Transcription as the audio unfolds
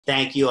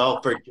Thank you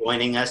all for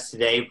joining us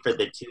today for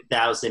the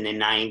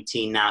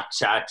 2019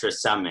 Nakshatra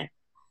Summit.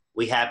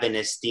 We have an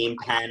esteemed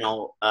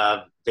panel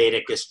of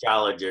Vedic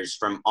astrologers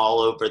from all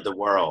over the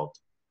world.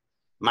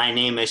 My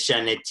name is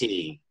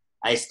Ksanati.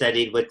 I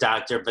studied with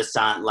Dr.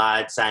 Vasant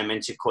Lad, Simon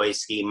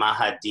Chikoisky,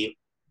 Mahadeep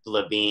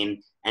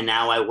Levine, and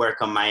now I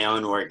work on my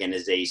own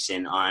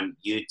organization on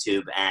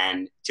YouTube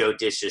and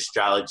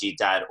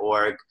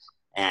JyotishAstrology.org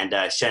and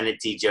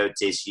Ksanati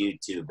Jyotish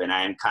YouTube. And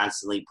I am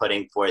constantly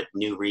putting forth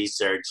new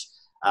research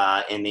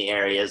in the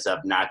areas of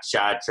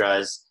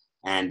nakshatras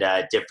and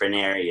different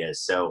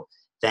areas. So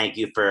thank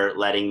you for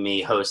letting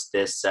me host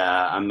this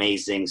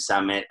amazing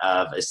summit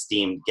of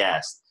esteemed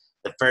guests.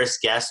 The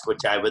first guest,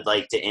 which I would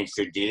like to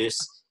introduce,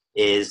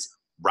 is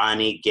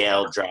Ronnie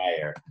Gail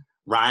Dreyer.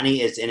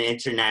 Ronnie is an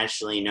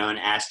internationally known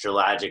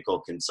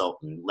astrological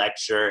consultant,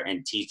 lecturer,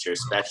 and teacher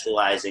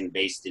specializing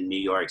based in New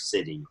York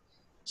City.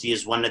 She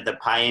is one of the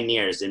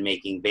pioneers in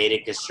making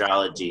Vedic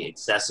astrology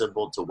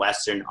accessible to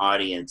Western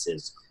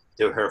audiences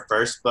through her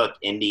first book,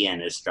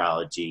 Indian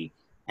Astrology,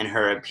 and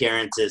her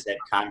appearances at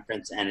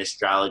conference and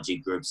astrology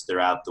groups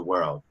throughout the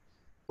world.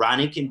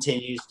 Ronnie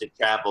continues to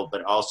travel,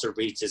 but also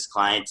reaches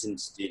clients and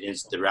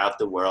students throughout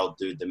the world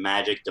through the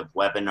magic of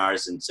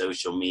webinars and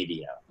social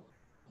media.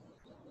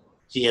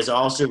 She has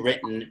also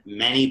written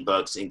many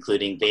books,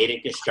 including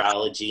Vedic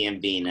Astrology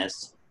and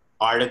Venus,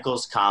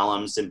 articles,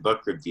 columns, and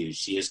book reviews.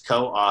 She is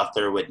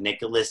co-author with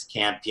Nicholas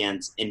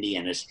Campion's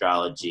Indian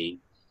Astrology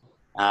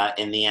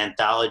in the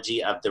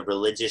anthology of the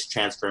religious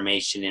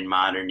transformation in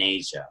modern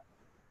Asia.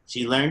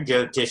 She learned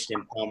Jyotish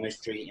and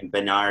palmistry in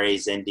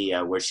Benares,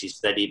 India, where she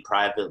studied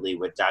privately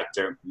with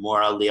Dr.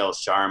 Muralil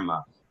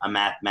Sharma, a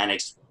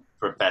mathematics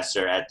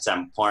professor at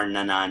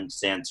Sampurnanand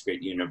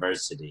Sanskrit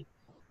University.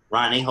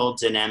 Ronnie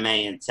holds an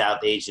MA in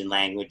South Asian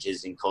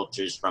languages and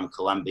cultures from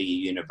Columbia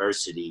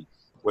University,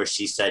 where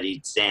she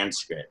studied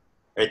Sanskrit.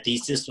 Her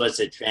thesis was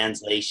a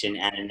translation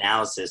and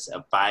analysis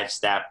of five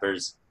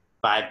chapters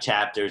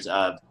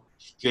of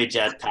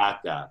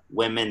Srijataka,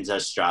 Women's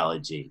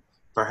Astrology.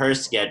 For her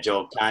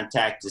schedule,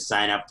 contact to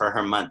sign up for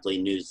her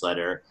monthly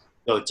newsletter.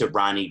 Go to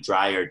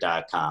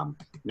RonnieDreyer.com.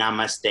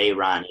 Namaste,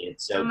 Ronnie.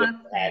 It's so good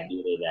to have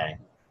you today.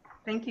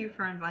 Thank you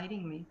for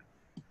inviting me.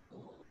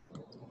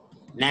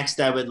 Next,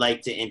 I would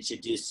like to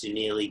introduce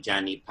Sunili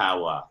Jani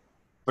Pawar.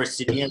 For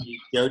Sunili,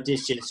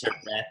 Jyotish is her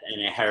breath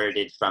and a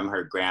heritage from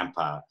her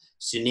grandpa.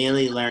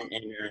 Sunili learned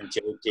and earned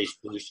Jyotish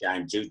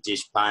Bhushan,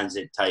 Jyotish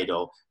Pandit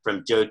title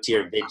from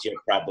Jyotir Vidya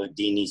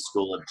Prabodhini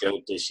School of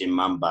Jyotish in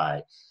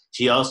Mumbai.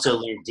 She also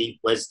learned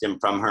deep wisdom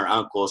from her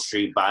uncle,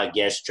 Sri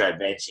Bhagyesh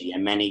Trivedi,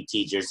 and many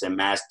teachers and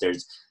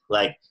masters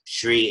like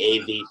Sri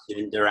A.V.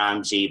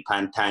 Sundaramji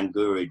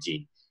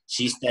Pantanguruji.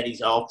 She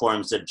studies all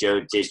forms of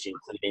Jyotish,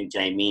 including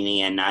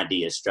Jaimini and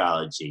Nadi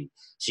astrology.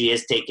 She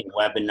has taken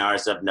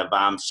webinars of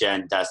Navamsha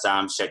and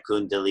Dasamsha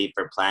Kundali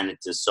for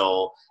Planet to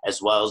Soul,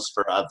 as well as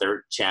for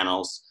other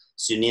channels.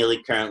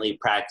 Sunili currently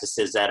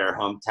practices at her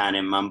hometown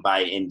in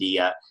Mumbai,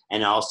 India,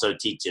 and also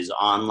teaches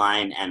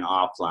online and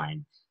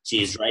offline.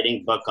 She is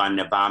writing a book on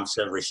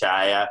Navamsha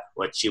Rishaya,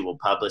 which she will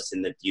publish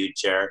in the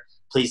future.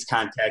 Please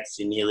contact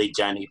Sunili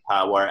Jani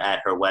Pawar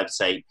at her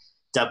website,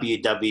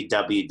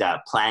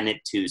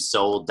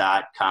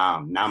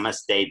 www.planet2soul.com.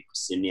 Namaste,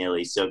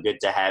 Sunili. So good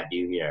to have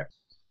you here.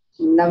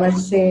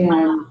 Namaste,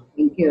 and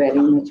thank you very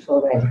much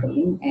for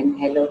welcoming, and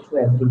hello to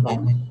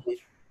everyone.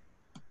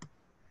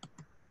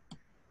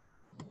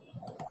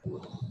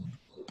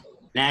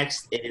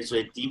 Next, it is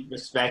with deep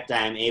respect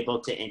I am able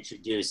to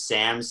introduce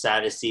Sam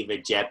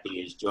Sadasiva Geppi,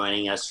 who is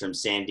joining us from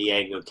San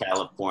Diego,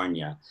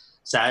 California.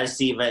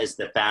 Sadasiva is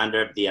the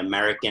founder of the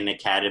American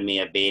Academy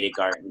of Vedic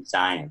Art and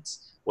Science,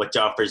 which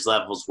offers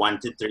levels 1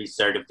 to 3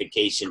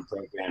 certification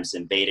programs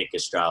in Vedic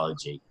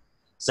astrology.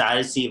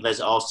 Sadasiva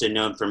is also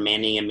known for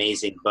many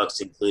amazing books,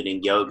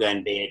 including Yoga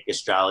and Vedic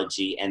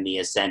Astrology and The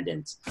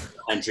Ascendant,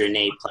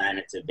 108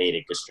 Planets of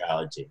Vedic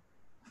Astrology.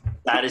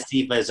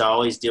 Sadasiva is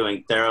always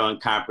doing thorough and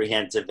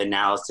comprehensive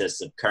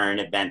analysis of current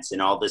events and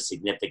all the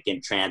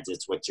significant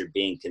transits which are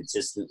being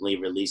consistently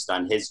released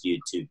on his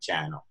YouTube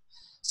channel.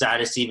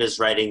 Sadasiva's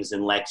writings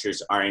and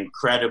lectures are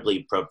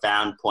incredibly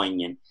profound,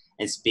 poignant,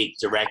 and speak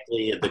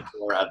directly to the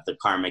core of the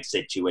karmic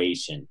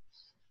situation.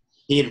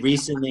 He had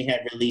recently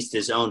released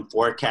his own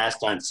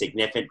forecast on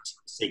significant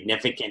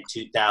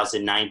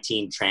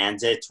 2019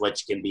 transits,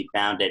 which can be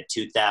found at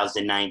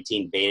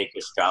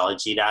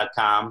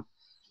 2019vedicastrology.com.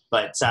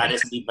 But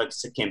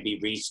Sadasiva can be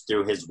reached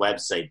through his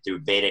website,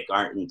 through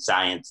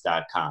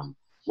vedicartandscience.com.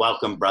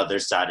 Welcome, brother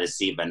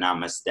Sadasiva.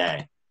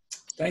 Namaste.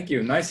 Thank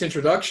you. Nice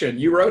introduction.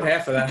 You wrote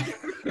half of that.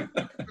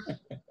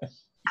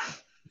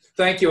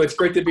 Thank you. It's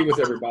great to be with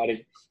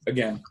everybody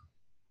again.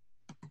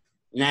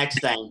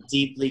 Next, I'm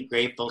deeply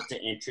grateful to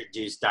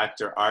introduce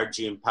Dr.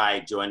 Arjun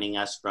Pai, joining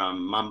us from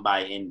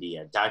Mumbai,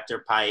 India. Dr.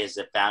 Pai is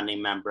a founding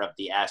member of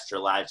the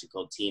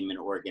astrological team and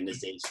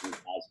organization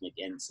Cosmic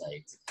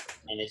Insights,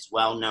 and is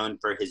well known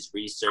for his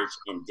research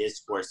and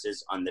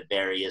discourses on the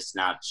various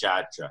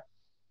nakshatra.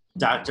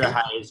 Dr.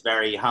 Pai is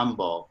very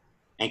humble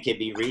and can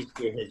be reached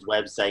through his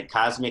website,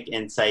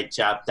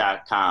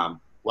 cosmicinsightshop.com,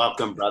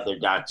 Welcome, brother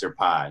Dr.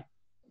 Pai.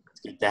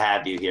 It's good to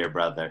have you here,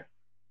 brother.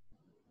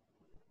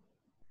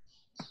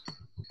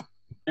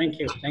 Thank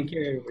you. Thank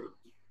you, everybody.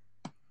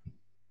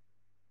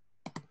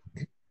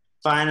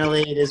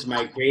 Finally, it is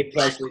my great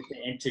pleasure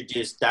to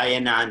introduce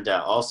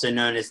Dayananda, also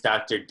known as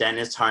Dr.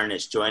 Dennis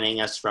Harness, joining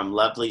us from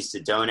lovely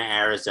Sedona,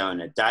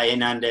 Arizona.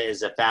 Dayananda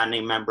is a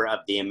founding member of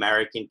the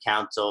American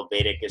Council of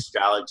Vedic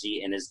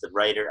Astrology and is the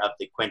writer of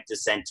the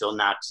quintessential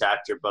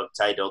Nakshatra book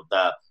titled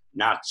The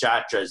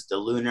Nakshatras, the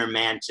Lunar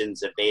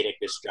Mansions of Vedic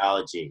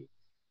Astrology.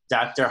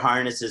 Dr.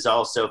 Harness is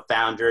also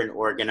founder and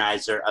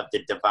organizer of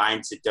the Divine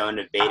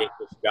Sedona Vedic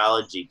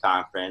Astrology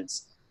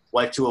Conference,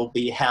 which will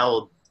be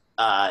held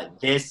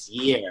this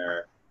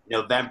year,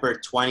 November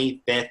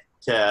 25th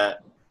to,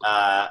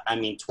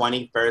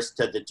 21st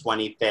to the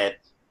 25th,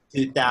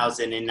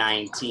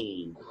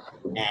 2019,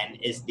 and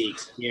is the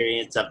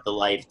experience of the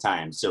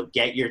lifetime. So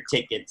get your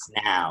tickets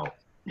now.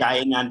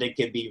 Dayananda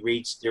can be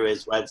reached through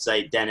his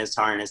website,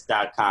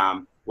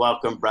 DennisHarness.com.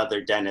 Welcome,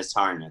 brother Dennis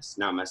Harness.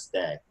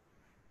 Namaste.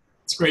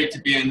 It's great to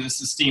be in this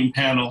esteemed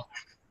panel.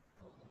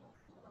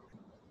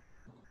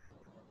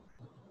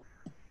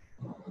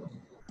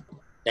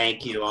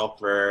 Thank you all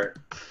for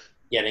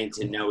getting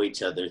to know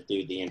each other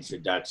through the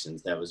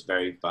introductions. That was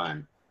very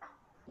fun,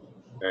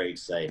 very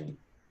exciting.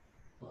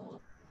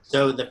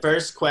 So the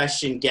first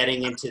question,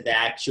 getting into the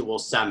actual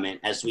summit,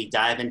 as we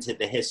dive into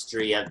the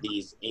history of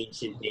these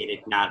ancient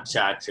Vedic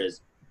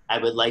nakshatras, I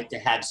would like to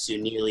have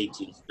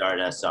Suniliji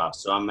start us off.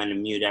 So I'm going to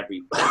mute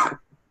everybody.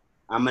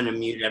 I'm going to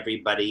mute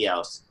everybody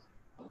else.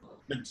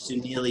 But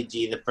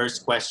Suniliji, the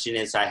first question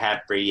is I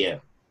have for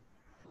you.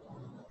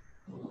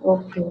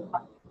 Okay.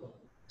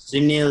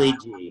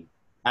 Suniliji,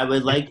 I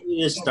would like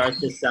you to start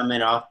the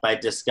summit off by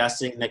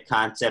discussing the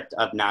concept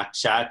of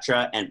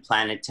nakshatra and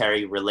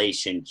planetary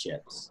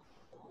relationships.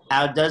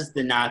 How does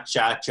the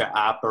nakshatra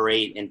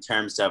operate in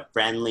terms of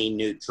friendly,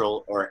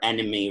 neutral, or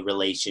enemy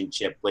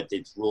relationship with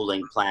its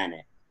ruling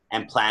planet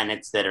and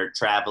planets that are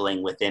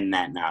traveling within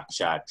that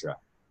nakshatra?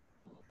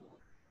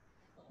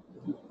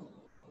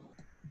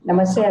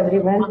 Namaste,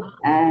 everyone.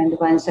 And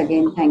once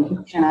again, thank you,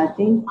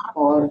 Ksanati,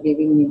 for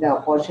giving me the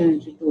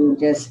opportunity to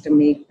just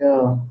make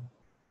the,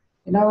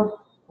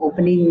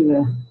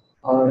 opening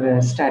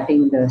or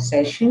starting the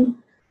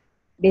session.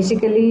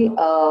 Basically,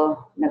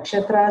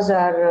 nakshatras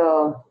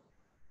are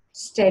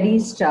steady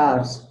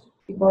stars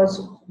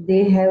because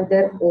they have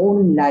their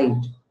own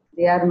light.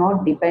 They are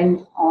not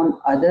dependent on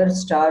other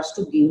stars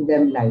to give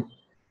them light.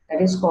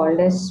 That is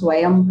called as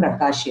Swayam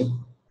Prakashit.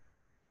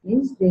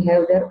 Means they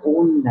have their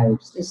own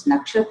lights. These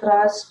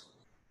nakshatras,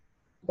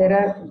 there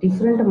are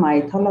different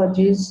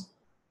mythologies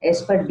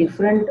as per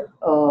different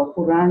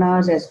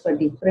Puranas, as per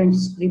different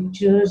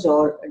scriptures,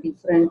 or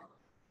different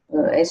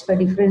as per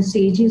different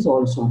sages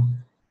also.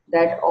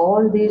 That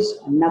all these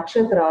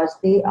nakshatras,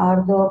 they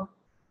are the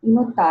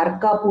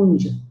Tarka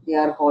Punj, they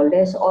are called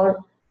as,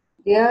 or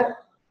they are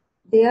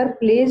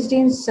placed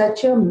in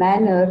such a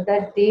manner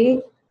that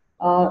they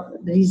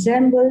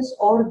resembles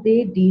or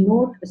they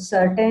denote a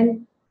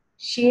certain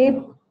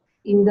shape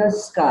in the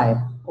sky.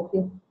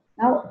 Okay.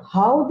 Now,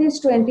 how these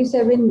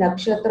 27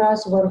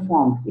 nakshatras were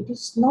formed? It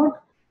is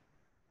not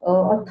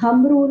a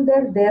thumb rule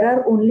that there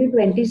are only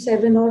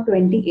 27 or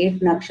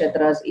 28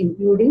 nakshatras,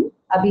 including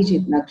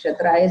Abhijit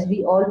nakshatra. As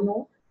we all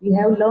know, we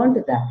have learned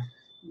that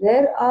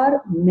there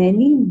are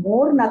many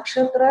more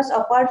nakshatras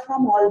apart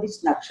from all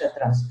these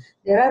nakshatras.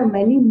 There are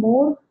many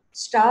more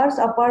stars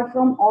apart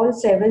from all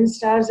 7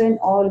 stars and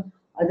all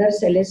other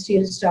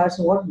celestial stars,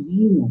 what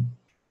we know,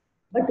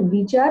 but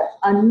which are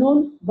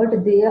unknown,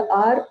 but they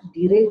are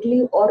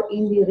directly or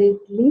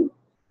indirectly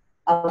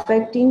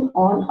affecting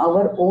on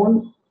our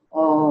own,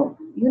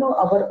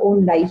 our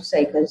own life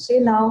cycle. Say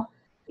now,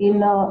 in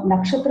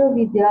Nakshatra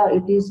Vidya,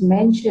 it is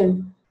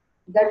mentioned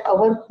that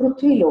our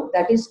Prithvi Lok,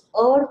 that is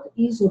Earth,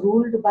 is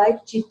ruled by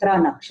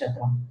Chitra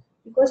Nakshatra,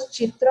 because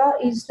Chitra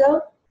is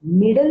the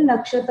middle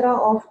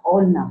nakshatra of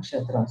all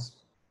nakshatras.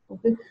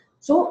 Okay,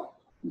 so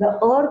the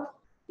Earth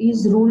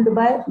is ruled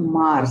by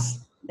Mars.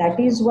 That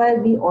is why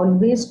we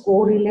always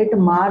correlate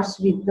Mars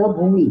with the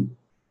Bhumi,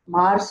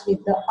 Mars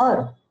with the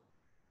Earth,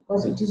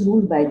 because it is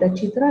ruled by the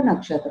Chitra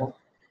Nakshatra.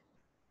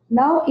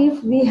 Now,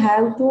 if we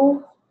have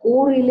to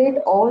correlate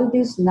all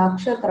these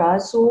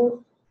nakshatras,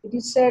 so it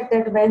is said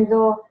that when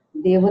the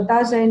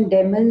Devatas and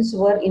demons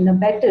were in a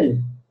battle,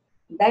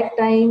 that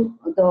time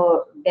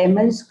the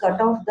demons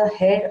cut off the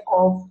head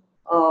of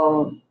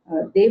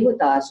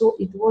Devata, so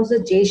it was a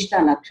Jeshta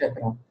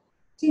Nakshatra.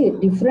 See,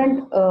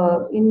 different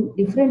in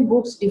different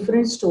books,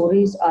 different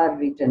stories are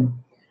written,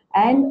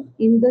 and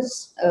in the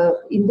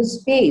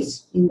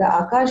space, in the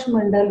Akash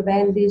Mandal,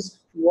 when this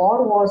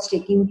war was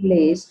taking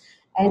place,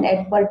 and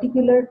at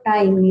particular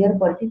time near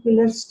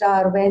particular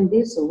star, when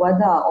this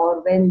Vada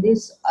or when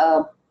this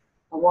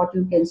what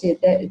you can say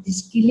that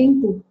this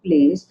killing took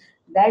place,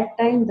 that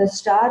time the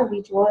star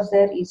which was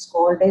there is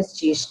called as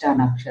Jeshta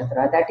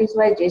Nakshatra. That is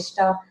why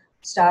Jeshta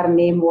star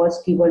name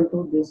was given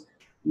to this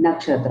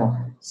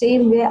nakshatra.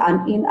 Same way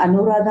in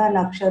Anuradha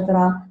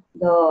Nakshatra,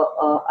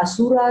 the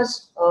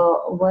Asuras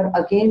were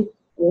again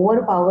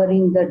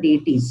overpowering the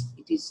deities.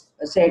 it is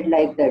said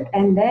like that.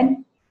 And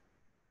then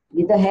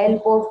with the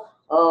help of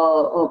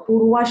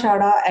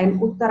Purvashada and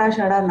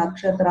Uttarashada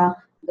Nakshatra,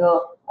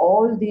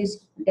 all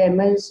these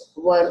demons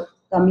were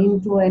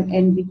coming to an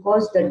end,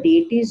 because the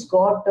deities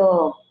got,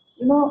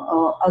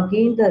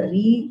 again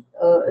the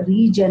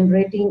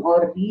regenerating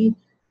or the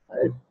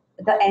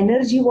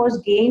energy was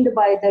gained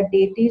by the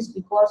deities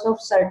because of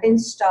certain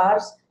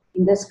stars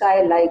in the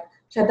sky, like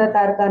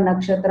Shatatarka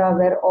Nakshatra,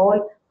 where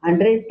all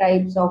 100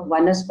 types of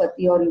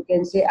Vanaspati, or you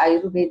can say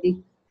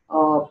Ayurvedic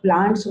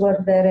plants were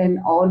there, and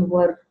all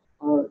were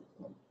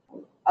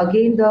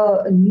again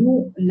the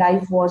new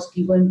life was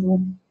given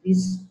to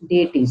these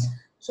deities.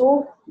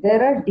 So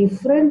there are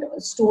different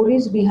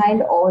stories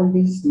behind all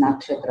these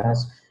nakshatras.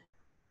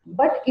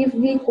 But if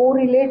we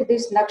correlate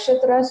these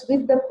nakshatras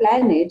with the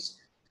planets,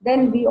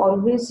 then we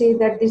always say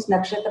that these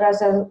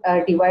nakshatras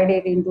are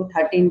divided into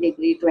 13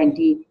 degree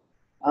 20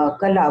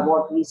 kala,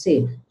 what we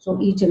say.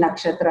 So each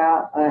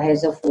nakshatra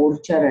has a 4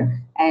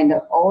 charan, and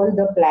all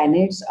the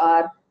planets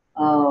are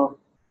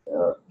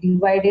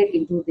divided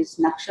into these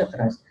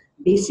nakshatras.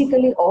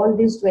 Basically, all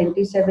these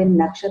 27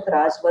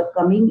 nakshatras were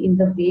coming in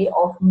the way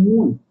of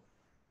moon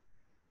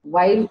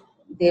while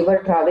they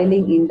were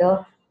traveling in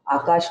the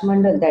Akash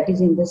Mandal, that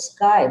is in the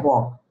sky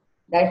walk.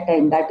 That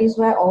time, that is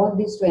why all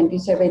these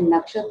 27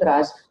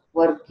 nakshatras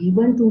were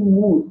given to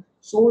moon,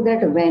 so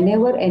that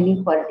whenever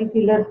any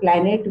particular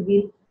planet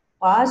will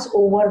pass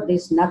over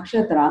this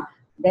nakshatra,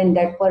 then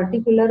that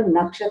particular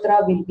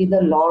nakshatra will be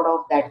the lord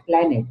of that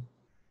planet.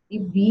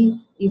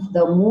 If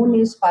the moon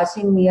is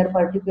passing near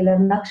particular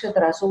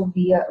nakshatra, so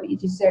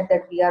it is said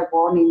that we are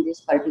born in this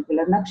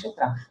particular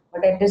nakshatra.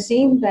 But at the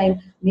same time,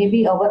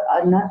 maybe our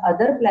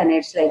other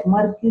planets like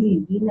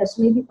Mercury, Venus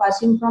may be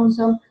passing from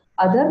some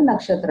other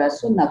nakshatras.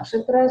 So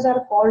nakshatras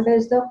are called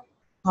as the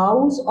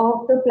house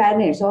of the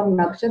planets, or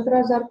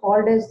nakshatras are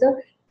called as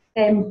the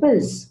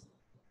temples.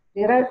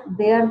 They are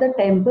the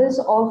temples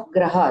of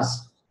grahas.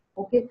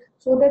 Okay,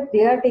 so that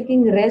they are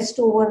taking rest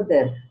over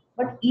there.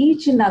 But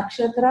each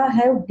nakshatra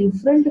have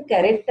different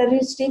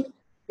characteristic,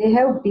 they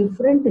have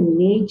different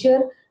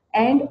nature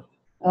and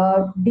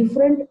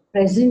different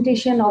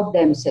presentation of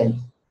themselves.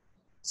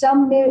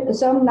 Some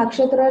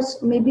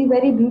nakshatras may be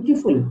very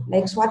beautiful,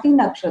 like Swati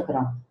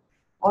Nakshatra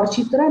or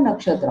Chitra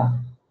Nakshatra.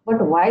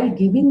 But while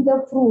giving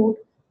the fruit,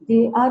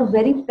 they are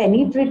very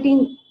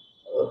penetrating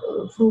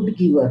fruit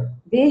giver.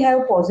 They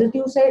have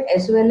positive side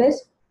as well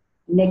as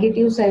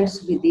negative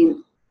sides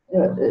within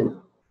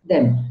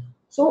them.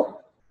 So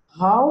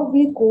how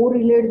we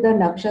correlate the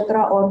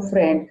nakshatra or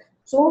friend?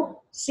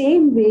 So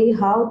same way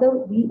how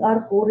we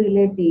are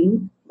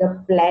correlating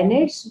the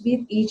planets with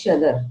each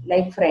other,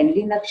 like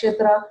friendly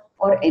nakshatra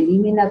or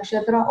enemy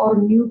nakshatra or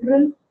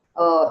neutral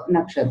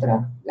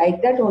nakshatra.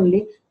 Like that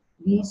only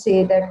we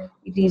say that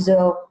it is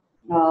a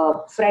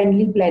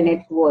friendly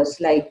planet to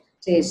us, like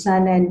say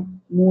sun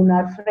and moon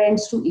are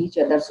friends to each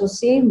other. So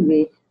same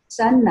way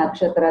sun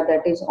nakshatra,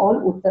 that is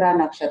all Uttara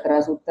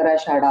nakshatras, Uttara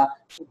Shada,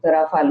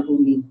 Uttara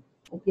Falguni.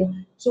 Okay,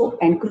 so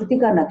and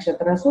Kritika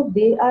nakshatra, so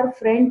they are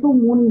friend to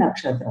moon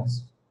nakshatras.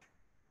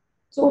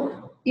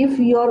 So if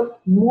your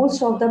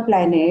most of the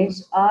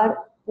planets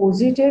are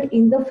posited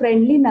in the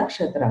friendly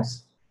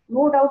nakshatras,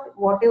 no doubt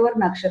whatever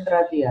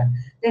nakshatra they are,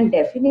 then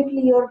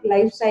definitely your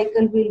life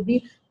cycle will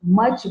be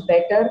much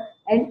better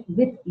and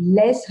with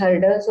less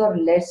hurdles or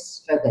less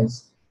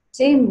struggles.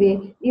 Same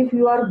way, if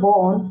you are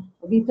born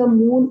with a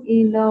moon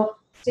in a,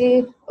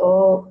 say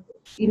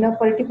in a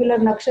particular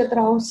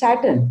nakshatra of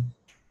Saturn,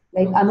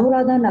 like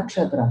Anuradha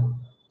Nakshatra.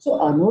 So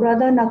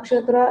Anuradha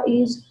Nakshatra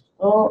is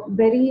a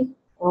very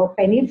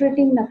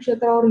penetrating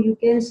nakshatra, or you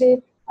can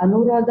say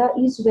Anuradha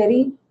is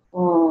very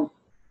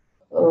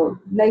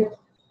like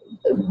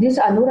this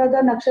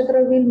Anuradha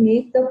Nakshatra will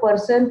make the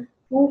person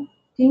to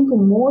think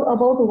more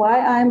about why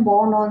I am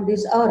born on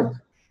this earth,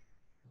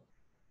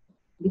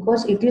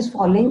 because it is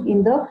falling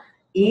in the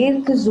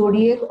 8th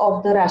zodiac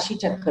of the Rashi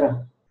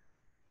Chakra,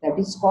 that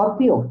is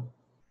Scorpio,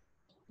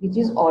 which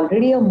is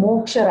already a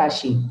Moksha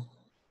Rashi,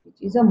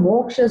 which is a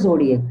Moksha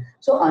zodiac.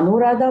 So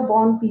Anuradha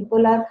born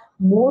people are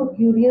more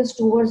curious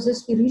towards the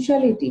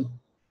spirituality,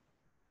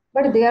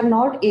 but they are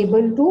not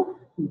able to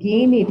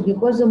gain it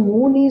because the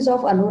moon is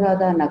of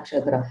Anuradha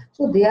Nakshatra.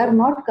 So they are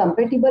not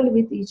compatible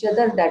with each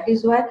other. That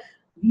is why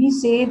we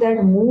say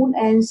that moon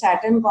and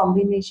Saturn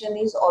combination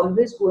is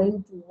always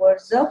going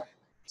towards the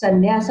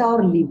sannyasa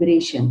or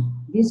liberation.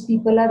 These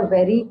people are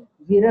very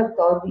virak,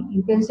 or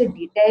you can say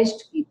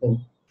detached people.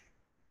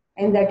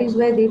 And that is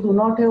why they do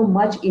not have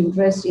much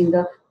interest in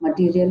the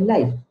material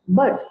life.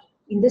 But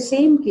in the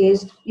same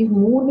case, if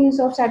moon is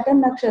of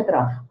Saturn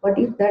Nakshatra, but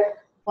if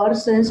that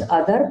person's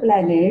other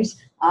planets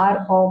are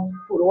of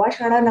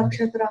Purvashada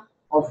Nakshatra,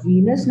 of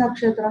Venus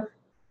Nakshatra,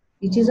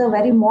 which is a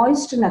very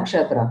moist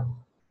Nakshatra,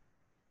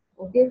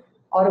 okay,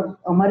 or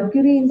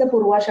Mercury in the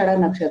Purvashada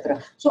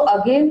Nakshatra. So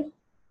again,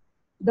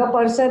 the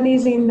person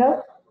is in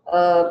the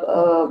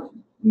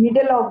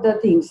middle of the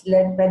things,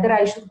 like whether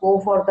I should go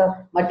for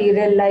the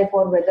material life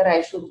or whether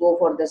I should go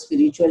for the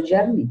spiritual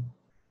journey.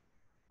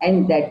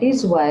 And that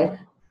is why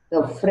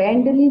the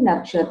friendly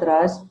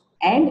nakshatras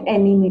and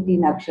enmity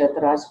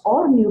nakshatras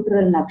or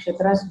neutral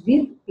nakshatras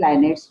with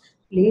planets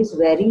plays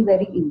very,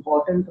 very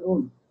important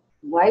role.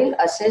 While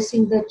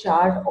assessing the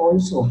chart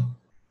also,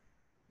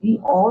 we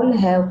all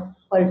have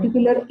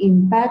particular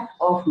impact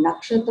of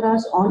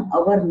nakshatras on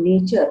our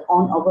nature,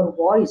 on our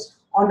voice,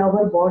 on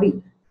our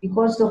body,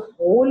 because the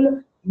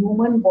whole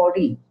human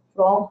body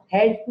from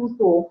head to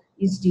toe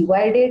is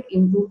divided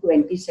into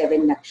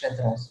 27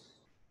 nakshatras.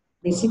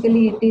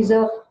 Basically, it is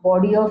a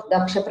body of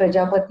Daksha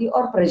Prajapati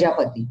or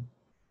Prajapati.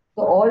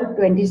 So all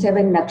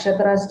 27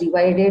 nakshatras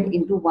divided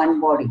into one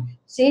body.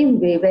 Same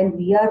way, when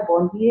we are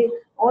born,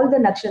 all the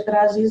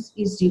nakshatras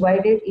is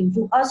divided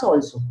into us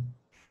also.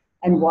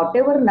 And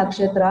whatever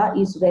nakshatra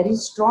is very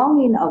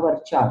strong in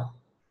our chart,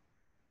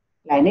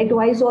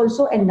 planet-wise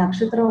also and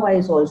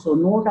nakshatra-wise also,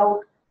 no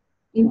doubt.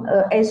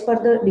 As per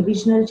the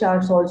divisional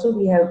charts also,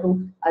 we have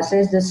to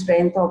assess the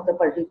strength of the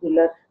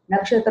particular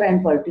nakshatra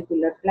and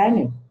particular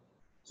planet.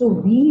 So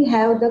we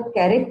have the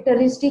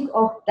characteristic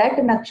of that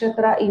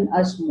nakshatra in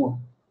us more.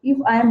 If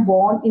I am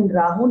born in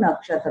Rahu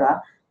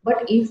nakshatra,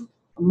 but if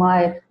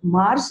my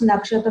Mars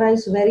nakshatra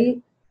is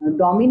very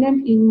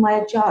dominant in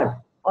my chart,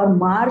 or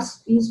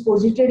Mars is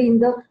posited in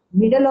the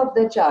middle of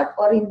the chart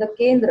or in the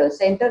Kendra,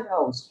 center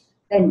house,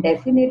 then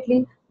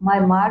definitely my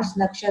Mars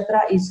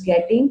nakshatra is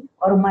getting,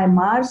 or my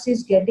Mars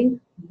is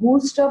getting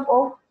boost up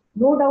of,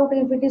 no doubt,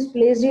 if it is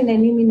placed in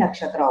enemy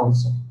nakshatra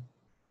also.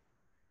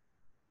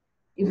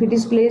 If it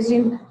is placed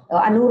in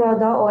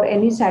Anuradha or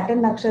any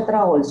Saturn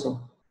nakshatra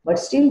also. But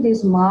still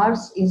this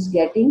Mars is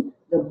getting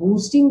the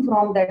boosting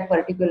from that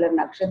particular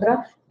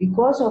nakshatra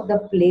because of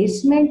the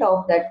placement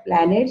of that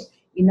planets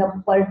in a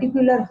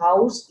particular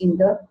house in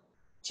the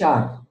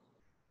chart.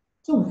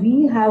 So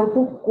we have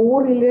to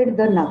correlate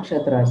the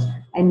nakshatras,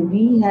 and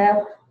we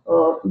have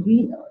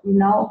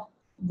now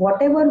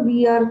whatever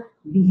we are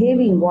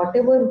behaving,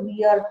 whatever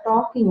we are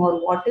talking,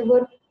 or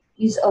whatever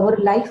is our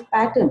life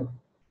pattern,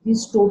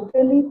 this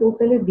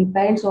totally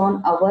depends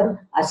on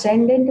our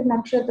ascendant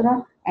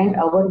nakshatra and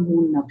our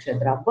moon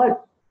nakshatra.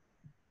 But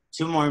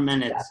 2 more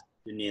minutes.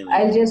 Yeah.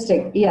 I'll just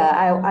take,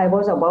 I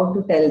was about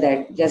to tell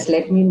that. Just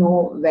let me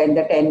know when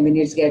the 10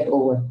 minutes get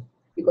over,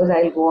 because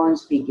I'll go on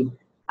speaking.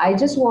 I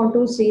just want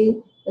to say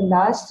the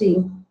last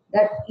thing,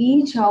 that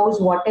each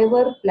house,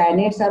 whatever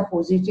planets are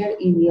posited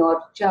in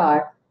your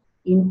chart,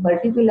 in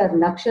particular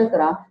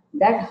nakshatra,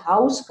 that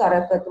house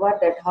karakatva,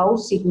 that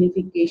house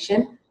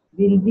signification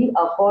will be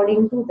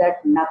according to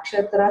that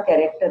nakshatra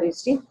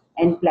characteristic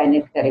and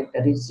planet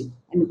characteristic.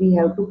 And we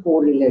have to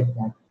correlate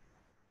that.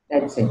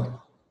 That's it.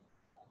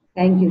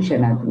 Thank you,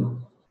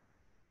 Ksanati.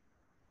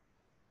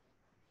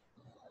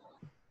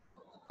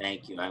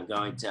 Thank you. I'm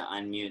going to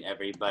unmute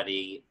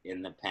everybody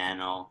in the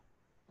panel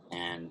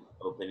and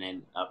open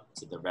it up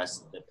to the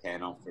rest of the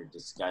panel for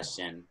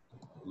discussion.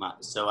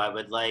 So I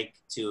would like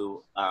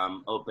to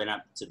open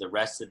up to the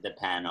rest of the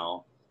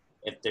panel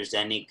if there's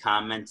any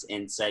comments,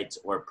 insights,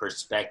 or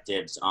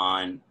perspectives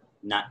on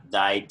the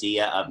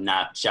idea of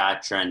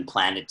nakshatra and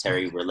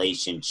planetary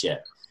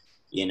relationship.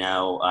 You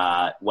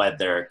know,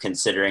 whether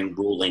considering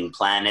ruling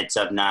planets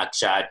of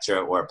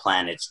nakshatra or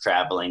planets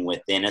traveling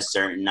within a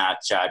certain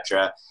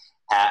nakshatra.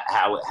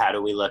 How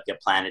do we look at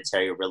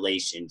planetary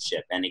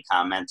relationship? Any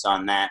comments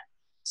on that,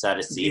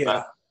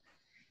 Sadasiva?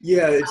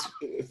 Yeah, it's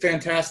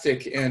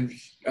fantastic. And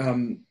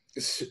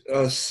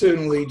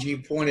certainly you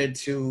pointed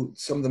to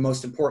some of the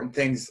most important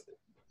things.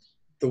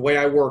 The way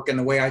I work and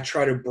the way I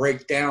try to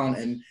break down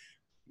and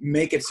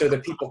make it so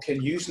that people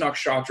can use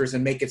nakshatras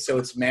and make it so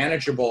it's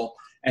manageable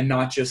and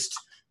not just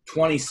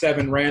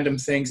 27 random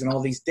things and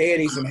all these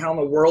deities, and how in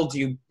the world do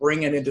you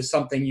bring it into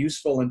something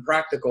useful and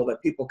practical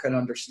that people can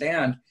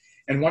understand.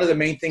 And one of the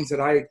main things that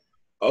I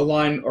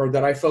align, or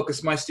that I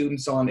focus my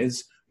students on,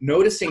 is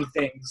noticing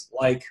things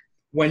like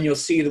when you'll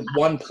see the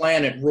one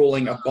planet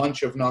ruling a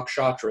bunch of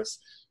nakshatras.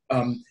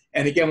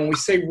 And again, when we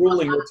say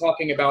ruling, we're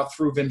talking about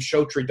through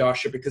Vimshotri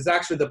Dasha, because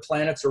actually the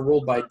planets are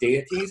ruled by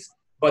deities,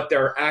 but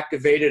they're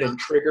activated and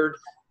triggered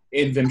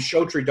in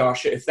Vimshotri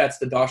Dasha, if that's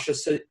the Dasha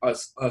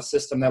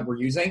system that we're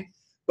using.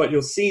 But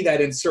you'll see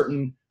that in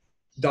certain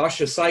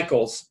Dasha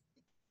cycles,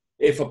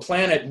 if a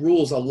planet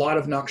rules a lot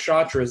of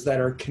nakshatras that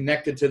are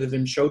connected to the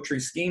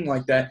Vimshotri scheme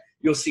like that,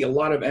 you'll see a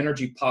lot of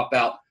energy pop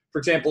out. For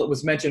example, it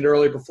was mentioned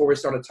earlier before we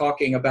started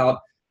talking about,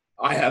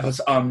 I have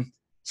a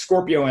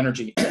Scorpio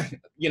energy,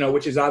 you know,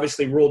 which is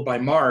obviously ruled by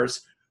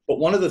Mars. But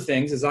one of the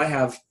things is I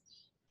have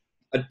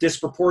a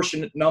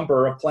disproportionate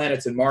number of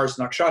planets in Mars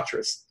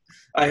nakshatras.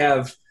 I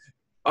have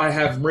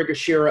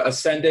Mrigashira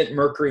ascendant,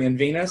 Mercury and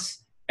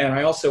Venus, and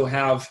I also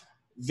have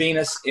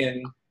Venus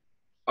in,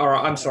 or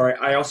I'm sorry,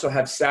 I also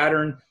have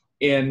Saturn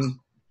in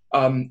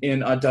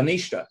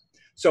Dhanishta.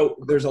 So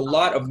there's a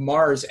lot of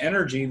Mars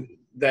energy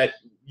that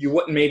you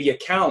wouldn't maybe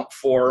account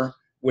for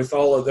with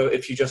all of the,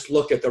 if you just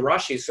look at the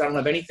Rashis. So I don't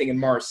have anything in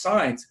Mars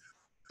signs,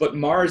 but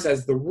Mars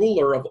as the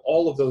ruler of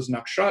all of those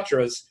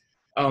nakshatras,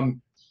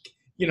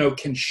 you know,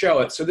 can show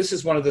it. So this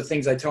is one of the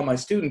things I tell my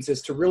students,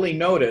 is to really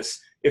notice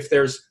if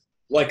there's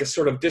like a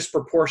sort of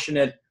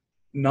disproportionate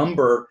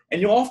number,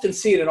 and you'll often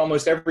see it in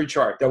almost every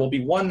chart. There will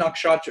be one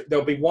nakshatra,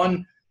 there'll be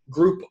one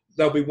group,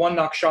 there'll be one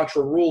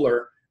nakshatra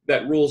ruler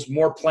that rules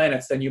more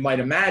planets than you might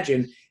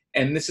imagine.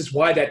 And this is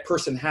why that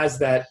person has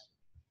that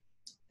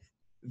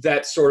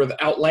sort of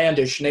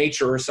outlandish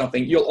nature or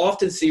something. You'll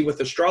often see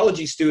with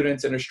astrology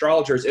students and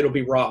astrologers, it'll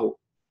be Rahu.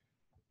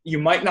 You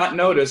might not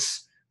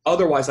notice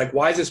otherwise, like,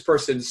 why is this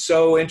person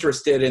so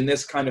interested in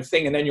this kind of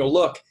thing? And then you'll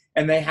look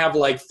and they have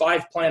like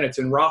 5 planets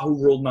in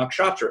Rahu ruled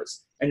nakshatras.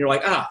 And you're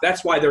like,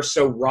 that's why they're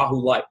so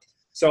Rahu-like.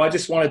 So I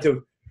just wanted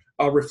to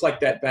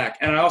reflect that back.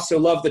 And I also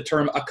love the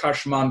term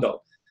Akash Mandal,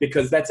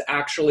 because that's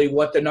actually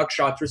what the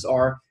nakshatras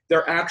are.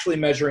 They're actually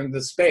measuring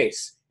the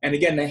space. And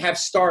again, they have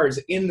stars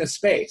in the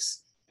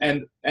space.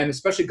 And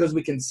especially because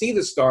we can see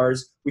the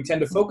stars, we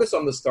tend to focus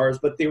on the stars,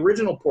 but the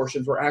original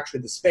portions were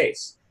actually the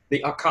space.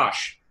 The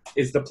Akash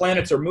is the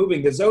planets are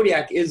moving. The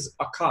zodiac is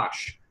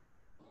Akash,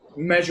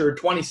 measured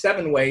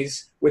 27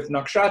 ways with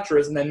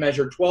nakshatras and then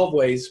measured 12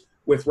 ways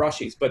with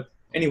rashis. But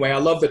anyway, I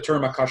love the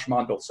term Akash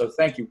Mandal. So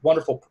thank you.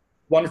 Wonderful,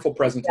 wonderful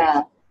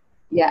presentation.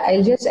 Yeah,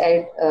 I'll just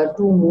add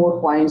 2 more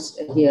points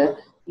here.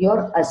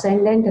 Your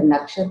ascendant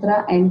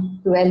nakshatra and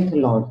 12th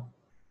lord.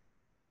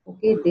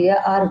 Okay, they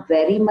are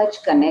very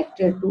much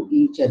connected to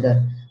each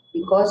other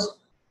because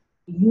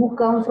you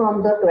come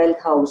from the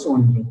 12th house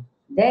only.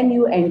 Then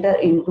you enter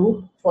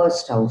into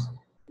first house.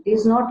 It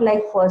is not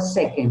like first,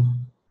 second.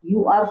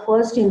 You are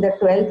first in the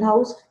 12th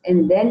house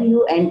and then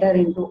you enter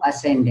into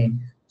ascendant.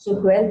 So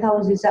 12th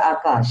house is a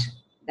Akash.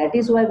 That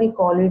is why we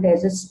call it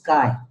as a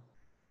sky.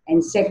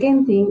 And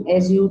second thing,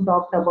 as you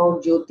talked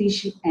about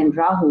Jyotish and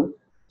Rahu,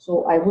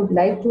 so I would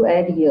like to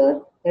add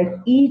here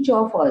that each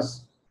of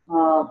us,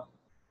 for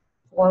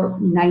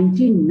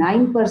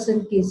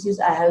 99% cases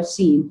I have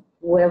seen,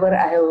 whoever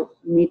I have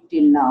met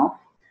till now,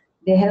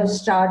 they have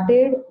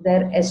started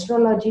their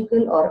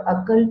astrological or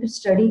occult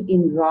study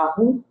in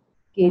Rahu,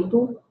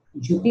 Ketu,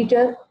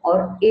 Jupiter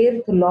or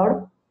 8th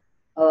Lord,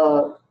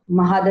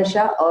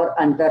 Mahadasha or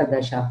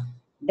Antardasha.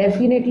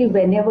 Definitely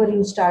whenever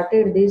you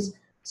started this,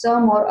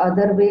 some or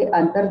other way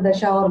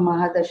Antardasha or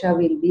Mahadasha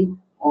will be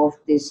of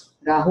this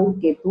Rahu,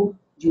 Ketu,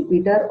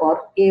 Jupiter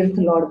or 8th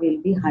Lord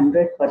will be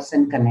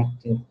 100%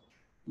 connected.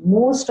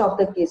 Most of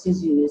the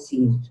cases you will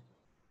see it.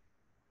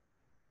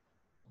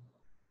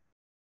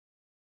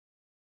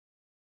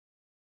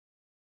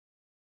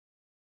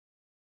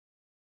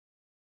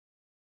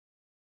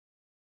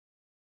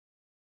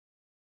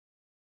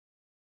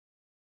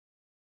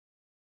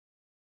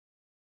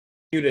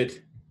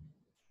 Muted.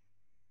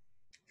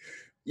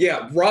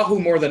 Yeah, Rahu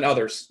more than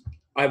others,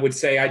 I would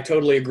say. I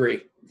totally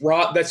agree.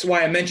 That's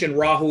why I mentioned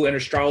Rahu in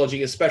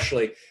astrology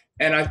especially.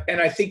 And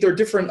I think there are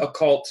different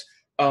occult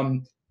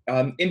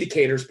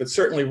indicators, but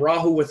certainly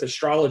Rahu with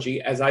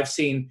astrology, as I've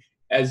seen,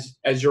 as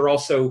you're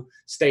also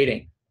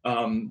stating.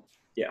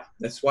 Yeah,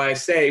 that's why I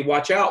say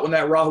watch out when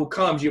that Rahu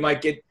comes. You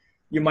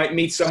might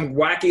meet some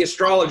wacky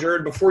astrologer,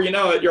 and before you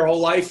know it, your whole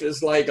life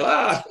is like,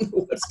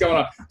 what's going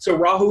on? So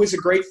Rahu is a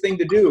great thing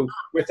to do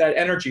with that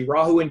energy.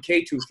 Rahu and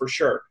Ketu for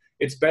sure.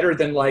 It's better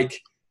than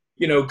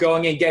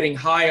going and getting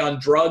high on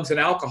drugs and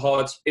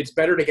alcohol. It's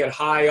better to get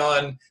high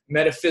on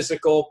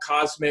metaphysical,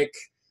 cosmic,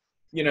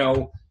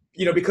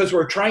 because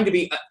we're trying to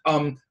be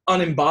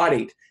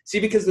unembodied. See,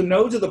 because the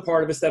nodes are the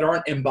part of us that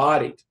aren't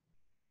embodied.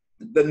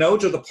 The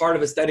nodes are the part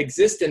of us that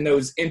exist in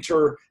those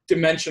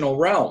interdimensional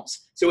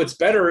realms. So it's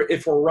better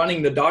if we're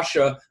running the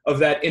dasha of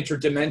that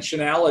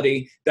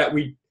interdimensionality that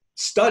we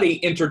study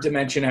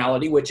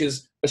interdimensionality, which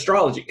is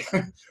astrology,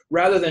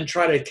 rather than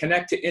try to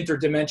connect to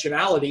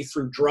interdimensionality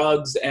through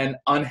drugs and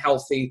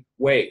unhealthy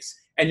ways.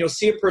 And you'll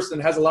see a person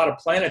that has a lot of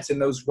planets in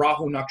those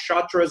Rahu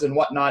nakshatras and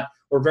whatnot,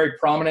 or very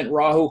prominent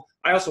Rahu.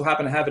 I also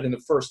happen to have it in the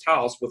first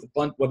house with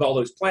all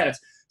those planets.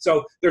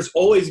 So there's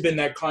always been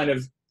that kind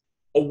of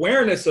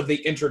awareness of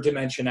the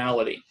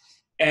interdimensionality.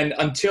 And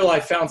until I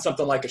found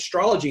something like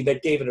astrology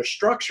that gave it a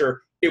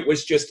structure, it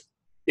was just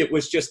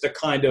a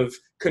kind of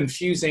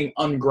confusing,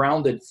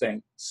 ungrounded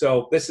thing.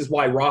 So this is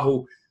why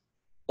Rahu,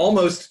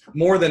 almost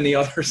more than the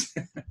others.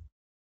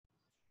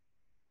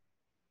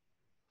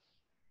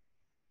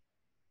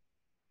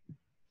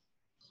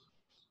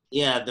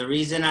 Yeah,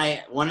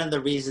 one of the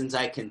reasons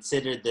I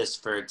considered this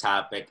for a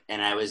topic,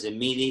 and I was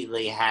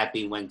immediately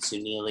happy when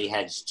Sunili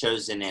had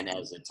chosen it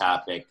as a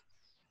topic,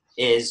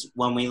 is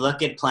when we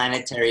look at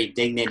planetary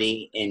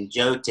dignity in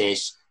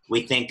Jyotish,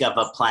 we think of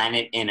a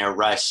planet in a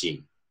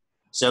Rashi.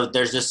 So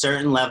there's a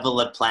certain level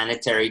of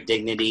planetary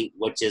dignity,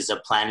 which is a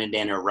planet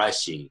in a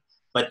Rashi.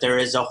 But there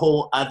is a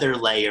whole other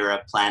layer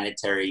of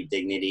planetary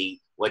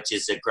dignity, which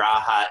is a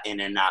Graha in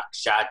a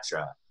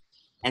Nakshatra.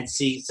 And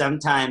see,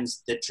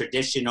 sometimes the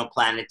traditional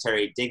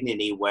planetary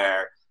dignity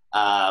where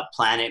a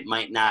planet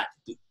might not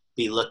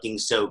be looking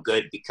so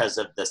good because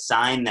of the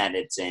sign that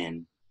it's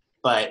in,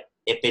 but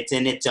if it's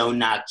in its own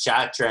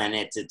nakshatra and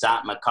it's its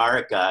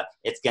atmakarika,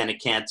 it's going to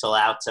cancel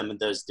out some of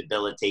those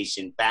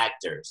debilitation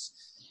factors.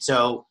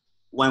 So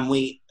when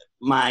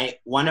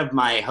one of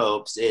my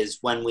hopes is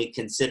when we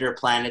consider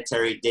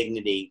planetary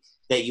dignity,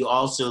 that you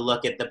also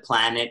look at the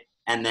planet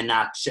and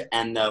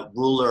the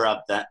ruler of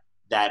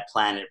that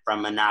planet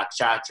from a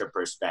nakshatra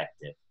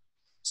perspective.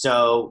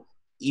 So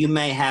you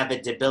may have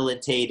a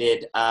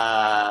debilitated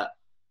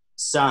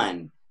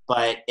sun,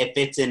 but if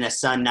it's in a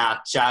sun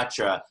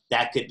nakshatra,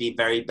 that could be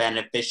very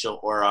beneficial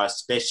or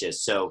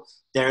auspicious. So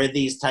there are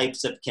these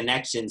types of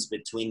connections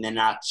between the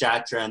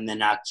nakshatra and the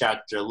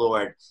nakshatra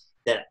lord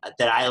that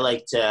I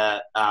like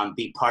to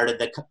be part of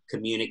the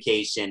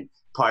communication,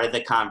 part of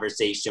the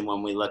conversation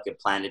when we look at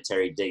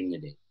planetary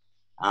dignity.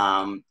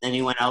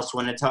 Anyone else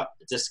want to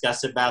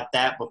discuss about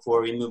that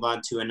before we move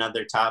on to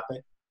another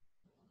topic?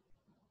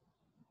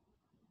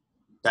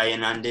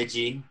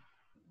 Dayanandaji?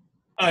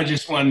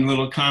 Just one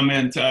little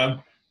comment.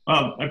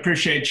 Well, I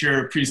appreciate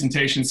your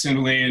presentation,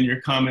 Sunali, and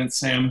your comments,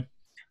 Sam.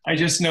 I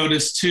just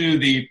noticed, too,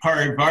 the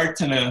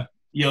Parivartana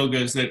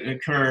yogas that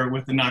occur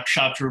with the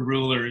nakshatra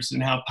rulers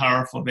and how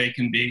powerful they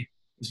can be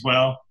as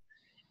well.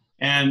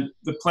 And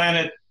the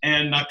planet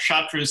and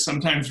nakshatras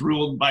sometimes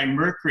ruled by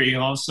Mercury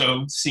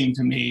also seem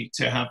to me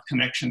to have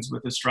connections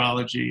with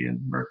astrology, and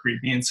Mercury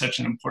being such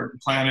an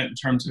important planet in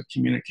terms of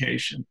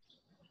communication.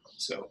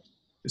 So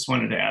just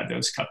wanted to add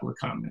those couple of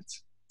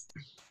comments.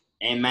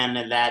 Amen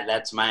to that.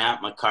 That's my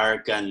Aunt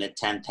Makaraka in the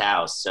 10th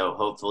house. So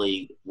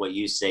hopefully what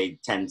you say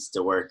tends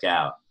to work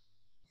out.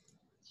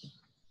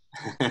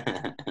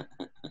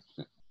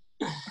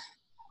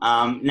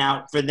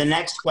 Now, for the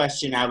next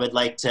question, I would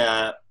like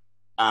to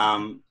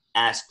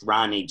ask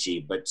Ronnie G,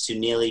 but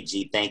Sunili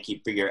G, thank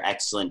you for your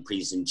excellent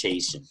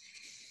presentation.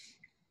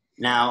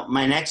 Now,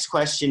 my next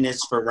question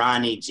is for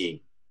Ronnie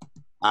G.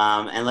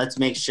 And let's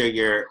make sure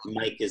your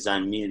mic is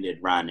unmuted,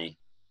 Ronnie.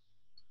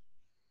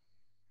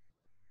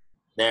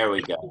 There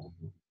we go.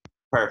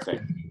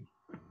 Perfect.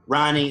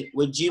 Ronnie,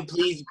 would you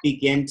please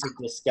begin to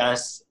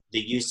discuss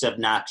the use of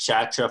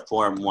nakshatra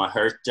for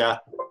muhurta?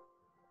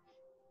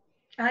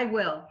 I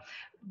will.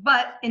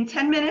 But in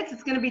 10 minutes,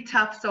 it's going to be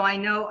tough. So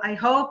I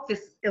hope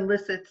this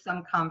elicits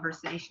some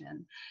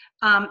conversation.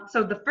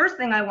 So the first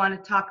thing I want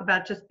to talk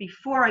about just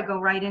before I go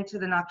right into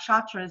the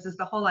nakshatras is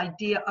the whole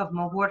idea of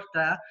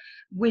muhurta,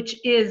 which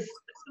is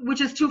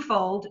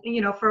twofold.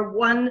 You know, for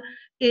one,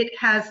 it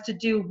has to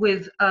do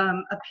with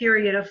a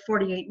period of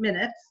 48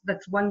 minutes.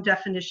 That's one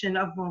definition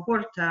of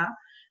muhurta,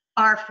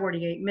 are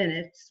 48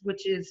 minutes,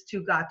 which is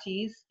 2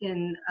 gatis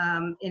in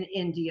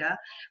India.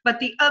 But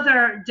the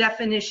other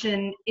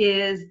definition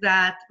is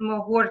that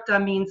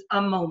muhurta means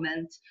a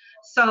moment.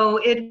 So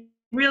it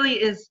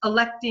really is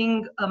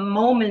electing a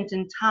moment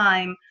in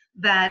time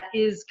that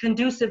is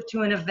conducive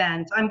to an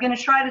event. I'm going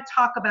to try to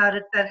talk about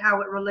it, that how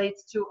it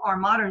relates to our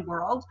modern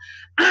world,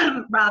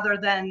 rather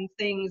than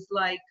things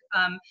like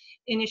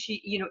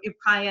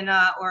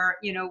upayana, or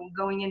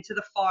going into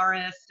the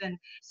forest, and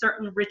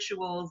certain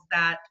rituals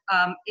that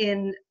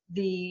in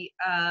the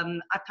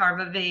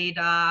Atharva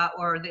Veda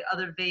or the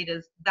other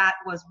Vedas, that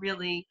was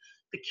really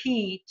the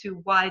key to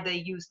why they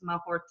used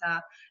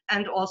muhurta.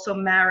 And also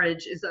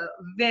marriage is a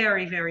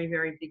very, very,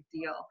 very big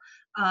deal.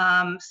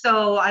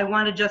 So I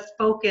want to just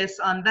focus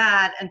on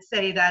that and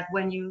say that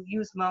when you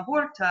use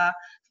muhurta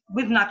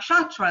with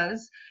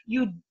nakshatras,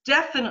 you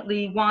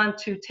definitely want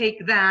to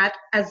take that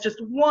as just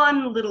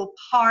one little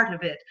part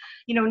of it.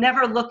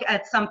 Never look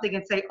at something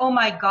and say, oh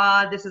my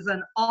God, this is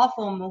an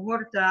awful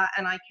muhurta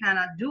and I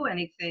cannot do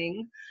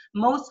anything.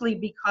 Mostly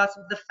because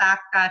of the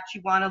fact that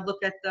you want to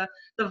look at the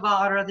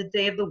vara, the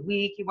day of the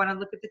week, you want to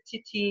look at the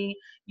tithi,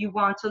 you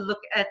want to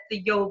look at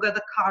the yoga,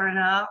 the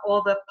karana,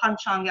 all the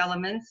panchang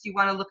elements, you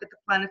want to look at the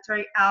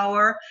planetary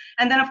hour,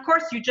 and then of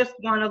course you just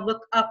want to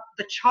look up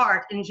the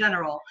chart in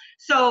general.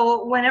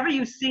 So whenever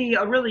you see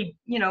a really,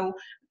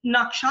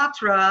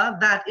 nakshatra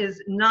that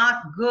is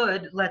not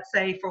good, let's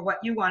say, for what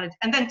you wanted,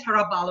 and then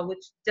Tarabala,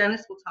 which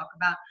Dennis will talk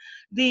about,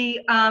 the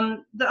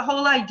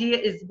whole idea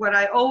is, what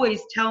I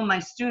always tell my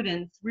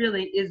students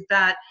really is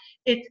that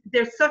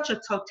there's such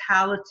a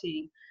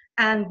totality,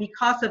 and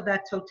because of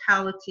that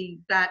totality,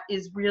 that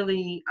is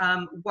really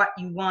what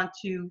you want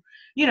to,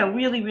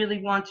 really,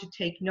 really want to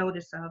take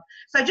notice of.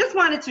 So I just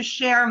wanted to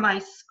share my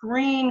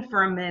screen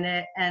for a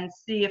minute and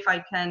see if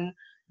I can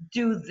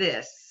do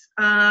this.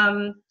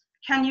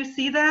 Can you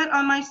see that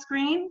on my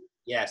screen?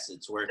 Yes,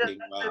 it's working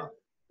well.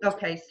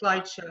 Okay,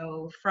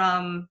 slideshow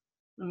from,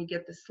 let me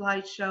get the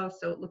slideshow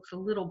so it looks a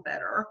little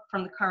better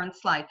from the current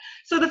slide.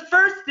 So the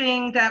first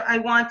thing that I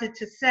wanted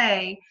to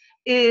say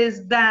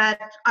is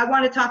that I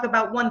want to talk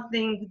about one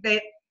thing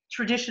that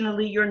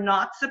traditionally you're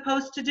not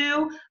supposed to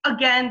do.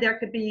 Again, there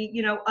could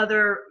be,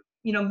 other,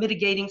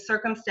 mitigating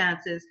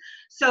circumstances.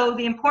 So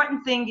the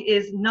important thing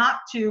is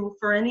not to,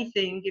 for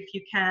anything, if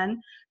you can,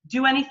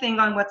 do anything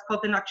on what's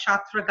called the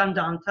Nakshatra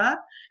Gandanta.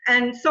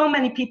 And so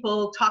many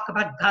people talk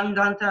about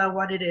Gandanta,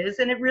 what it is,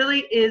 and it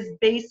really is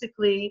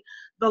basically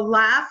the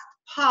last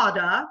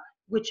pada,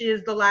 which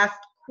is the last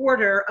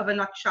quarter of a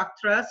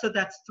nakshatra, so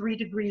that's 3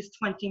 degrees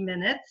 20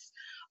 minutes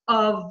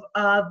of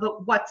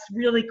what's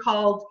really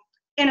called,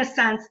 in a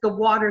sense, the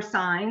water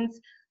signs,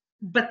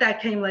 but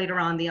that came later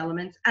on, the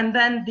elements. And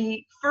then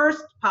the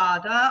first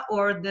pada,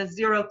 or the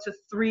 0 to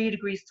 3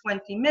 degrees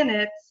 20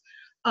 minutes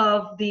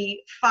of the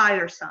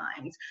fire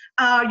signs.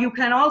 You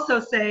can also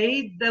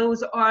say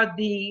those are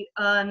the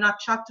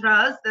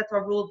nakshatras that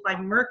are ruled by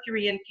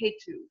Mercury and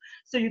Ketu.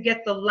 So you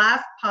get the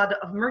last pada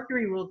of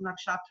Mercury-ruled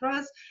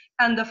nakshatras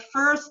and the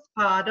first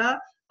pada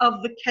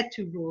of the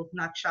Ketu-ruled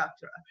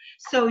nakshatra.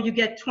 So you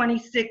get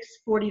 26,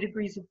 40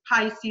 degrees of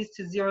Pisces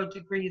to 0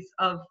 degrees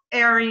of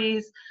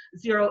Aries,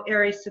 0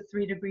 Aries to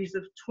 3 degrees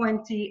of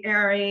 20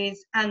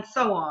 Aries, and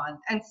so on.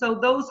 And so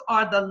those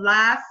are the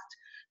last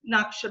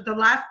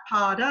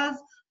padas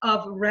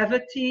of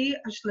Revati,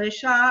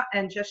 Ashlesha,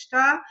 and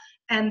Jeshta,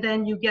 and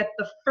then you get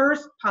the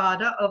first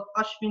pada of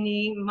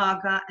Ashwini,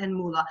 Magha, and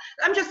Mula.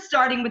 I'm just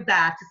starting with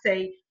that to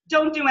say,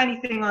 don't do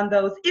anything on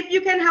those if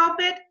you can help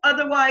it.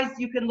 Otherwise,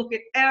 you can look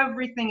at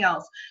everything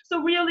else.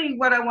 So really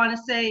what I want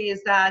to say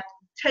is that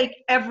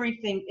take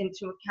everything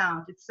into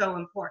account. It's so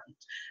important.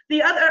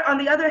 On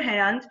the other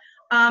hand,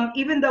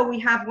 even though we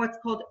have what's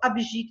called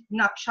Abhijit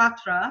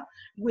Nakshatra,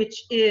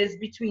 which is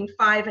between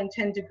 5 and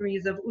 10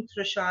 degrees of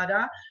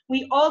Uttarashada,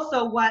 we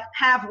also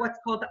have what's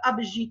called the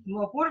Abhijit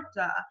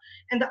Muhurta.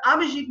 And the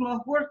Abhijit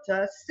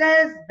Muhurta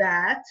says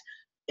that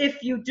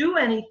if you do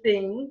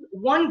anything,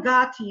 1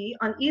 gati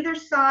on either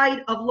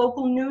side of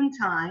local noon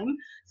time,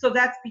 so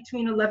that's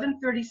between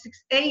 11:36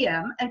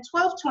 a.m. and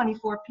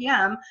 12:24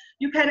 p.m.,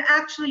 you can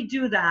actually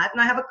do that.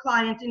 And I have a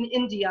client in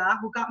India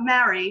who got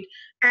married,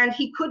 and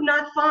he could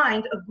not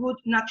find a good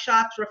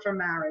nakshatra for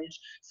marriage.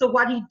 So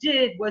what he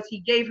did was he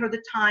gave her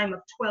the time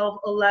of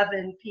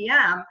 12:11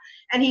 p.m.,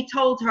 and he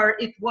told her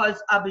it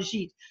was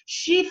Abhijit.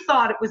 She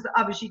thought it was the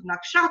Abhijit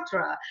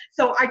nakshatra.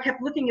 So I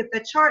kept looking at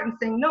the chart and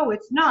saying, no,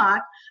 it's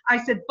not. I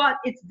said, but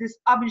it's this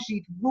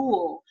Abhijit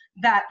rule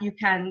that you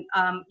can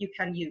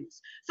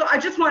use. So I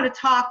just want to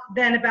talk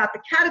then about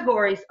the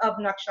categories of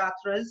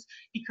nakshatras,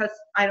 because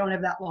I don't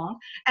have that long.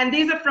 And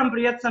these are from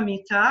Brihad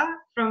Samhita,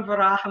 from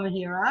Varaha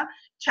Mihira,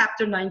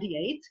 chapter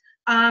 98.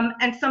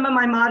 And some of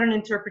my modern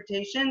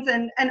interpretations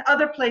and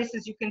other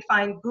places you can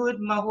find good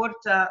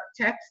Muhurta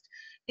text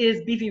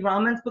is B.V.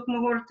 Raman's book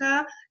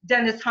Muhurta,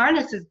 Dennis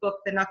Harness's book,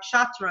 The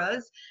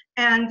Nakshatras,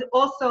 and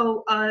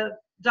also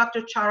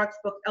Dr. Charak's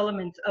book,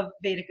 Elements of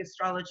Vedic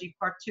Astrology,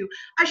 Part 2.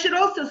 I should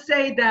also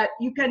say that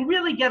you can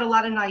really get a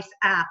lot of nice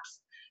apps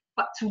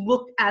but to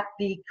look at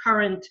the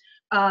current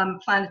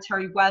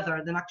planetary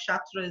weather, the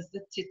nakshatras,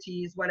 the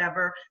titis,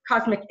 whatever,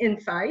 Cosmic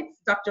Insights.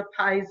 Dr.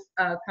 Pai's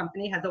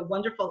company has a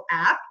wonderful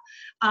app.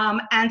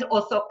 And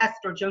also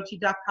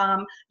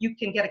astrojyoti.com. You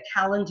can get a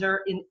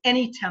calendar in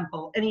any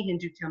temple, any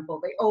Hindu temple.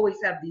 They always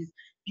have these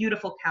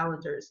beautiful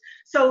calendars.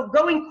 So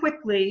going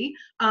quickly,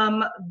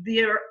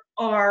 there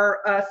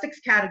are 6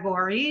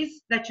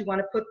 categories that you want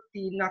to put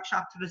the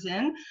nakshatras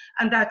in,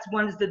 and that's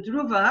one is the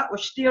Dhruva or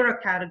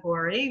Shtira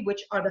category,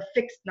 which are the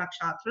fixed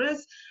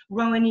nakshatras,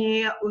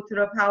 Rohini,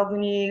 Uttara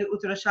Phalguni,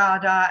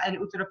 Uttarashada, and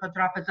Uttara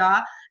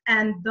Bhadrapada,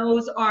 and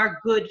those are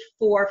good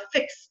for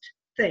fixed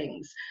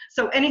things.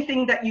 So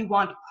anything that you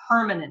want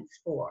permanence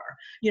for,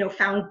 you know,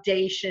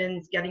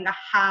 foundations, getting a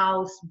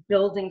house,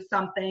 building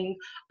something,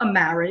 a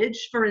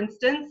marriage, for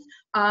instance.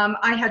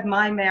 I had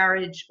my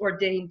marriage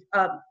ordained,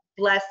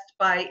 blessed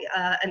by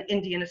an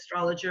Indian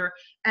astrologer,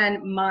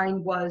 and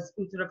mine was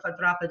Uttara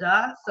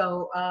Bhadrapada.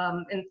 So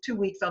in 2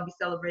 weeks, I'll be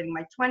celebrating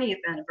my 20th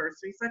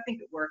anniversary. So I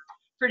think it worked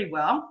pretty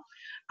well.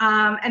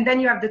 And then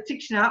you have the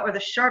Tikshna or the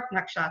sharp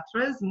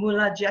nakshatras,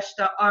 Mula,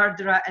 Jeshta,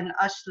 Ardra, and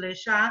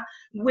Ashlesha,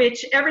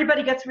 which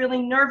everybody gets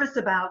really nervous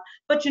about.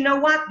 But you know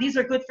what? These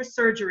are good for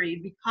surgery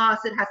because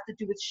it has to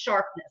do with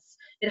sharpness.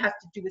 It has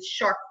to do with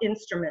sharp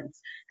instruments.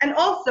 And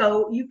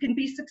also, you can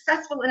be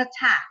successful in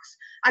attacks.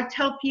 I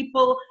tell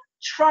people,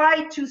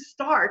 try to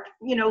start,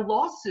 you know,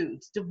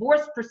 lawsuits,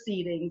 divorce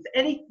proceedings,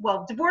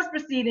 divorce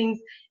proceedings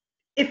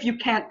if you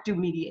can't do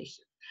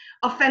mediation.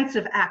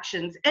 Offensive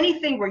actions,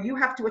 anything where you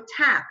have to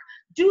attack,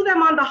 do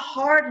them on the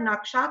hard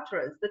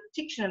nakshatras, the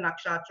Tikshna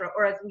nakshatra,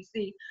 or as we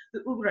see,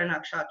 the Ugra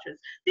nakshatras.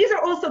 These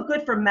are also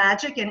good for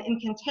magic and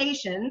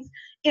incantations,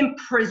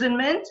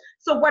 imprisonment.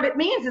 So what it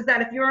means is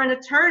that if you're an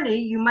attorney,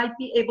 you might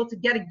be able to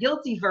get a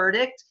guilty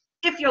verdict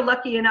if you're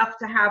lucky enough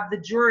to have the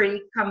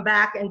jury come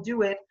back and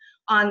do it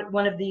on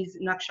one of these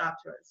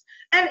nakshatras.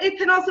 And it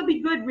can also be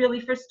good really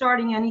for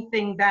starting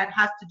anything that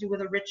has to do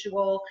with a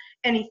ritual,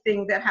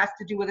 anything that has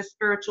to do with a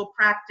spiritual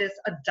practice,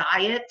 a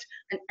diet,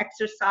 an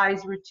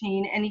exercise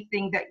routine,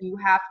 anything that you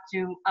have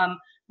to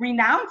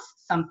renounce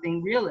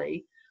something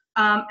really.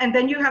 And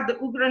then you have the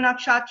Ugra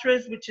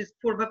nakshatras, which is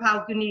Purva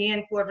Phalguni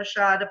and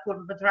Purvashada,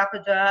 Purva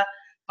Bhadrapada,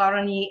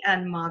 Bharani,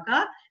 and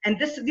Magha. And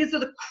these are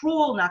the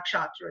cruel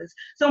nakshatras.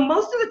 So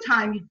most of the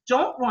time you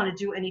don't want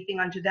to do anything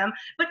unto them,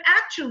 but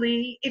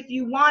actually if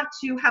you want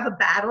to have a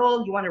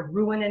battle, you want to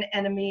ruin an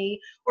enemy,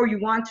 or you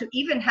want to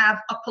even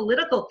have a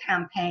political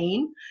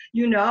campaign,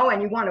 you know,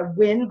 and you want to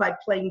win by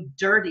playing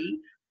dirty,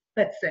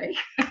 let's say,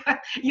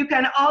 you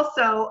can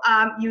also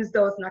use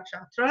those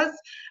nakshatras.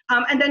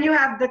 And then you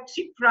have the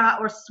Chipra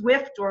or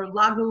swift, or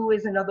Lagu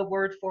is another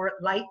word for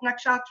light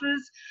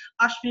nakshatras,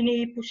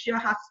 Ashwini, Pushya,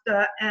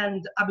 Hasta,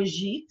 and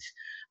Abhijit.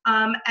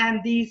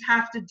 And these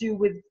have to do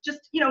with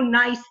just, you know,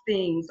 nice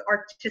things,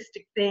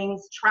 artistic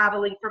things,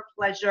 traveling for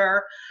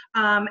pleasure,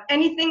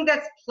 anything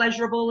that's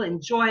pleasurable,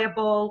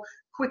 enjoyable,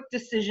 quick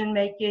decision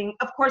making.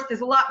 Of course,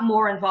 there's a lot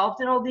more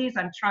involved in all these.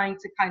 I'm trying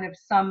to kind of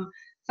sum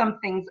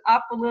things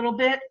up a little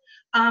bit.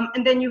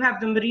 And then you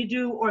have the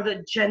Mridu, or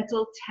the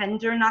gentle,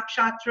 tender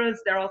nakshatras.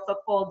 They're also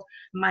called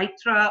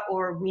Maitra,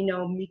 or we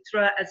know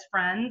Mitra as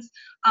friends.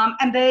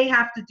 And they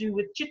have to do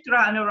with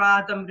Chitra,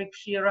 Anuradha,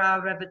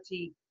 Mrikshira,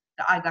 Revati.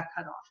 I got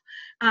cut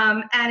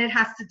off. And it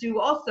has to do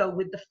also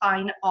with the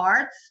fine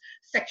arts,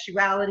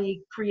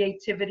 sexuality,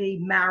 creativity,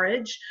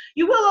 marriage.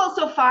 You will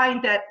also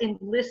find that in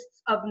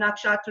lists of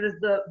nakshatras,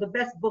 the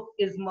best book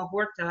is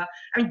Muhurta.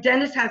 I mean,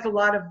 Dennis has a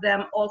lot of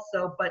them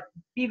also, but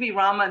B.V.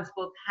 Raman's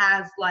book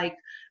has like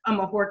a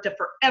Muhurta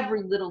for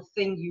every little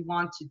thing you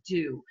want to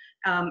do.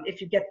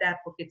 If you get that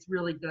book, it's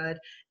really good.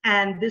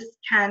 And this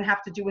can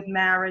have to do with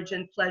marriage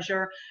and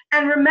pleasure.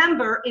 And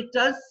remember, it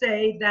does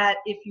say that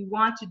if you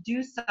want to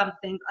do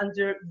something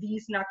under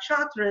these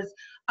nakshatras,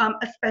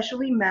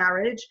 especially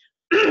marriage,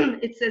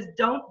 it says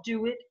don't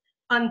do it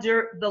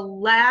under the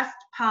last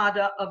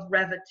pada of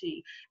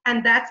Revati.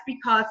 And that's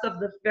because of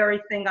the very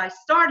thing I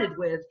started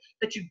with,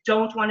 that you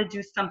don't want to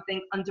do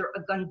something under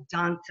a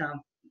Gandanta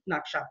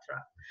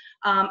nakshatra.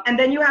 And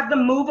then you have the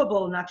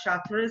movable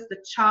nakshatras, the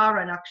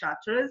Chara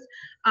nakshatras,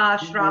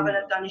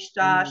 Shravana,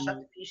 Dhanishta,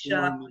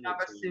 Shatapisha,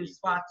 Punavasu,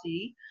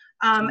 Swati.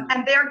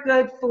 And they're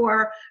good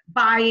for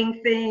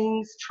buying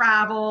things,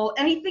 travel,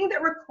 anything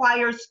that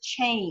requires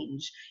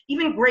change,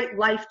 even great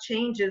life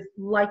changes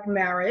like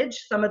marriage.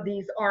 Some of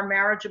these are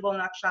marriageable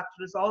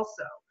nakshatras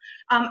also.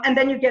 And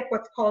then you get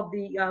what's called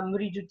the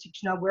Mridu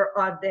Tikshna,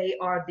 where they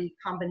are the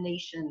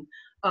combination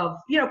of,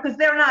 you know, because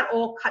they're not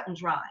all cut and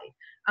dry.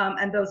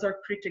 And those are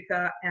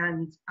Kritika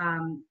and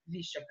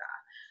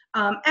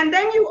Vishaka. And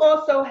then you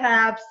also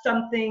have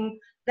something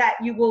that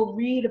you will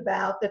read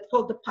about that's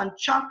called the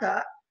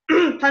Panchaka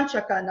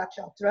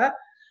nakshatra,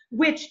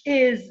 which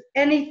is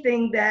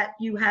anything that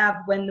you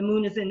have when the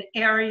moon is in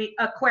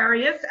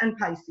Aquarius and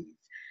Pisces.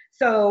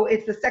 So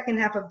it's the second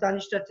half of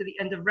Dhanishta to the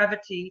end of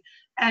Revati.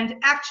 And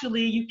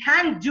actually, you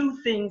can do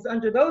things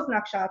under those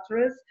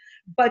nakshatras,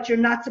 but you're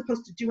not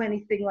supposed to do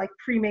anything like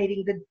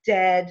cremating the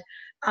dead,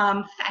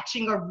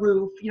 thatching a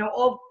roof, you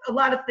know, a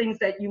lot of things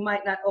that you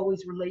might not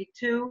always relate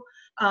to.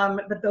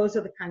 But those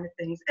are the kind of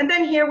things. And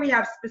then here we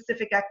have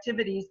specific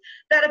activities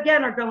that,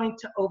 again, are going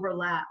to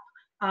overlap.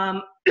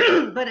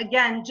 But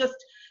again, just,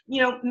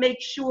 you know,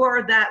 make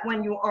sure that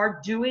when you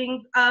are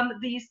doing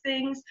these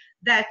things,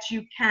 that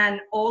you can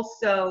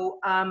also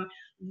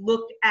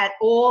look at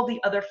all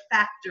the other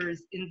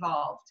factors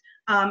involved.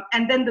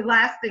 And then the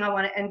last thing I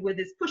want to end with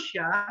is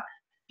Pushya,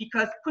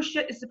 because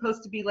Pushya is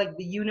supposed to be like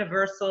the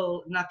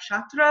universal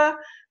nakshatra,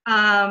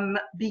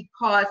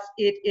 because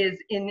it is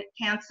in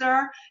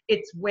Cancer.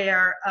 It's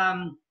where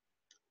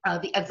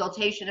the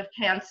exaltation of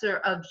Cancer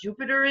of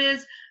Jupiter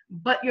is,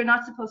 but you're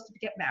not supposed to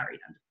get married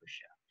under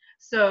Pushya.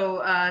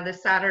 So the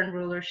Saturn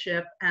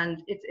rulership,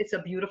 and it's a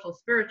beautiful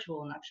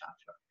spiritual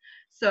nakshatra.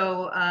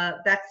 So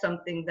that's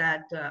something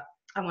that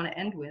I want to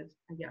end with,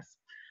 I guess.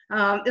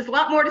 There's a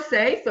lot more to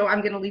say, so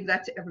I'm going to leave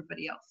that to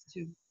everybody else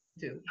to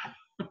do.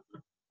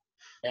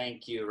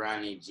 Thank you,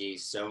 Rani G,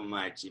 so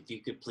much. If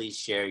you could please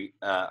share,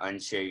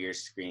 unshare your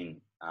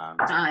screen.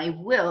 I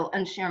will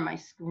unshare my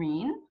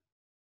screen.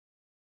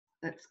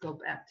 Let's go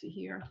back to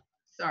here.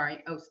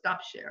 Sorry. Oh,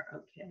 stop share.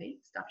 Okay,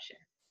 stop share.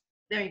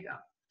 There you go.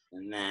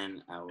 And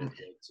then I will go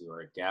to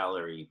our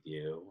gallery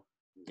view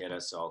and get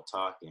us all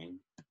talking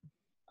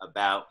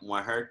about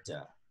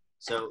Muhurta.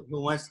 So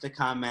who wants to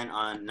comment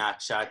on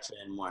Nakshatra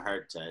and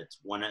Muhurta? It's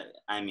one of,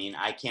 I mean,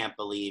 I can't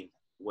believe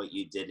what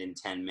you did in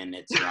 10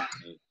 minutes,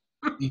 Rani.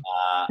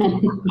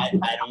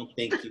 I don't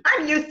think you.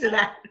 I'm used to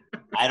that.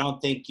 I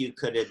don't think you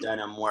could have done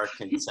a more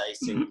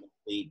concise and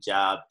complete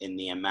job in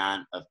the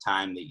amount of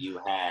time that you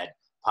had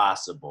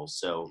possible.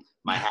 So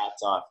my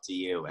hat's off to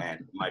you and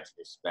much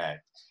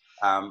respect.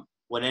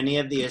 Would any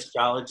of the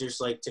astrologers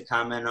like to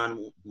comment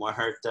on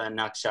Muhurta and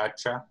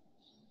Nakshatra?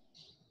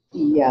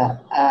 Yeah,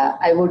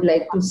 I would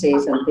like to say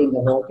something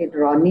about it.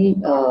 Ronnie,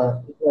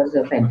 it was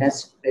a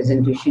fantastic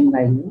presentation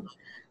by you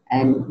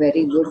and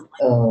very good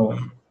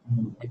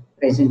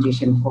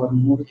presentation for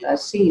Muhurta.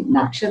 See,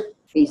 Nakshatra,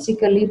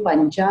 basically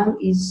Panchang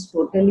is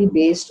totally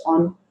based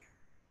on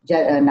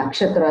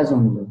nakshatras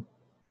only,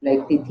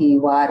 like Tithi,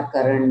 Var,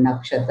 Karan,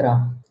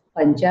 Nakshatra.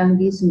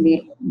 Panchang is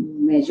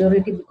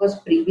majority because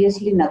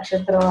previously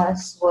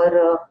nakshatras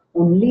were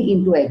only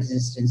into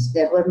existence.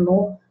 There were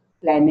no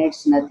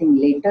planets, nothing.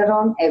 Later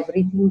on,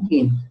 everything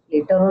came.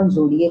 Later on,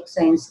 zodiac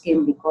signs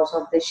came because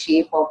of the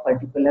shape of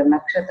particular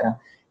nakshatra.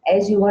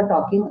 As you were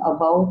talking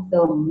about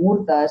the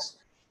Muhurtas,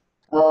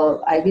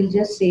 I will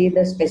just say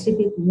the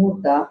specific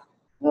Muhurta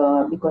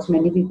because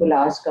many people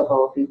ask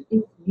about it.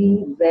 If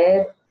we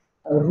wear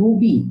a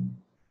ruby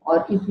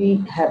or if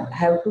we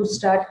have to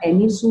start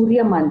any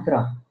Surya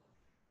mantra,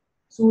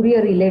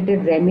 Surya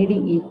related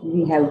remedy if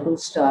we have to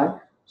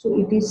start. So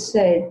it is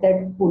said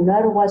that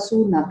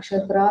Punarvasu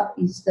Nakshatra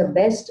is the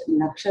best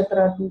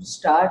nakshatra to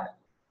start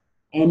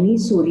any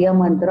Surya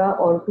mantra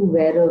or to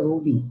wear a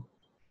ruby.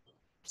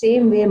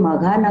 Same way,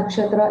 Magha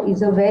Nakshatra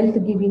is a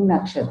wealth-giving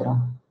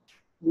nakshatra.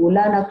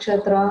 Mula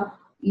Nakshatra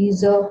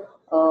is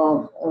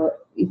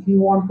if you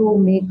want to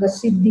make a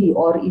siddhi,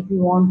 or if you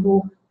want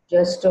to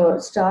just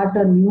start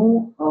a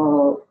new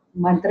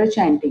mantra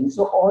chanting.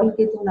 So all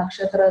Ketu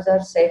Nakshatras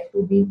are said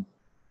to be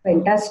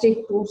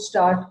fantastic to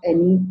start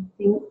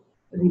anything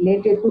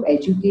related to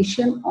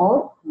education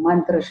or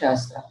mantra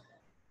shastra.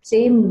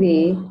 Same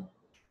way,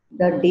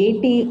 the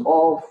deity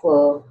of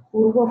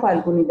Purva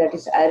Falguni, that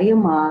is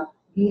Aryama,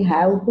 we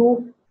have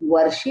to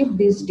worship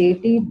this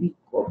deity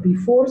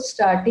before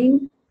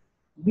starting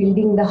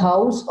building the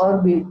house, or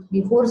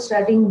before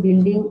starting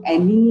building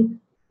any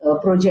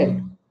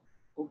project.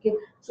 Okay,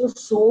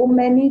 so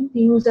many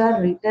things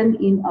are written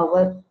in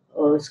our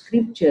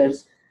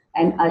scriptures,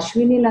 and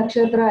Ashwini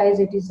Nakshatra, as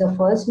it is the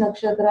first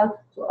nakshatra,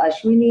 so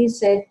Ashwini is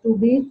said to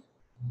be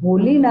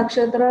holy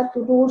nakshatra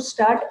to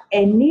start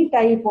any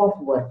type of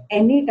work.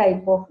 Any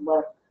type of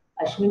work,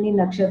 Ashwini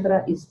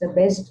Nakshatra is the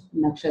best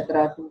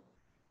nakshatra to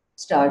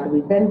start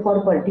with. Then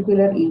for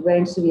particular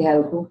events, we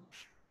have to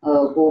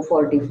go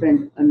for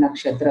different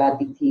nakshatra,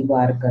 tithi,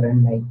 var,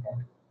 karan, like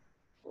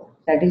that.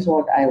 That is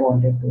what I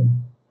wanted to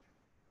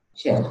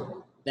share.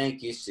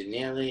 Thank you,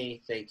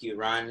 Sunili. Thank you,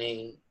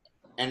 Ronnie.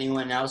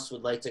 Anyone else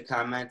would like to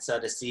comment?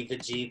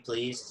 Sadasivaji,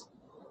 please.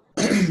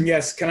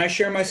 Yes, can I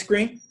share my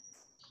screen?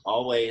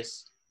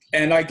 Always.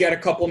 And I get a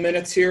couple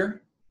minutes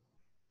here?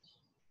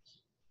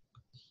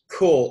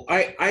 Cool.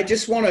 I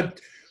just want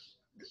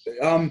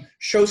to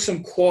show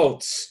some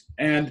quotes,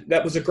 and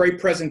that was a great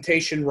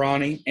presentation,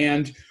 Ronnie.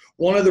 And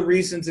one of the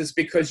reasons is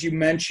because you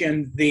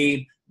mentioned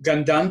the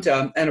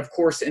Gandanta, and of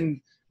course in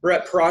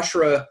Brett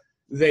Parashara,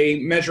 they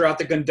measure out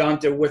the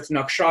Gandanta with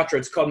Nakshatra.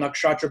 It's called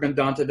Nakshatra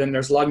Gandanta. Then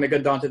there's Lagna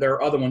Gandanta. There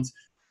are other ones.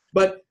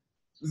 But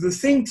the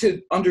thing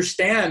to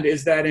understand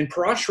is that in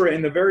Parashara,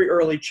 in the very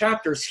early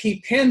chapters,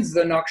 he pins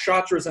the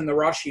Nakshatras and the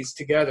Rashis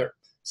together.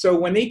 So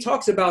when he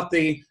talks about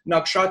the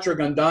Nakshatra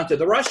Gandanta,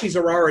 the Rashis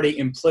are already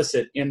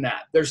implicit in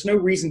that. There's no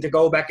reason to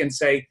go back and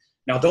say,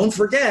 now don't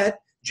forget,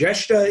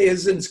 Jeshta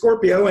is in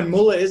Scorpio and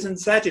Mula is in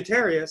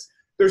Sagittarius.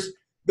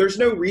 There's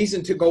no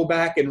reason to go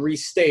back and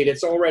restate.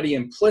 It's already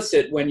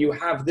implicit when you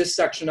have this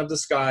section of the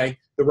sky,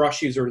 the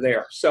Rashis are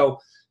there. So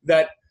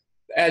that,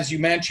 as you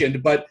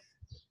mentioned, but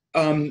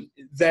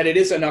that it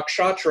is a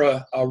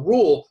nakshatra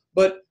rule,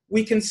 but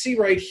we can see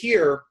right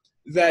here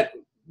that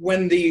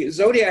when the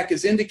zodiac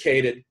is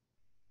indicated,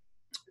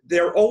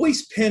 they're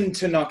always pinned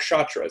to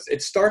nakshatras.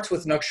 It starts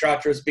with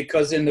nakshatras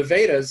because in the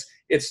Vedas,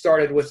 it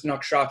started with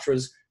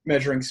nakshatras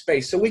measuring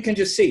space. So we can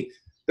just see,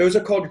 those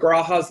are called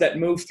grahas that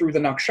move through the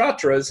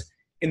nakshatras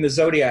in the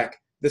zodiac.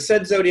 The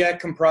said zodiac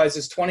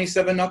comprises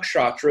 27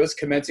 nakshatras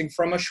commencing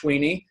from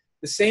Ashwini.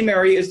 The same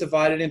area is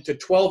divided into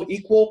 12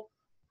 equal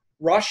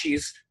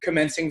Rashis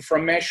commencing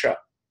from Mesha.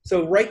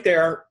 So right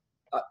there,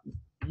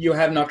 you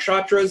have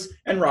nakshatras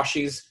and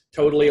Rashis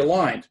totally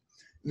aligned.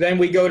 Then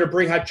we go to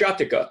Brihat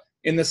Jataka.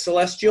 In the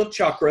celestial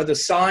chakra, the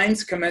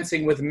signs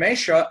commencing with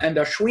Mesha and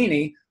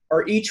Ashwini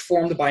are each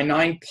formed by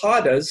 9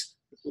 padas,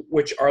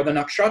 which are the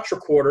nakshatra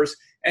quarters,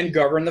 and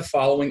govern the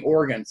following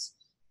organs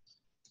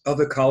of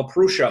the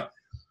Kalpurusha.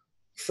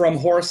 From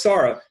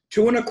Horasara,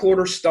 2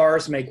 1/4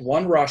 stars make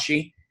 1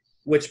 Rashi,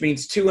 which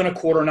means 2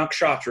 1/4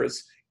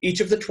 nakshatras.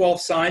 Each of the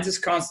 12 signs is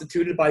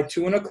constituted by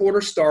 2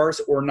 1/4 stars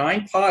or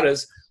 9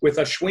 padas, with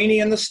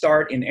Ashwini in the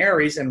start in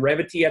Aries and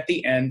Revati at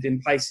the end in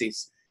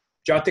Pisces.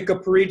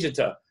 Jataka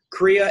Parijata,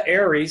 Kriya,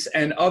 Aries,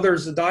 and other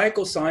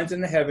zodiacal signs in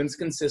the heavens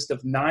consist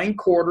of 9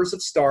 quarters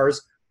of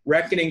stars,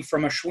 reckoning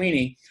from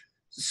Ashwini.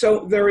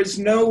 So there's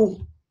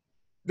no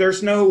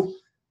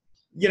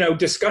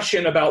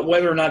discussion about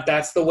whether or not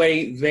that's the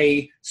way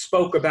they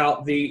spoke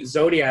about the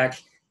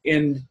zodiac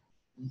in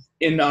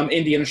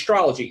Indian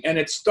astrology. And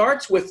it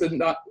starts with the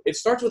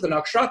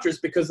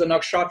nakshatras because the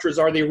nakshatras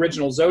are the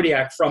original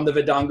zodiac from the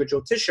Vedanga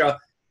Jyotisha,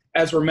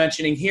 as we're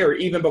mentioning here,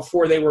 even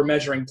before they were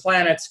measuring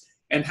planets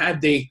and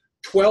had the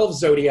 12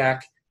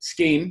 zodiac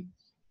scheme.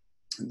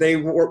 They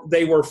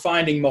were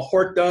finding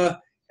Muhurta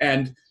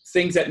and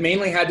things that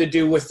mainly had to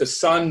do with the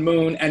sun,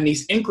 moon, and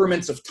these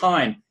increments of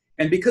time.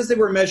 And because they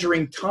were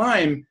measuring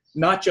time,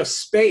 not just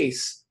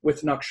space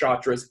with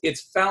nakshatras,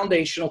 it's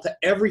foundational to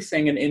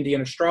everything in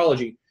Indian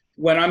astrology.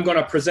 When I'm going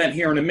to present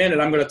here in a minute,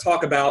 I'm going to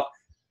talk about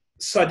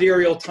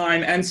sidereal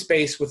time and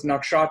space with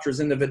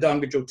nakshatras in the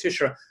Vedanga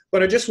Jyotisha.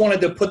 But I just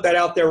wanted to put that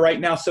out there right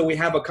now so we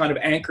have a kind of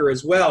anchor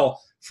as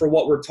well for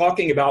what we're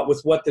talking about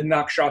with what the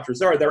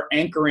nakshatras are. They're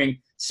anchoring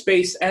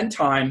space and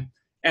time,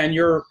 and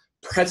your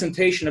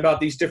presentation about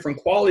these different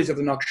qualities of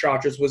the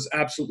nakshatras was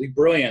absolutely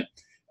brilliant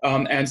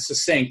and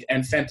succinct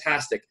and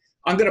fantastic.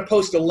 I'm going to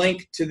post a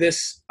link to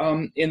this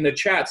in the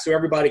chat so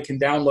everybody can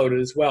download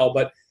it as well.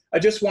 But I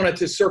just wanted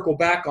to circle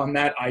back on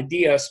that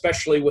idea,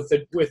 especially with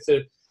the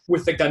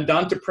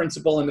Gandanta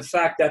principle and the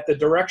fact that the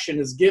direction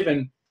is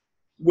given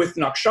with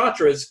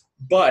nakshatras,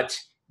 but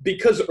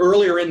because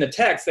earlier in the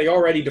text they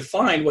already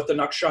defined what the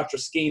nakshatra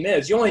scheme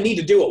is, you only need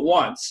to do it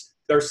once.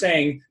 They're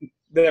saying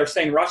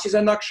Rashis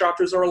and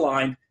nakshatras are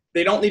aligned.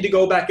 They don't need to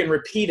go back and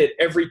repeat it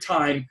every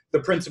time the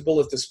principle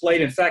is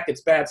displayed. In fact,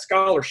 it's bad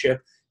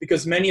scholarship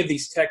because many of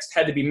these texts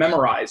had to be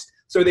memorized.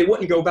 So they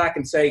wouldn't go back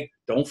and say,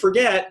 don't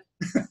forget,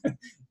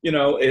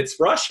 it's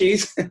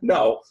Rashi's.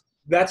 No,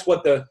 that's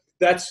what the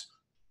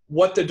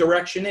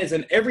direction is.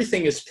 And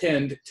everything is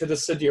pinned to the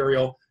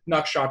sidereal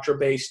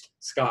nakshatra-based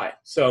sky.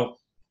 So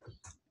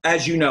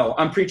as you know,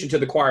 I'm preaching to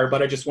the choir,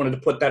 but I just wanted to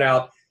put that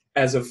out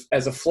as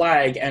a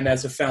flag and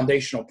as a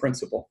foundational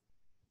principle.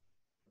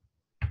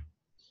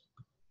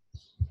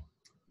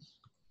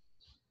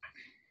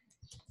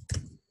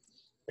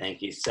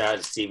 Thank you,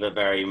 Siva,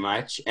 very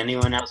much.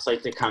 Anyone else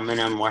like to comment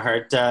on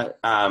Muhurta?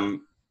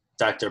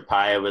 Dr.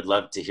 Pai, I would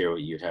love to hear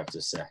what you'd have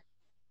to say.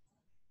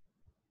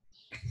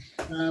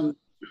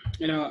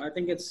 I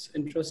think it's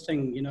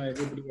interesting,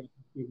 everybody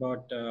asking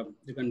about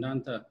the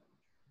Gandanta.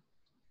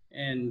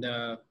 And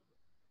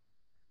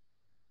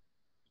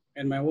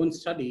in my own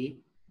study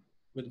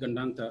with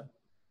Gandanta,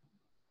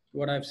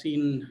 what I've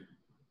seen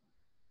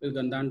with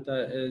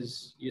Gandanta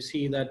is you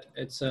see that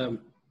it's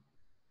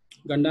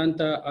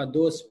Gandanta are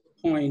those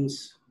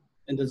points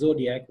in the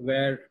zodiac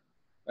where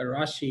a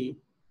Rashi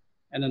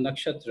and a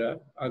Nakshatra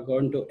are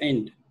going to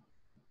end.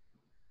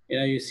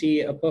 You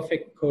see a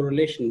perfect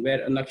correlation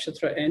where a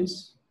Nakshatra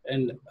ends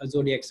and a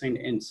zodiac sign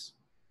ends.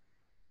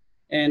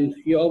 And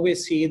you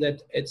always see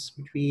that it's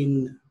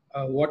between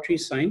a watery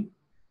sign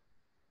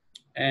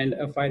and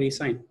a fiery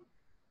sign.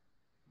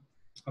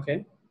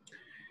 Okay?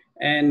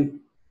 And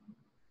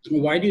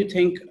why do you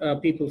think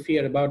people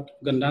fear about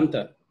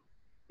Gandanta?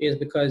 Is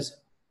because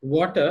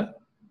water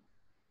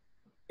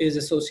is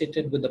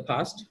associated with the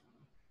past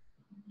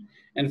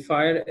and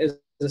fire is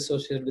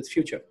associated with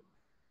future.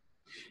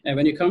 And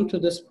when you come to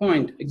this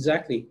point,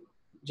 exactly,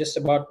 just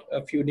about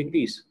a few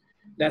degrees,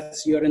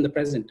 that's you're in the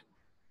present.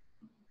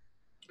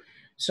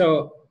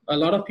 So a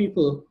lot of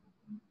people,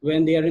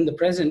 when they are in the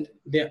present,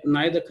 they're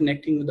neither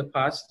connecting with the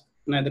past,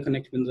 neither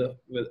connecting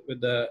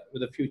with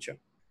the future.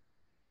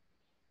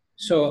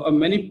 So a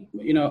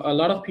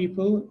lot of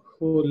people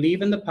who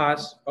live in the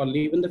past or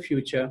live in the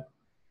future,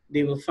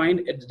 they will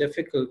find it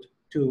difficult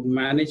to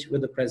manage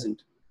with the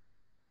present.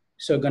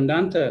 So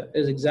Gandanta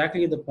is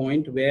exactly the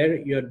point where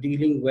you're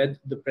dealing with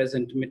the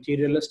present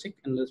materialistic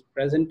and the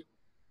present,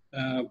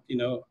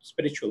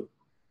 spiritual.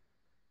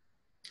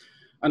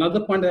 Another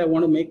point that I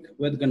want to make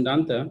with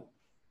Gandanta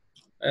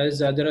is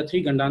there are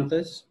three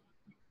Gandantas.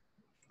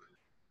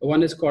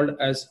 One is called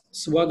as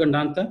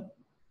Swagandanta.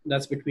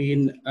 That's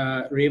between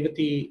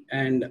Revati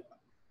and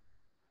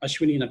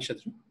Ashwini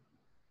Nakshatra.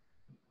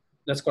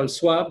 That's called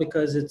Swa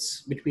because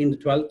it's between the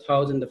 12th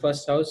house and the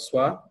first house,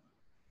 Swa.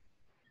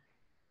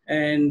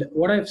 And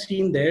what I've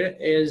seen there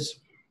is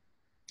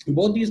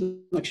both these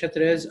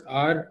nakshatras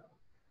are,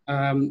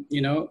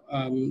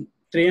 Triyanga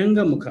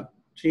Mukha.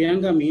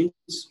 Triyanga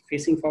means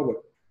facing forward.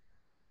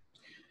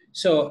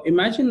 So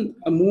imagine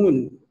a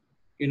moon,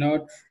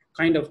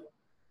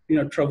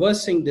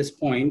 traversing this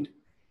point,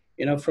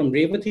 from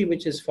Revati,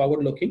 which is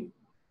forward looking,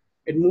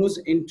 it moves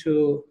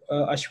into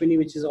Ashwini,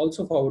 which is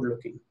also forward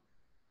looking.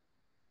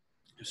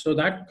 So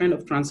that kind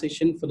of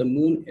transition for the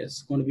moon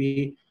is going to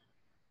be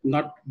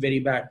not very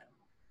bad.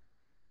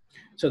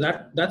 So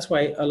that's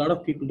why a lot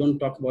of people don't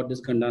talk about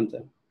this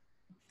Gandanta.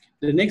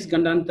 The next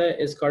Gandanta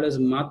is called as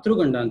Matru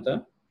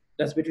Gandanta.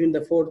 That's between the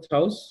 4th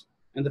house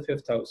and the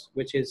 5th house,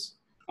 which is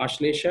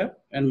Ashlesha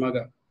and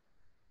Magha.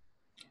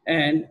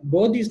 And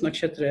both these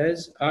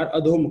nakshatras are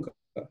Adhomukha.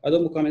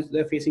 Adhomukha means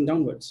they're facing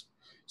downwards.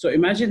 So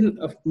imagine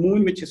a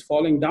moon which is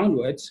falling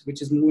downwards,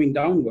 which is moving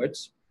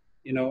downwards,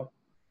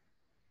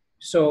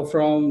 So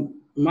from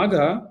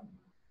Magha,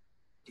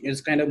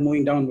 it's kind of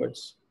moving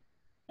downwards.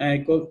 And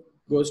it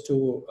goes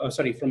to,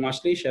 from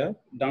Ashlesha,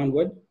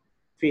 downward,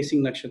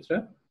 facing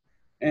nakshatra.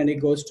 And it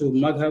goes to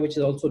Magha, which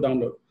is also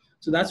downward.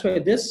 So that's why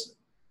this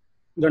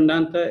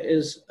Gandanta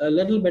is a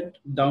little bit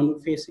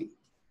downward facing.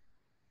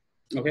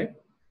 Okay.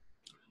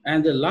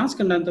 And the last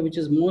Gandanta, which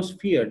is most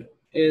feared,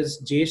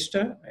 is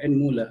Jeshta and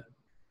Mula.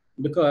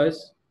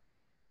 Because,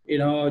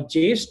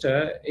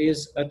 Jeshta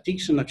is a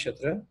Tikshna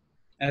Nakshatra,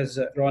 as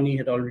Ronnie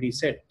had already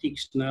said,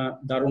 Tikshna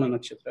Daruna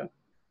Nakshatra.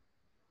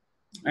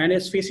 And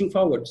it's facing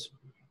forwards.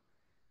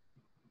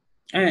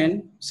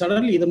 And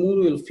suddenly the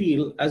moon will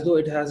feel as though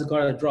it has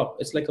got a drop.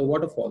 It's like a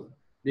waterfall.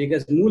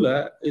 Because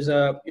Mula is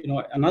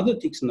another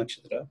Tikshna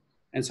Nakshatra,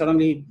 and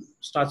suddenly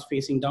starts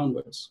facing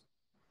downwards.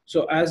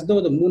 So as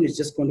though the moon is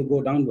just going to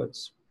go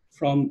downwards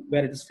from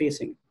where it is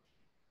facing.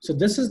 So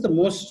this is the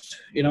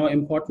most,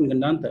 important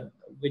Gandanta,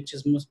 which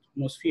is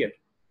most feared.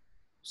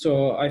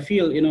 So I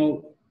feel,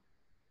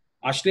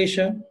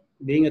 Ashlesha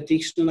being a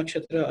Tikshna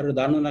Nakshatra or a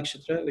Dharma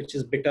Nakshatra, which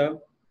is bitter,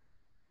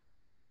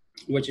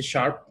 which is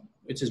sharp,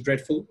 which is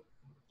dreadful,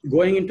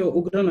 going into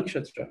Ugra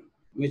Nakshatra,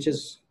 which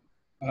is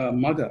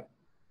Magha.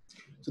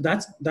 So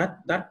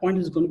that point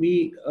is going to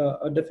be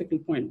a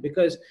difficult point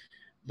because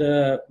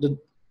the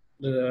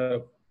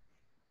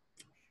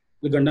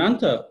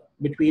Gandanta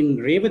between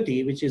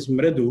Revati, which is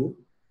Mridu,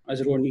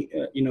 as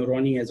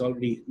Ronnie has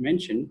already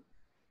mentioned,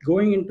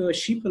 going into a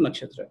Shipa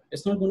Nakshatra,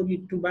 it's not going to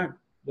be too bad,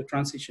 the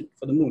transition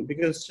for the moon,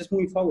 because it's just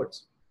moving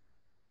forwards.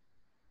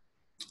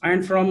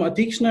 And from a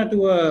Tikshna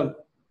to a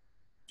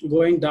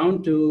going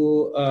down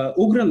to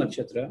Ugra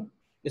Nakshatra,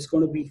 it's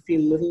going to be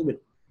feel a little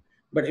bit.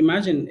 But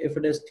imagine if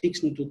it is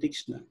Tikshna to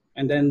Tikshna,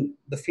 and then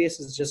the face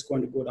is just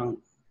going to go down.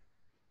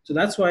 So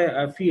that's why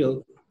I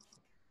feel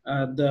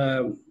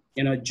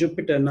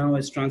Jupiter now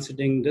is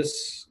transiting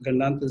this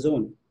Gandanta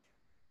zone.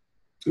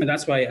 And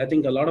that's why I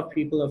think a lot of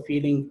people are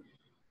feeling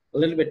a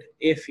little bit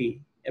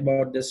iffy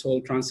about this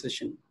whole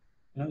transition.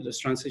 This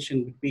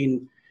transition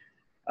between,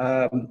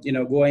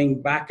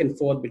 going back and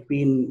forth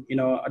between,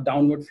 a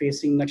downward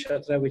facing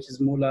nakshatra, which is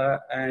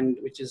Mula, and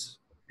which is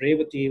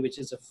Revati, which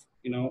is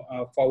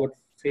a forward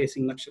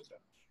facing nakshatra.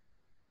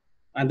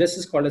 And this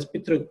is called as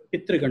Pitra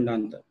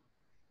Gandanta,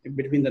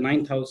 between the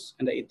 9th house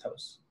and the 8th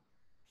house.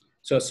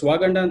 So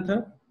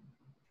Swagandanta,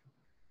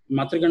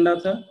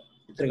 Matragandanta,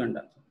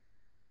 Pitragandanta.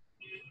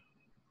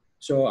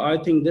 So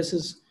I think this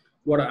is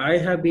what I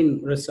have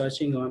been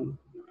researching on,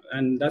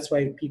 and that's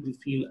why people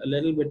feel a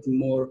little bit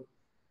more,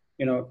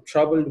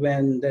 troubled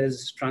when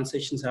there's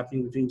transitions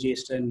happening between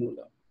Jyeshta and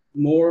Mula,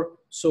 more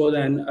so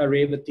than a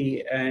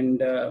Revati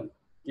and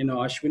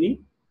Ashwini,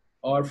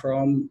 or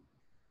from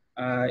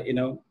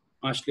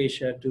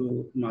Ashlesha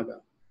to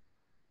Magha.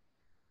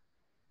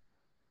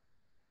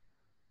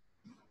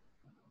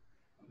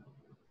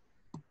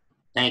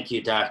 Thank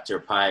you, Dr.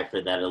 Pai,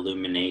 for that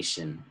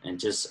illumination, and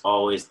just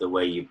always the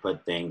way you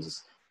put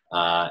things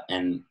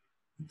and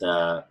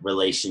the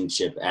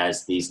relationship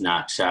as these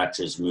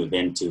nakshatras move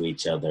into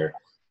each other.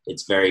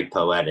 It's very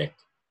poetic.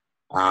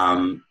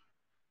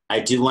 I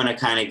do want to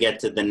kind of get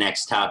to the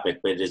next topic,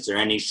 but is there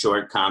any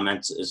short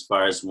comments as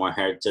far as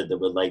Muhurta that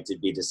would like to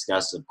be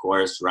discussed? Of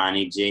course,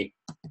 Rani ji.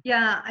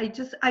 Yeah, I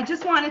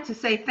just wanted to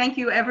say thank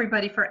you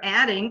everybody for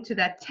adding to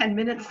that 10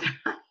 minutes.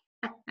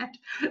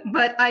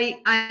 But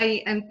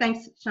and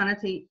thanks,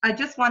 Ksanati. I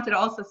just wanted to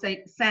also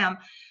say, Sam,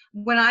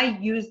 when I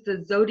use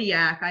the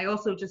zodiac, I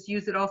also just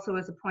use it also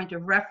as a point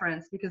of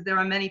reference, because there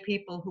are many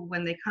people who,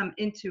 when they come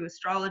into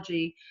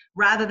astrology,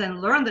 rather than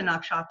learn the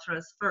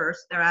nakshatras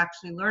first, they're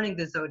actually learning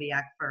the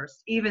zodiac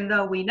first, even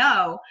though we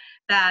know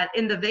that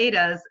in the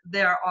Vedas,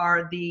 there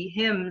are the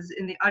hymns,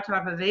 in the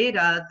Atharva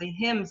Veda, the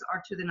hymns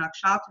are to the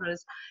nakshatras,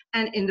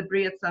 and in the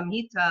Brihat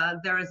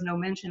Samhita, there is no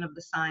mention of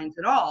the signs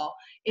at all.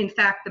 In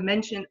fact, the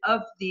mention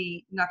of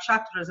the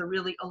nakshatras are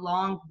really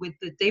along with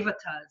the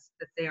devatas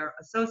that they are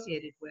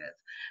associated with.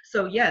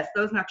 So yes,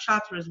 those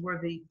nakshatras were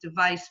the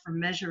device for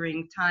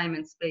measuring time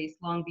and space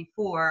long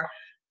before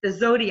the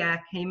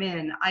zodiac came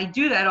in. I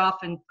do that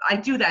often. I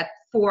do that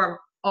for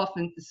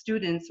often the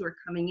students who are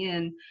coming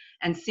in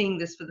and seeing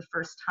this for the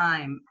first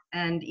time.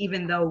 And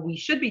even though we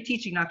should be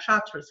teaching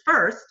nakshatras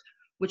first,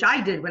 which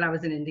I did when I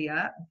was in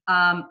India,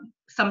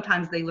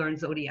 sometimes they learn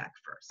zodiac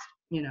first.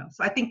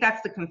 So I think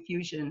that's the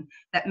confusion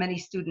that many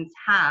students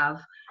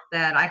have,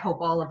 that I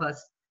hope all of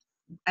us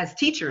as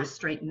teachers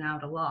straighten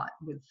out a lot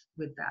with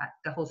that,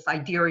 the whole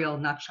sidereal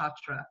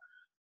nakshatra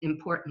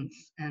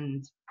importance,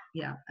 and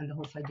the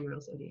whole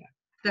sidereal zodiac.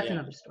 That's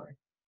another story.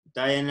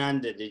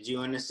 Dayananda, did you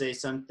want to say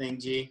something,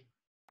 G?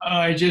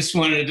 I just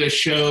wanted to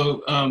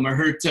show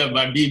Muhurta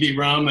by B.B.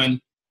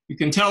 Raman. You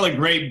can tell a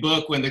great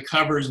book when the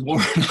cover's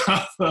worn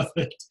off of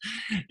it,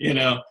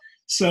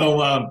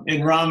 So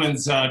in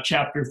Raman's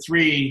chapter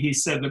 3, he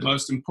said the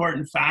most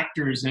important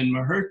factors in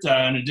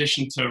Muhurta, in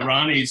addition to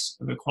Rani's,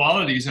 the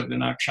qualities of the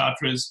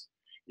nakshatras,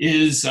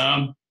 is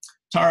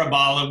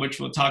Tarabala, which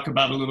we'll talk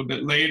about a little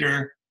bit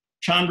later,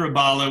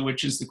 Chandrabala,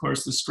 which is, of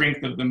course, the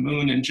strength of the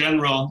moon in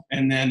general,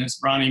 and then, as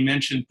Rani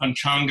mentioned,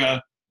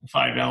 Panchanga, the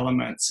 5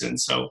 elements. And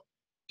so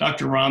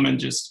Dr. Raman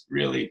just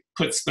really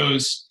puts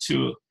those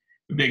to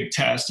a big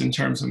test in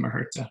terms of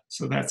Muhurta.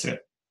 So that's it.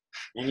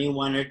 Any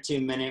 1 or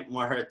 2 minute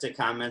Muhurta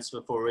comments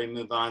before we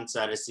move on,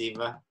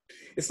 Sadasiva?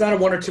 It's not a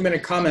 1 or 2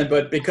 minute comment,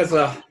 but because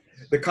of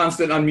the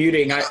constant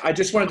unmuting, I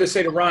just wanted to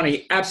say to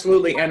Rani,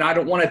 absolutely, and I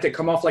don't want it to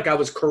come off like I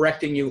was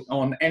correcting you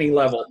on any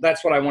level.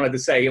 That's what I wanted to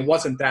say. It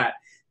wasn't that.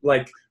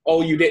 Like,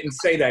 oh, you didn't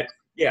say that.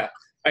 Yeah.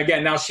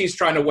 Again, now she's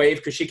trying to wave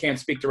because she can't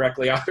speak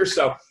directly either.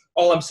 So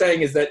all I'm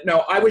saying is that,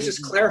 no, I was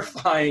just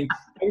clarifying.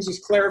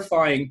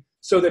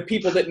 So that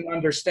people didn't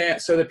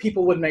understand, so that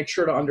people would make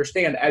sure to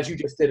understand, as you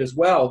just did as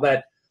well,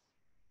 that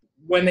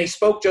when they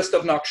spoke just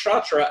of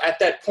nakshatra, at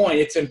that point,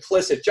 it's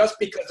implicit. Just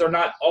because they're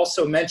not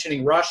also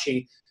mentioning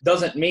Rashi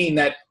doesn't mean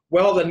that,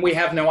 well, then we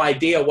have no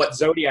idea what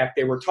zodiac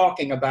they were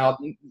talking about,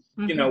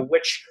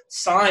 which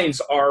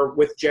signs are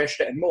with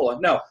Jyeshta and Mula.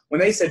 No,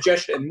 when they said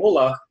Jyeshta and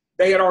Mula,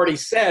 they had already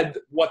said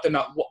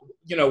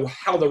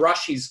how the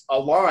Rashis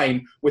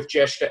align with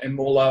Jyeshta and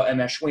Mula and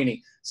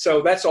Ashwini.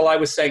 So that's all I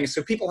was saying.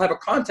 So people have a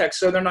context,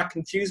 so they're not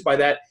confused by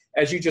that,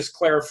 as you just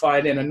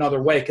clarified in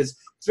another way, because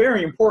it's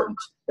very important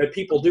that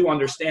people do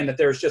understand that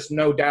there's just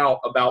no doubt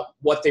about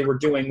what they were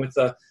doing with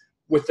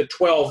the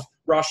 12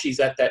 Rashis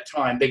at that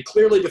time. They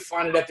clearly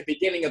define it at the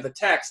beginning of the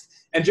text,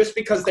 and just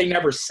because they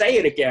never say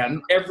it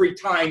again every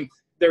time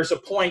there's a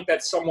point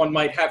that someone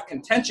might have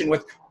contention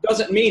with,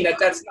 doesn't mean that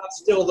that's not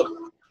still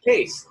the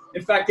case.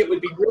 In fact, it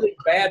would be really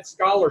bad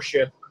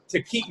scholarship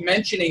to keep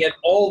mentioning it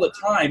all the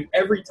time,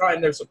 every time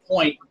there's a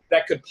point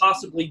that could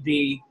possibly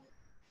be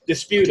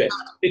dispute it.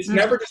 It's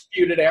never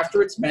disputed after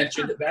it's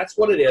mentioned. That's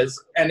what it is,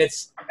 and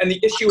the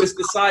issue is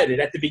decided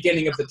at the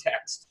beginning of the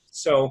text.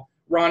 So,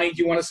 Ronnie, do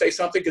you want to say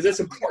something? Because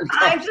it's important.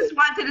 I just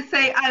wanted to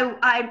say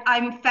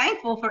I'm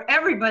thankful for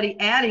everybody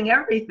adding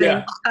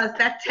everything, because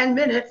that 10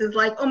 minutes is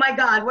like, oh my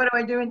God, what do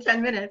I do in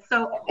 10 minutes? So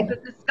the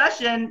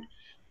discussion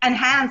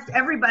enhanced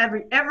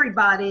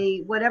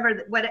everybody,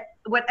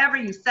 whatever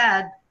you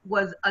said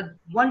was a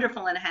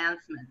wonderful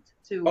enhancement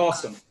to.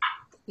 Awesome.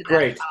 To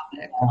Great.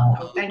 Topic.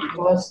 So thank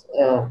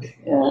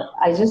you.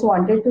 I just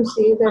wanted to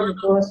say that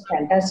it was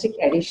fantastic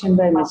addition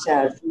by Mr.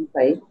 Arjun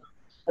Pai.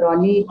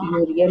 Ronnie,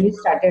 you really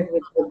started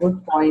with the good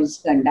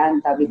points,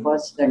 Gandanta,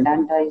 because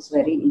Gandanta is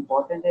very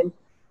important. And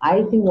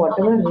I think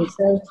whatever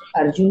research,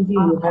 Arjunji,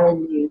 you have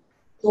made,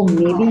 so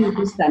maybe it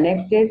is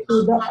connected to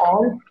the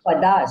all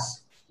padas,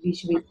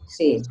 which we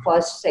say,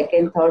 first,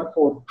 second, third,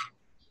 fourth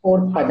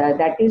pada.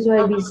 That is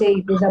why we say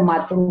it is a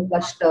matru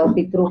kashta,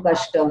 pitru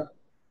kashta,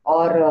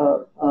 or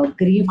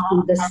grief to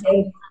the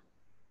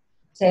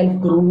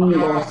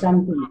self-grooming or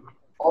something.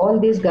 All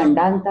these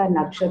Gandanta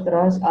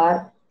nakshatras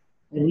are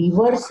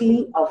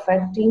reversely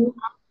affecting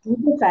to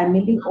the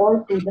family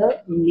or to the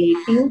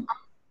native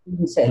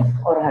himself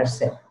or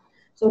herself.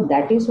 So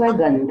that is why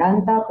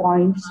Gandanta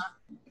points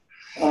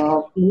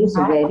plays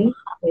very,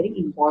 very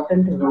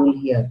important role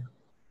here.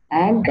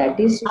 And that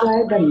is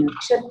why the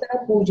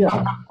Nakshatra Puja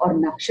or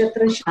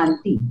Nakshatra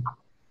Shanti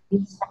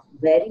is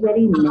very,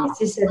 very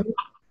necessary.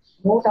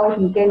 No doubt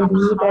you can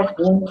do it at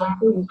home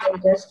also. You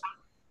can just,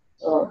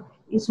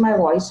 is my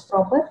voice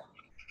proper?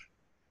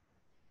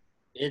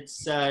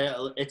 It's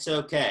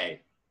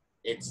okay.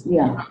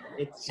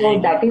 So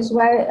that is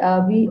why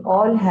we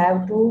all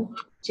have to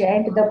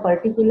chant the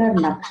particular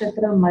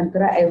nakshatra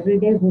mantra every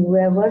day,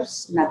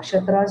 whoever's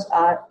nakshatras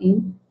are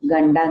in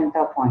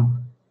Gandanta point.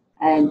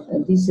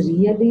 And this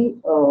really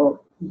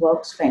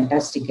works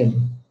fantastically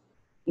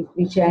if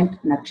we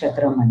chant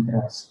nakshatra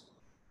mantras.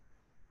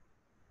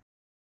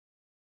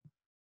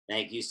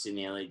 Thank you,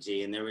 Sunili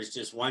Ji. And there was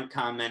just one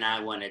comment I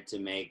wanted to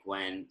make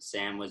when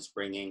Sam was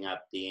bringing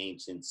up the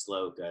ancient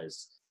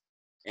slokas.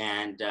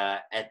 And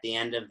at the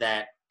end of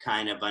that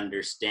kind of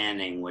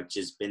understanding, which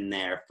has been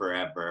there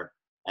forever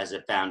as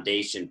a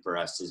foundation for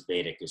us as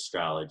Vedic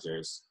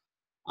astrologers,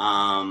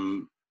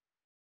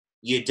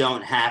 you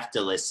don't have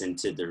to listen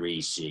to the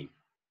Rishi.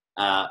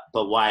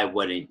 But why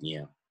wouldn't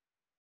you?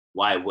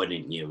 Why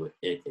wouldn't you,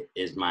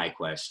 is my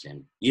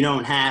question. You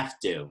don't have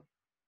to,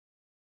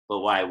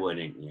 but why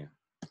wouldn't you?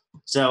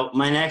 So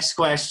my next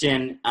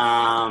question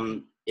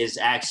is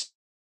actually,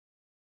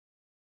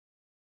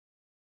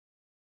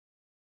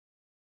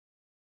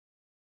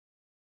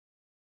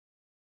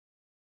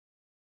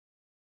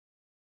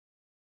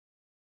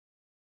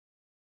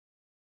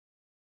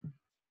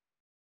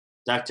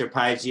 Dr.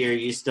 Paiji, are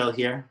you still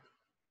here?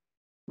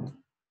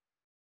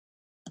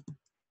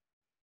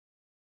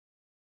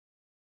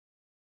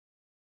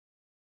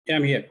 Yeah,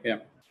 I'm here, yeah.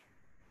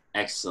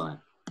 Excellent.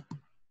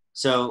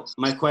 So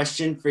my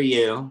question for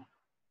you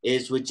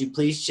is, would you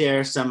please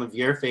share some of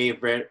your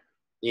favorite,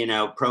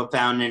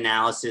 profound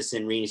analysis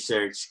and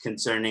research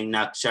concerning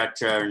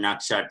nakshatra or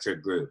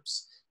nakshatra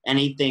groups?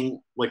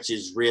 Anything which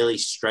is really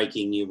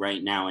striking you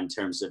right now in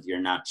terms of your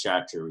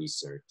nakshatra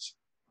research?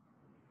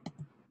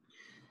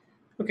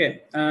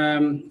 Okay,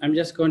 I'm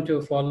just going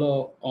to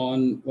follow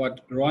on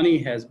what Ronnie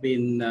has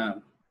been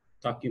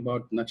talking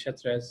about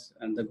nakshatras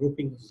and the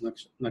grouping of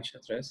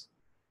nakshatras.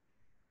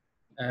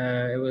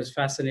 It was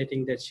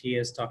fascinating that she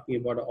is talking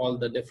about all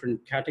the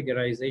different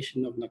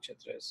categorization of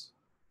nakshatras.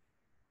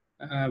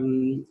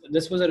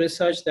 This was a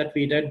research that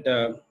we did,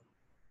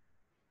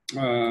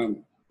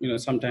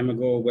 some time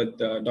ago with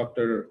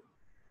Dr.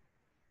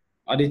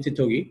 Aditi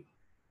Togi.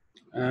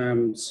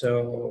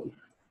 So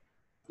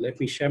let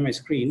me share my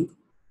screen.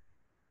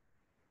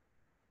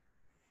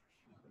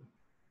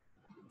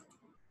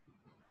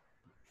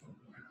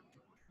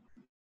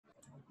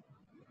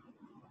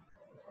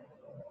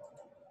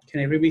 Can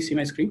everybody see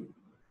my screen?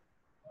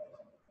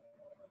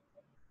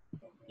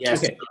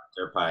 Yes, okay.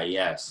 Dr. Pai,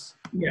 yes.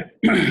 Yeah,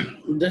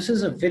 this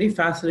is a very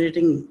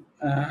fascinating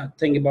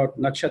thing about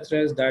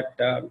nakshatras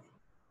that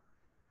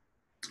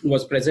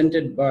was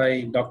presented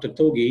by Dr.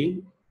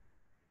 Togi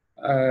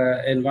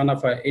in one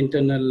of our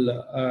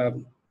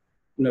internal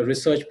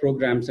research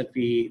programs that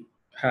we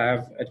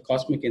have at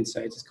Cosmic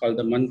Insights. It's called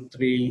the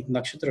Monthly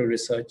Nakshatra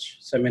Research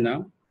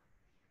Seminar.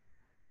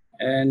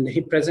 And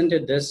he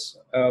presented this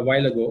a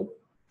while ago.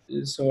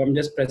 So I'm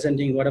just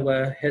presenting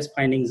whatever his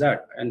findings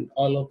are. And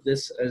all of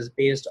this is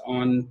based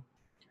on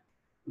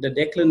the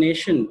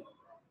declination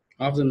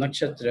of the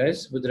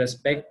nakshatras with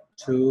respect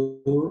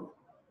to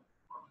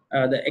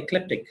the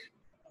ecliptic.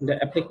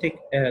 The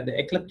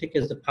ecliptic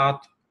is the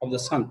path of the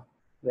sun,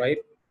 right?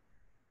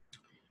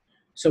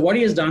 So what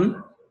he has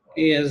done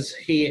is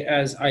he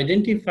has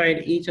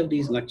identified each of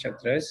these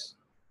nakshatras,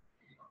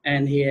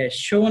 and he has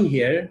shown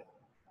here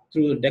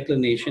through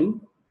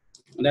declination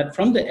that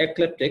from the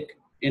ecliptic,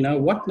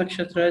 what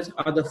nakshatras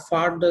are the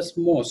farthest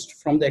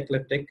most from the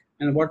ecliptic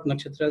and what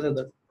nakshatras are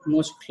the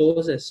most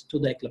closest to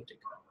the ecliptic.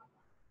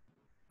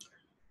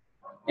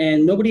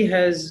 And nobody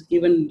has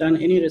even done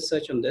any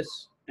research on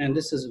this. And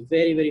this is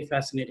very, very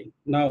fascinating.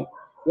 Now,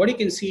 what you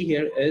can see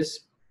here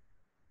is,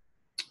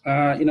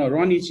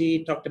 Ronnie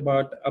G talked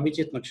about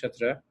Abhijit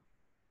Nakshatra.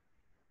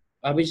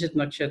 Abhijit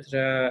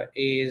Nakshatra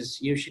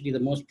is usually the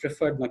most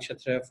preferred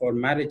nakshatra for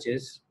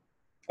marriages.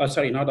 Oh,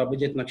 sorry, not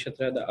Abhijit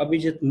Nakshatra, the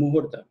Abhijit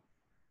Muhurta.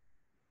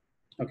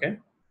 Okay,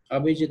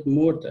 Abhijit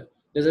Muhurta.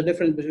 There's a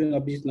difference between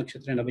Abhijit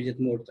Nakshatra and Abhijit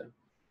Muhurta.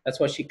 That's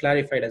what she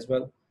clarified as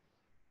well.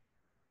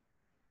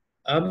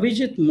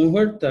 Abhijit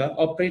Muhurta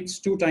operates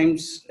 2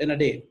 times in a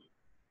day.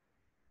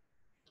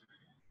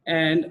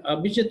 And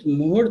Abhijit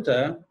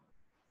Muhurta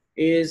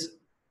is,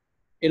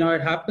 it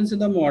happens in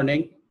the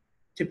morning,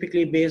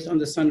 typically based on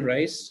the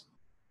sunrise,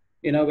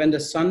 when the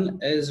sun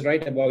is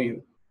right above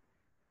you.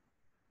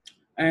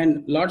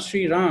 And Lord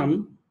Sri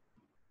Ram,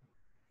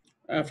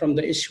 from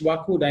the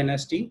Ishwaku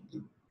dynasty,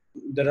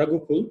 the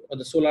Raghukul or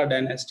the Solar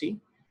dynasty,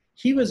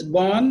 he was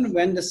born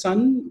when the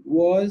sun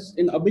was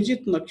in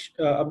Abhijit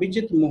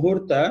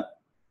Muhurta,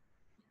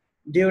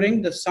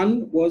 during the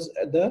sun was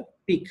at the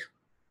peak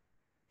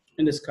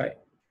in the sky,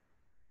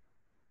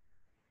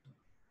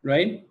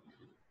 right?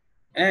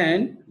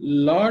 And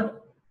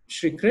Lord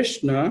Shri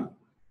Krishna,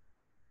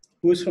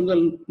 who is from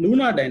the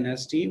Luna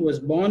dynasty, was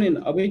born in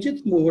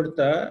Abhijit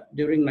Muhurta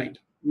during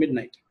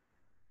midnight.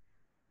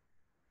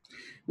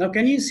 Now,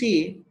 can you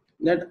see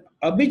that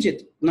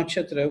Abhijit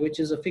Nakshatra, which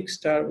is a fixed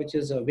star, which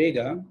is a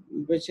Vega,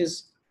 which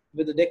is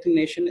with the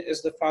declination,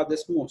 is the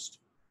farthest most.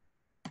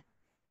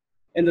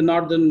 In the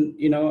northern,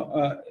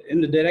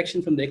 in the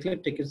direction from the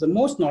ecliptic, is the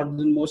most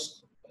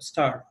northernmost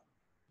star.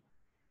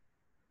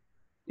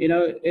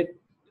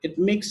 It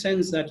makes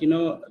sense that,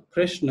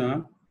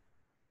 Krishna,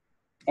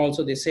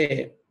 also they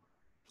say,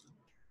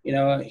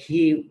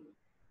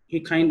 he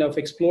kind of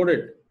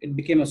exploded. It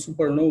became a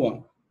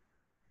supernova,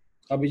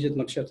 Abhijit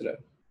Nakshatra,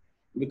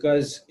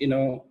 because,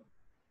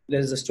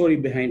 there's a story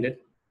behind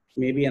it.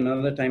 Maybe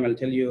another time I'll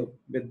tell you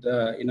with,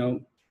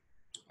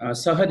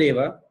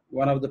 Sahadeva,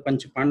 one of the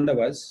Pancha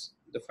Pandavas,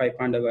 the 5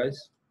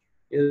 Pandavas,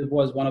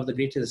 was one of the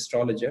greatest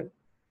astrologer.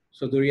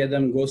 So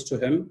Duryodhana goes to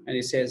him and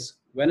he says,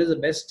 when is the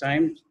best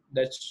time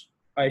that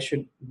I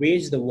should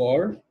wage the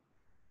war?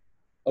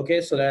 Okay,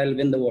 so that I'll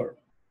win the war.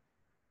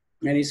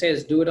 And he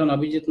says, do it on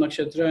Abhijit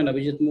Nakshatra and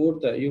Abhijit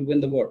Muhurta, you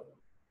win the war.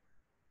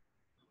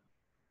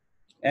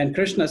 And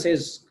Krishna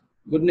says,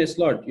 goodness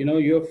Lord,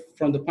 you're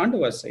from the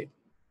Pandava side.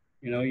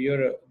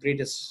 You're a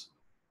greatest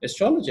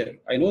astrologer.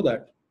 I know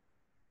that.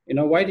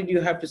 Why did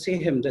you have to say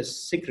him this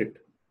secret?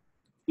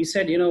 He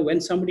said,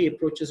 when somebody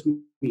approaches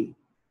me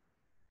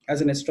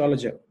as an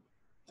astrologer,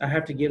 I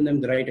have to give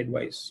them the right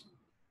advice.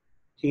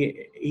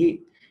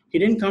 He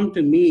didn't come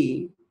to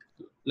me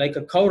like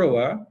a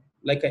Kaurava,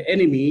 like an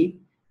enemy.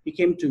 He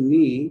came to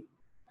me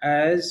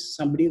as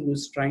somebody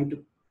who's trying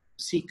to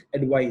seek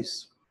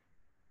advice.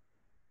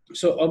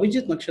 So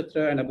Abhijit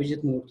Nakshatra and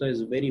Abhijit Muhurta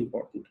is very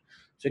important.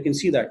 So you can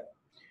see that.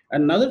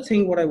 Another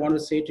thing what I want to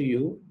say to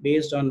you,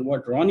 based on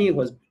what Ronnie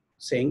was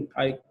saying,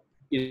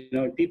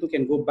 people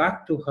can go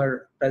back to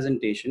her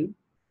presentation,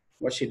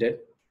 what she did,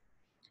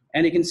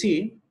 and you can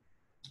see,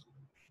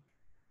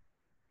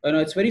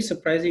 it's very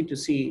surprising to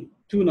see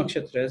 2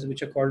 nakshatras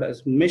which are called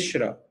as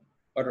Mishra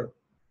or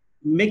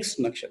mixed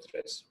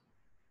nakshatras,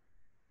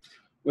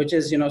 which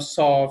is,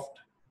 soft,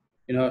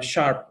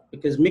 sharp,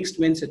 because mixed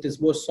means it is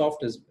both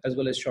soft as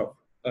well as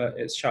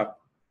sharp.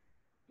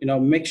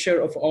 Mixture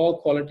of all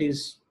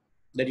qualities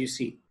that you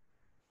see.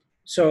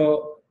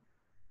 So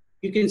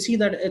you can see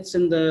that it's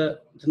in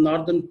the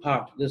northern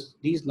part.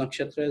 These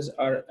nakshatras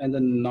are in the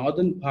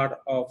northern part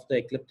of the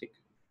ecliptic,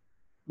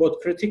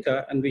 both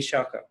Kritika and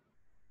Vishaka.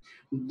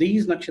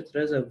 These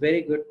nakshatras are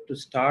very good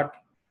to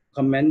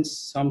commence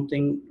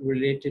something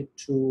related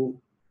to,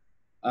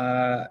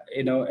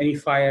 any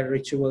fire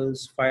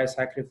rituals, fire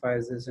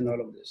sacrifices, and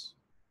all of this.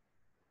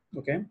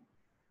 Okay.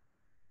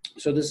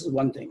 So this is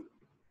one thing.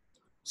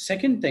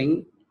 Second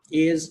thing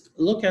is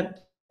look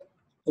at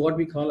what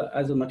we call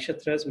as the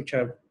nakshatras, which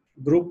are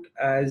grouped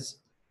as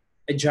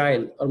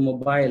agile or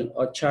mobile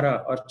or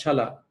chara or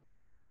chala.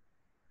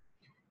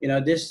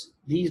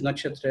 These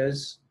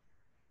nakshatras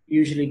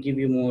usually give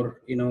you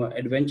more,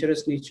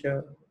 adventurous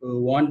nature,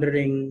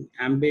 wandering,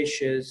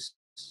 ambitious,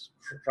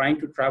 trying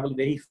to travel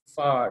very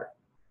far.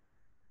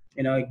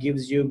 It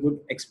gives you good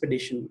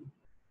expedition,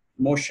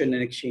 motion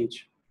and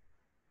exchange.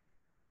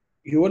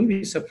 You won't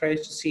be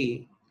surprised to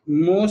see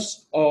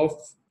most of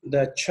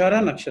the chara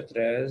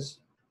nakshatras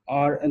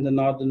are in the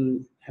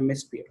northern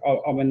hemisphere,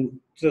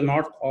 to the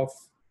north of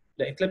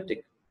the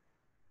ecliptic.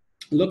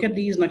 Look at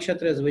these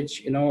nakshatras,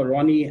 which,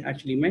 Ronnie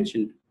actually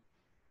mentioned.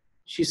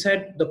 She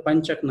said the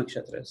Panchak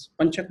nakshatras.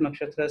 Panchak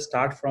nakshatras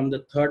start from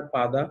the 3rd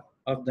pada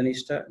of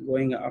Dhanishta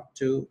going up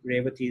to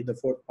Revati, the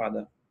 4th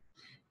pada.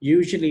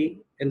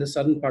 Usually in the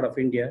southern part of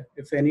India,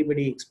 if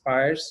anybody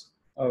expires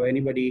or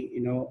anybody,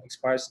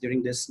 expires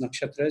during this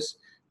nakshatras,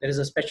 there is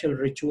a special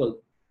ritual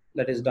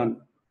that is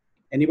done.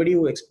 Anybody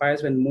who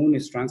expires when moon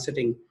is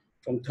transiting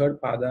from 3rd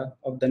pada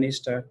of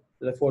Dhanishta to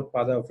the 4th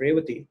pada of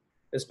Revati,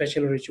 the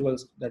special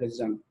rituals that is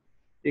done.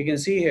 You can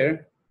see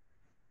here,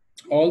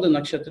 all the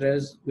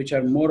nakshatras which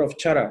are more of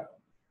Chara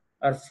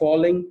are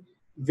falling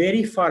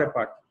very far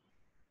apart.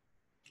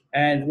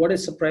 And what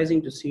is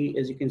surprising to see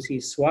is you can see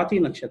Swati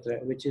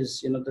Nakshatra, which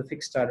is, the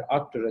fixed star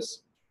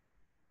Arcturus,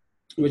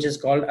 which is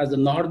called as the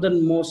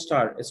northernmost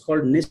star. It's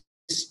called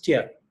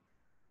Nistya.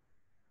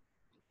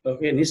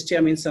 Okay,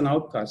 Nistya means an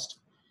outcast.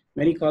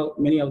 Many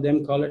of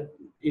them call it,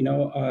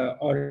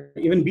 or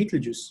even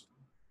Betelgeuse.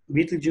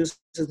 Betelgeuse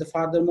is the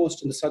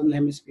farthermost in the southern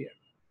hemisphere.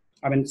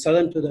 I mean,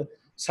 southern to the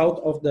south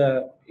of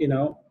the,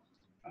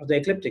 of the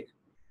ecliptic.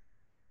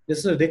 This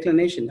is a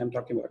declination I'm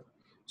talking about.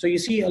 So you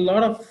see a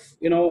lot of,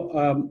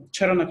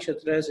 Chara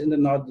nakshatras in the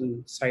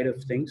northern side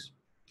of things,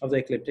 of the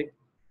ecliptic,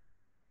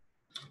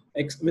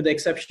 with the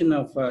exception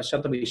of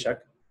Shatabhishak.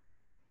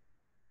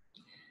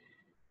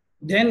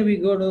 Then we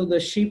go to the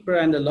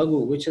Shipra and the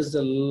Lagu, which is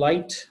the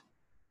light,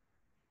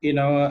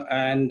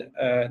 and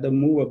the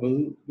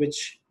movable,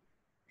 which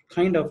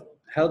kind of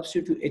helps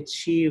you to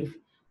achieve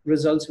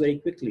results very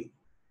quickly.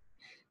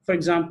 For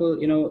example,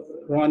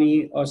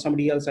 Ronnie or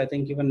somebody else, I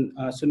think even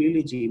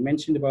Sunili ji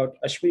mentioned about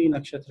Ashwini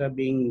Nakshatra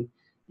being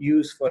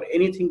used for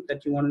anything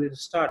that you wanted to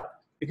start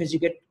because you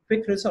get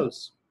quick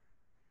results.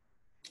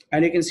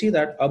 And you can see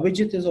that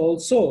Abhijit is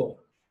also,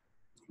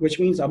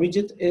 which means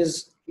Abhijit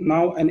is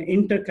now an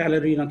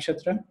intercalary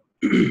nakshatra.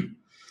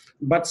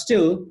 But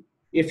still,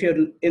 if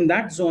you're in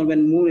that zone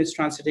when moon is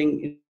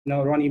transiting,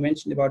 Ronnie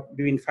mentioned about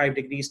between 5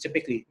 degrees,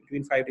 typically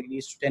between 5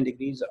 degrees to 10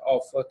 degrees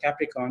of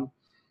Capricorn,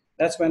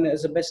 that's when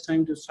is the best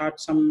time to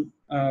start some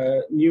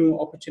new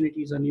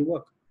opportunities or new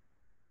work.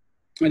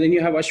 And then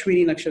you have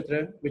Ashwini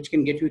Nakshatra, which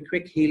can get you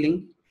quick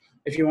healing.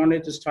 If you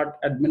wanted to start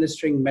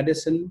administering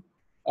medicine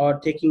or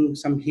taking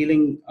some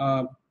healing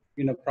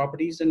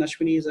properties, then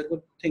Ashwini is a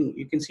good thing.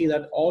 You can see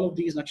that all of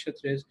these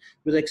nakshatras,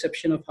 with the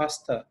exception of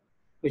Hasta,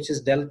 which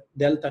is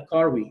Delta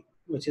Carvi,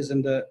 which is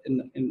in the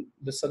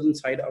southern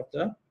side of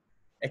the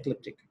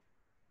ecliptic.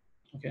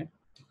 Okay.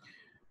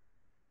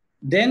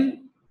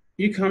 Then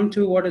you come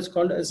to what is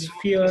called as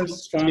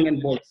fierce, strong,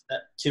 and bold.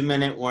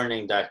 2-minute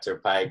warning, Dr.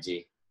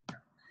 Paiji.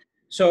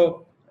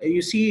 So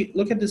you see,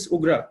 look at this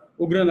Ugra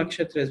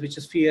nakshatras, which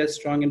is fierce,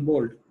 strong, and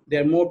bold.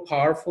 They're more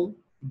powerful,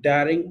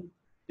 daring.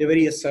 They're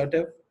very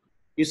assertive.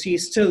 You see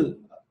still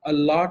a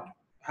lot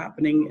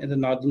happening in the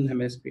northern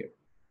hemisphere.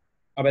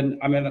 I mean,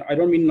 I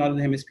don't mean northern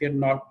hemisphere,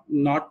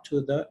 not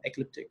to the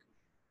ecliptic,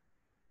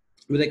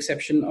 with the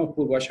exception of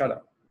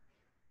Purvashada.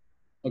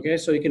 Okay,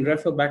 so you can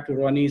refer back to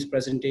Ronnie's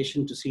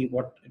presentation to see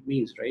what it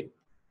means, right?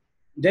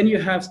 Then you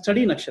have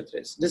study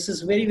nakshatras. This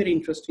is very, very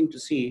interesting to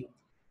see.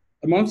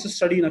 Amongst the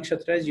study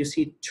nakshatras, you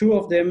see 2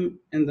 of them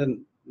in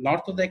the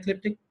north of the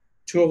ecliptic,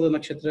 2 of the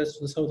nakshatras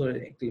to the south of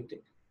the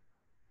ecliptic.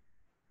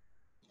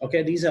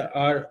 Okay, these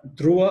are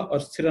Dhruva or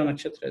Sthira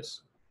nakshatras,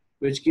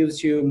 which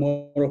gives you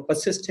more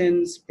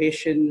persistence,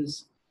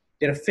 patience.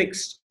 They're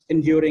fixed,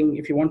 enduring.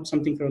 If you want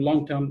something for a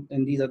long term,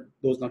 then these are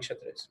those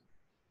nakshatras.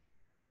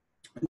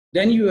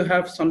 Then you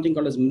have something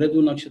called as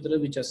Mridu nakshatra,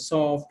 which are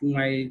soft,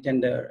 mild,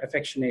 tender,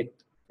 affectionate.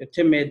 They're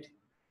timid.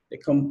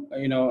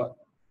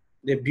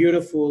 They're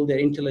beautiful. They're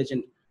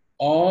intelligent.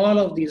 All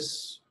of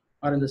these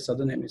are in the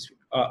southern hemisphere.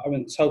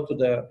 South to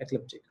the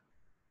ecliptic.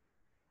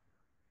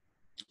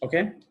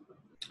 Okay.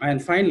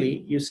 And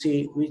finally, you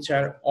see which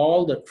are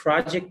all the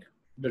tragic,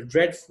 the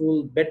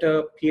dreadful,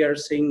 bitter,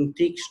 piercing,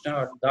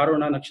 Tikshna,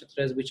 Daruna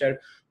nakshatras, which are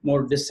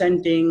more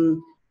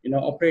dissenting,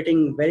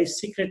 operating very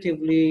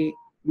secretively,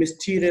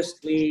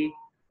 mysteriously,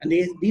 and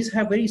these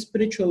have very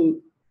spiritual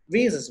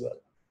ways as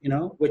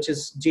well, which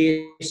is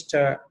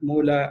Jeshta,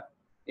 Mula,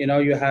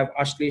 you have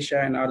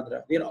Ashlisha and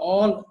Ardra. They're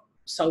all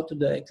south of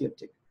the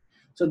ecliptic.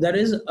 So there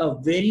is a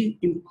very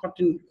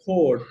important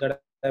code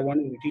that I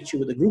wanted to teach you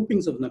with the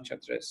groupings of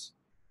nakshatras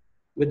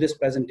with this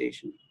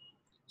presentation.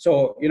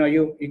 So,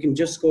 you can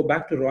just go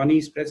back to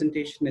Ronnie's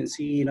presentation and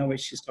see, where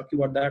she's talking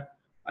about that.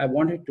 I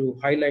wanted to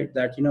highlight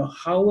that,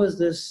 how was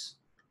this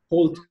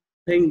whole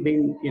thing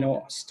being,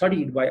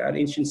 studied by our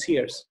ancient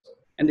seers,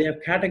 and they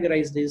have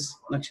categorized these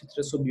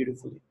nakshatras so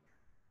beautifully.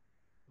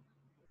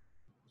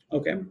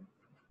 Okay,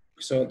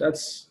 so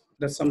that's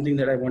something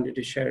that I wanted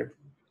to share.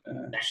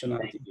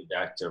 Thank you,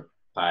 Dr.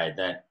 Pai.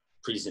 That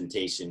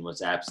presentation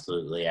was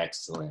absolutely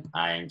excellent.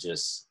 I am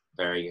just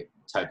very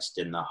touched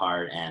in the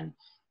heart, and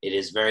it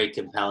is very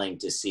compelling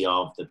to see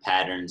all of the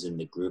patterns and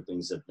the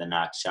groupings of the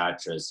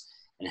nakshatras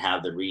and how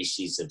the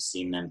rishis have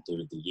seen them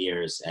through the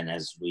years. And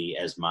as we,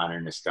 as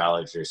modern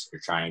astrologers, are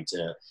trying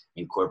to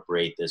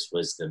incorporate this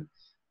wisdom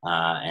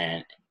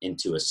and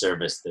into a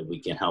service that we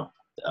can help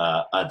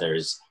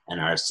others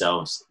and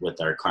ourselves with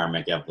our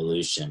karmic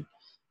evolution.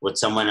 Would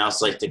someone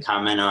else like to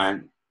comment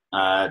on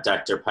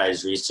Dr.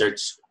 Pai's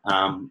research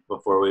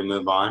before we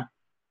move on?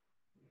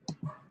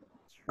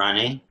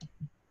 Ronnie?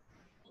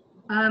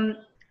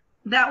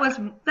 That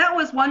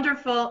was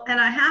wonderful, and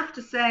I have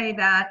to say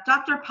that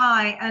Dr.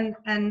 Pai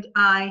and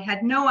I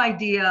had no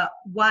idea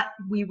what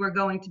we were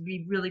going to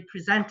be really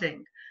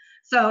presenting.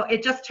 So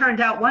it just turned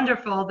out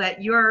wonderful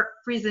that your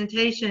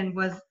presentation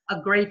was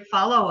a great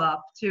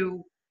follow-up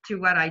to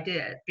what I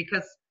did,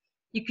 because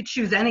you could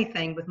choose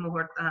anything with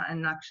muhurta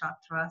and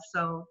nakshatra.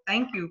 So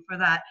thank you for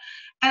that.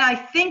 And I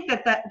think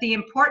that the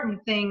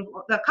important thing,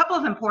 a couple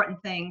of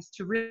important things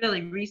to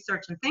really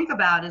research and think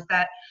about is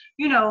that,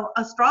 you know,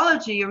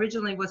 astrology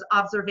originally was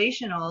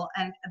observational,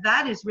 and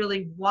that is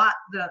really what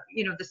the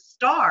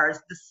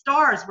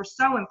stars were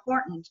so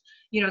important,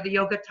 you know, the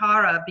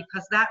Yogatara,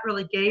 because that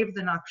really gave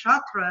the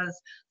nakshatras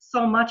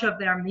so much of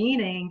their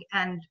meaning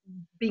and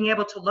being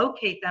able to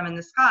locate them in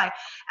the sky.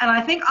 And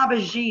I think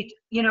Abhijit,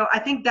 you know, I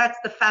think that's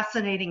the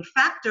fascinating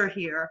factor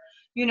here,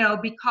 you know,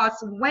 because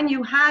when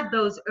you had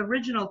those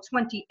original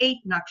 28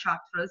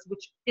 nakshatras,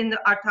 which in the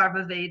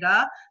Atharva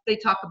Veda, they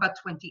talk about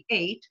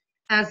 28,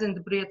 as in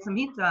the Brihat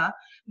Samhita,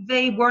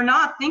 they were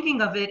not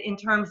thinking of it in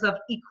terms of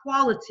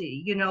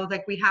equality, you know,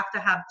 like we have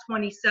to have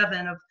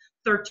 27 of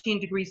 13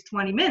 degrees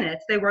 20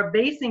 minutes. They were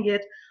basing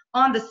it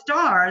on the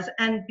stars,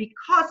 and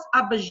because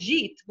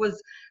Abhijit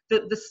was,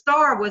 the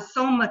star was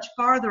so much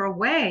farther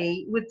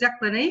away with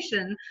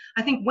declination,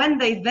 I think when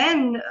they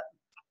then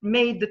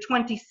made the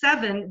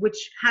 27,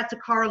 which had to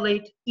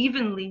correlate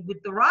evenly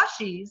with the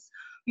Rashis,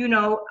 you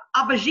know,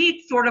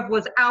 Abhijit sort of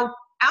was out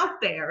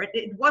there.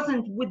 It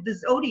wasn't with the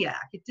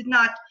zodiac. It did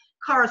not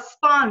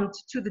correspond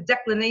to the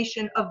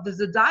declination of the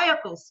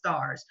zodiacal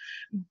stars.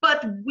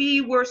 But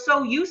we were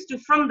so used to,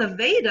 from the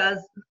Vedas,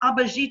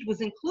 Abhijit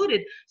was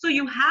included. So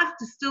you have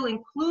to still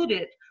include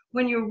it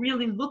when you're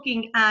really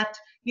looking at,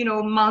 you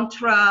know,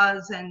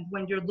 mantras, and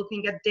when you're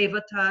looking at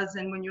devatas,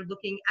 and when you're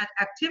looking at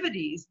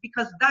activities,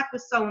 because that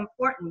was so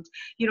important,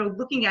 you know,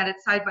 looking at it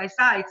side by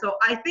side. So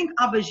I think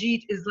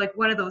Abhijit is like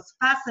one of those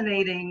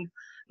fascinating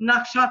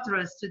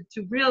nakshatras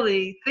to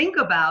really think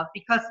about,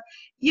 because,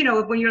 you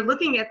know, when you're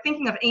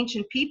thinking of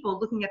ancient people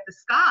looking at the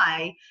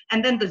sky,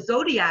 and then the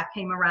zodiac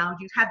came around,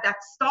 you had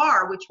that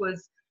star which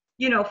was,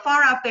 you know,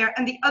 far out there.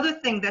 And the other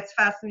thing that's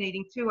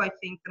fascinating too, I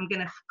think, I'm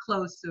going to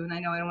close soon, I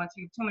know I don't want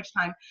to take too much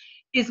time,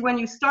 is when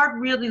you start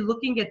really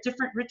looking at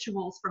different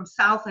rituals from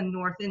South and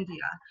North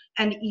India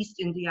and East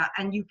India,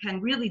 and you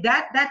can really,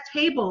 that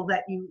table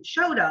that you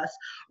showed us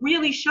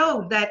really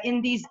showed that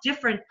in these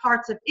different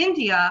parts of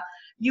India,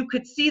 you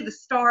could see the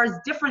stars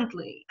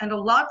differently. And a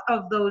lot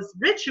of those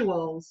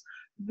rituals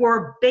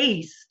were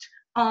based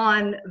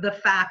on the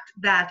fact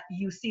that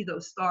you see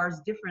those stars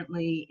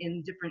differently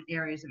in different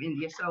areas of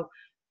India. So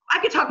I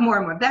could talk more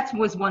and more. That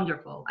was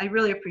wonderful. I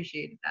really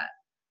appreciated that,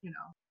 you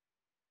know.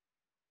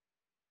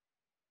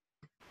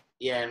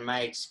 Yeah, in my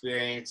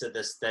experience of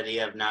the study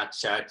of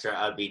Nakshatra,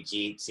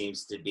 Abhijit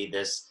seems to be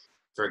this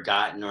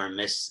forgotten or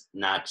missed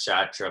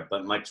nakshatra,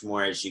 but much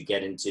more as you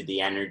get into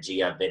the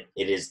energy of it,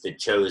 it is the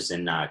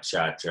chosen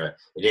nakshatra.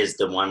 It is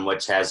the one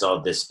which has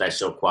all this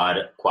special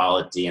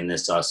quality and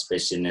this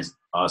auspiciousness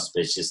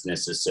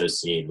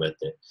associated with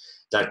it.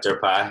 Dr.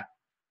 Pai?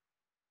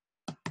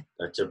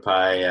 Dr.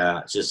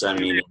 Pai, just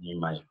unmuting your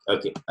mic.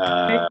 Okay,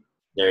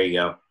 there you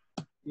go.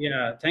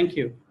 Yeah, thank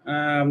you.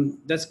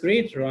 That's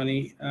great,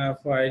 Ronnie,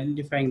 for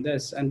identifying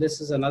this. And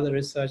this is another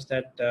research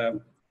that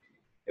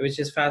which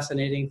is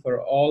fascinating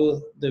for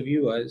all the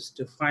viewers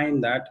to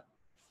find that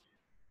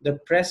the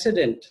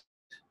president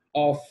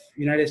of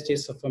United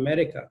States of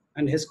America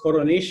and his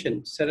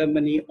coronation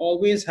ceremony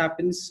always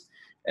happens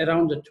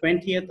around the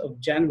 20th of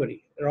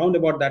January, around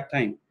about that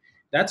time.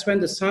 That's when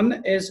the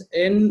sun is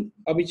in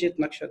Abhijit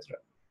Nakshatra.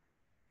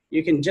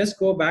 You can just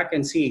go back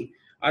and see.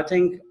 I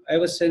think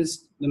ever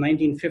since the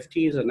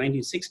 1950s or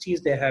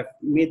 1960s, they have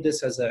made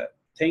this as a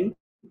thing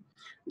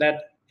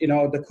that, you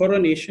know, the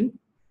coronation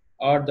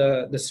or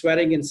the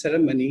swearing in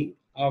ceremony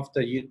of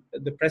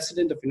the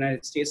president of the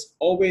United States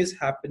always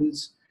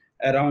happens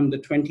around the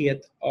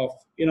 20th of,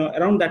 you know,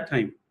 around that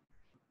time.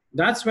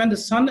 That's when the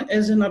sun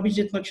is in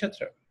Abhijit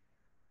Nakshatra.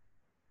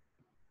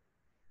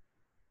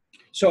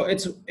 So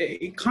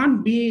it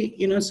can't be,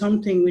 you know,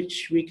 something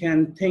which we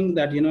can think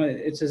that, you know,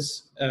 it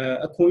is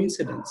a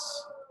coincidence.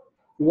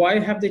 Why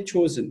have they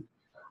chosen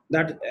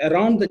that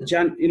around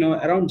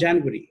around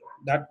January,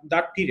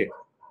 that period?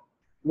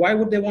 Why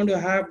would they want to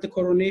have the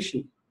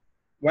coronation?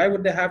 Why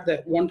would they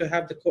want to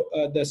have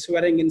the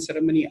swearing in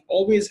ceremony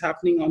always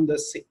happening on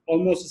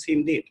almost the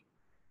same date,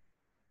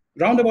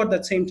 round about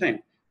that same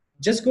time?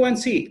 Just go and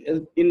see.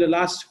 In the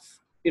last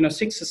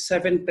 6 or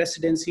 7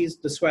 presidencies,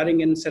 the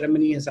swearing in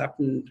ceremony has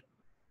happened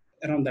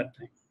around that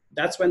time.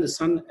 That's when the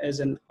sun is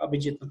in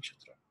Abhijit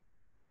Nakshatra.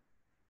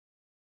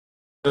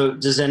 So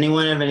does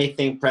anyone have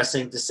anything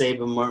pressing to say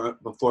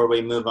before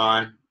we move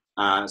on?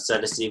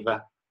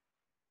 Sadasiva?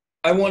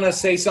 I want to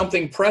say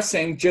something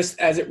pressing just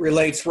as it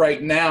relates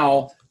right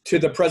now to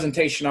the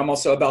presentation I'm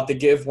also about to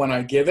give when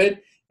I give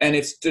it. And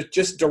it's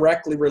just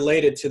directly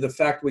related to the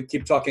fact we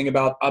keep talking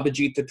about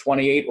Abhijit, the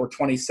 28 or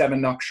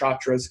 27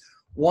 nakshatras.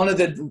 One of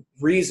the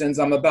reasons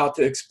I'm about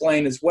to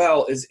explain as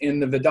well is in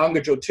the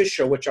Vedanga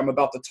Jyotisha, which I'm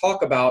about to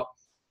talk about.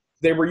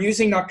 They were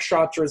using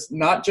nakshatras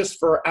not just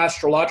for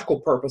astrological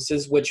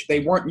purposes, which they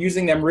weren't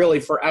using them really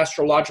for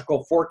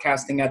astrological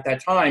forecasting at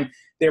that time.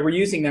 They were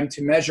using them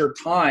to measure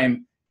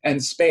time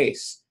and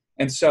space.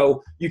 And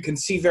so you can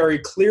see very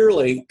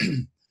clearly,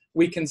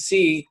 we can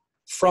see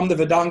from the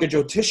Vedanga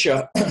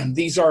Jyotisha,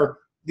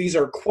 these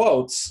are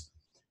quotes.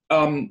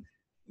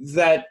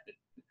 that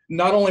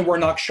not only were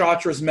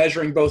nakshatras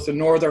measuring both the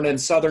northern and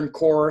southern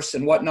course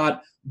and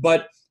whatnot,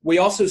 but we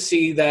also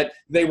see that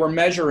they were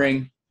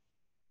measuring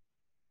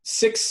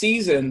 6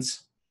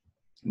 seasons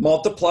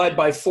multiplied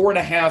by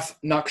 4.5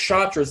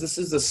 nakshatras. This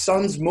is the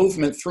sun's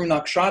movement through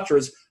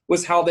nakshatras,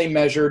 was how they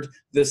measured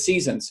the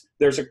seasons.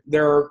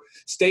 There are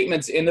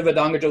statements in the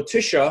Vedanga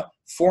Jyotisha,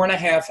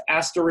 4.5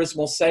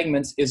 asterismal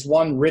segments is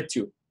 1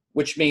 ritu,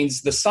 which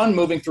means the sun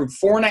moving through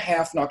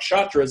 4.5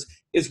 nakshatras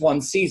is 1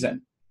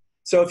 season.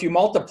 So if you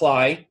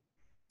multiply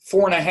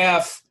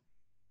 4.5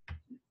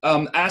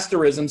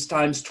 asterisms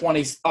times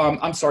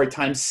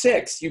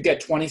 6, you get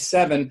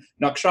 27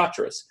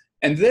 nakshatras.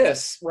 And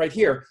this right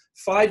here,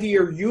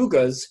 5-year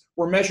yugas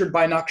were measured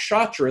by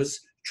nakshatras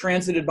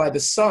transited by the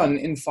sun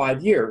in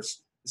 5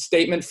 years. The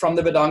statement from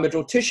the Vedanga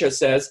Jyotisha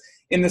says,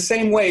 in the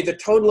same way, the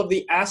total of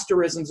the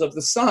asterisms of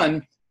the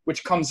sun,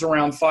 which comes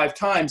around 5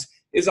 times,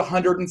 is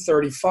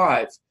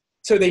 135.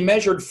 So they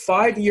measured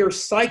 5-year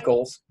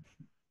cycles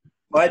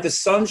by the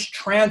sun's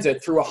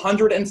transit through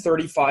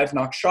 135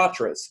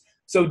 nakshatras.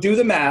 So do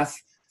the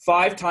math,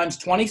 5 times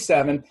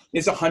 27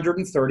 is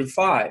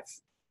 135.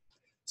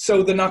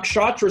 So the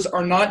nakshatras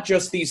are not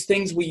just these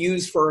things we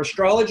use for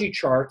astrology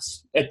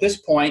charts at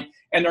this point,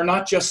 and they're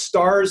not just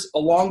stars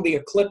along the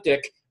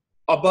ecliptic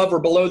above or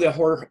below the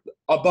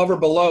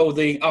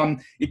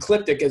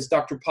ecliptic, as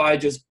Dr. Pai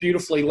just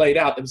beautifully laid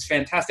out. It was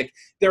fantastic.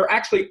 They're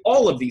actually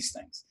all of these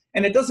things.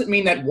 And it doesn't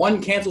mean that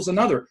one cancels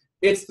another.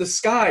 It's the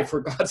sky, for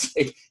God's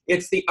sake.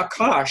 It's the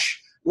Akash,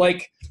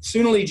 like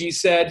Sunaliji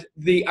said,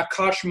 the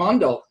Akash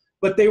Mandal.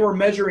 But they were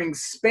measuring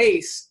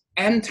space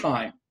and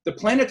time. The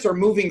planets are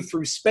moving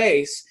through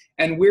space,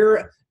 and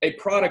we're a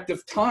product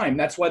of time.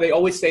 That's why they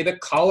always say the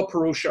Kala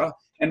Purusha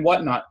and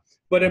whatnot.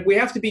 But we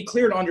have to be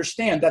clear to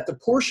understand that the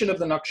portion of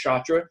the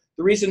nakshatra,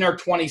 the reason they're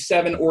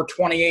 27 or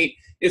 28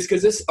 is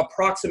because this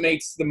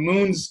approximates the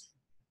moon's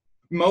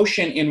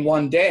motion in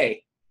 1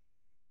 day.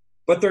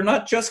 But they're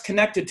not just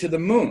connected to the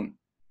moon.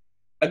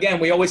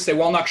 Again, we always say,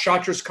 well,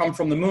 nakshatras come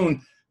from the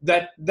moon.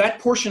 That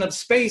portion of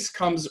space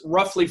comes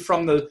roughly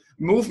from the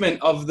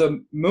movement of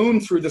the moon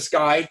through the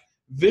sky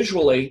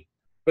visually,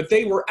 but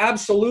they were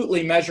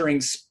absolutely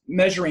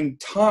measuring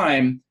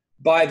time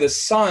by the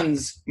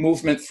sun's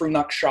movement through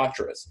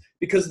nakshatras,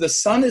 because the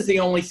sun is the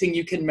only thing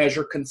you can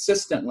measure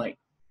consistently.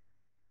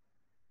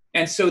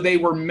 And so they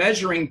were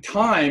measuring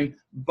time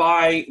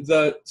by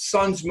the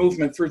sun's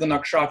movement through the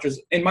nakshatras.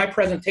 In my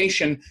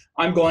presentation,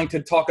 I'm going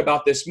to talk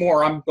about this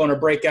more. I'm going to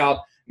break out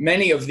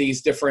many of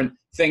these different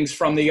things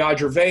from the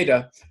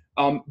Yajurveda.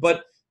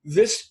 But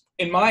this,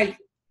 in my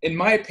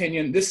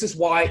opinion, this is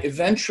why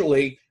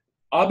eventually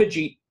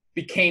Abhijit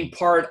became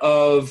part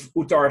of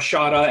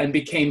Uttarashada and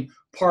became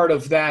part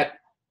of that.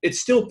 It's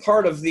still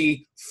part of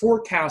the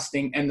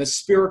forecasting and the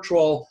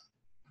spiritual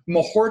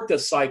Muhurta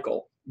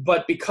cycle,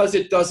 but because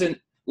it doesn't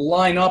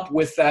line up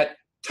with that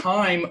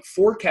time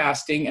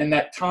forecasting and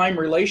that time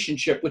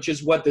relationship, which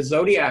is what the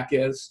zodiac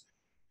is,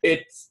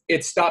 it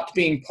stopped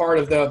being part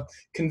of the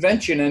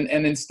convention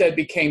and instead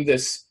became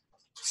this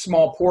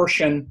small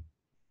portion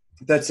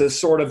that's a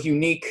sort of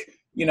unique,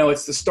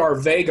 it's the star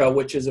Vega,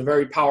 which is a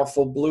very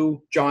powerful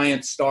blue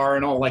giant star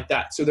and all like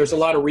that. So there's a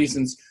lot of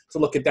reasons to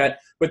look at that.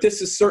 But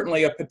this is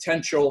certainly a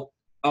potential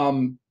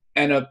and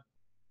a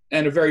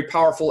very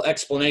powerful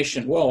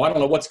explanation. Whoa, I don't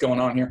know what's going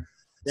on here.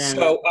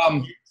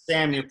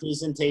 Sam, your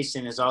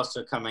presentation is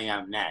also coming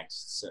up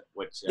next.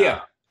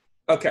 Yeah.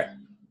 Okay.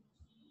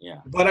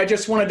 Yeah. But I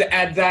just wanted to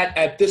add that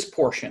at this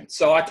portion,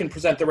 so I can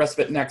present the rest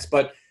of it next.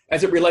 But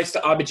as it relates to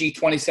Abhijit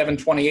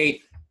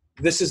 2728,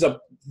 this is a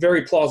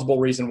very plausible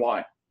reason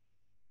why.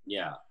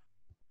 Yeah.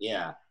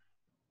 Yeah.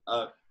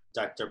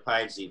 Dr.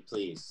 Paiji,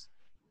 please.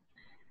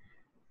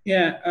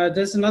 Yeah,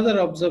 there's another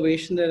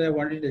observation that I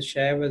wanted to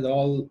share with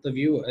all the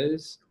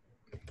viewers.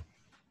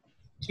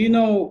 Do you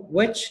know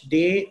which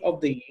day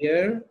of the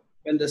year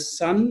when the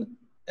sun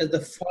is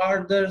the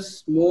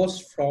farthest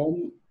most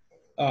from,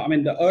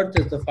 the earth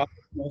is the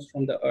farthest most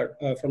from the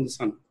earth, from the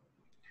sun?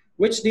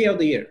 Which day of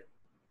the year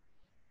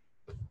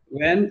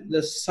when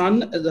the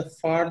sun is the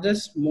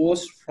farthest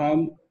most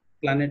from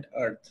planet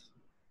Earth?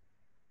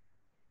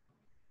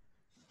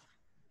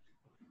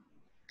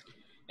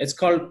 It's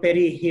called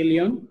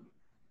perihelion,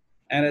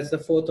 and it's the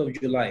 4th of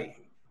July.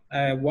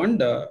 I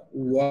wonder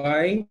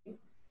why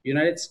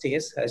United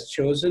States has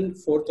chosen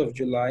 4th of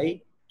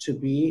July to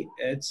be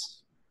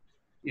its,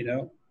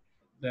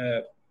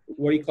 the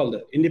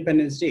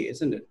Independence Day,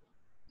 isn't it?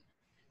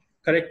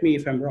 Correct me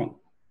if I'm wrong.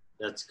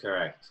 That's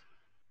correct.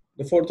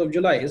 The 4th of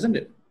July, isn't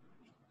it?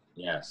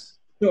 Yes.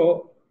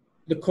 So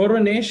the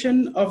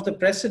coronation of the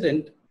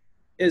president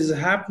is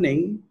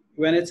happening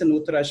when it's in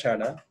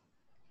Uttarashada,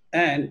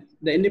 and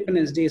the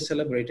Independence Day is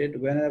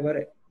celebrated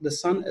whenever the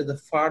sun is the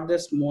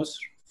farthest most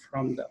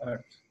from the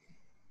earth.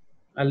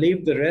 I'll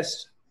leave the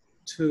rest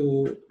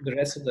to the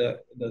rest of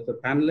the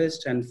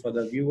panelists and for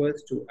the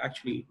viewers to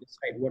actually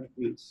decide what it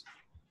means.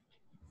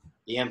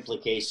 The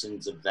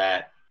implications of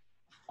that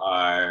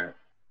are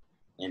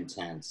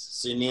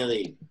intense.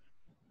 Sunili.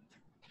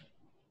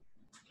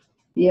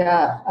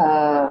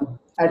 Yeah,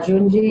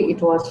 Arjunji,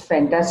 it was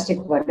fantastic,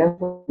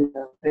 wonderful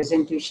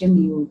presentation.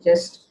 You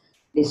just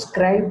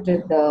described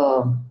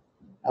the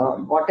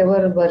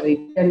whatever were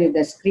written in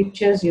the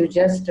scriptures. You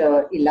just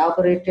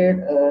elaborated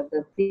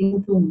the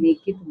thing to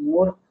make it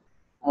more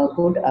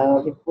good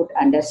with good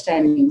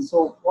understanding.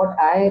 So what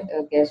I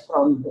guess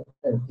from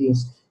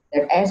this,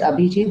 that as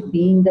Abhijit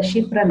being the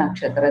Shipra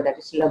Nakshatra, that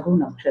is Laghu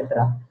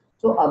Nakshatra,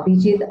 so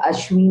Abhijit,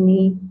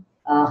 Ashwini,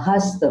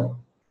 Hasta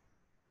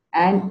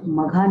and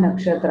Magha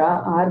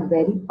Nakshatra are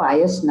very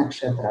pious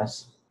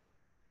nakshatras.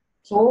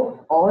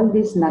 So all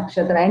these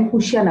nakshatra and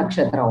Pushya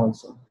Nakshatra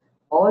also,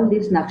 all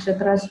these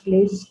nakshatras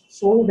plays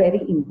so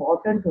very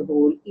important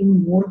role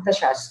in Murta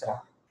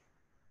Shastra.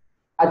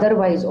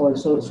 Otherwise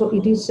also, so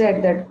it is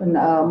said that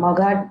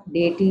Magha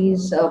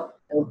deities,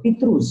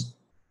 Pitrus,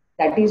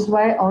 that is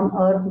why on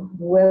earth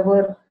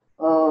whoever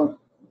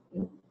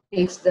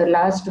takes the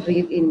last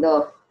breath in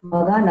the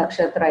Magha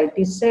Nakshatra, it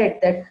is said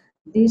that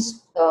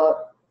this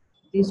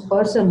this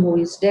person who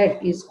is dead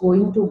is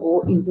going to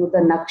go into the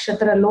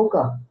Nakshatra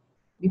Loka,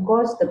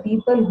 because the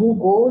people who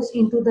goes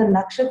into the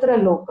Nakshatra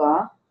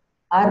Loka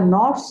are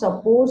not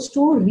supposed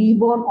to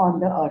reborn on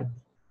the earth.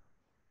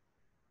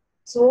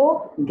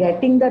 So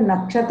getting the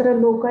Nakshatra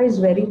Loka is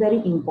very,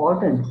 very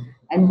important.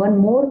 And one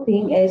more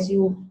thing, as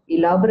you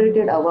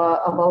elaborated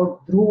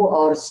about Dhruv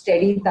or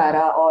steady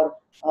Tara or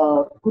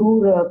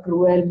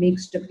cruel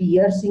mixed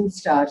piercing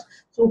stars.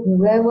 So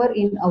whoever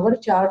in our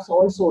charts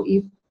also,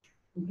 if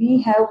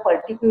we have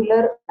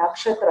particular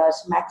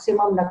nakshatras,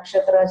 maximum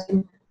nakshatras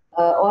in,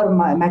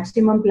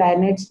 maximum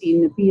planets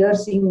in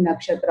piercing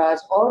nakshatras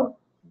or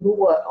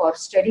Dhruva or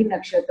steady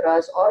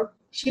nakshatras or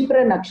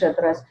Shipra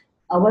nakshatras,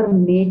 our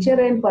nature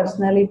and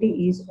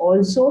personality is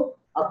also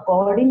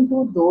according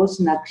to those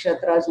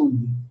nakshatras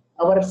only.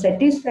 Our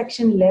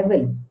satisfaction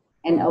level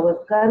and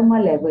our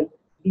karma level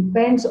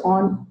depends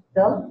on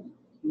the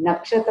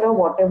nakshatra,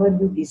 whatever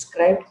you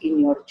described in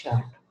your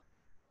chart.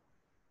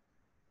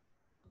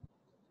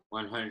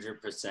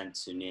 100%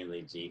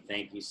 Sunili ji.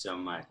 Thank you so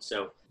much.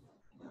 So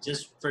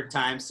just for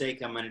time's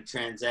sake, I'm going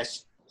to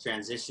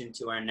transition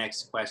to our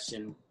next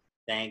question.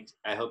 Thanks.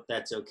 I hope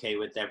that's okay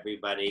with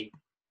everybody.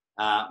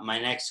 My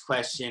next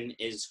question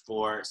is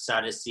for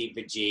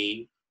Sadasiva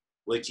ji.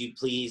 Would you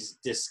please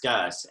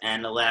discuss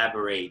and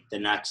elaborate the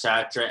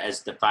nakshatra as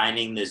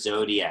defining the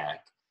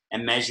zodiac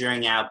and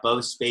measuring out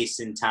both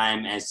space and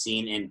time as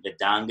seen in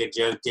Vedanga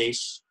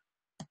Jyotish?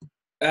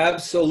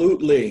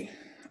 Absolutely.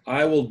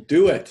 I will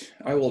do it.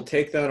 I will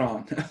take that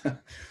on.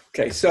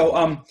 Okay,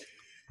 so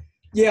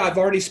yeah, I've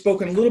already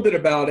spoken a little bit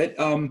about it,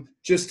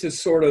 just to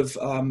sort of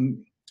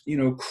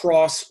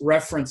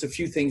cross-reference a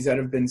few things that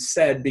have been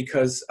said,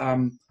 because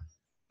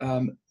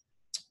there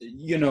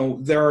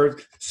are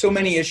so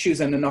many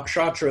issues, and the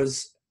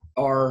nakshatras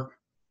are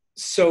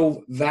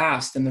so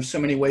vast, and there's so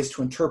many ways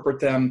to interpret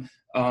them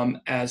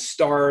as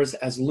stars,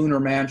 as lunar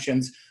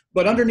mansions.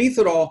 But underneath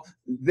it all,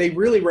 they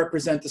really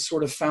represent the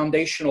sort of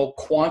foundational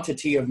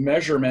quantity of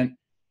measurement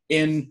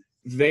in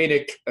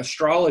Vedic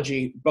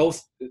astrology,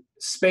 both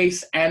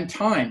space and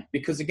time.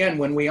 Because again,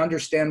 when we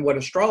understand what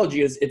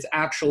astrology is, it's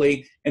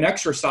actually an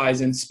exercise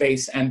in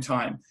space and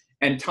time.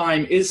 And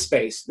time is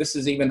space. This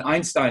is even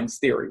Einstein's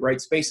theory, right?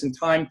 Space and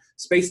time,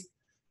 space,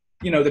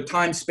 the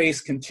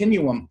time-space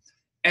continuum.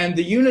 And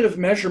the unit of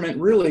measurement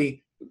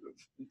really,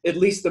 at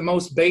least the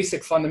most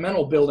basic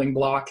fundamental building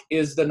block,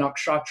 is the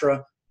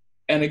nakshatra.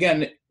 And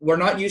again, we're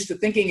not used to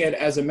thinking it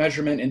as a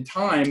measurement in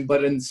time,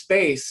 but in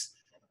space.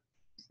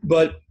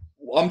 But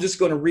I'm just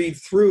going to read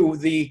through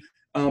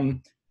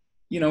a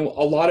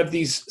lot of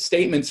these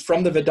statements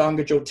from the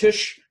Vedanga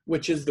Jyotish,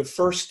 which is the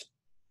first,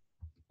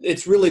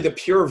 it's really the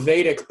pure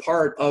Vedic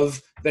part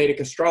of Vedic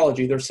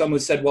astrology. There's some who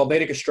said, well,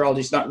 Vedic astrology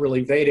is not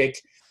really Vedic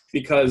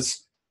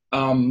because,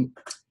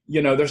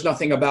 there's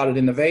nothing about it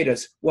in the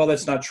Vedas. Well,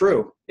 that's not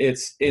true.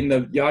 It's in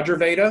the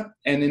Yajurveda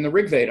and in the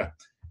Rig Veda.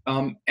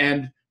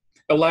 And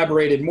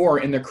elaborated more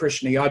in the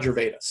Krishna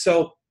Yajurveda.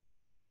 So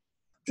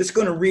just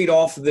going to read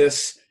off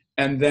this,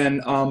 and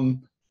then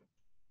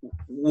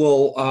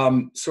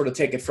we'll sort of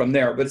take it from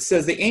there. But it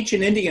says, the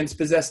ancient Indians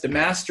possessed a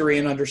mastery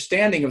and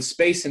understanding of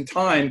space and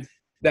time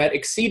that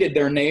exceeded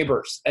their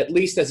neighbors, at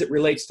least as it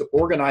relates to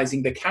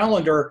organizing the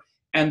calendar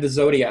and the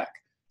zodiac.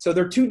 So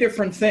they're two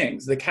different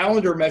things. The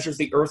calendar measures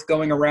the earth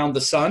going around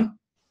the sun,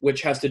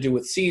 which has to do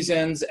with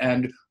seasons,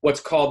 and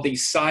what's called the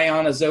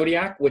Sayana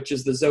zodiac, which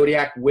is the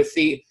zodiac with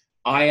the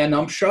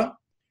Ayanamsha.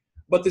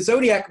 But the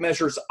zodiac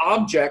measures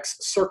objects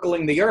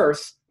circling the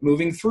earth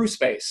moving through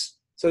space.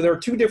 So there are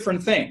two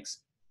different things.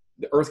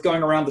 The earth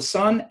going around the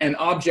sun and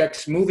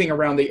objects moving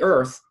around the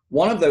earth.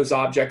 One of those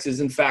objects is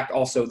in fact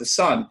also the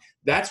sun.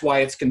 That's why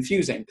it's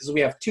confusing, because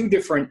we have two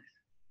different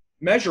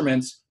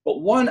measurements,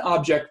 but one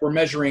object we're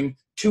measuring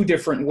two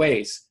different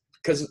ways.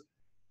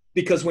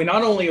 Because we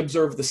not only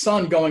observe the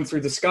sun going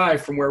through the sky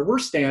from where we're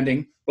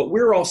standing, but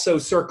we're also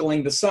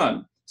circling the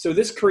sun. So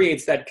this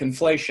creates that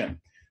conflation.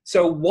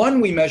 So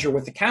one we measure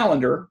with the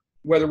calendar,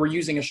 whether we're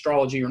using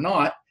astrology or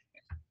not,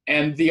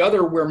 and the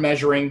other we're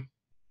measuring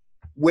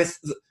with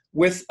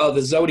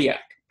the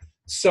zodiac.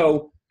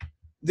 So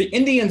the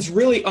Indians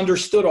really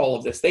understood all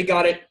of this. They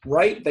got it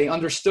right. They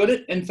understood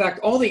it. In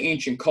fact, all the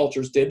ancient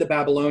cultures did. The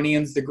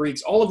Babylonians, the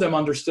Greeks, all of them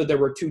understood there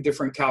were two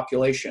different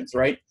calculations,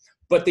 right?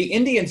 But the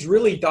Indians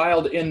really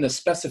dialed in the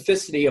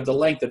specificity of the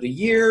length of the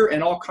year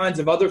and all kinds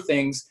of other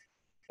things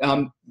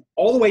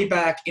all the way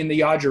back in the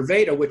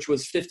Yajurveda, which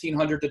was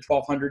 1500 to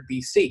 1200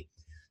 BC.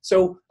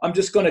 So I'm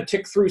just going to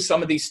tick through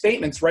some of these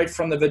statements right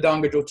from the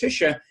Vedanga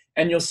Jyotisha,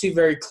 and you'll see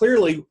very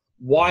clearly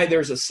why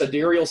there's a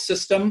sidereal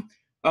system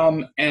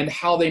and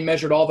how they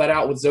measured all that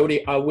out with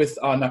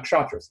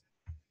nakshatras.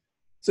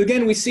 So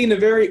again, we see in the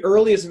very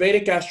earliest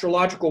Vedic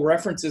astrological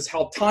references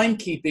how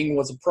timekeeping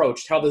was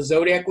approached, how the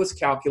zodiac was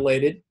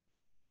calculated,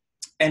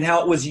 and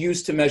how it was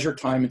used to measure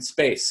time and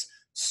space.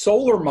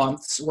 Solar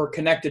months were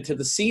connected to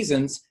the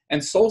seasons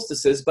and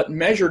solstices, but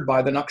measured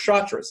by the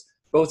nakshatras,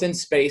 both in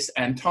space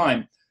and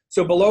time.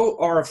 So below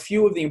are a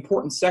few of the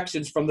important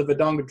sections from the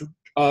Vedanga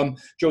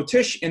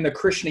Jyotish in the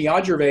Krishna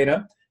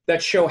Yajurveda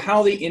that show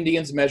how the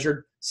Indians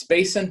measured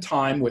space and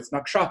time with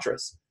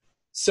nakshatras.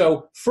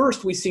 So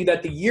first we see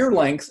that the year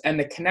length and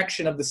the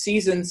connection of the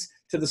seasons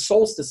to the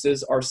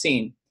solstices are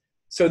seen.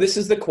 So this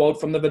is the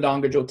quote from the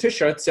Vedanga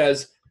Jyotisha. It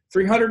says,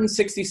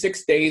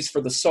 366 days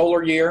for the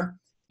solar year.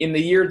 In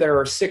the year there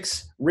are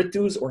 6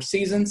 ritus or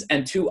seasons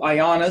and 2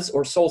 ayanas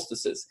or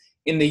solstices.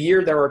 In the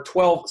year there are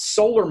 12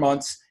 solar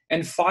months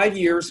and 5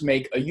 years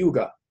make a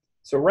yuga.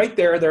 So right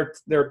there,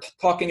 they're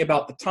talking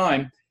about the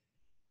time.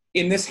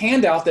 In this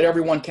handout that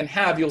everyone can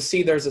have, you'll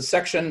see there's a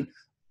section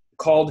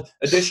called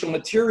additional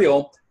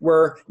material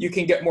where you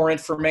can get more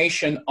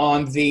information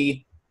on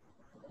the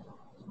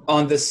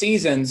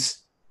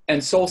seasons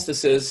and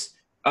solstices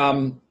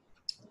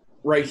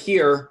right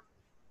here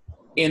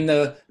in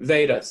the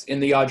Vedas, in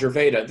the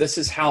Yajurveda. This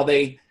is how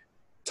they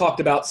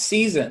talked about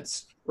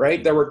seasons,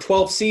 right? There were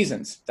 12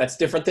 seasons. That's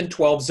different than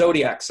 12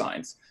 zodiac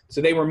signs. So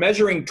they were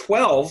measuring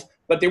 12,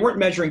 but they weren't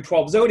measuring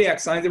 12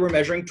 zodiac signs. They were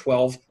measuring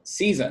 12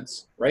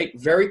 seasons, right?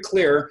 Very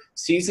clear.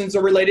 Seasons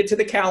are related to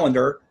the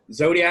calendar.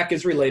 Zodiac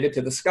is related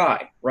to the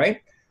sky,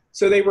 right?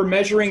 So they were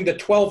measuring the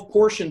 12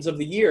 portions of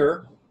the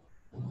year,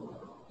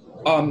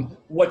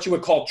 what you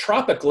would call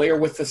tropically, or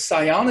with the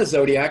Sayana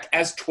zodiac,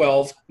 as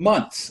 12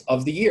 months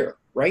of the year,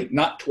 right?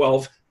 Not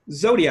 12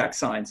 zodiac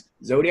signs.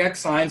 Zodiac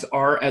signs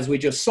are, as we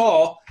just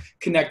saw,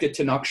 connected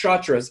to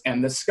nakshatras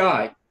and the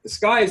sky. The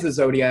sky is the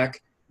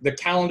zodiac. The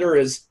calendar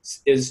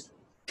is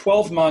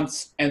 12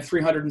 months and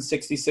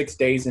 366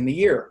 days in the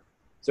year.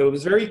 So it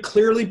was very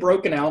clearly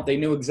broken out. They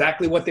knew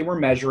exactly what they were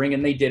measuring,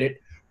 and they did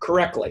it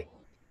correctly.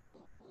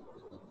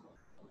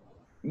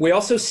 We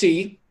also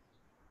see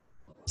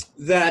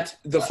that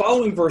the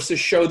following verses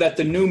show that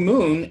the new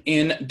moon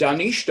in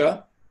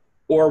Dhanishta,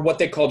 or what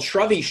they called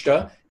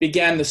Shravishta,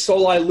 began the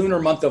Solai lunar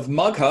month of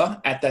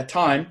Magha at that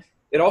time.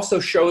 It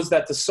also shows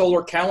that the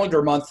solar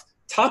calendar month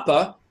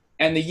Tapa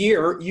and the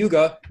year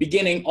Yuga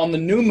beginning on the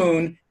new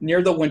moon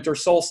near the winter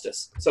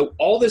solstice. So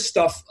all this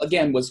stuff,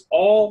 again, was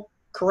all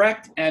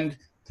correct and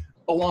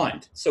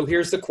aligned. So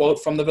here's the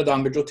quote from the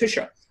Vedanga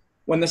Jyotisha.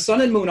 When the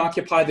sun and moon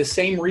occupy the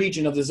same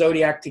region of the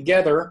zodiac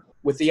together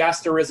with the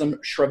asterism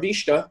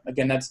Shravishta,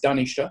 again, that's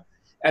Dhanishta,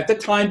 at the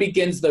time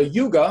begins the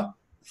Yuga,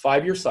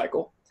 5-year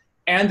cycle,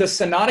 and the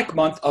Synodic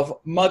month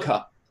of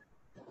Magha.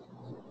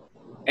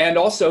 And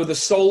also the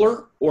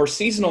solar or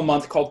seasonal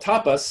month called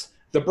Tapas,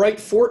 the bright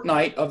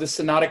fortnight of the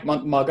Synodic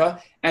month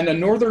Magha, and the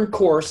northern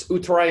course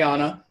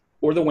Uttarayana,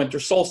 or the winter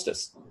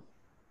solstice.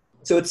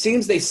 So it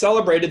seems they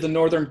celebrated the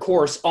northern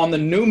course on the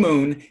new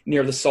moon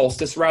near the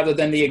solstice rather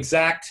than the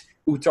exact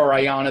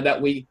Uttarayana that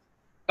we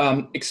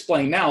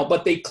explain now,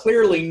 but they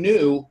clearly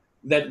knew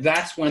that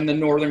that's when the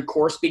northern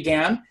course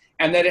began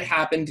and that it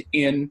happened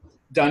in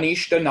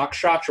Dhanishta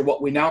Nakshatra,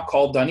 what we now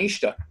call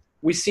Dhanishta.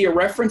 We see a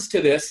reference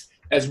to this,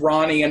 as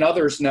Rani and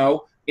others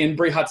know, in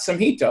Brihat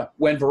Samhita,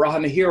 when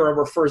Varahamihira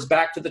refers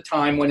back to the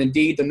time when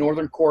indeed the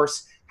northern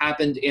course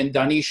happened in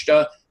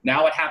Dhanishta.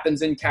 Now it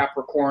happens in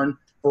Capricorn.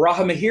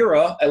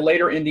 Varahamihira, a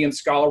later Indian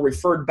scholar,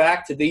 referred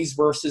back to these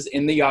verses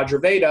in the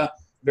Yajurveda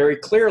very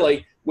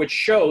clearly, which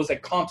shows a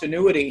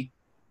continuity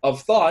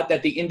of thought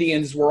that the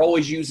Indians were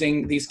always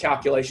using these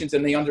calculations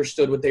and they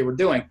understood what they were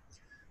doing.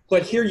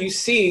 But here you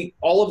see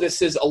all of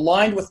this is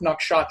aligned with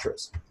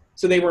nakshatras.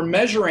 So they were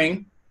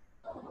measuring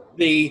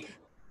the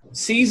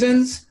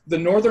seasons, the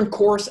northern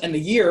course, and the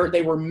year.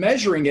 They were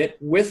measuring it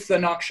with the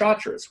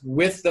nakshatras,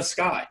 with the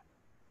sky,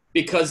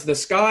 because the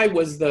sky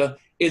is the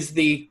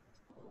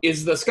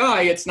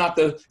sky. It's not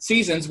the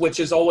seasons, which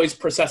is always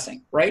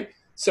precessing, right?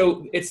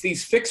 So it's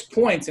these fixed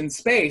points in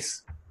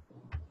space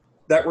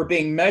that were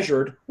being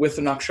measured with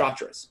the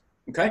nakshatras,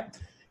 okay?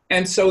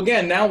 And so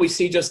again, now we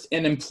see just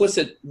an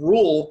implicit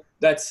rule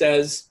that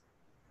says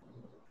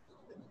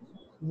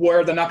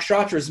where the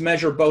nakshatras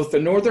measure both the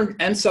northern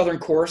and southern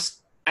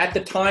course at the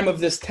time of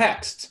this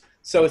text.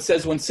 So it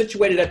says, when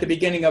situated at the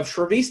beginning of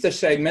Shravishta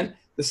segment,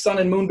 the sun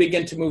and moon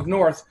begin to move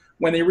north.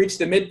 When they reach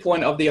the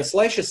midpoint of the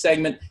Aslesha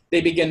segment,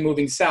 they begin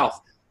moving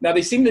south. Now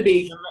they seem to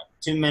be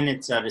 2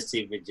 minutes out of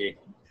CVG.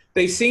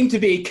 They seem to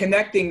be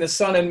connecting the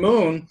sun and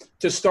moon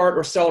to start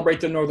or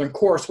celebrate the northern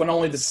course when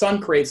only the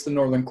sun creates the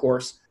northern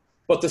course.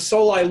 but the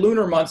soli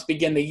lunar months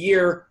begin the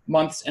year,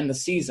 months, and the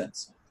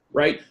seasons,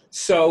 right?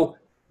 So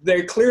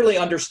they clearly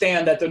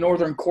understand that the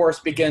northern course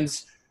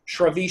begins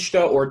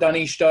Shravishta or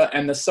Dhanishta,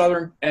 and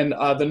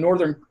the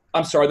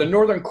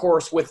northern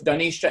course with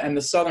Dhanishta and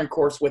the southern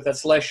course with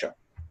Aslesha.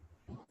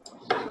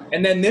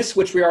 And then this,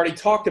 which we already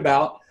talked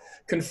about,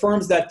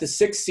 confirms that the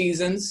 6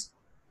 seasons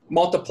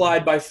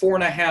multiplied by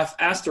 4.5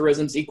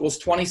 asterisms equals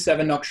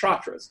 27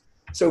 nakshatras.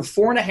 So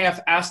 4.5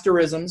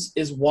 asterisms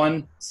is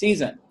 1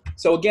 season.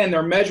 So again,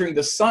 they're measuring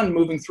the sun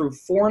moving through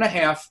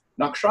 4.5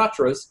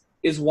 nakshatras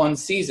is 1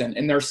 season,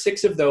 and there are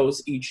 6 of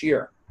those each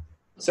year.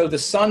 So the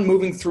sun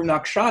moving through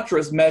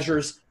nakshatras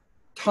measures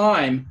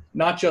time,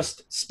 not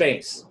just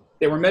space.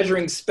 They were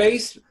measuring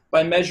space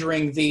by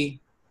measuring the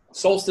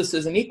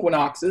solstices and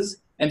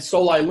equinoxes and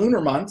soli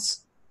lunar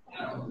months,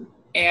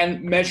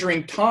 and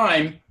measuring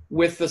time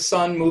with the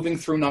sun moving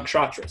through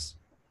nakshatras.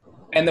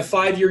 And the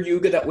 5-year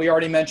yuga that we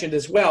already mentioned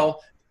as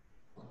well,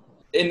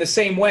 in the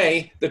same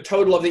way, the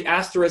total of the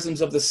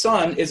asterisms of the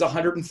sun is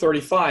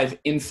 135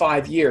 in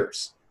 5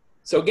 years.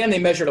 So again, they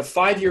measured a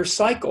 5-year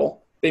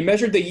cycle. They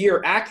measured the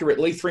year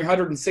accurately,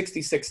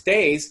 366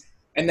 days,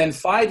 and then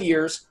 5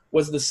 years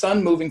was the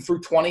sun moving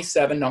through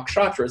 27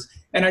 nakshatras.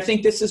 And I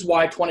think this is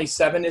why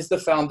 27 is the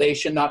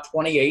foundation, not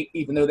 28,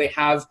 even though they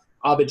have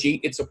Abhijit.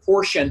 It's a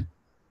portion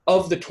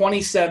of the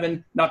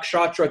 27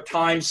 nakshatra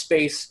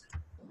time-space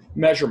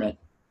measurement.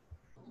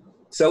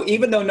 So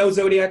even though no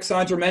zodiac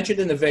signs were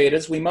mentioned in the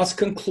Vedas, we must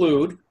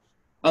conclude,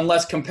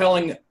 unless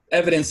compelling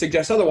evidence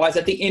suggests otherwise,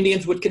 that the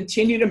Indians would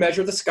continue to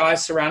measure the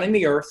skies surrounding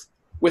the earth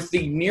with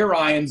the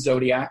near-Ion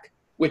zodiac,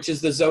 which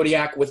is the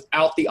zodiac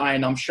without the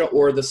Ayanamsha,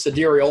 or the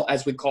sidereal,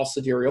 as we call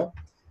sidereal.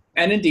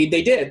 And indeed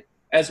they did,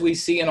 as we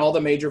see in all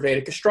the major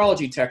Vedic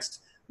astrology texts,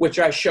 which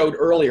I showed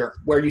earlier,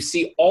 where you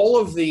see all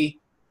of the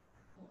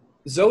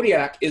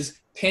zodiac is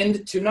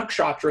pinned to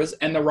nakshatras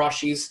and the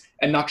rashis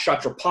and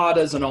nakshatra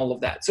padas and all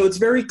of that. So it's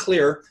very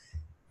clear.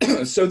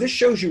 So this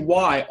shows you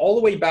why, all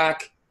the way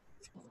back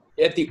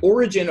at the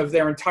origin of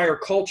their entire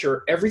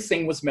culture,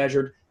 everything was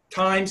measured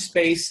time,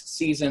 space,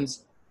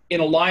 seasons, in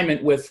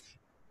alignment with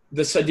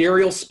the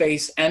sidereal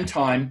space and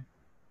time,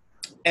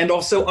 and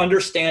also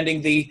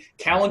understanding the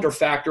calendar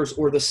factors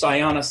or the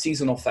Sayana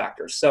seasonal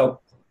factors. So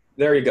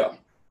there you go,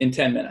 in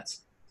 10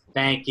 minutes.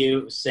 Thank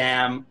you,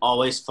 Sam.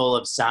 Always full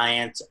of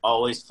science,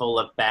 always full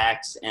of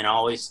facts, and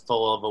always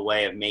full of a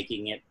way of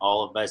making it,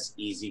 all of us,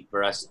 easy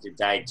for us to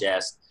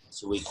digest,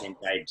 so we can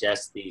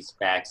digest these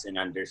facts and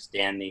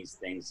understand these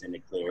things in a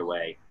clear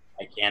way.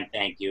 I can't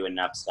thank you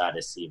enough,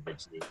 Sada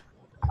Sivaji.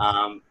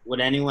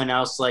 Would anyone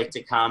else like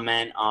to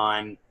comment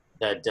on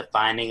the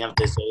defining of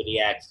the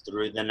zodiac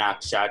through the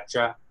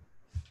nakshatra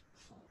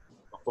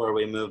before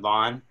we move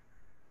on?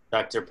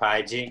 Dr.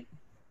 Paiji?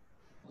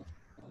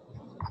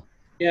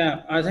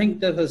 Yeah, I think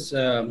that was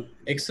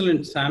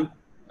excellent, Sam.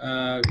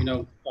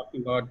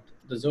 Talking about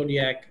the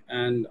zodiac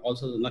and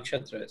also the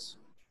nakshatras.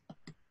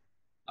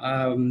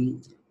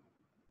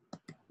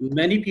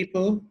 Many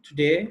people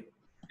today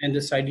in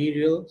the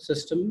sidereal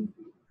system,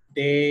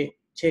 they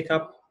take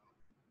up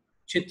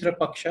Chitra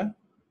Paksha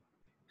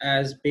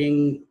as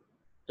being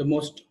the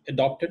most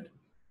adopted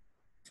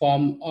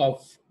form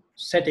of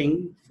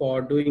setting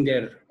for doing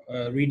their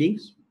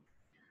readings,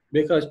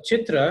 because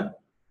Chitra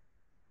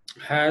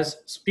has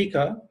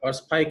Spica or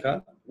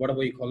Spica,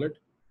 whatever you call it,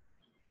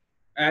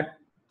 at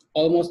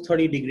almost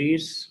 30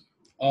 degrees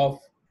of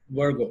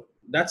Virgo.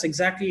 That's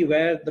exactly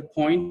where the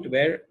point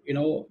where,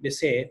 they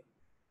say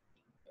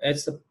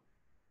it's the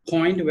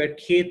point where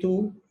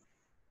Ketu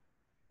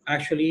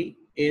actually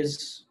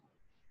is,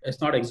 it's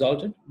not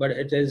exalted, but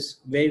it is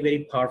very,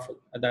 very powerful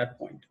at that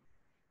point.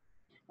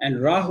 And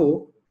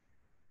Rahu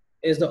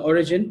is the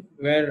origin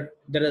where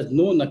there is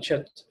no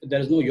nakshatra,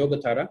 there is no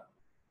yogatara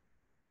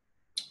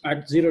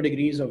at 0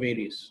 degrees of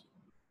Aries.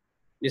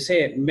 They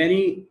say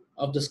many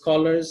of the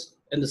scholars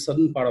in the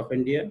southern part of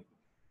India,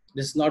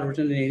 this is not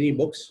written in any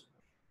books,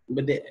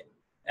 but they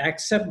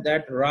accept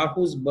that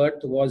Rahu's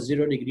birth was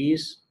 0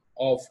 degrees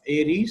of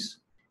Aries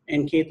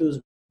and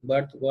Ketu's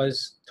birth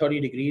was 30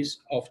 degrees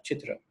of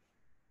Chitra.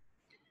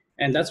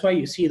 And that's why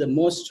you see the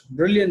most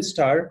brilliant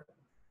star,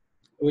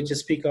 which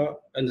is Spica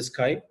in the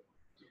sky.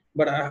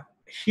 But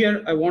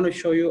here I want to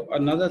show you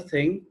another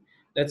thing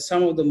that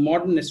some of the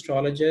modern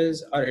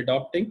astrologers are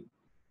adopting,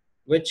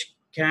 which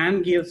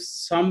can give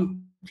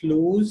some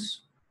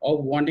clues of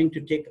wanting to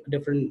take a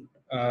different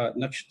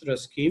nakshatra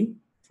scheme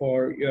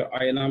for your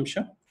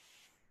Ayanamsha.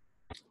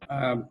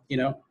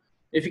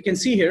 If you can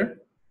see here,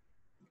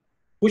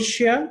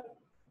 Pushya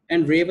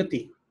and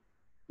Revati,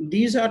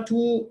 these are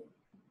 2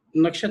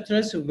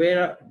 nakshatras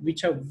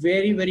which are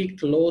very, very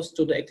close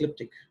to the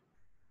ecliptic.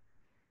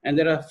 And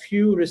there are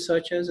few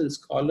researchers and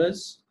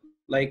scholars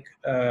like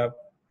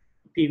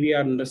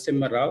PVR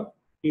Narasimha Rao.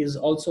 He's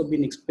also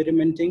been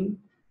experimenting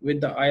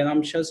with the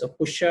Ayanamshas of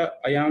Pushya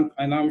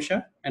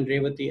Ayanamsha and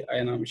Revati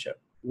Ayanamsha.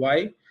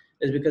 Why?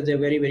 Is because they're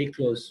very, very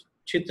close.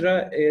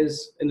 Chitra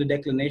is in the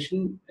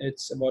declination,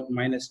 it's about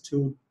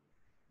 -2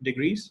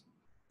 degrees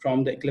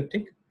from the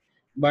ecliptic.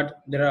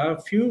 But there are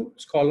a few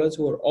scholars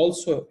who are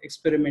also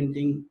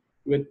experimenting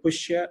with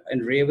Pushya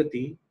and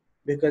Revati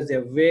because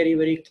they're very,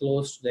 very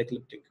close to the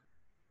ecliptic.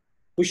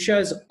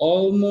 Pushya is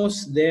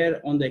almost there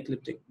on the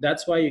ecliptic.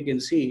 That's why you can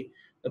see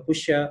the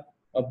Pushya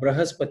of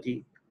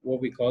Brahaspati,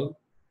 what we call,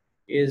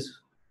 is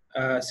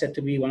said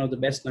to be one of the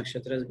best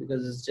nakshatras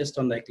because it's just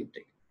on the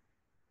ecliptic.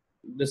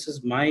 This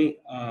is my,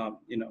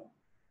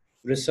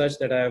 research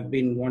that I've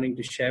been wanting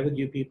to share with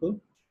you people.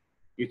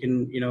 You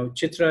can,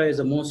 Chitra is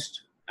the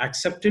most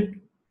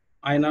accepted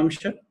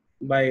Ayanamsha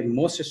by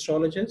most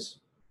astrologers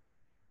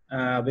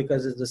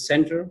because it's the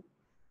center.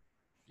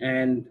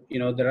 And,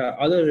 there are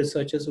other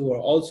researchers who are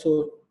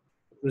also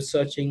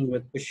researching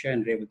with Pushya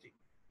and Revati.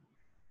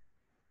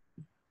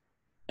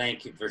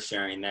 Thank you for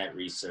sharing that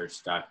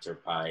research, Dr.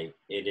 Pai.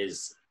 It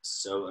is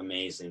so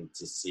amazing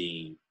to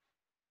see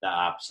the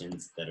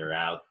options that are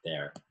out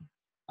there,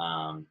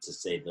 to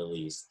say the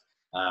least.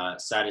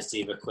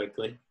 Sadasiva,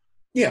 quickly.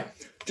 Yeah,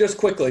 just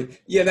quickly.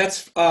 Yeah,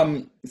 that's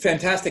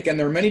fantastic. And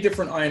there are many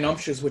different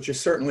Ayanamshas, which is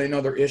certainly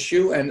another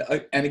issue. And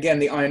again,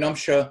 the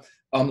Ayanamsha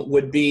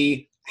would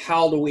be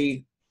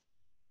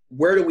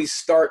where do we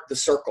start the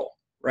circle,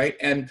 right?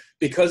 And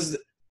because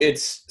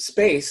it's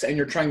space and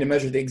you're trying to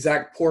measure the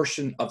exact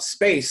portion of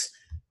space,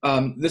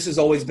 this has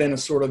always been a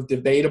sort of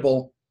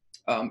debatable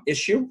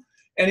issue.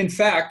 And in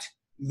fact,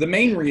 the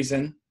main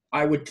reason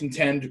I would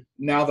contend,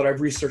 now that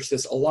I've researched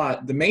this a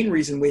lot, the main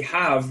reason we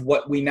have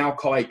what we now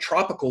call a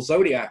tropical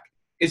zodiac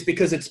is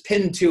because it's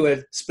pinned to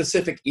a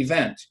specific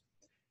event.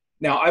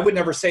 Now, I would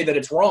never say that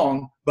it's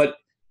wrong, but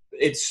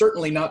it's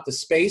certainly not the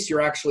space.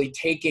 You're actually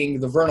taking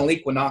the vernal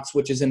equinox,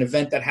 which is an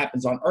event that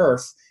happens on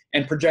Earth,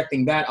 and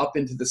projecting that up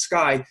into the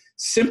sky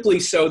simply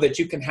so that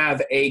you can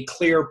have a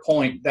clear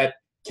point that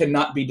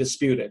cannot be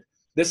disputed.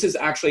 This is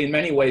actually, in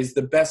many ways,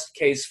 the best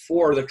case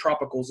for the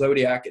tropical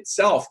zodiac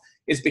itself,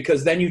 is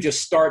because then you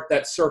just start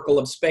that circle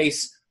of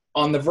space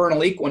on the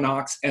vernal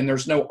equinox and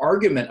there's no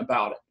argument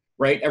about it,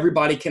 right?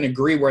 Everybody can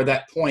agree where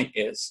that point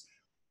is.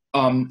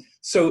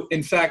 So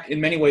in fact, in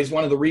many ways,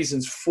 one of the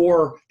reasons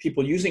for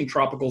people using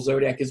tropical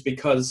zodiac is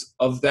because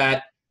of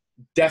that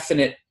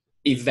definite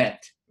event,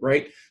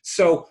 right?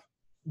 So,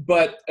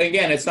 but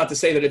again, it's not to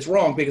say that it's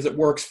wrong, because it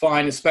works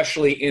fine,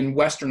 especially in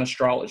Western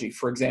astrology,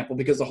 for example,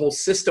 because the whole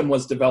system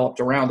was developed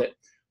around it.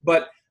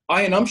 But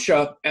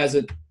Ayanamsha as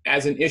an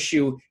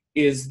issue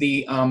is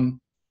the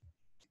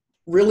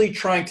really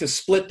trying to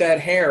split that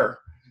hair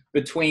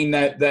between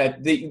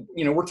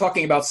we're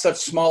talking about such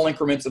small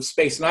increments of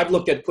space. And I've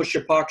looked at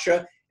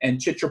Pushya-Paksha and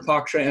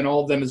Chitra-Paksha and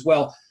all of them as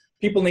well.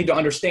 People need to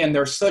understand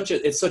it's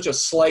such a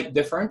slight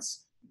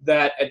difference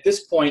that at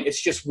this point,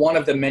 it's just one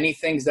of the many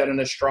things that an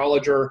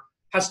astrologer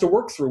has to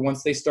work through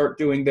once they start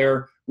doing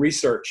their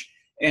research.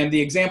 And the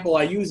example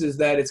I use is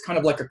that it's kind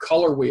of like a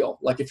color wheel.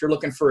 Like if you're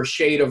looking for a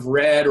shade of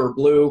red or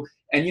blue,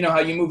 and you know how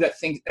you move that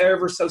thing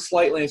ever so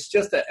slightly, it's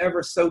just an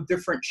ever so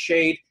different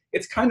shade.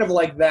 It's kind of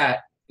like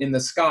that in the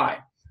sky.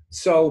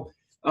 So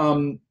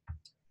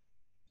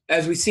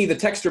as we see, the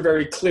texts are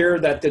very clear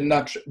that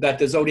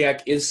the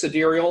zodiac is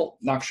sidereal,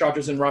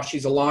 nakshatras and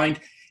rashis aligned.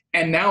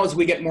 And now as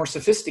we get more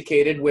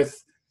sophisticated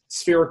with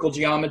spherical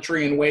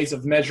geometry and ways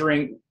of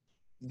measuring,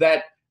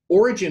 that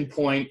origin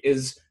point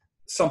is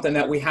something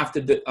that we have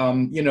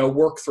to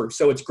work through.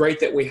 So it's great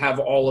that we have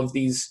all of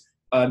these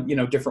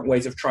different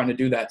ways of trying to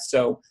do that.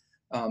 So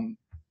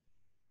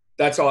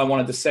that's all I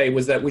wanted to say,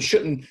 was that we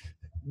shouldn't,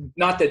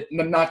 not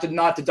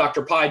that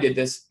Dr. Pai did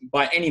this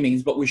by any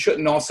means, but we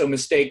shouldn't also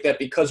mistake that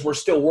because we're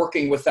still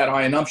working with that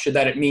Ayanamsha,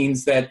 that it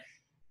means that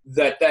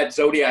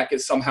zodiac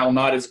is somehow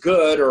not as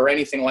good or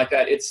anything like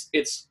that.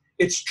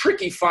 It's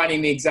tricky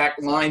finding the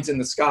exact lines in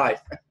the sky.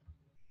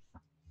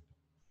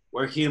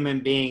 We're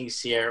human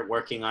beings here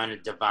working on a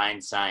divine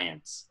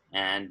science.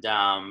 And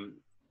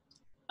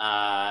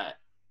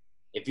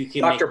if you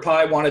can, Dr.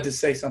 Pai wanted to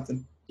say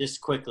something.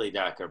 Just quickly,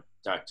 Dr.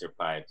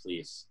 Pai,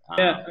 please.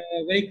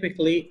 Very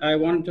quickly, I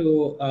want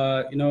to,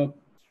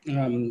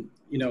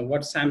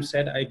 what Sam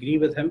said, I agree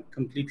with him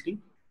completely,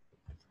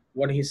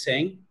 what he's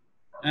saying.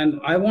 And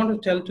I want to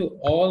tell to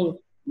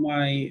all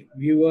my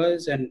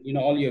viewers and,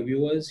 all your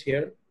viewers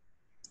here,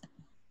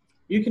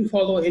 you can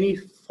follow any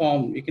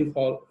form. You can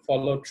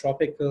follow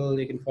tropical,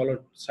 you can follow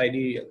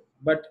sidereal,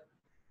 but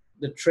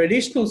the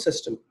traditional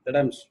system that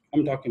I'm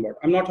talking about,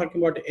 I'm not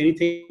talking about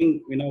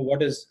anything,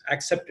 what is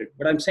accepted,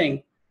 but I'm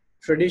saying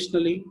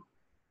traditionally,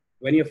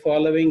 when you're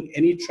following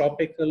any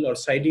tropical or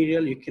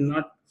sidereal, you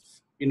cannot,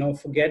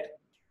 forget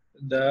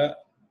the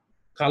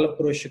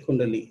Kalapurusha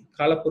Kundali.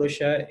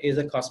 Kalapurusha is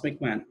a cosmic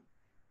man.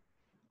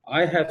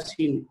 I have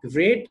seen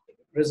great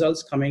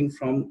results coming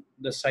from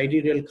the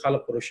sidereal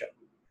Kalapurusha,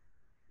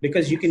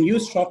 because you can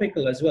use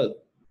tropical as well,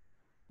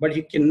 but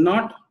you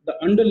cannot, the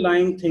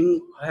underlying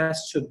thing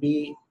has to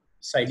be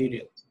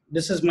sidereal.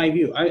 This is my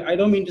view. I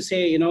don't mean to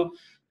say,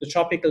 the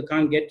tropical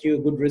can't get you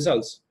good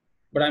results,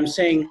 but I'm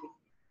saying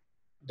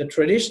the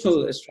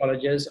traditional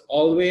astrologers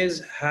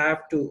always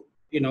have to,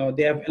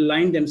 they have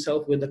aligned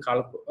themselves with the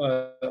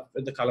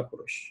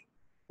Kalapurush,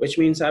 which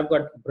means I've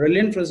got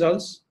brilliant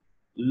results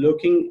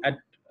looking at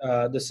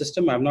the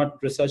system. I've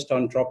not researched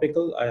on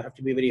tropical. I have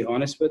to be very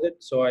honest with it,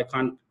 so I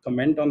can't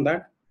comment on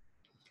that.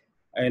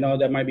 I know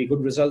there might be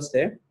good results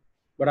there,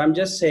 but I'm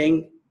just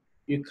saying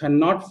you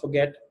cannot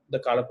forget the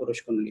Kalapurush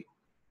Kundali.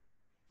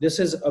 This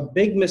is a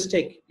big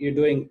mistake you're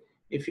doing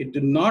if you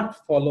do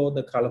not follow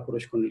the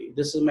Kalapurush Kundali.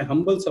 This is my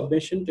humble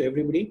submission to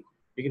everybody.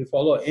 You can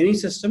follow any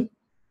system,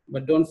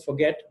 but don't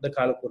forget the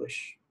Kalapurush.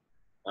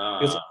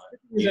 Because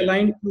it is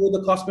aligned to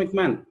the cosmic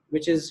man,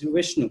 which is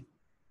Vishnu.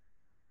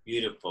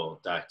 Beautiful,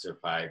 Dr.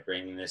 Pai,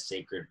 bringing the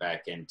sacred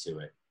back into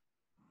it.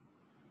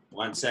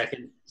 1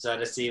 second,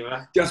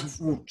 Sadasiva.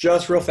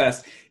 Just real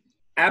fast.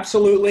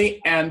 Absolutely,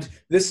 and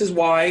this is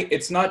why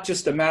it's not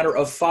just a matter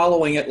of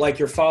following it like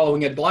you're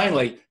following it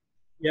blindly.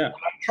 Yeah.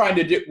 What I'm trying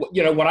to do,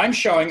 what I'm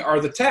showing are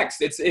the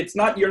texts. It's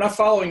not, you're not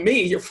following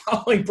me, you're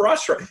following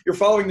Brashra, you're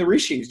following the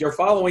rishis, you're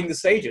following the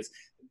sages.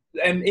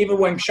 And even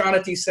when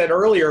Ksanati said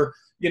earlier,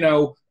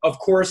 of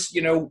course,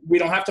 we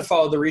don't have to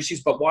follow the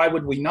rishis, but why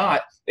would we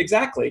not?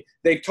 Exactly.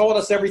 They've told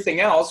us everything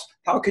else.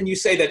 How can you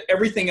say that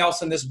everything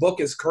else in this book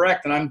is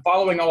correct and I'm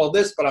following all of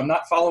this, but I'm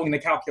not following the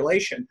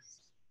calculation?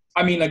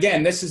 I mean,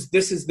 again, this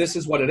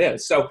is what it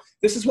is. So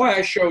this is why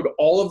I showed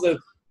all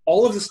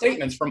of the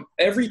statements from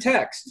every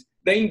text.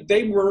 They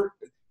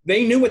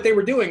knew what they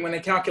were doing when they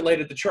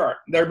calculated the chart.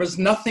 There was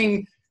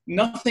nothing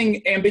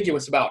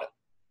ambiguous about it.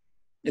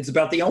 It's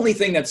about the only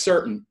thing that's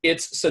certain.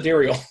 It's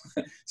sidereal.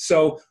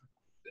 So,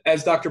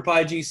 as Dr.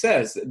 Paiji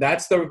says,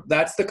 that's the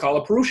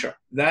Kalapurusha.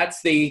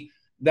 That's the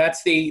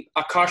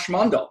Akash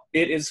Mandal.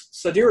 It is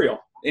sidereal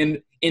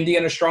in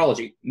Indian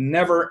astrology.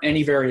 Never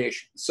any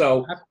variation.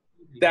 So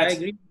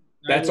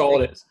that's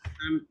all it is.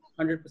 I'm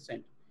 100%.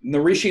 And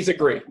the rishis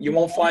agree. You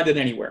won't find it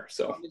anywhere.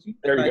 So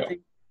there you go. I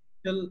think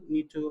you still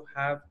need to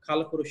have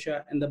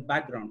Kalapurusha in the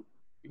background.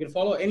 You can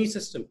follow any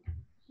system,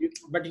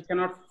 but you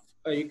cannot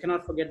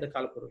forget the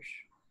Kalapurush.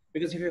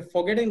 Because if you're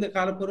forgetting the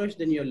Kalapurush,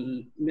 then you're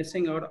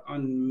missing out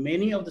on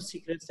many of the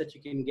secrets that you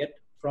can get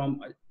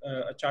from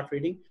a chart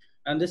reading.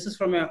 And this is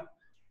from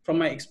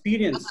my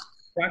experience,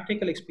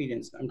 practical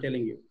experience, I'm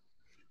telling you.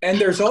 And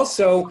there's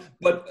also,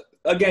 but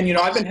again,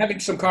 I've been having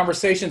some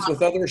conversations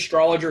with other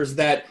astrologers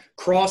that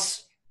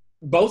cross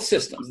both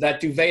systems, that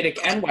do Vedic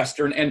and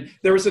Western, and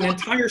there was an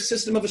entire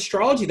system of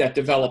astrology that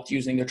developed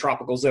using the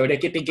tropical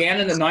zodiac. It began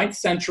in the 9th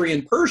century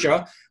in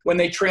Persia when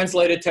they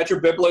translated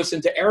Tetrabiblos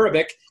into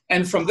Arabic,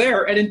 and from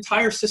there, an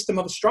entire system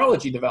of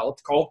astrology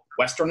developed called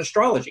Western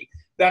astrology.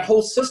 That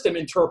whole system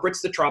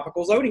interprets the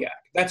tropical zodiac.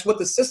 That's what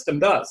the system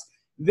does.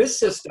 This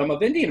system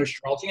of Indian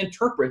astrology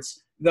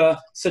interprets the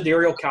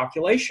sidereal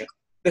calculation.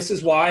 This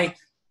is why,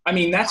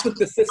 that's what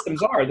the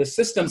systems are. The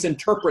systems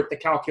interpret the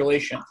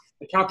calculation.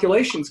 The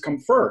calculations come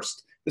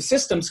first. The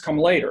systems come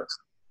later.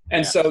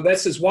 And so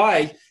this is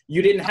why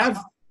you didn't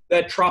have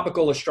that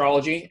tropical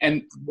astrology.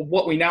 And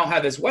what we now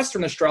have as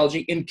Western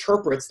astrology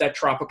interprets that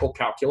tropical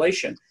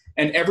calculation.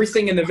 And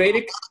everything in the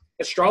Vedic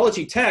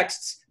astrology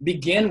texts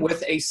begin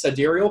with a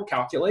sidereal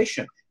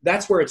calculation.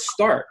 That's where it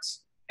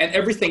starts. And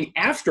everything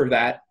after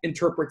that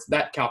interprets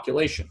that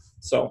calculation.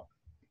 So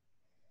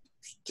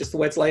just the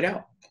way it's laid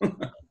out.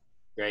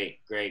 Great.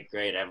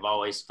 I've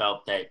always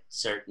felt that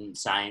certain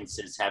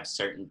sciences have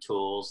certain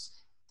tools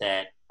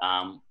that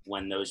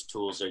when those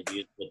tools are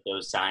used with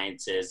those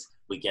sciences,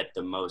 we get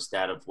the most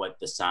out of what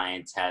the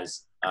science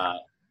has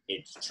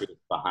its truth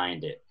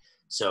behind it.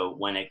 So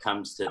when it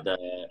comes to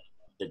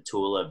the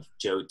tool of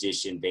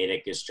Jyotish and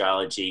Vedic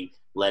astrology,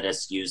 let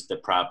us use the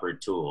proper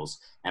tools.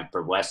 And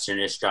for Western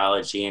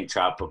astrology and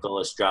tropical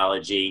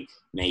astrology,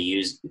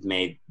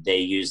 may they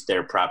use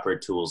their proper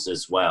tools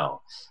as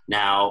well.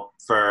 Now,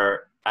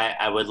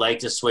 I would like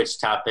to switch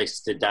topics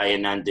to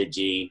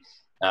Dayanandaji,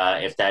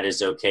 if that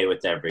is okay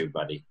with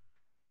everybody.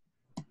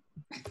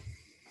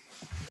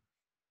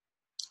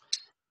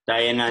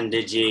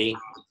 Dayanandaji,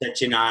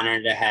 such an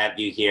honor to have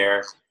you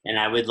here. And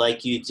I would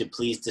like you to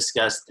please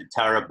discuss the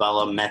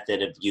Tarabala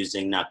method of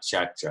using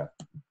Nakshatra.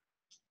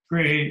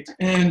 Great.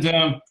 And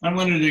I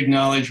wanted to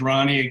acknowledge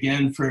Ronnie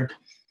again for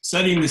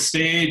setting the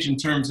stage in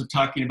terms of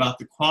talking about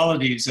the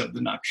qualities of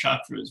the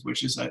Nakshatras,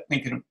 which is, I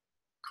think, of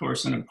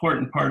course, an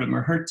important part of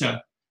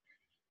Muhurta.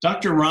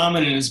 Dr.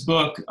 Raman, in his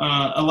book,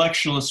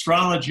 Electional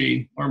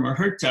Astrology, or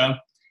Muhurta,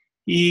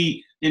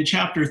 in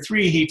chapter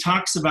 3, he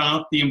talks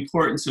about the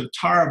importance of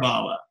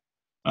Tarabala.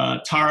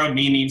 Tara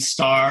meaning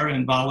star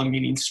and Bala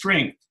meaning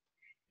strength.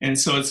 And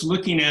so it's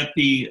looking at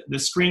the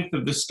strength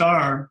of the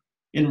star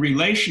in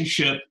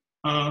relationship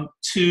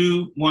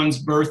to one's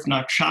birth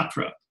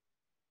nakshatra.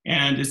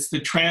 And it's the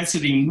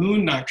transiting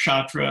moon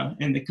nakshatra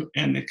and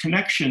the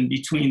connection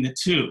between the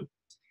two.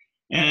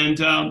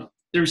 And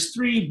there's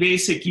 3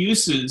 basic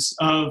uses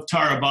of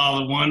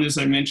Tarabala. One, as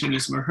I mentioned,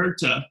 is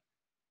Muhurta.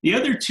 The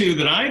other 2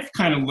 that I've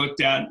kind of looked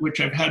at, which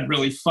I've had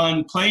really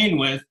fun playing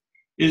with,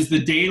 is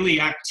the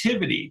daily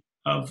activity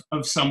of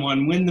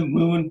someone when the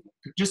moon,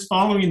 just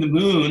following the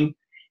moon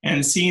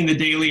and seeing the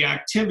daily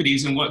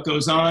activities and what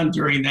goes on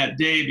during that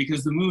day,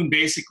 because the moon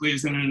basically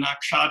is in a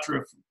nakshatra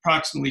for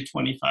approximately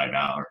 25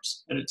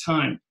 hours at a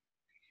time.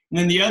 And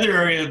then the other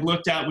area I've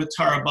looked at with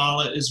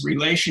Tarabala is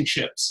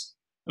relationships,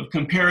 of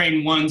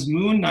comparing one's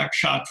moon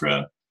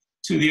nakshatra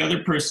to the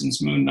other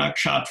person's moon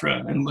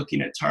nakshatra and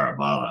looking at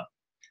Tarabala.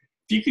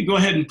 if you could go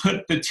ahead and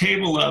put the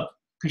table up,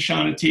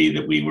 Ksanati,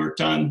 that we worked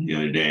on the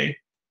other day,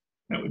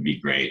 that would be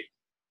great.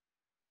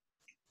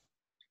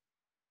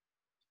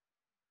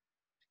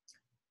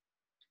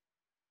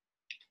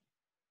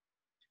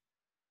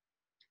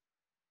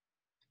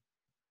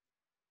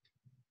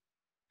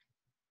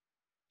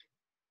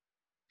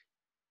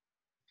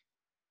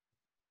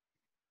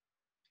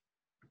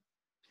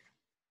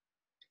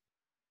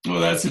 Oh,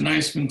 that's a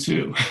nice one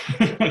too.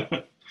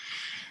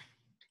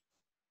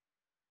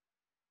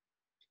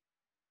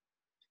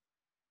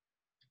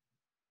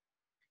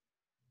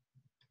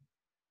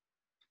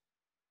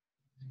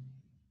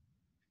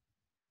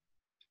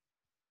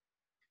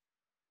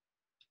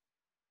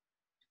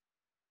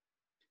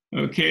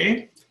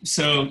 Okay,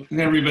 so can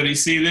everybody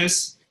see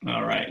this?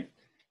 All right.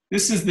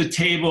 This is the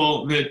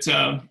table that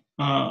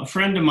a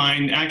friend of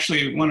mine,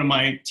 actually one of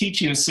my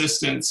teaching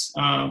assistants,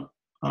 a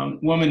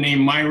woman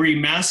named Myri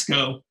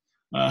Masco,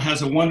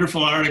 has a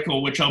wonderful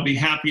article, which I'll be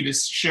happy to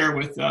share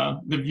with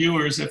the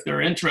viewers if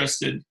they're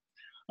interested.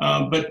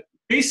 But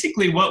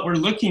basically what we're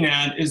looking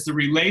at is the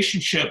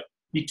relationship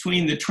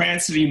between the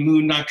transiting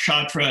moon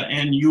nakshatra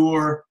and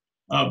your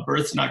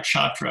birth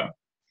nakshatra.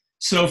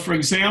 So for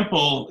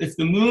example, if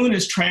the moon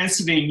is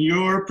transiting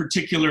your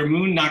particular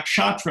moon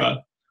nakshatra,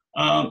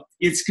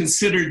 it's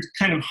considered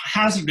kind of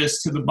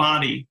hazardous to the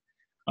body.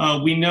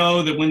 We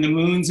know that when the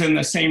moon's in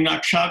the same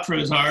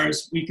nakshatra as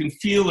ours, we can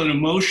feel an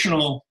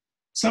emotional,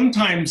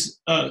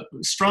 sometimes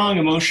strong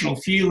emotional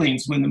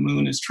feelings when the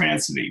moon is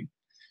transiting.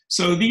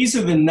 So these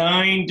are the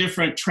 9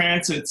 different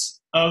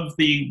transits of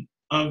the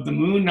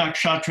moon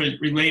nakshatra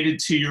related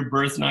to your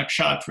birth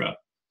nakshatra.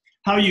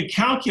 How you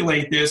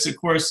calculate this, of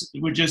course,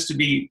 would just to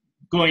be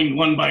going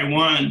one by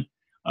one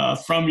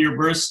from your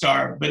birth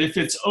star. But if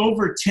it's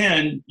over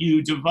 10,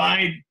 you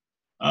divide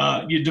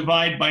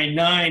by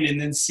 9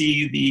 and then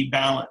see the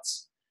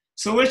balance.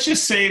 So let's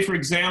just say, for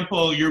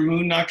example, your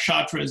moon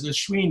nakshatra is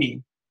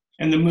Ashwini,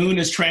 and the moon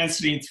is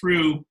transiting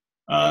through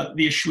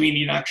the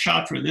Ashwini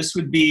nakshatra. This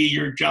would be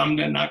your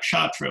Jamna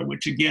nakshatra,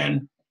 which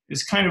again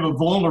is kind of a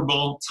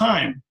vulnerable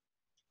time.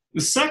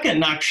 The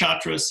second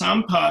nakshatra,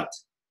 Sampat,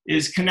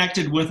 is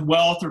connected with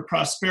wealth or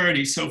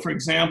prosperity. So for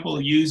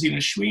example, using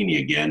Ashwini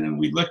again, and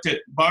we looked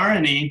at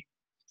Bharani,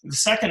 the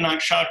second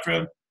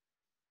nakshatra,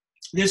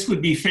 this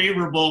would be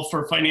favorable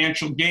for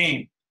financial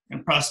gain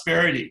and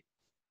prosperity.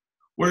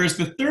 Whereas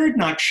the third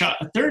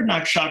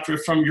nakshatra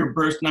from your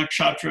birth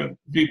nakshatra,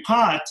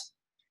 Vipat,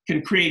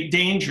 can create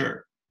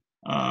danger.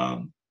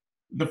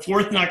 The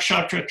fourth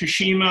nakshatra,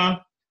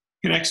 Kashima,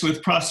 connects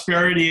with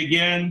prosperity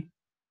again.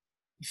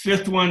 The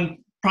fifth one,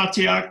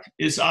 Pratyak,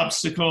 is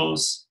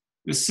obstacles.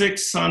 The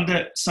sixth,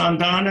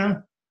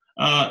 Sandhana,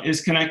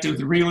 is connected with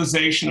the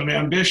realization of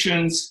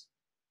ambitions.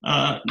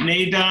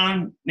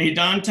 Nedanta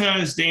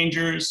is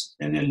dangers,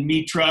 and then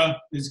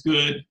Mitra is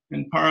good,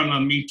 and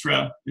Parama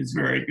Mitra is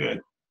very good.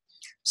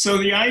 So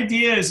the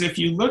idea is, if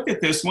you look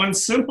at this, one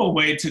simple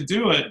way to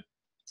do it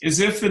is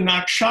if the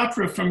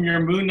nakshatra from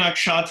your moon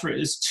nakshatra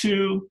is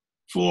 2,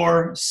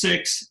 4,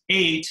 6,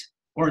 8,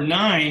 or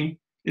 9,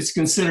 it's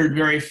considered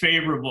very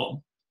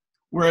favorable.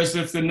 Whereas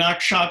if the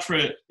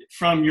nakshatra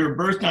from your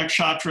birth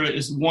nakshatra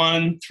is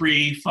 1,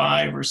 3,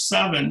 5, or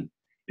 7,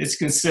 it's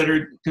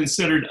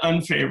considered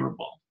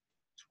unfavorable.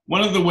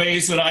 One of the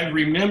ways that I've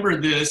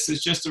remembered this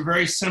is just a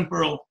very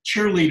simple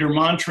cheerleader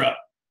mantra,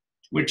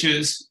 which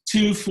is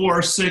 2,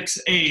 4, 6,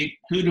 8.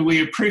 Who do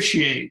we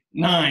appreciate?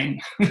 9.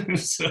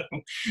 So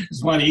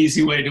it's one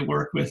easy way to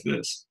work with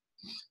this.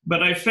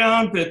 But I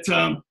found that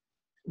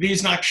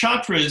these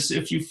nakshatras,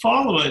 if you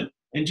follow it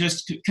and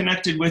just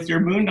connect it with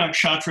your moon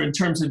nakshatra in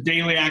terms of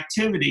daily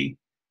activity,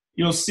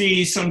 you'll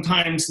see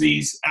sometimes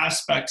these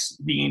aspects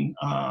being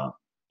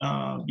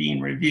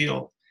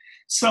revealed.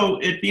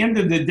 So at the end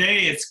of the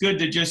day, it's good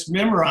to just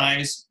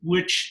memorize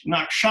which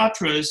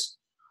nakshatras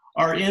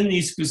are in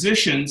these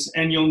positions,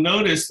 and you'll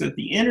notice that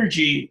the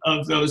energy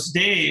of those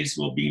days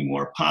will be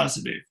more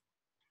positive.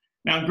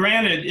 Now,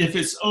 granted, if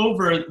it's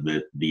over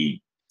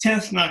the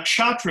 10th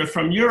nakshatra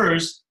from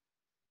yours,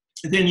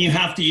 then you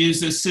have to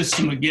use this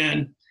system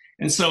again.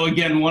 And so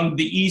again, one of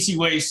the easy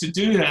ways to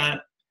do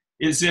that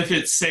is if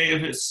it's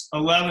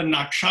 11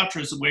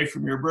 nakshatras away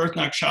from your birth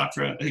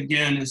nakshatra,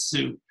 again, is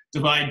to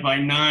divide by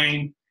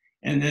 9,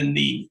 and then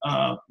the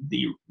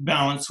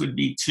balance would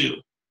be 2.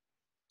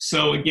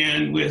 So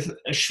again, with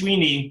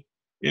Ashwini,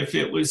 if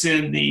it was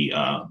in the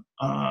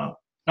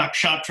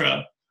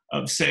nakshatra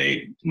of,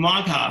 say,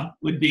 Magha,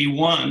 would be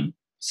 1,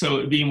 so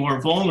it would be more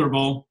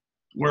vulnerable,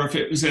 where if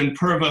it was in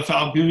Purva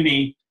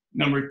Falguni,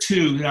 number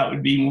 2, that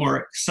would be more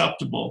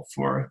acceptable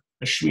for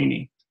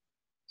Ashwini.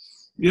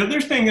 The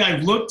other thing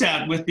I've looked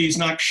at with these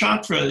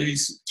nakshatra,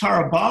 these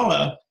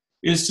Tarabala,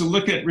 is to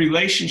look at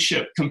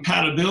relationship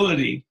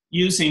compatibility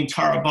using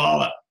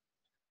Tarabala.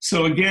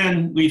 So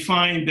again, we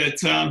find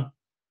that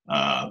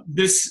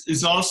this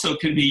is also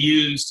can be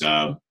used.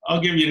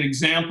 I'll give you an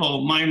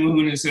example. My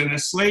moon is in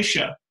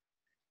Aslesha.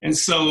 And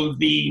so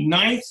the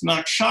 9th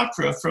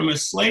nakshatra from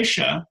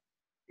Aslesha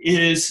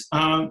is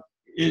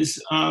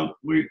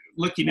we're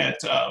looking at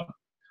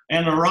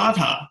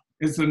Anuradha.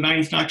 is the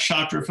 9th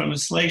nakshatra from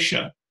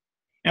Aslesha.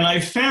 And I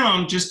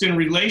found just in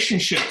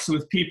relationships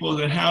with people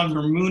that have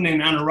their moon in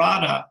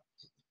Anuradha,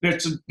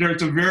 there's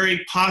a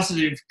very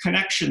positive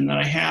connection that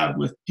I have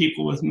with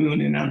people with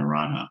moon in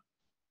Anuradha.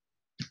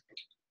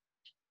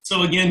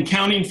 So again,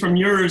 counting from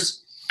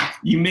yours,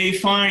 you may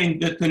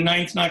find that the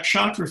 9th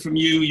nakshatra from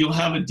you, you'll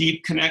have a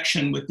deep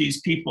connection with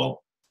these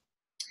people.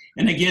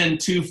 And again,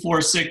 2,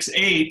 4, 6,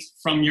 8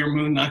 from your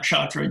moon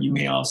nakshatra, you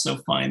may also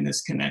find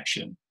this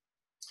connection.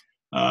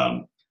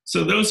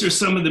 So those are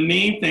some of the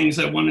main things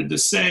I wanted to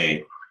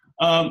say.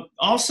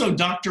 Also,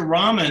 Dr.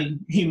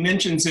 Raman, he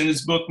mentions in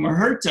his book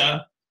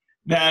Muhurta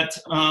that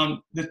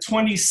the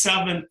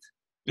 26th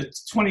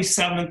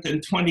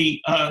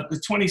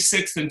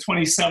and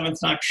 27th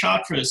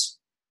nakshatras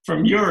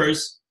from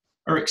yours,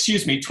 or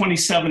excuse me,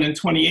 27 and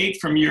 28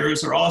 from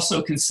yours are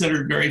also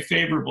considered very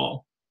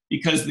favorable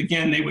because,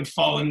 again, they would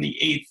fall in the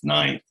 8th,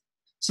 9th.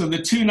 So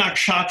the 2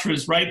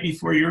 nakshatras right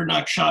before your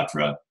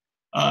nakshatra,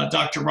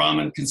 Dr.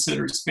 Raman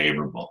considers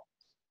favorable.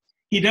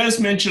 He does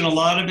mention a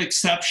lot of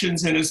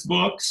exceptions in his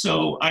book,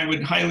 so I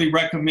would highly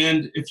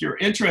recommend, if you're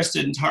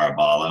interested in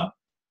Tarabala,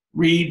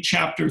 read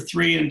chapter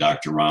 3 in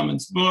Dr.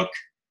 Raman's book.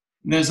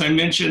 And as I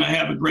mentioned, I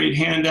have a great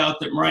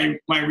handout that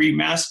Myri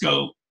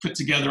Masco put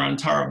together on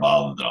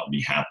Tarabala that I'll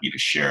be happy to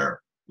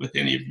share with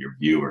any of your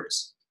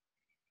viewers.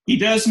 He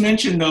does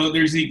mention, though,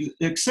 there's the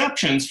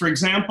exceptions. For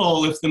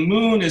example, if the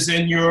moon is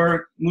in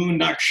your moon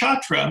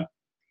nakshatra,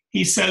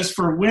 he says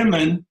for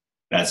women,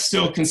 that's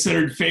still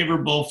considered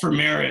favorable for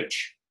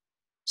marriage.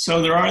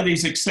 So there are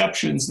these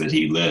exceptions that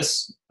he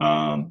lists.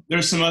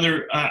 There's some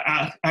other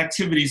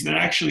activities that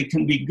actually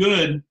can be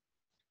good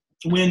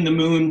when the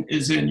moon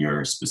is in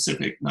your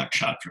specific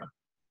nakshatra.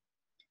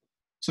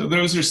 So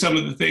those are some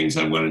of the things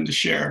I wanted to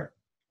share.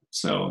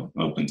 So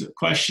open to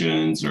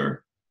questions,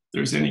 or if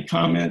there's any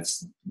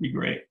comments, it'd be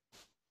great.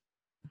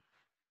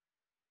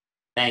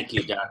 Thank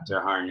you, Dr.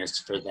 Harness,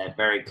 for that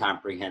very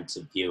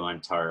comprehensive view on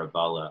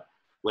Tarabala.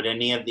 Would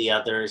any of the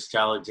other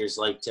astrologers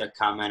like to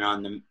comment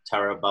on the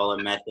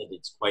Tarabala method?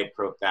 It's quite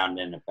profound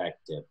and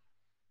effective.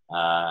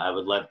 I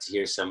would love to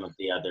hear some of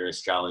the other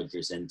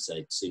astrologers'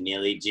 insights.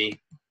 Sunili ji?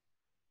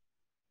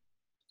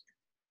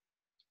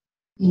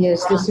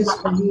 Yes, this is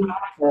very,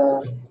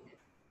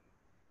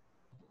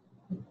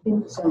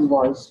 some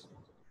voice.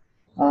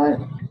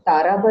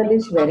 Tarabal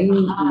is very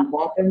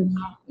important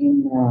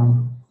in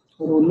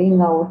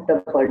ruling out the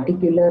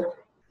particular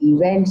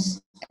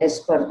events as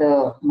per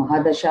the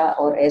Mahadasha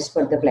or as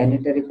per the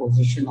planetary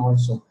position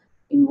also.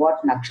 In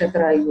what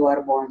nakshatra you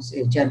are born,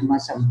 say Janma,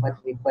 Sampat,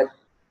 Vipat,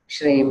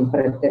 Shrem,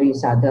 Pratari,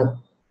 Sadhak,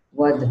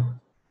 Vad,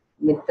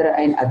 Mitra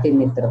and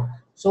Atimitra.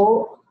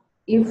 So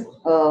if,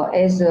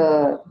 as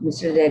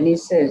Mr.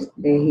 Dennis says,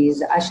 he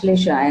is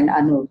Ashlesha and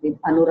Anu,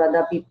 with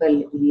Anuradha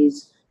people, he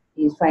is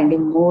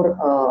finding more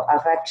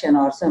affection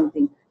or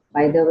something.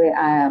 By the way,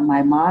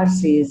 my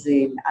Mars is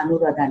in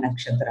Anuradha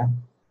Nakshatra.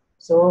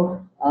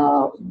 So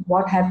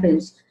what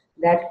happens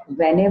that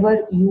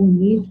whenever you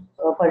meet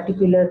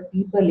particular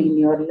people in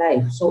your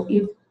life, so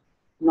if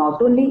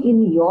not only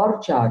in your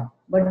chart,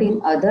 but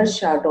in other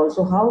chart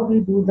also, how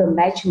we do the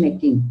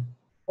matchmaking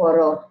for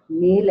a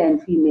male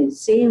and female,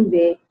 same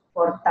way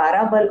for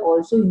Tarabal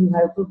also you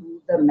have to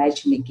do the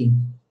matchmaking.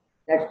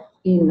 That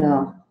in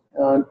a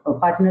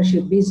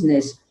partnership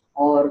business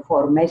or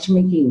for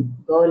matchmaking,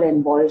 girl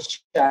and boys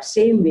chart,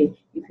 same way,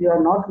 if you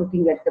are not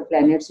looking at the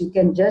planets, you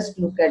can just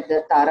look at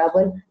the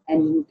Tarabal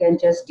and you can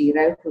just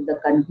derive to the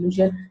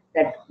conclusion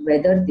that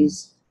whether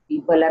these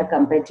people are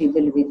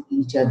compatible with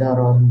each other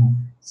or not.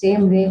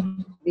 Same way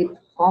with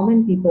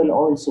common people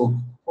also.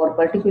 For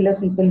particular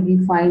people,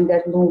 we find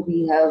that no,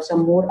 we have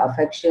some more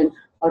affection,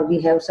 or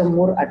we have some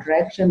more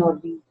attraction, or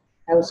we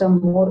have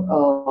some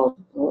more,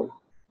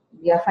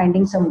 we are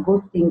finding some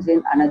good things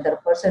in another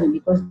person,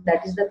 because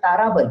that is the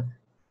Tarabal,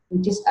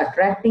 which is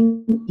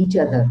attracting each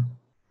other.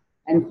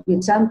 And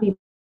with some people,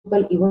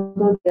 even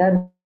though they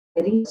are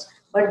very,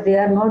 but they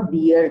are not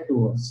dear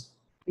to us.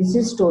 This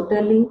is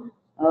totally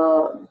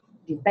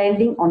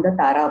depending on the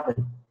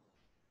Tarabal.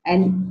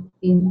 And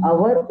in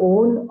our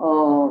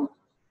own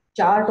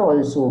chart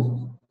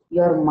also,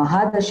 your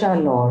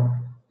Mahadasha Lord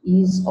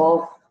is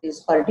of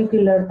this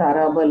particular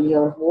Tarabal.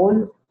 Your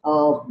whole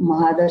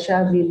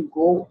Mahadasha will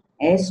go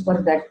as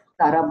per that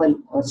Tarabal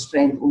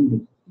strength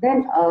only.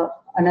 Then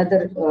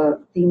another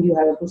thing, you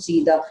have to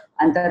see the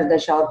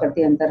Antardasha or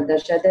Prati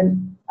Antardasha.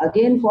 Then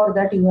again for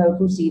that you have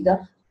to see the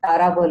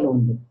Tarabal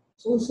only.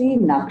 So see,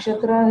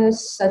 Nakshatra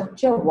has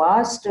such a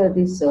vast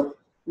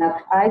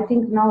I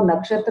think now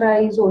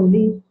Nakshatra is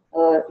only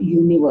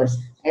universe.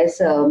 As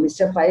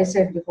Mr. Pai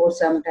said before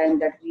some time,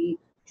 that we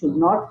should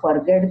not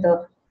forget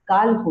the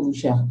Kal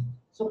Purusha.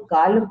 So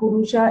Kal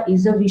Purusha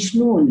is a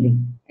Vishnu only,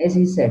 as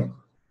he said.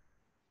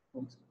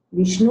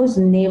 Vishnu's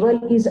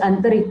navel is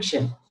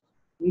Antariksha.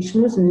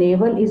 Vishnu's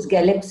navel is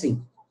galaxy.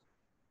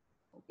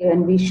 Okay,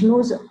 and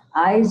Vishnu's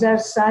eyes are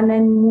sun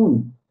and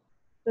moon.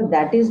 So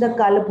that is the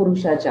Kala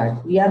Purusha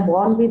chart. We are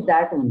born with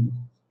that only.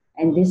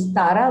 And this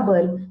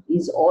Tarabal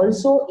is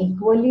also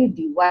equally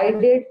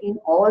divided in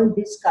all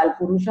this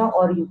Kalpurusha,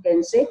 or you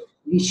can say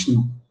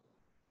Vishnu.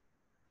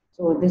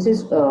 So this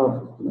is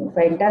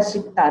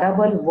fantastic.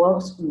 Tarabal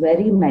works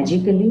very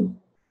magically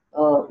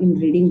in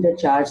reading the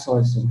charts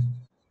also.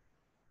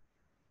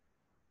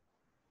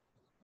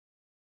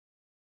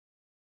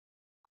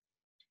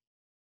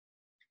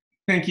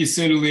 Thank you,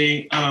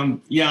 Sunali.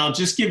 Yeah, I'll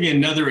just give you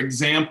another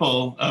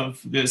example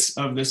of this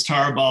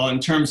Tarabal in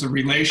terms of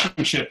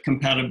relationship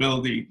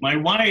compatibility. My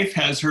wife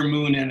has her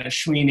moon in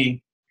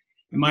Ashwini.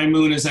 My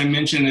moon, as I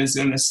mentioned, is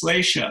in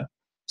Aslesha.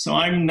 So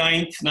I'm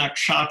 9th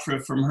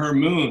Nakshatra from her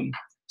moon.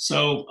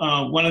 So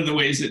one of the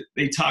ways that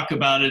they talk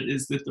about it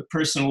is that the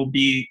person will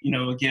be,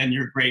 again,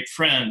 your great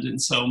friend.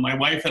 And so my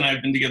wife and I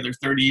have been together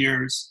 30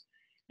 years,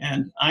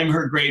 and I'm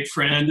her great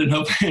friend,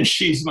 and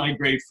she's my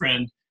great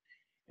friend.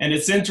 And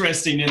it's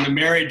interesting, in the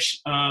marriage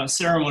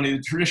ceremony,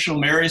 the traditional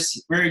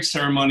marriage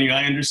ceremony,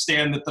 I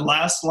understand that the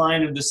last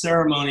line of the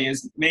ceremony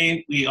is,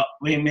 may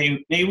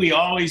we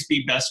always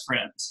be best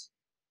friends.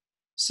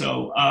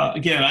 So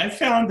again, I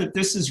found that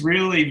this is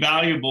really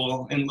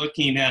valuable in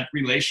looking at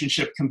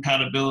relationship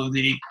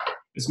compatibility,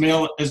 as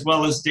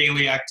well as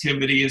daily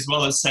activity, as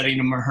well as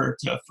setting a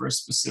muhurta for a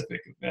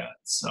specific event.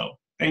 So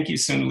thank you,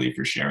 Sunali,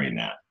 for sharing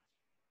that.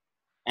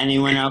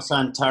 Anyone else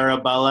on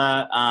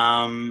Tarabala?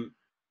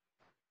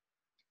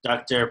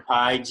 Dr.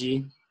 Pai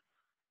ji?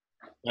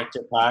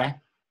 Dr. Pai?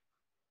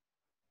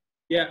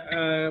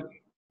 Yeah,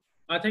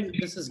 I think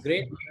this is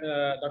great,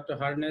 Dr.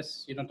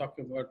 Harness,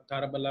 talking about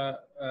Tarabala.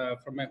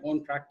 From my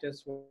own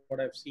practice, what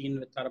I've seen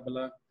with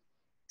Tarabala,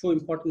 two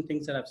important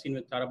things that I've seen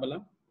with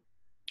Tarabala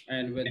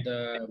and with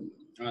the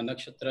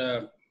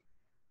Nakshatra,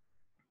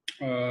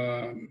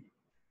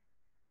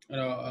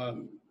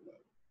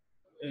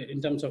 in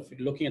terms of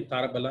looking at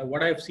Tarabala,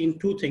 what I've seen,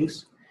 two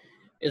things,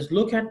 is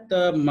look at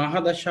the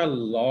Mahadasha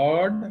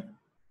Lord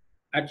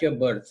at your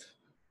birth.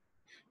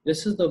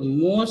 This is the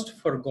most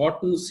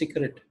forgotten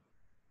secret,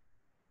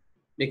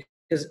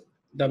 because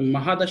the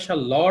Mahadasha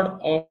Lord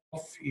of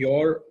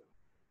your,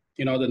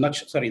 the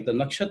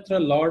Nakshatra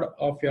Lord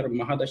of your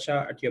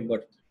Mahadasha at your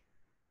birth.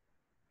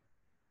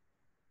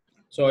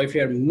 So if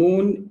your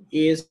moon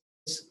is,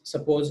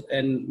 suppose,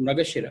 in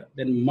Mragashira,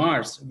 then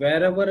Mars,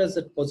 wherever is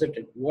it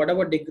posited,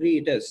 whatever degree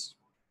it is,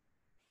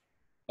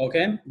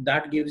 okay,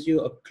 that gives you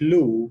a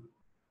clue.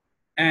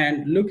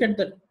 And look at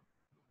the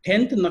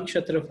 10th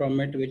nakshatra from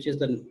it, which is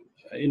the,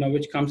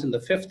 which comes in the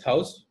 5th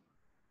house,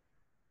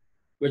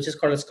 which is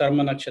called as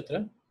Karma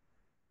Nakshatra.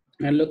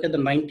 And look at the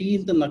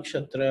 19th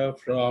nakshatra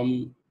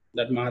from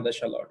that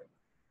Mahadasha Lord,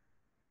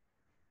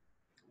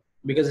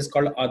 because it's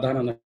called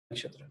Adhana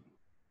Nakshatra.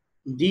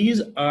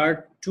 These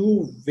are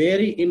two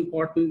very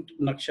important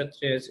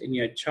nakshatras in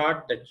your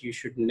chart that you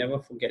should never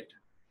forget,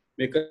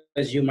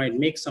 because you might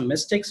make some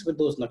mistakes with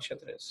those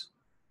nakshatras.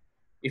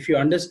 If you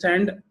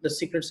understand the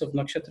secrets of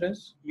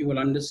nakshatras, you will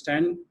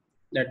understand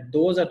that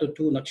those are the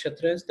two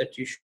nakshatras that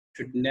you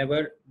should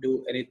never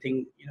do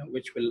anything,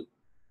 which will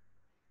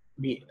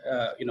be,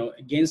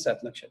 against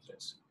that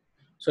nakshatras.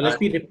 So let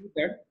me repeat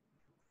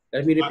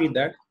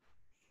that.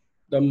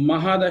 The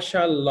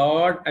Mahadasha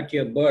Lord at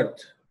your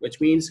birth, which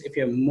means if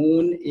your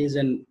moon is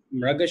in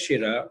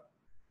Mragashira,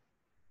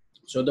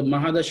 so the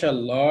Mahadasha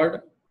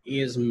Lord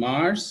is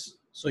Mars.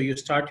 So you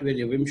start with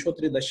your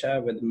Vimshotri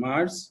Dasha with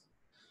Mars.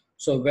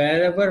 So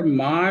wherever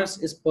Mars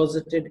is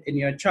posited in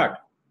your chart,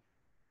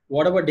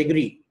 whatever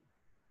degree,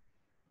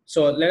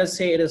 so let us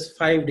say it is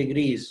 5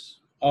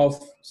 degrees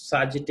of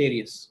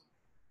Sagittarius.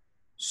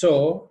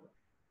 So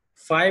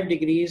 5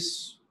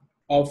 degrees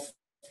of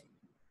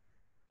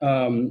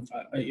Aries,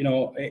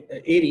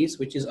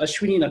 which is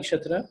Ashwini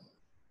Nakshatra,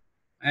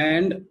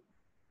 and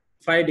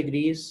 5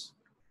 degrees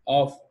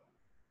of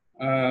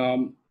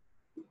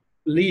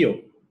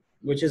Leo,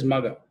 which is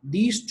Magha.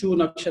 These two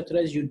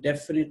nakshatras you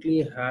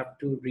definitely have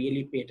to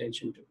really pay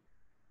attention to,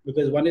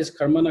 because one is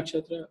Karma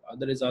Nakshatra,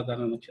 other is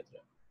Adhana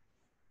Nakshatra.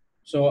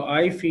 So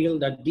I feel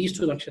that these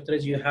two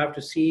nakshatras you have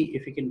to see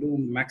if you can do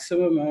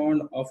maximum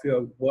amount of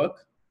your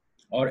work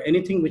or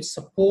anything which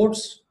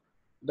supports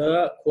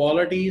the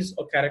qualities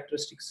or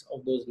characteristics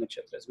of those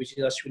nakshatras, which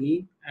is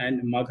Ashwini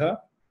and Magha.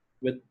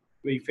 With,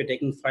 if you're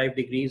taking 5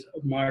 degrees,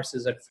 Mars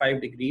is at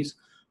 5 degrees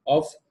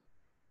of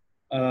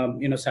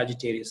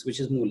Sagittarius, which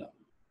is Mula.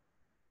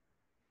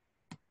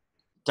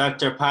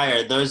 Dr. Pai,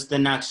 are those the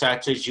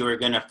nakshatras you were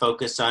going to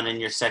focus on in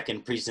your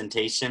second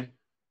presentation?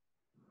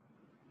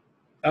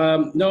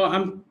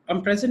 No,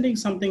 I'm presenting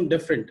something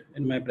different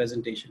in my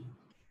presentation.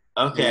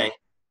 Okay,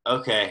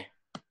 okay.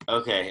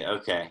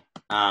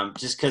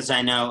 Just because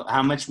I know,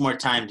 how much more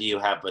time do you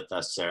have with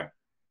us, sir?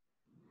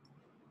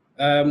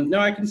 No,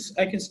 I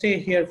can stay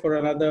here for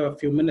another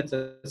few minutes.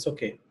 It's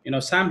okay.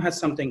 Sam has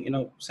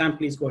something. Sam,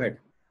 please go ahead.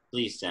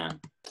 Please, Sam.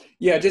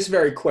 Yeah, just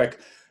very quick.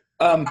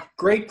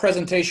 Great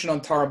presentation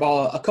on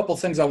Tarabala. A couple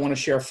things I want to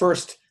share.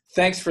 First,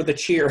 thanks for the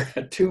cheer.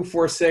 2,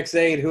 4, 6,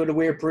 8. Who do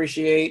we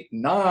appreciate?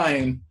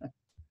 9.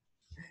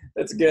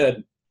 That's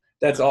good.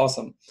 That's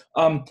awesome.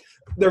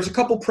 There's a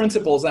couple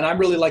principles, and I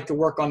really like to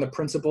work on the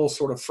principle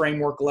sort of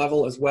framework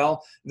level as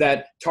well,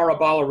 that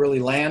Tarabala really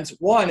lands.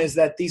 One is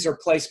that these are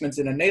placements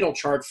in a natal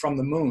chart from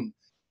the moon.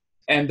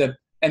 And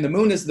And the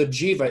moon is the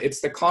jiva, it's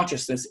the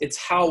consciousness. It's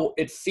how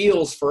it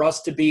feels for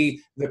us to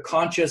be the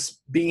conscious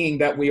being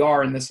that we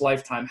are in this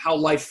lifetime, how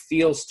life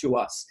feels to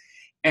us.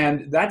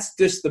 And that's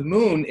just the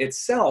moon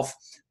itself.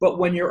 But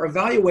when you're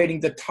evaluating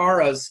the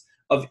taras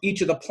of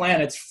each of the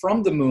planets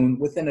from the moon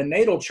within a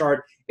natal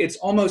chart, it's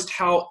almost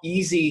how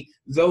easy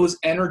those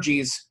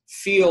energies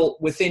feel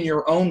within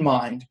your own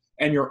mind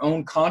and your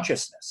own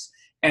consciousness.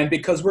 And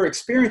because we're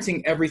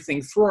experiencing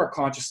everything through our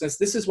consciousness,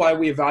 this is why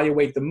we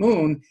evaluate the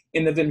moon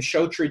in the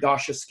Vimshotri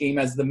Dasha scheme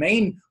as the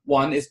main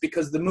one, is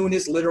because the moon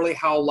is literally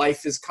how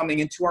life is coming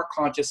into our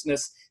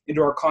consciousness,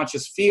 into our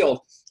conscious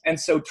field. And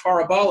so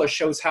Tarabala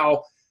shows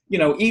how,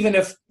 even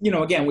if,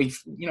 again,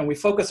 we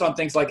focus on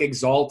things like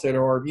exalted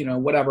or,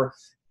 whatever,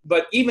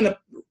 but even a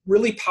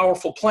really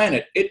powerful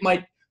planet, it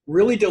might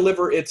really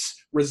deliver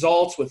its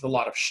results with a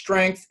lot of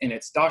strength in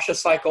its Dasha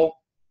cycle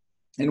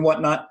and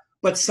whatnot.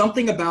 But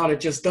something about it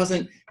just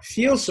doesn't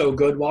feel so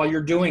good while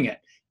you're doing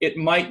it. It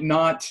might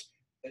not,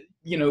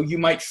 you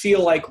might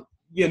feel like,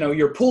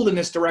 you're pulled in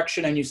this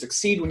direction and you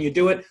succeed when you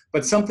do it,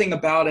 but something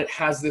about it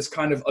has this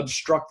kind of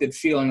obstructed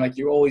feeling, like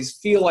you always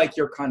feel like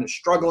you're kind of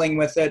struggling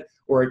with it,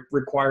 or it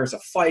requires a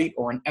fight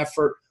or an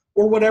effort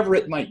or whatever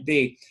it might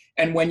be.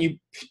 And when you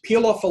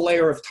peel off a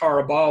layer of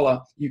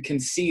Tarabala, you can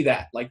see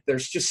that. Like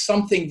there's just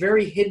something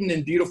very hidden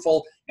and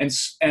beautiful and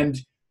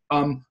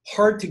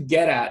hard to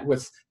get at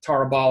with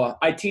Tarabala.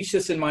 I teach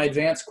this in my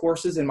advanced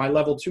courses, in my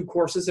level 2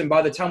 courses, and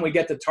by the time we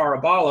get to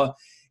Tarabala,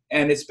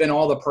 and it's been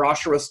all the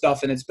Parashara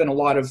stuff, and it's been a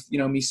lot of,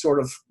 me sort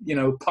of,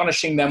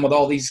 punishing them with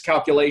all these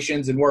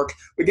calculations and work,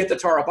 we get to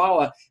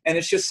Tarabala, and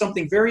it's just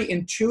something very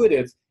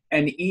intuitive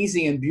and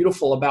easy and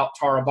beautiful about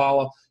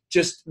Tarabala.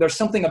 Just, there's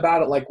something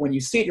about it, like when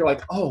you see it, you're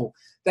like, oh,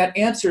 that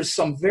answers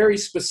some very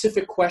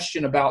specific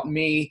question about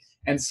me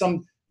and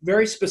some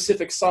very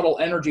specific subtle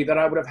energy that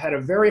I would have had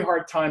a very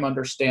hard time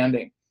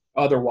understanding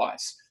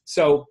otherwise.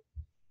 So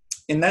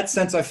in that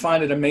sense, I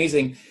find it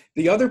amazing.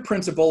 The other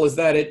principle is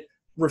that it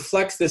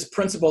reflects this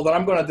principle that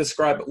I'm going to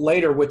describe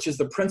later, which is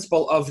the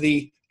principle of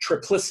the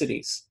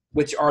triplicities,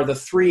 which are the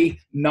 3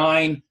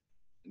 9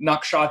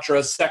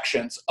 nakshatra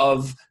sections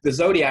of the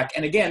zodiac.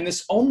 And again,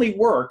 this only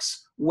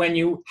works when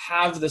you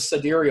have the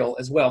sidereal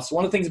as well. So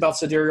one of the things about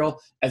sidereal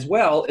as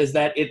well is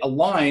that it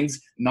aligns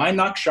 9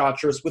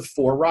 nakshatras with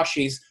 4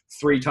 rashis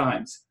 3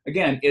 times.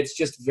 Again, it's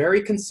just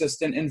very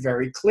consistent and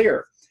very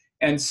clear.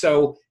 And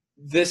so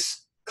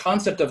this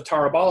concept of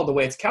Tarabala, the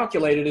way it's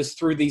calculated, is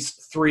through these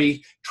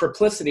 3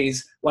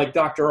 triplicities, like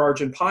Dr.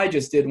 Arjun Pai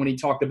just did when he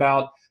talked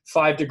about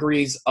 5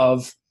 degrees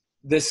of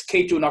this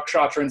Ketu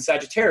nakshatra in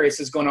Sagittarius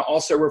is going to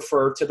also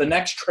refer to the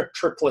next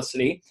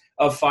triplicity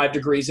of 5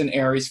 degrees in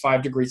Aries,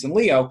 5 degrees in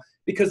Leo,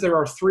 because there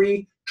are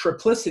 3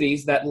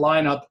 triplicities that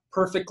line up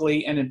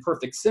perfectly and in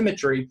perfect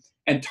symmetry,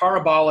 and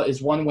Tarabala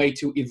is one way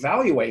to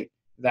evaluate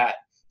that.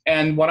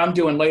 And what I'm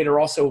doing later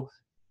also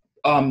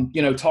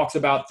talks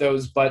about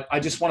those, but I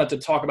just wanted to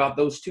talk about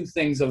those 2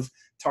 things of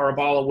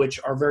Tarabala, which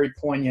are very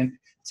poignant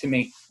to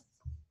me.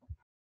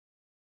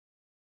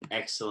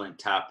 Excellent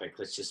topic.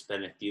 Let's just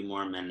spend a few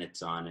more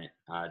minutes on it.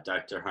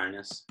 Dr.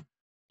 Harness?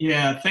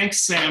 Yeah,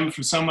 thanks, Sam,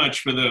 for so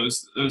much for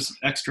those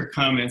extra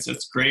comments.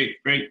 That's great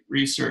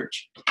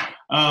research.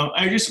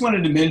 I just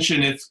wanted to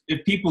mention, if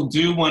people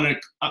do want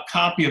a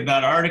copy of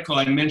that article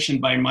I mentioned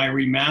by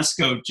Myri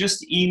Masco,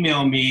 just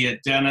email me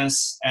at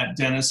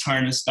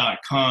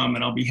dennis@dennisharness.com,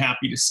 and I'll be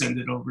happy to send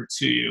it over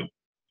to you.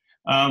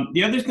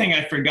 The other thing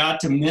I forgot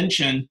to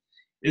mention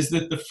is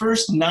that the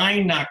first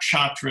 9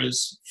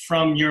 nakshatras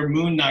from your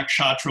moon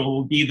nakshatra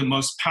will be the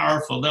most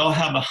powerful. They'll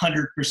have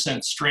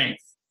 100%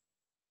 strength.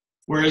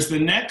 Whereas the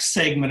next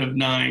segment of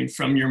 9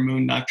 from your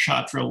moon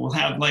nakshatra will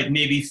have like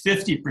maybe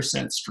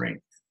 50%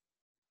 strength.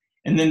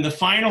 And then the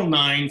final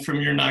 9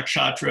 from your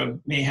nakshatra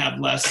may have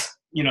less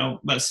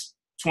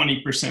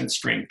 20%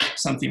 strength,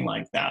 something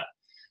like that.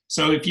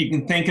 So if you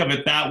can think of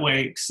it that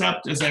way,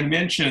 except as I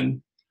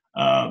mentioned,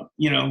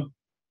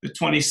 the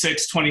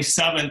 26th,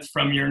 27th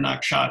from your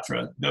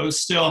nakshatra, those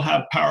still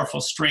have powerful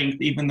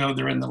strength even though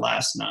they're in the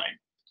last 9.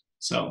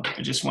 So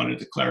I just wanted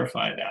to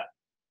clarify that.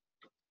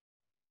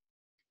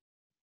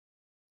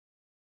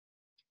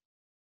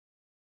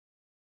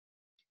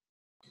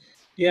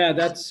 Yeah,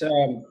 that's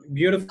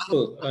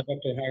beautiful,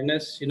 Dr.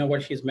 Harness.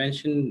 What she's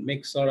mentioned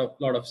makes a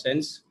lot of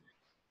sense.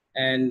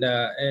 And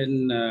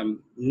in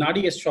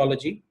Nadi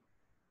astrology,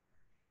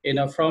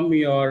 from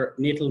your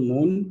natal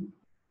moon,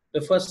 the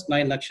first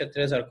 9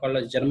 nakshatras are called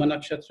as Janma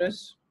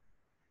nakshatras.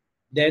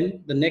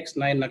 Then the next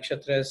 9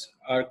 nakshatras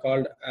are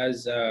called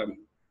as Janma,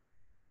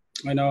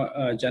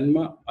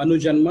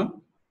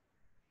 Anujanma,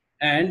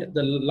 and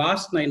the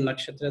last 9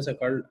 nakshatras are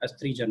called as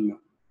Trijanma.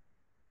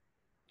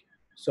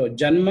 So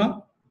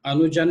Janma,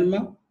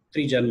 Anujanma,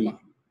 Trijanma.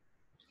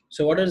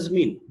 So what does it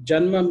mean?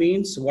 Janma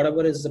means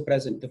whatever is the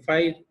present. The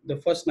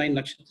first 9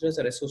 nakshatras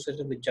are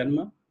associated with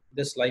Janma,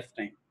 this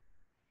lifetime.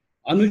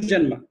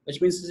 Anujanma, which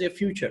means is your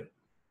future.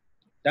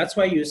 That's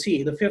why you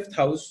see the 5th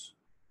house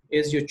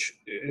is your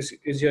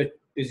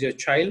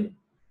child,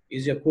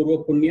 is your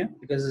Purva Punya,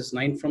 because it's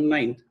 9 from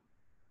 9th.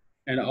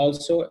 And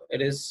also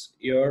it is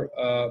your,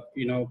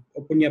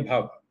 Punya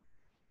Bhava.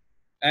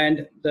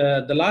 And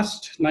the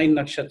last 9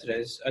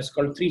 nakshatras is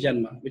called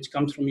Trijanma, which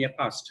comes from your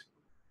past.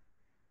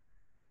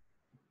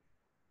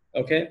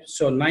 Okay,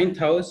 so 9th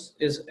house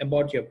is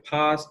about your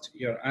past,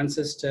 your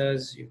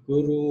ancestors, your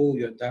guru,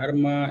 your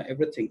dharma,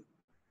 everything.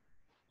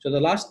 So the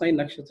last 9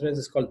 nakshatras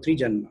is called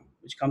Trijanma,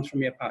 which comes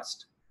from your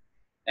past.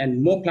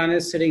 And more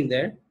planets sitting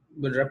there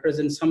will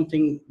represent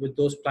something with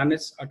those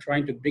planets are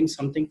trying to bring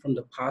something from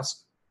the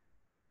past.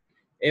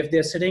 If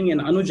they're sitting in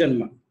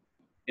Anujanma,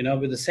 you know,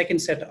 with the second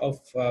set of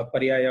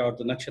Paryaya or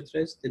the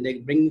nakshatras, then they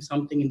bring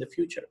something in the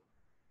future.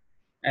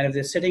 And if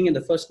they're sitting in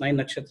the first 9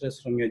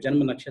 nakshatras from your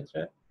Janma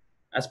nakshatra,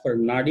 as per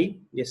Nadi,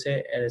 they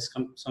say it is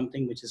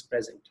something which is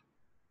present.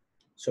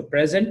 So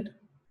present,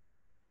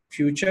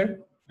 future,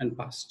 and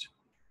past.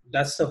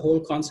 That's the whole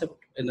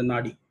concept in the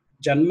Nadi.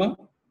 Janma,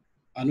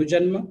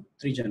 Anujanma,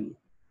 Trijanma.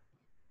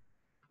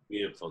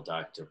 Beautiful,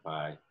 Dr.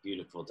 Pai.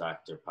 Beautiful,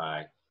 Dr.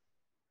 Pai.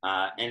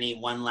 Any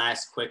one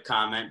last quick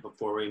comment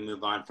before we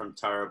move on from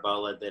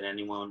Tarabola that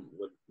anyone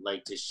would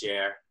like to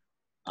share?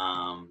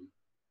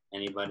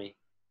 Anybody?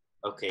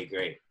 Okay,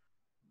 great.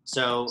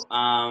 So,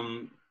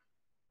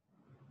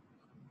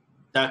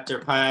 Dr.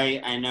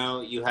 Pai, I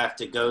know you have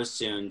to go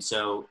soon,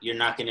 so you're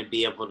not going to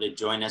be able to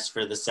join us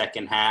for the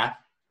second half.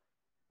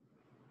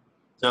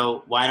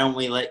 So why don't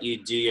we let you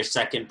do your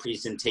second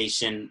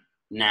presentation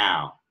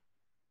now?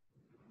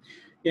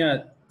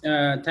 Yeah,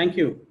 thank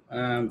you,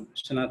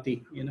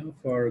 Ksanati, you know,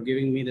 for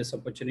giving me this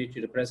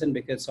opportunity to present,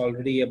 because it's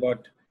already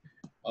about,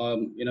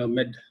 you know,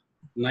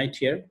 midnight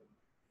here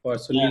for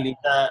Sunili.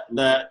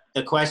 Yeah,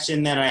 the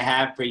question that I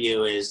have for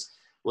you is,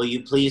 will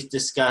you please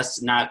discuss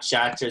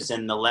nakshatras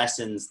and the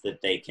lessons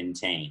that they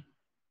contain?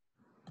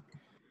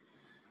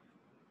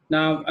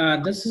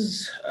 Now, this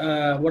is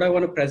what I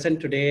want to present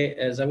today.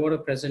 Is I want to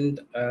present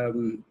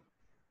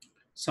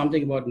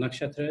something about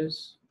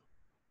nakshatras,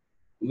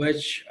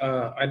 which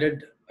I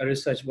did a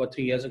research about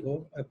 3 years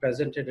ago. I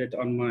presented it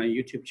on my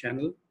YouTube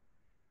channel.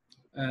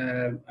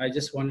 I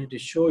just wanted to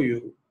show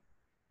you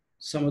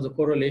some of the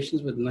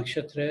correlations with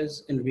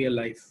nakshatras in real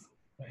life,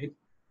 right?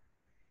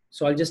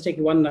 So I'll just take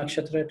one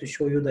nakshatra to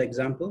show you the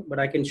example, but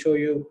I can show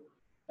you,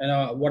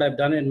 what I've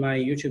done in my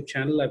YouTube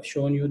channel. I've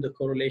shown you the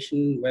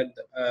correlation with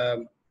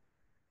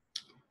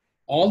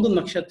all the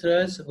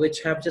nakshatras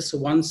which have just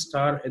one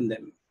star in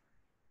them.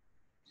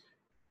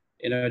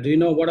 You know, do you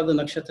know what are the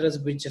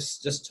nakshatras which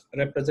just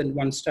represent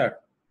one star?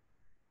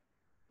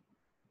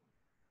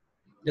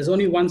 There's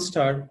only one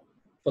star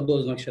for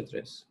those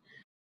nakshatras.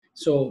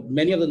 So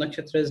many of the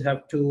nakshatras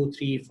have 2,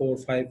 3, 4,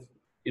 5,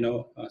 you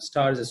know,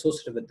 stars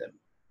associated with them.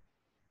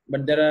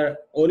 But there are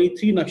only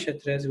 3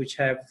 nakshatras which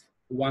have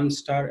one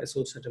star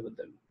associated with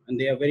them, and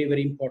they are very,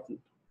 very important.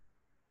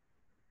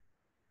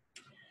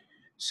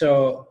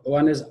 So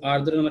one is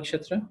Ardra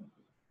nakshatra,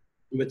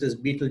 which is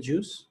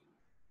Betelgeuse,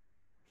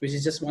 which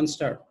is just one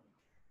star.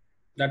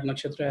 That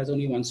nakshatra has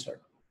only one star.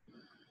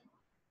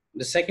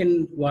 The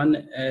second one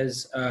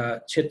is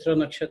Chitra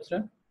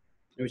nakshatra,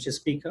 which is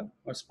Pika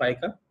or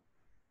Spica.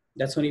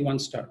 That's only one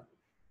star.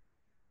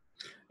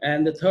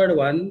 And the third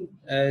one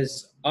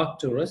is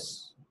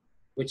Arcturus,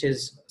 which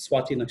is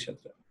Swati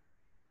nakshatra.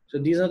 So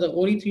these are the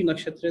only 3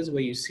 nakshatras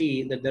where you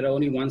see that there are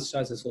only one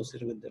star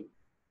associated with them.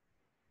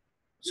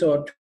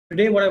 So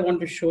today what I want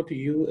to show to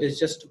you is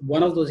just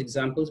one of those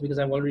examples, because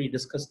I've already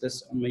discussed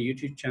this on my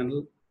YouTube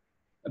channel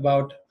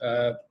about,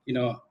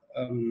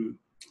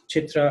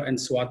 Chitra and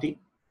Swati.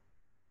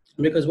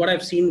 Because what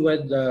I've seen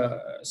with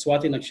the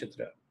Swati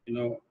nakshatra, you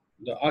know,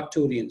 the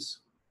Arcturians,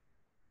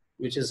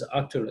 which is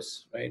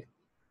Arcturus, right?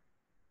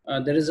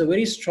 There is a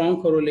very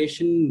strong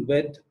correlation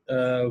with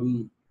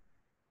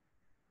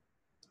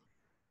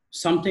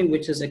something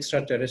which is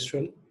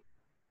extraterrestrial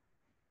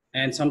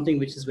and something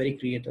which is very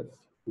creative,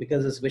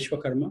 because it's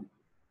Vishwakarma,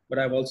 but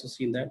I've also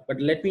seen that.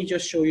 But let me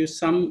just show you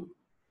some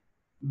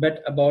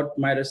bit about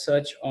my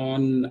research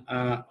on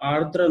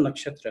Ardra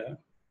nakshatra.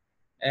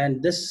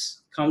 And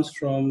this comes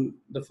from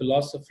the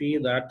philosophy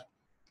that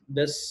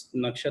this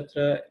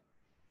nakshatra,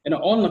 you know,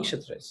 all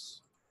nakshatras,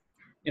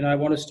 you know, I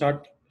want to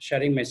start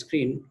sharing my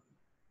screen.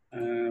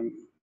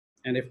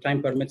 And if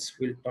time permits,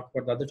 we'll talk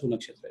about the other 2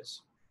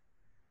 nakshatras.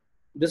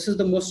 This is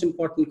the most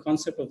important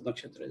concept of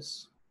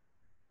nakshatras.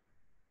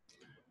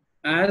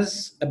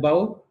 As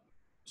above,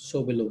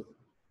 so below.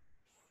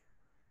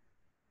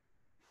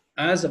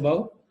 As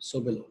above, so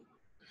below.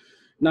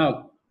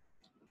 Now,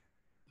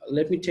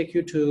 let me take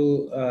you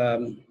to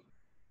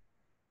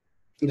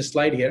the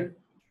slide here.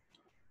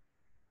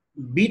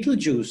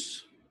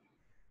 Betelgeuse,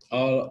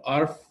 or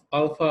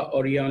Alpha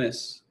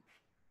Orionis,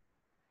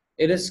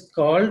 it is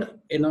called,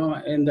 you know,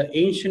 in the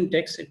ancient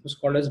text, it was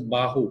called as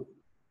Bahu.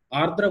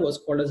 Ardra was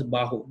called as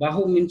Bahu.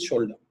 Bahu means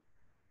shoulder.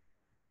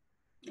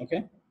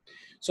 Okay.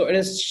 So it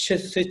is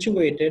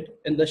situated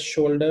in the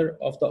shoulder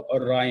of the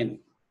Orion.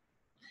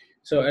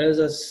 So it is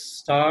a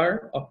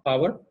star of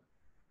power.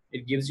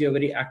 It gives you a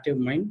very active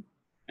mind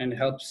and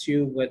helps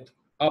you with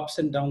ups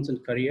and downs in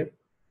career,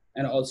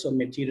 and also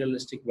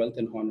materialistic wealth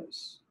and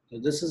honors. So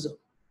this is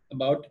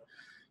about,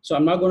 so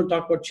I'm not going to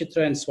talk about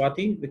Chitra and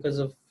Swati because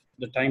of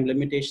the time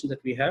limitation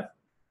that we have.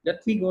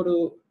 Let me go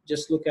to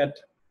just look at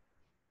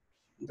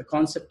the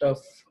concept of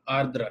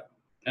Ardra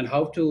and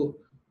how to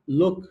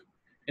look,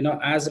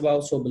 as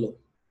above, so below.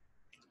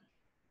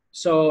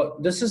 So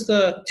this is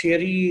the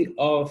theory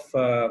of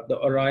the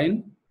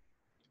Orion.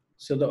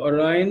 So the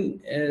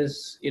Orion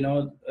is,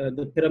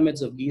 the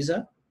pyramids of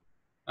Giza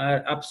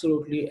are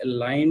absolutely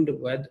aligned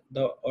with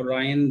the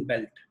Orion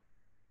belt.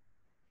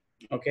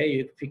 Okay,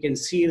 if you can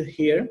see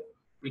here,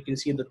 you can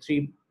see the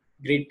three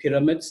great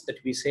pyramids that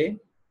we say.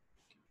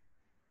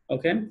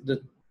 Okay,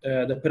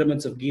 the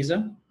pyramids of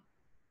Giza,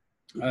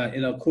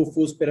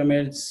 Khufu's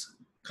pyramids,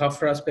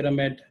 Khafra's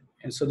pyramid,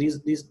 and so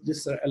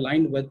these are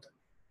aligned with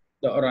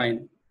the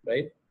Orion,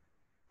 right?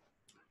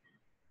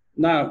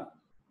 Now,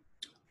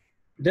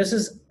 this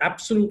is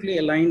absolutely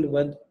aligned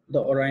with the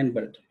Orion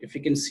belt. If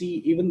you can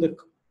see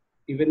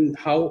even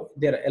how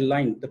they're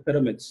aligned, the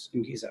pyramids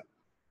in Giza.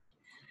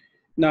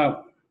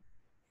 Now,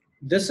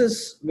 this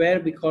is where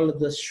we call it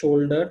the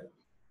shoulder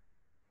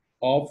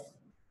of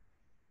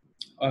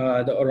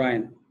the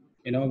Orion,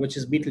 which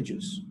is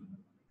Betelgeuse.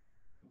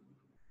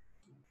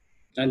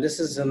 And this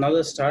is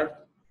another star,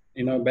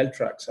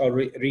 Beltrax or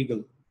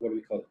Regal, what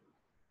we call it,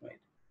 right?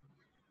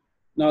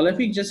 Now, let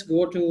me just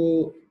go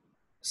to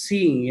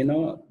seeing,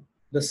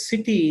 the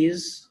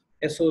cities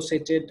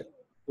associated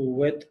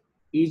with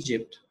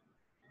Egypt.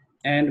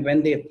 And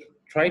when they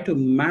try to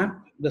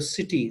map the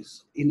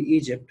cities in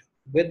Egypt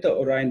with the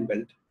Orion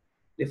belt,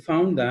 they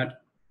found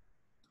that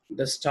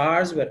the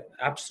stars were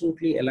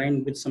absolutely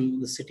aligned with some of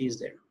the cities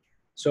there.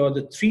 So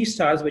the three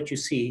stars which you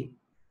see,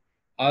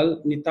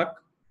 Al-Nitak,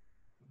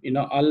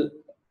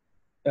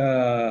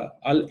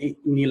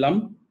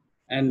 Al-Nilam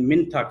and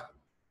Mintak,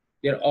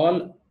 they're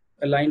all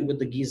aligned with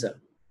the Giza.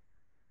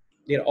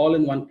 They're all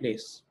in one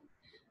place.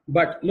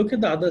 But look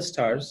at the other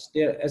stars.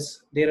 They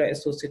are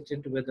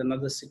associated with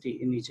another city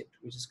in Egypt,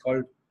 which is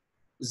called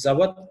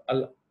Zawat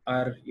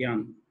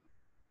al-Aryan.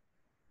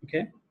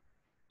 Okay?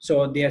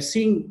 So they are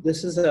seeing,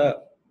 this is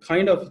a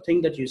kind of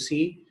thing that you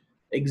see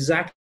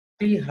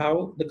exactly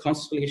how the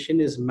constellation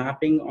is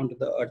mapping onto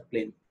the earth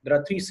plane. There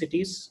are three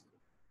cities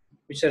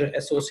which are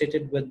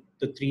associated with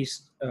the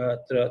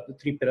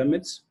three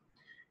pyramids.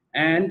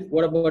 And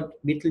what about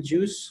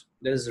Betelgeuse?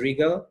 There's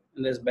Regal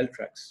and there's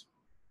Beltrax,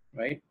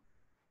 right?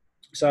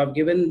 So I've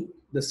given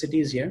the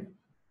cities here.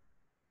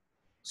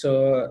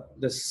 So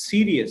the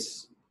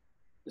Sirius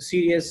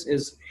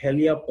is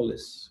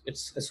Heliopolis.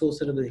 It's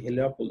associated with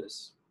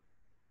Heliopolis.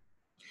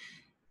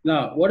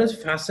 Now, what is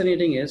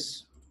fascinating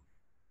is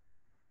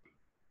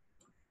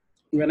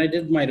when I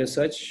did my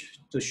research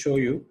to show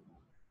you,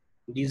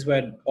 these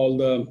were all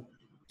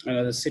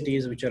the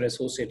cities which are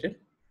associated.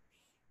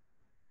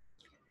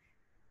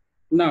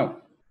 Now,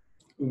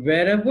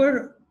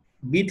 wherever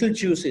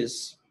Betelgeuse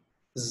is,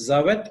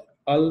 Zawat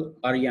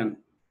al-Aryan,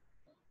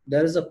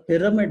 there is a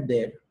pyramid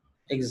there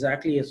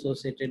exactly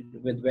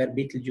associated with where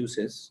Betelgeuse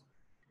is.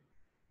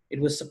 It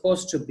was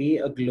supposed to be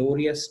a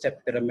glorious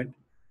step pyramid,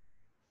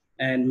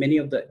 and many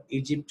of the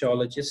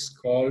Egyptologists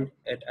called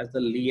it as the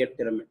Lear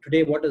pyramid.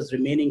 Today, what is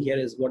remaining here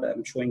is what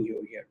I'm showing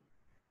you here.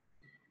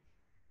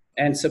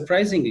 And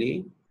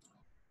surprisingly,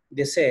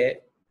 they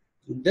say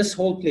this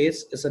whole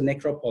place is a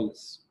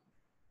necropolis.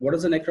 What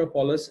is a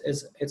necropolis?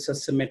 It's a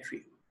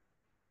cemetery,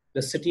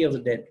 the city of the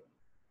dead.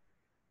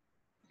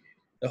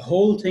 The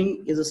whole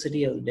thing is a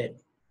city of the dead.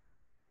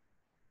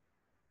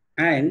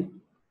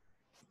 And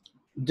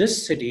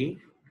this city,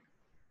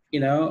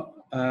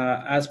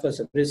 as per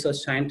research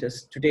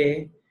scientists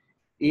today,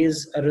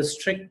 is a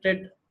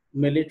restricted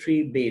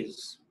military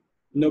base.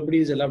 Nobody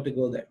is allowed to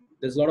go there.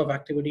 There's a lot of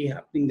activity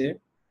happening there,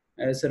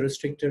 and it's a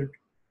restricted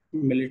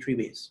military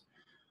base.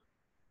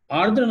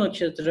 Ardra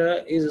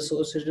Nakshatra is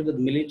associated with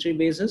military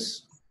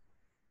bases,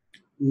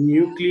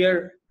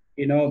 nuclear,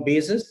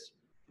 bases.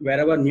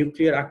 Wherever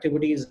nuclear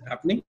activity is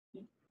happening,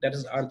 that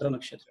is Ardra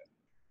Nakshatra.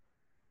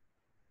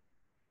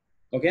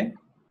 Okay,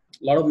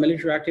 a lot of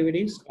military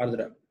activities,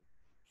 Ardra.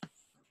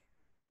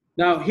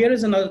 Now, here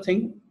is another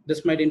thing.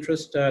 This might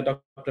interest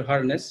Dr.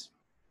 Harness.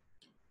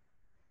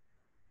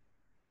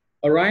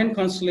 Orion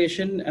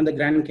constellation and the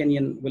Grand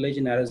Canyon village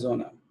in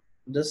Arizona.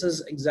 This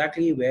is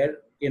exactly where,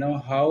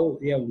 how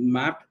we have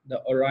mapped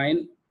the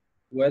Orion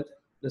with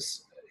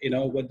this,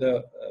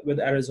 with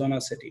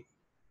Arizona city,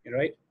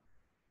 right?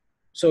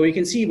 So you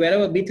can see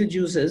wherever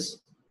Betelgeuse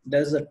is,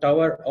 there's a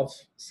tower of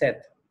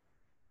Seth.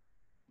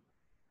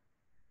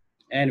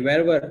 And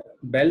wherever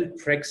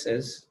Beltrax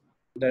is,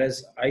 there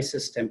is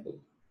Isis temple.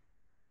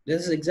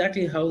 This is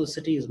exactly how the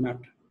city is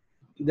mapped.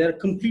 They're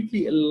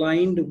completely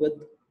aligned with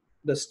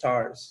the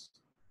stars.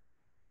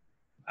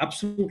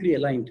 Absolutely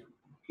aligned.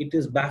 It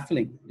is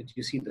baffling that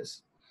you see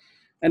this.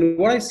 And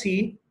what I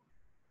see,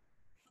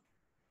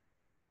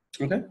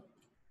 okay.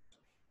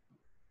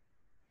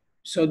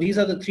 So these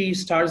are the three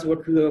stars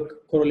what we are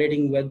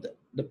correlating with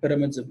the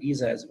pyramids of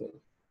Giza as well,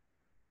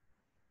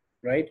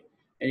 right?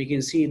 And you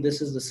can see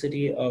this is the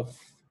city of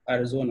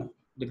Arizona,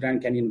 the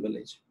Grand Canyon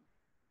village.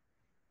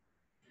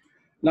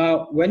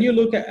 Now, when you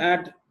look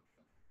at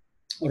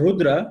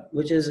Rudra,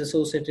 which is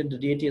associated, the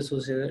deity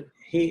associated,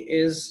 he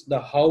is the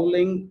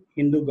howling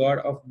Hindu god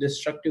of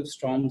destructive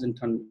storms and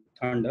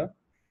thunder.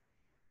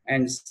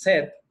 and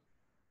Seth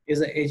is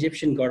the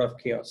Egyptian god of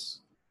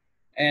chaos.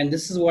 And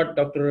this is what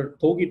Dr.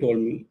 Togi told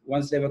me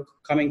once they were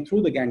coming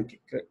through the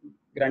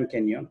Grand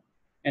Canyon.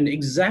 And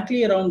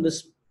exactly around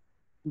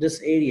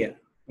this area,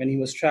 when he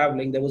was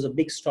traveling, there was a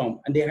big storm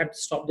and they had to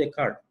stop their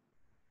car.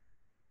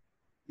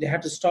 They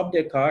had to stop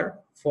their car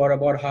for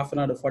about half an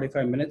hour to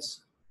 45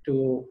 minutes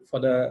for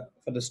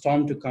the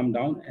storm to come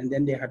down, and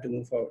then they had to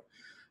move forward.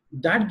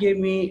 That gave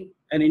me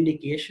an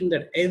indication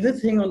that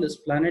everything on this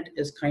planet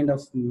is kind of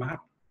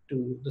mapped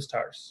to the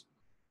stars.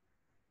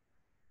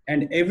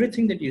 And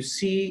everything that you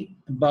see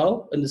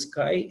above in the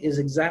sky is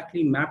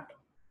exactly mapped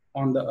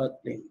on the earth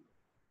plane.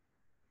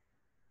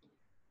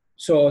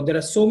 So there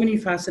are so many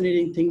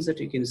fascinating things that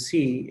you can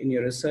see in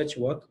your research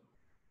work.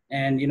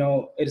 And,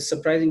 it is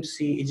surprising to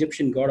see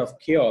Egyptian god of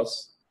chaos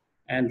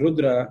and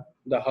Rudra,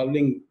 the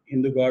howling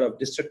Hindu god of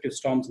destructive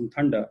storms and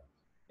thunder,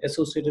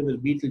 associated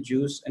with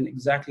Betelgeuse, and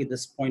exactly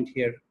this point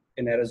here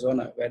in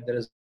Arizona, where there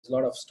is a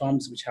lot of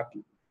storms which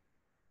happen.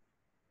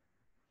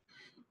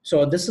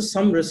 So this is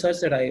some research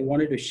that I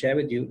wanted to share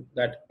with you,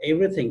 that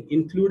everything,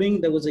 including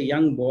there was a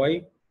young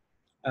boy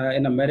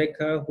in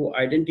America who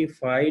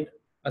identified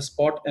a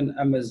spot in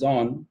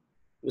Amazon,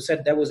 who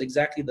said that was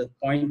exactly the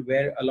point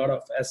where a lot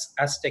of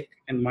Aztec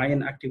and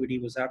Mayan activity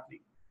was happening.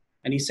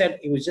 And he said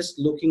he was just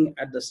looking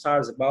at the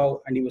stars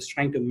above and he was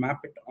trying to map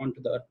it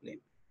onto the earth plane.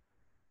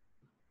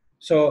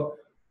 So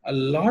a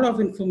lot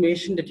of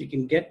information that you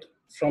can get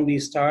from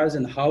these stars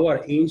and how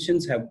our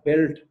ancients have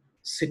built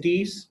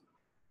cities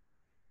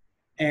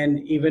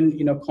and even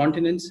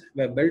continents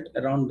were built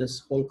around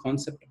this whole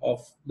concept of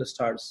the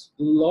stars.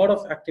 A lot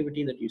of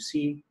activity that you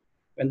see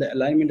when the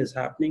alignment is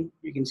happening,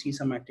 you can see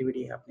some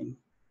activity happening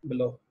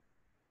below.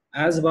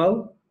 As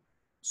above,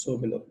 so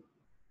below.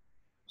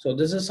 So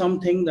this is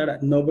something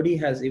that nobody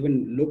has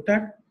even looked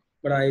at,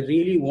 but I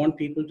really want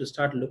people to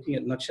start looking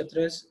at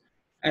nakshatras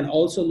and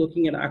also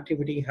looking at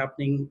activity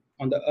happening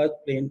on the earth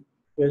plane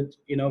with,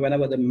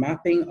 whenever the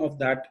mapping of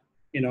that,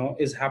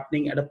 is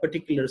happening at a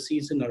particular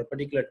season or a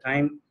particular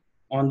time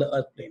on the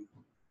earth plane.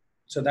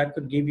 So that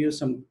could give you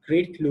some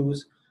great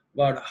clues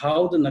about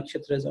how the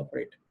nakshatras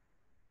operate.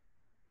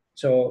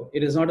 So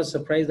it is not a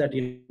surprise that,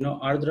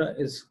 Ardra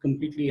is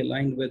completely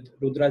aligned with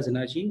Rudra's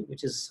energy,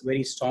 which is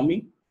very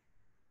stormy.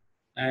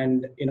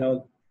 And,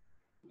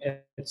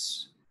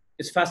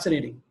 it's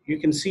fascinating. You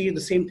can see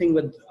the same thing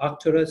with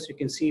Arcturus. You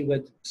can see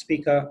with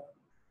Spica,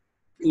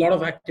 a lot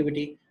of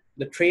activity.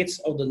 The traits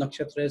of the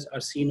nakshatras are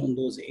seen on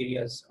those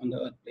areas on the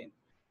earth plane.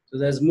 So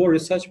there's more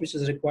research which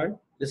is required.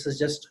 This is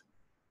just,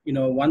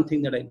 one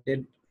thing that I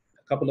did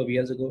a couple of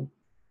years ago,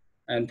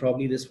 and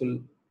probably this will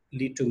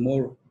lead to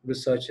more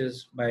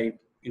researches by,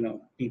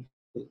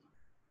 people.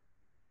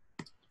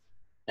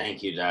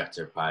 Thank you,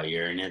 Dr. Pai.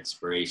 You're an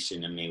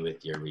inspiration to me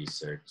with your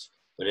research.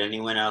 Would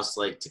anyone else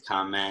like to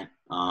comment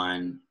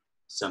on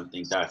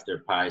something Dr.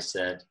 Pai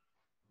said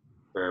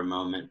for a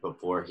moment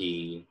before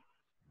he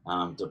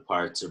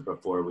departs, or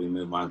before we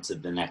move on to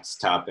the next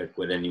topic?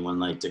 Would anyone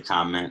like to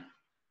comment?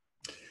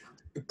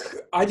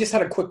 I just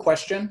had a quick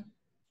question.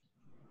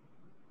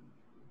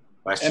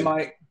 Am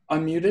I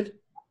unmuted?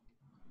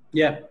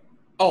 Yeah.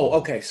 Oh,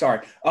 okay. Sorry.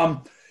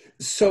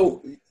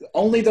 So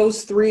only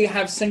those three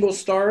have single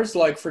stars,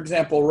 like, for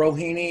example,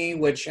 Rohini,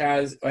 which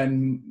has,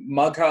 and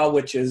Magha,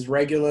 which is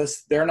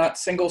Regulus. They're not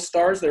single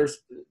stars. There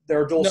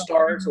are dual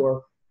stars,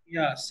 or?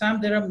 Yeah, Sam,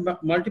 there are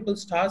multiple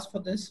stars for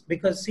this,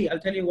 because see, I'll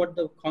tell you what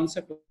the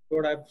concept,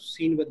 what I've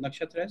seen with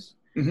nakshatras.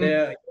 Mm-hmm.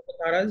 There are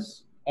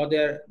yogataras, or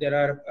there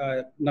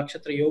are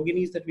nakshatra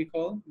yoginis that we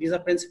call. These are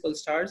principal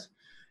stars.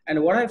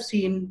 And what I've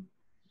seen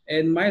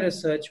in my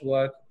research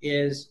work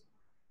is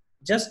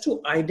just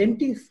to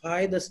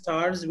identify the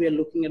stars, we are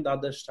looking at the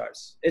other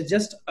stars. It's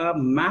just a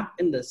map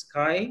in the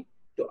sky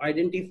to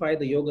identify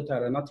the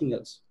yogatara, nothing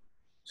else.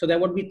 So there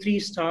would be 3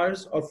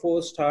 stars or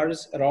 4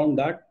 stars around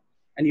that,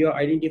 and you're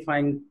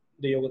identifying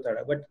the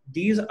yogatara. But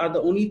these are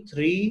the only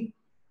 3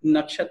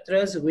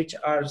 nakshatras which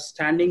are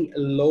standing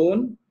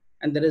alone,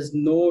 and there is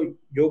no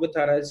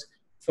yogataras.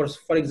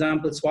 For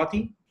example,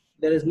 Swati,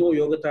 there is no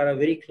yogatara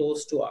very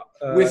close to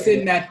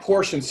within that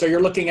portion. So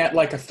you're looking at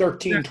like a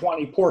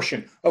 1320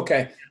 portion.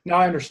 Okay, now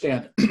I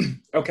understand.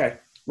 Okay,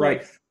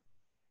 right.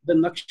 The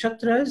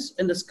nakshatras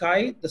in the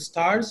sky, the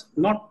stars,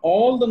 not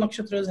all the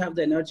nakshatras have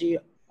the energy,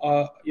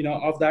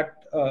 of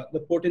that,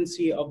 the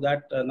potency of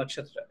that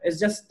nakshatra. It's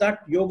just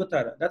that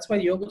yogatara. That's why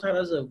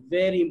yogatara is a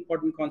very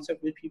important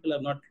concept which people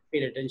have not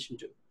paid attention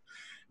to.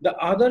 The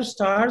other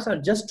stars are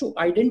just to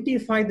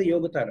identify the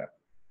yogatara.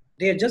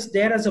 They're just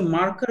there as a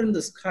marker in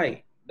the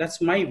sky. That's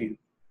my view.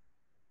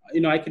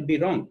 I could be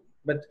wrong,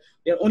 but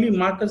they're only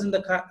markers in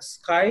the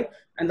sky,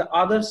 and the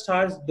other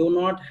stars do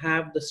not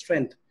have the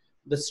strength.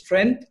 The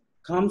strength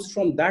comes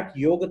from that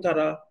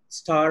yogatara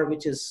star,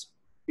 which is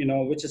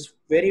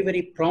very,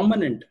 very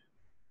prominent.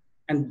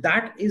 And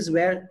that is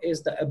where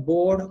is the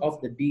abode of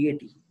the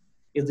deity,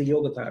 is the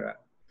yogatara.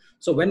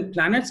 So when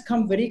planets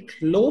come very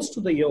close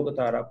to the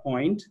yogatara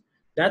point,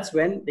 that's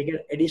when they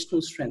get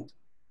additional strength.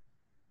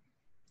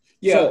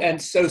 Yeah,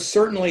 and so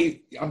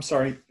certainly, I'm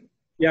sorry.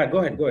 Yeah, go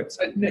ahead.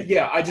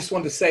 Yeah, I just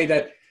wanted to say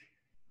that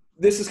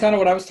this is kind of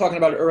what I was talking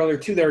about earlier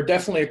too. There are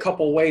definitely a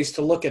couple ways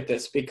to look at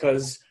this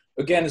because,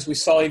 again, as we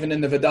saw even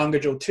in the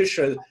Vedanga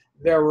Jyotisha,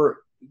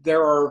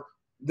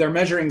 they're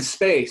measuring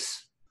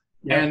space,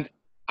 and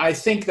I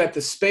think that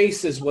the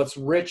space is what's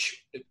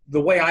rich.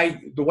 The way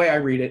I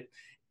read it,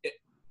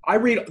 I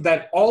read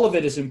that all of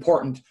it is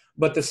important,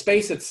 but the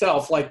space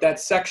itself, like that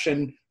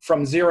section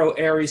from 0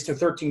 Aries to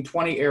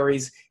 1320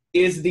 Aries,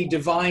 is the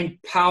divine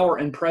power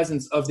and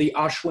presence of the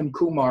Ashwin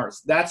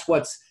Kumars. That's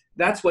what's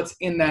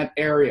in that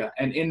area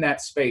and in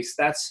that space.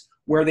 That's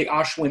where the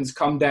Ashwins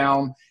come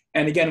down.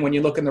 And again, when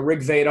you look in the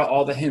Rig Veda,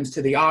 all the hymns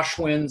to the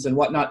Ashwins and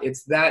whatnot,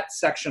 it's that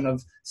section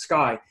of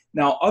sky.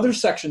 Now, other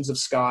sections of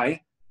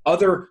sky,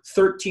 other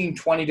 13,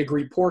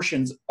 20-degree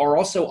portions are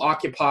also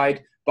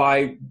occupied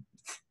by,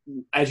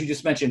 as you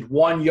just mentioned,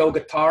 one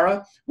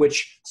Yogatara,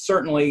 which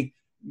certainly,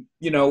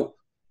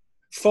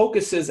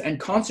 focuses and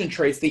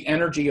concentrates the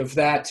energy of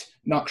that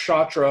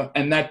nakshatra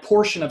and that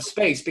portion of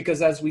space,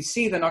 because as we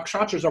see, the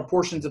nakshatras are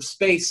portions of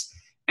space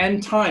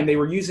and time. They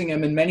were using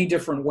them in many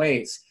different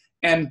ways.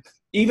 And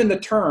even the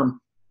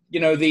term,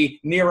 the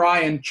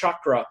Narayan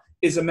chakra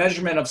is a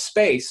measurement of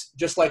space,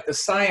 just like the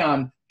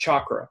Sayan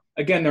chakra.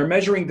 Again, they're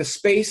measuring the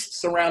space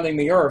surrounding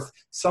the earth.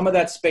 Some of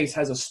that space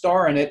has a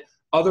star in it,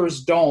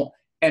 others don't.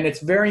 And it's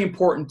very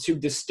important to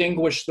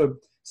distinguish the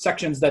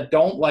sections that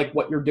don't like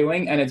what you're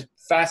doing. And it's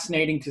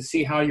fascinating to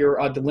see how you're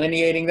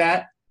delineating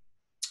that.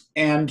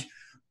 And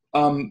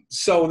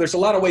so there's a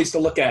lot of ways to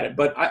look at it.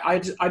 But I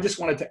just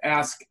wanted to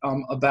ask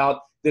about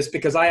this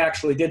because I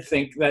actually did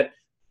think that,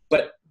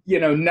 but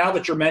now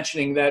that you're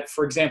mentioning that,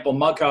 for example,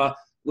 Magha,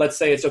 let's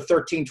say it's a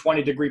 13,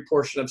 20-degree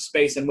portion of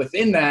space. And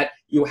within that,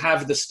 you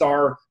have the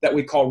star that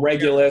we call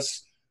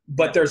Regulus,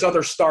 but there's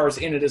other stars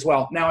in it as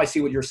well. Now I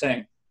see what you're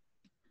saying.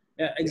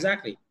 Yeah,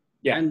 exactly.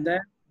 Yeah. And then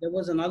there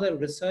was another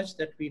research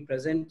that we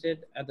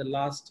presented at the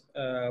last,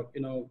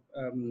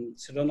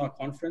 Sedona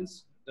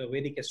conference, the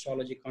Vedic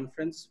Astrology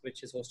conference,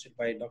 which is hosted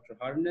by Dr.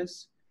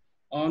 Harness,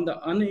 on the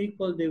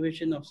unequal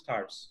division of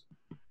stars,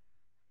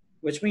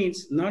 which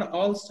means not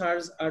all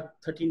stars are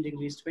 13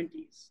 degrees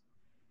 20s.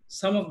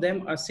 Some of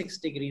them are 6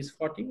 degrees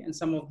 40, and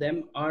some of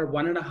them are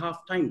 1.5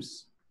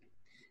 times.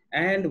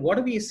 And what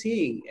are we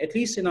seeing, at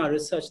least in our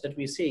research that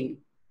we're seeing,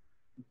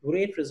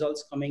 great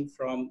results coming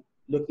from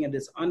looking at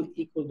this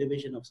unequal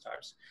division of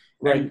stars.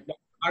 Right. And Dr.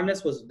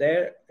 Harness was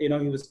there, he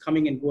was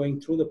coming and going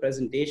through the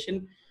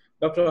presentation.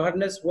 Dr.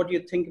 Harness, what do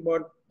you think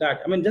about that?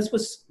 I mean, this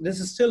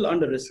is still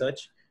under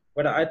research,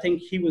 but I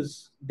think he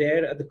was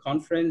there at the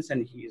conference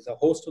and he is a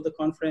host of the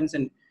conference,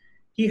 and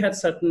he had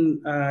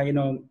certain,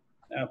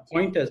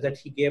 pointers that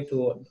he gave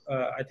to,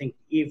 I think,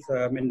 Eve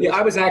Mendoza. Yeah,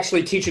 I was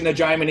actually teaching the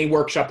Jaimini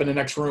workshop in the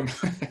next room.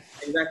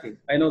 Exactly.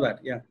 I know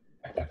that, yeah.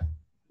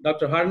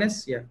 Dr.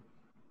 Harness, yeah.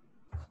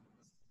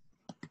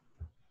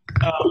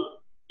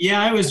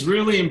 Yeah, I was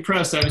really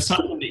impressed. I was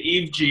talking to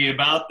Eve G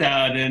about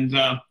that, and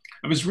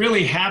I was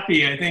really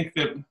happy. I think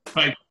that if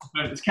I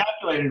was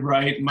calculated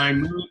right, my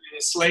moon in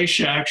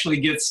Aslesha actually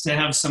gets to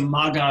have some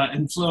Magha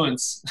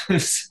influence.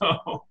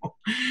 So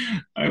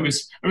I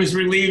was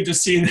relieved to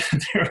see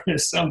that there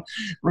was some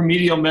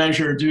remedial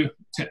measure to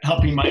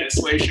helping my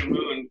Aslesha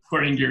moon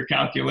according to your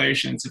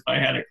calculations, if I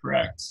had it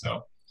correct.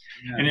 So,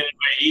 yeah. And anyway,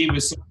 Eve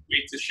was so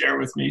sweet to share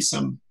with me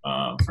some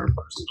for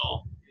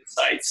personal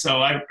insights.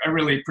 So I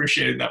really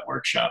appreciated that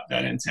workshop,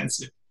 that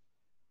intensive.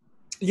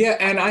 Yeah,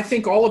 and I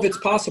think all of it's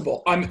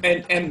possible.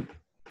 And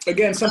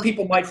again, some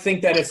people might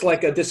think that it's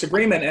like a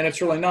disagreement, and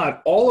it's really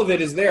not. All of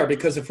it is there,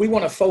 because if we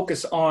want to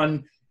focus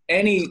on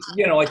any,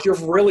 like you're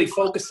really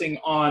focusing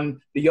on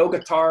the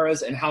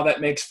Yogataras and how that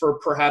makes for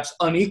perhaps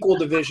unequal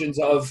divisions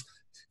of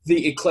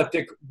the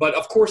ecliptic. But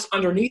of course,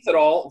 underneath it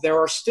all, there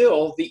are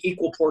still the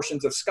equal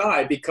portions of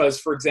sky, because,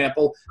 for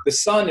example, the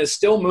sun is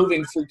still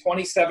moving through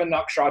 27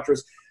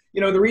 nakshatras.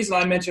 The reason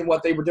I mentioned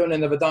what they were doing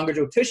in the Vedanga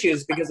Jyotisha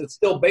is because it's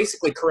still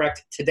basically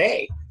correct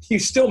today. You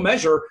still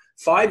measure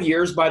 5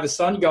 years by the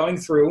sun going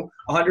through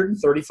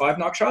 135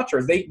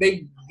 nakshatras.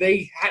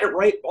 They had it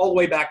right all the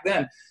way back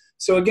then.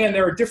 So again,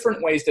 there are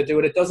different ways to do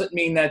it. It doesn't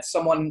mean that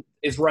someone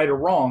is right or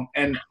wrong.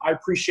 And I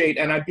appreciate,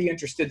 and I'd be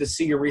interested to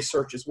see your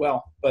research as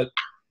well. But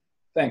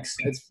thanks.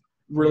 It's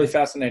really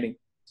fascinating.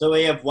 So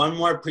we have one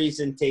more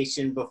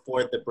presentation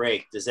before the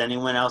break. Does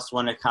anyone else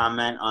want to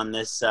comment on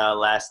this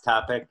last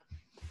topic?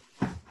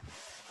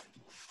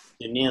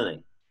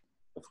 Neely,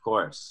 of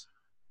course.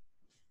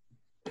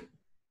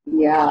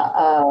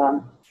 Yeah,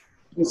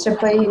 Mr.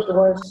 Pai, it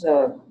was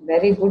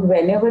very good.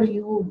 Whenever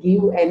you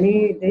give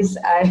any this,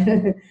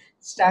 I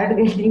start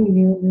getting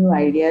new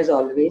ideas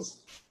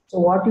always. So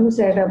what you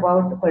said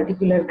about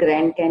particular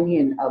Grand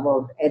Canyon,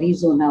 about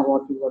Arizona,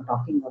 what you were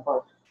talking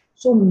about.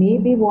 So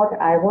maybe what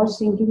I was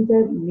thinking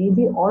that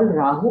maybe all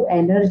Rahu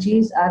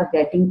energies are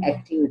getting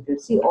activated.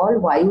 See, all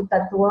Vayu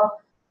Tattva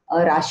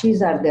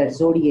Rashis are there,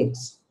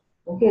 zodiacs.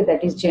 Okay,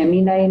 that is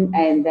Gemini,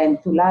 and then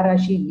Tula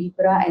Rashi,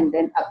 Libra, and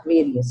then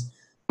Aquarius.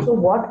 So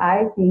what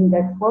I think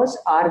that first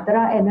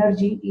Ardra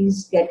energy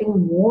is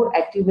getting more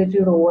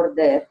activated over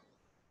there.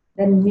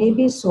 Then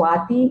maybe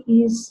Swati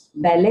is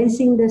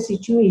balancing the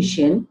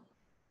situation.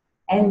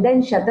 And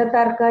then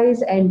Shatatarka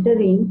is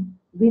entering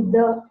with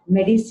the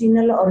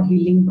medicinal or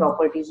healing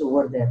properties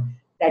over there.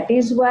 That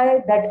is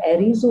why that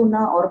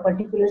Arizona or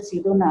particular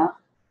Sedona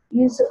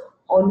is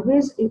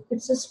always,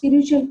 it's a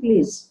spiritual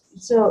place.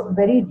 It's a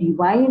very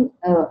divine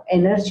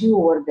energy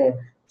over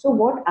there. So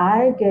what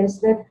I guess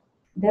that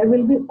there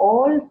will be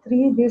all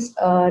three these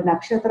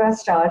nakshatra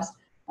stars.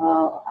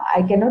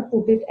 I cannot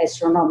put it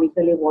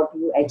astronomically what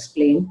you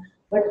explained,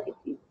 but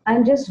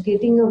I'm just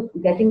getting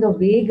a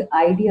vague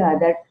idea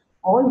that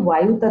all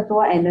Vayu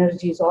Tattva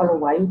energies, all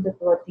Vayu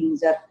Tattva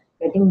things are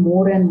getting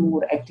more and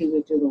more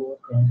activated over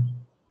there.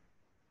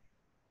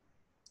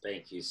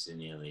 Thank you,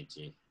 Sunili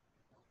ji.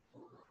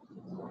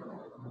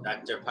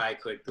 Dr. Pai,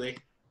 quickly.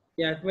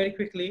 Yeah, very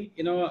quickly.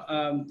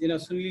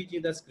 Sunil ji,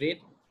 that's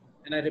great.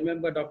 And I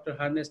remember Dr.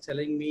 Harness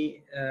telling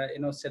me,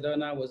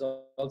 Sedona was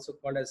also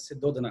called as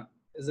Siddhodana.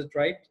 Is it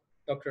right,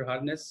 Dr.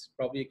 Harness?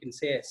 Probably you can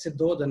say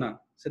Siddhodana,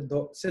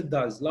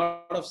 Siddhas. A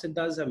lot of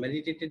Siddhas have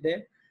meditated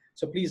there.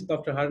 So please,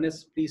 Dr.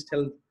 Harness, please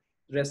tell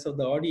the rest of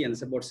the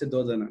audience about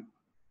Siddhodana.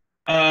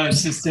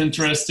 It's just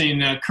interesting.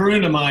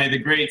 Karunamai, the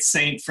great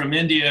saint from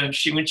India,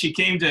 when she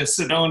came to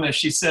Sedona,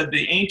 she said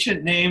the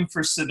ancient name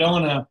for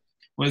Sedona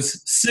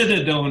was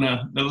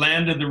Siddhodana, the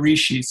land of the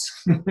rishis.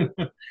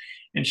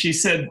 And she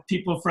said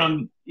people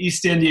from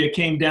East India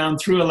came down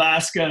through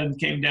Alaska and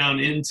came down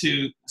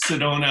into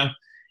Sedona,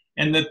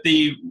 and that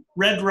the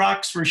red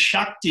rocks were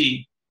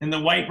Shakti and the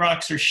white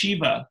rocks are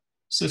Shiva.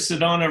 So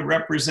Sedona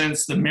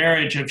represents the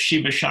marriage of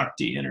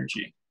Shiva-Shakti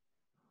energy.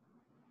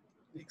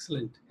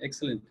 Excellent,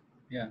 excellent.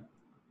 Yeah.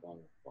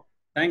 Wonderful.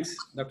 Thanks,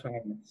 Dr.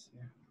 Harness.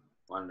 Yeah.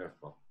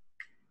 Wonderful.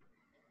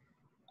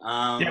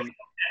 Yeah, we'll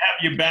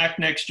have you back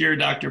next year,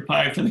 Dr.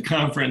 Pai, for the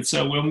conference.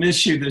 So we'll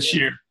miss you this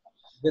year.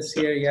 This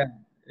year, yeah.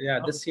 Yeah,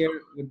 this year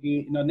would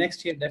be,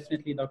 next year,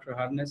 definitely Dr.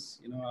 Harness,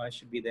 I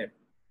should be there.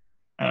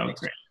 Oh,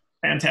 great.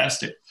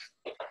 Fantastic.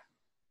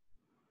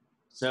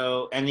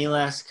 So any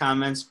last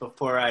comments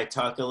before I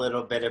talk a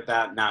little bit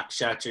about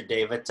Nakshatra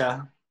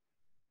Devata?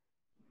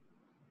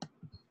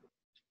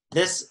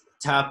 This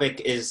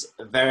topic is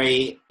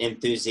very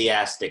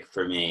enthusiastic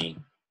for me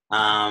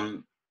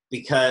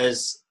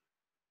because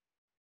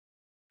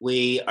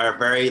we are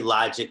very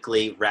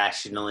logically,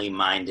 rationally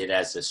minded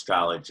as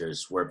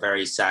astrologers. We're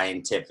very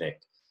scientific.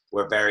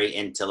 We're very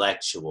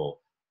intellectual.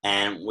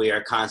 And we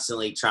are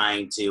constantly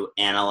trying to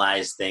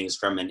analyze things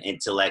from an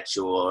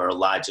intellectual or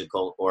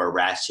logical or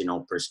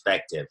rational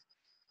perspective.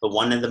 But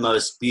one of the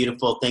most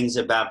beautiful things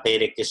about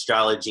Vedic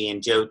astrology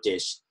and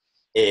Jyotish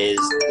is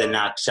the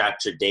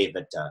Nakshatra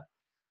Devata.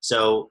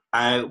 So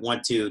I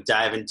want to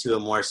dive into a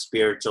more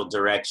spiritual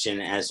direction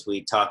as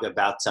we talk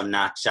about some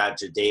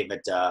Nakshatra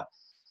Devata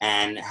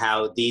and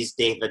how these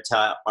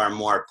Devata are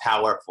more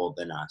powerful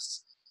than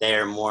us. They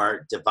are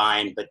more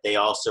divine, but they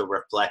also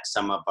reflect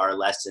some of our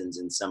lessons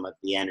and some of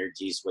the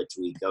energies which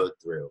we go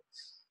through.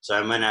 So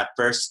I'm going to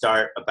first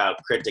start about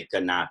Kritika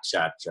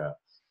Nakshatra,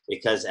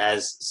 because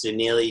as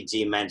Sunili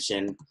ji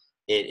mentioned,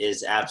 it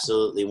is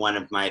absolutely one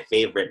of my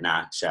favorite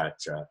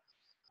Nakshatra.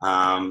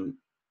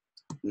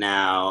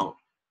 Now,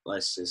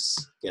 let's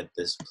just get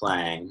this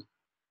playing.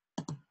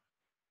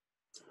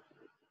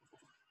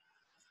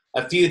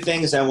 A few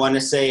things I want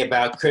to say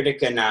about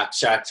Kritika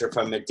Nakshatra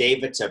from a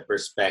Devata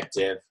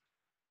perspective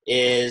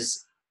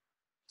is,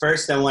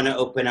 first I want to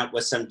open up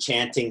with some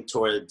chanting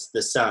towards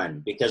the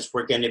sun, because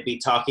we're going to be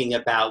talking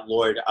about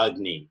Lord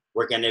Agni.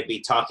 We're going to be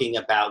talking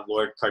about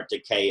Lord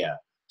Kartikeya.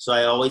 So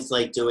I always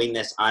like doing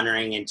this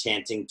honoring and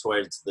chanting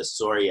towards the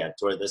Surya,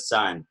 toward the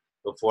sun,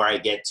 before I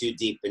get too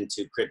deep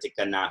into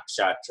Kritika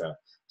Nakshatra.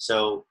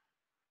 So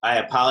I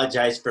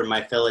apologize for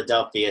my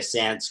Philadelphia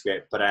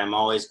Sanskrit, but I'm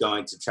always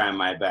going to try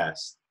my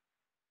best.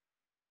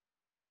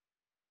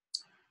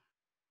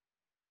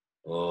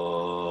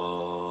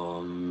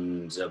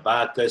 Om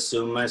Zabaka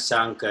Suma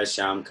Sanka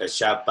Shamka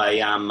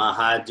Shapayam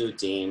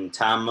Mahadutim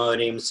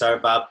Tamorim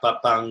Sarva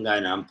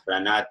Papanganam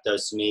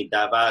Pranatosmi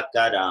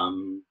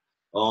Davakaram.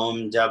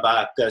 Om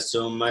Jabaka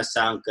Suma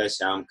Sanka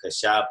Shamka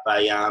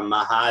Shapayam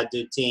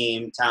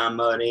Mahadutim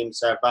Tamorim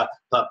Sarva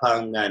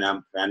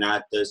Papanganam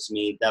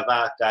Pranatosmi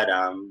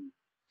Davakaram.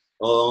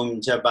 Om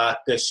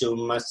Jabaka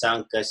Shuma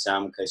Sanka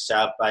Shamka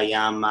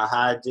Shapayam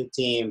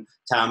Mahadutim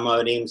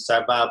Tamorim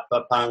Sarva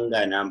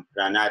Papanganam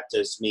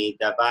Pranatusmi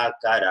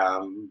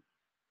Davakaram.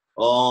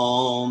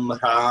 Om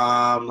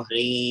Ram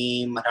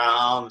Hrim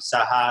Ram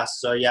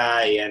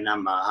Sahasrayaya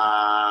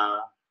Namaha.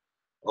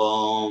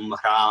 Om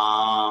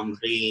Ram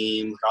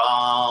Hrim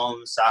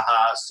Ram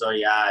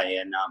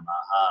Sahasrayaya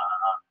Namaha.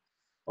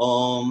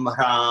 Om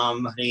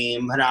Ram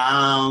Hrim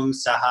Ram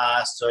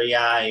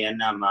Sahasrayaya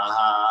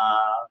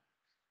Namaha.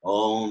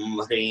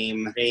 Om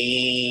Hrim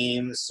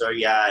Hrim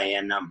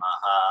Suryaya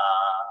Namaha.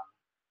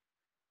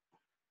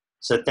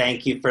 So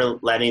thank you for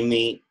letting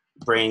me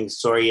bring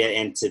Surya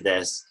into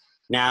this.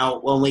 Now,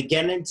 when we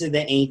get into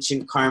the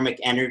ancient karmic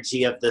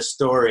energy of the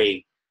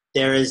story,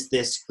 there is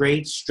this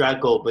great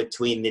struggle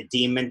between the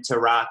demon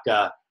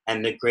Taraka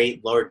and the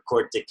great Lord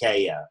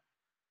Kartikeya.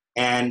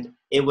 And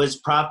it was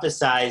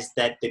prophesied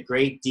that the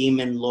great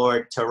demon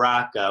Lord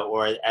Taraka,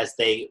 or as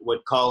they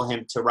would call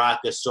him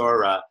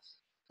Tarakasura,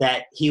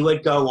 that he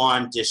would go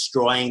on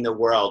destroying the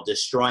world,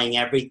 destroying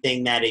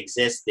everything that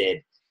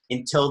existed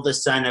until the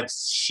son of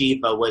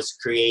Shiva was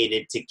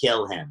created to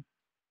kill him.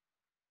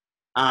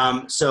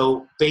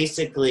 So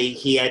basically,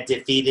 he had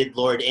defeated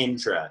Lord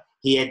Indra.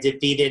 He had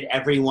defeated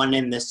everyone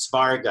in the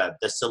Svarga,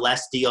 the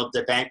celestial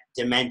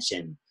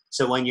dimension.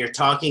 So when you're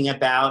talking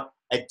about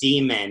a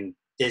demon,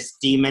 this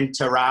demon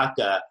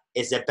Taraka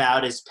is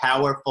about as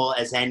powerful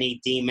as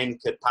any demon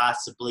could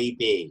possibly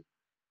be.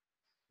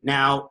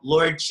 Now,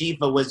 Lord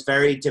Shiva was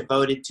very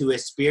devoted to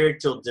his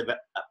spiritual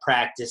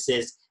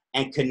practices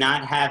and could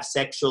not have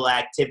sexual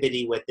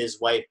activity with his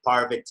wife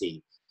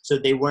Parvati. So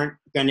they weren't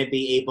going to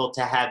be able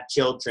to have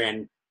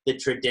children the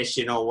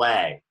traditional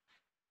way.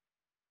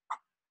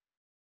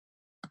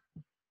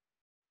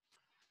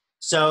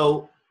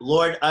 So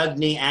Lord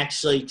Agni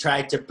actually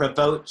tried to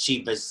provoke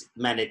Shiva's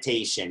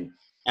meditation.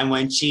 And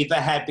when Shiva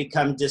had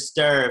become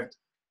disturbed,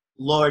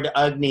 Lord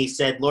Agni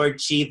said,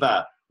 Lord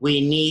Shiva, we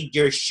need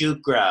your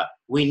Shukra,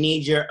 we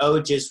need your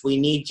Ojas, we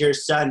need your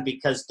sun,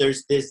 because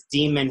there's this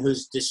demon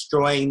who's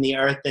destroying the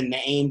earth and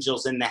the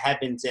angels and the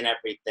heavens and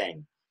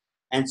everything.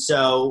 And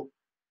so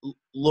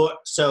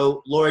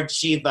Lord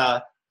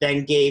Shiva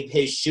then gave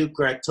his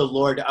Shukra to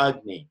Lord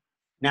Agni.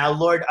 Now,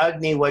 Lord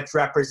Agni, which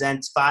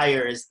represents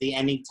fire, is the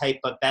any type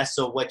of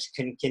vessel which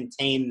can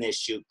contain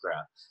this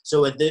Shukra.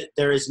 So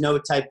there is no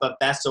type of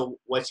vessel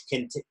which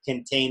can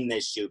contain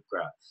this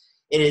Shukra.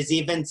 It is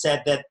even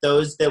said that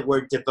those that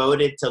were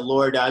devoted to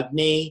Lord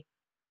Agni,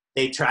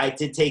 they tried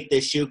to take the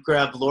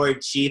Shukra of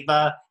Lord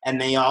Shiva, and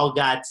they all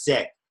got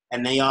sick,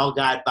 and they all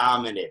got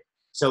vomited.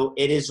 So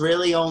it is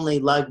really only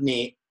Lord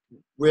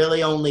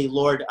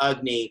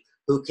Agni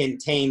who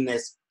contained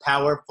this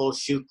powerful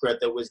Shukra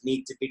that was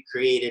need to be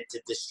created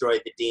to destroy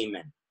the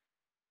demon.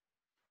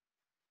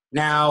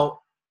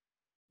 Now,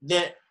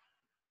 the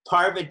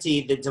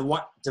Parvati, the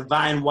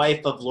divine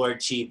wife of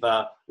Lord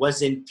Shiva,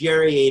 was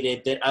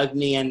infuriated that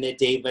Agni and the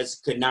Devas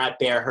could not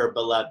bear her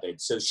beloved.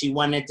 So she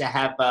wanted to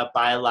have a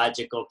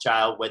biological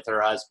child with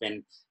her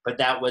husband, but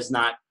that was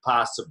not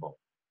possible.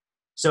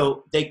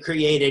 So they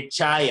created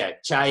Chaya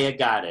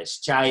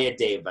goddess, Chaya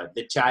Deva,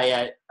 the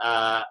Chaya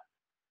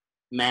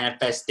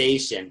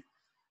manifestation.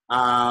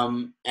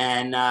 And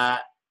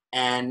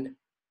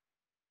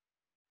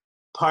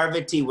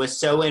Parvati was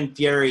so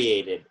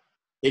infuriated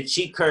that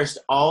she cursed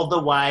all the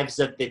wives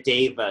of the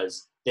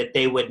Devas that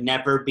they would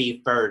never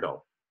be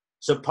fertile.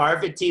 So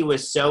Parvati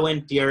was so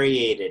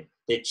infuriated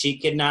that she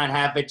could not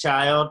have a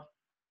child.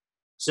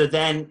 So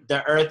then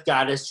the earth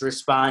goddess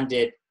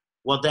responded,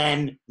 well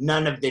then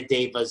none of the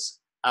Devas,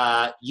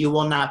 you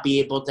will not be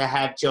able to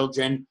have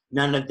children.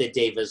 None of the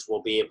Devas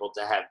will be able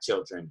to have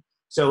children.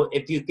 So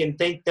if you can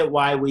think that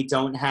why we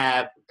don't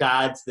have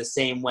gods the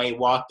same way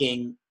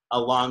walking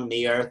along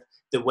the earth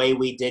the way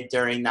we did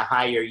during the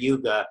higher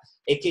yuga,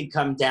 it can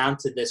come down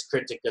to this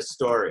Kritika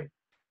story.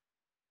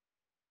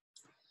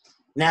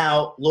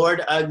 Now,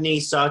 Lord Agni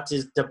sought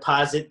to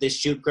deposit the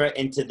Shukra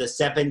into the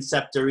 7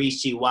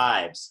 Saptarishi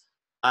wives.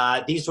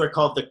 These were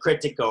called the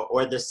Kritika,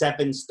 or the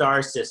 7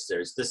 star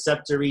sisters. The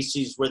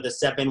Saptarishis were the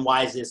 7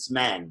 wisest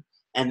men,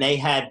 and they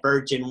had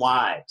virgin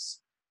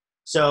wives.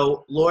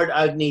 So Lord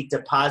Agni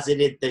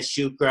deposited the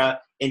Shukra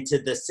into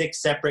the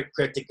 6 separate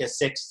Kritika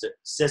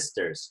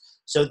sisters.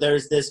 So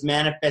there's this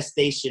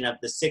manifestation of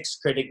the 6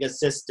 Kritika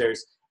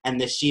sisters and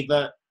the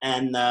Shiva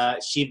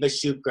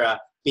Shukra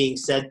being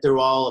said through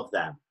all of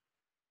them.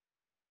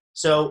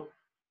 So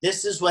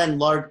this is when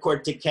Lord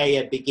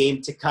Kartikeya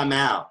began to come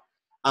out.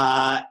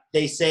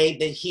 They say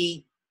that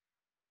he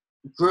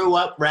grew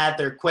up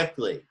rather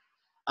quickly.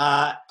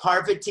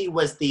 Parvati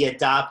was the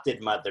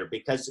adopted mother,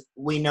 because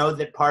we know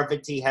that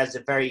Parvati has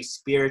a very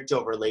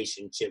spiritual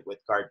relationship with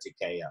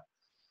Kartikeya.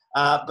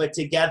 But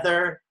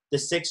together, the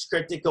 6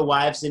 Kritika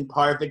wives and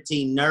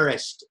Parvati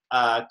nourished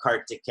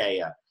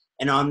Kartikeya.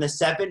 And on the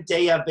 7th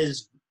day of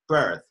his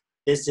birth,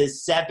 this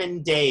is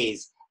 7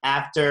 days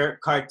after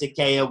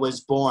Kartikeya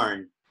was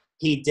born,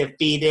 he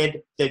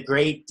defeated the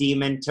great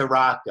demon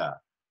Taraka.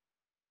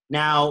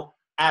 Now,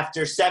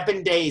 after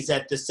 7 days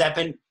at the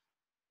 7,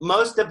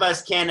 most of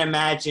us can't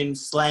imagine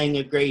slaying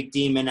a great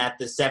demon at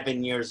the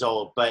 7 years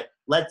old, but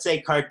let's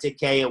say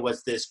Kartikeya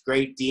was this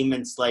great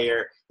demon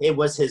slayer. It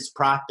was his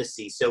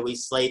prophecy, so he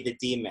slayed the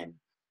demon.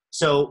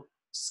 So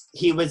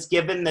he was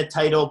given the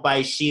title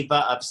by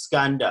Shiva of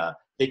Skanda,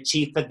 the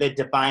chief of the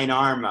divine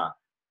arma,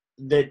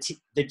 the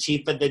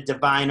chief of the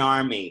divine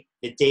army,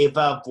 the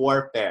Deva of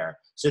warfare.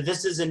 So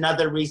this is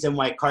another reason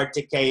why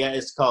Kartikeya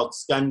is called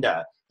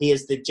Skanda. He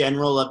is the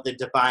general of the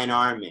divine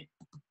army.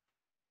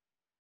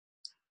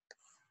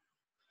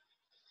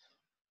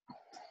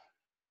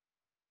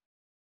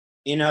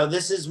 You know,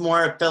 this is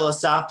more a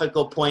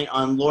philosophical point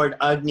on Lord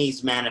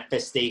Agni's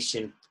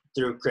manifestation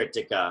through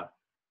Kritika.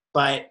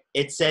 But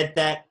it said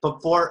that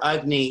before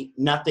Agni,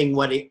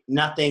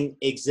 nothing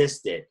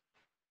existed.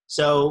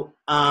 So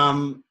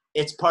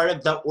it's part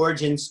of the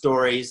origin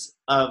stories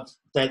of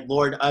that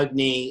Lord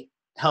Agni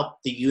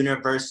helped the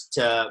universe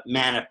to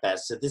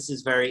manifest. So this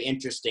is very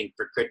interesting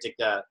for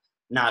Kritika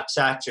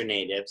Nakshatra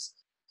natives.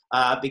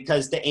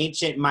 because the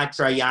ancient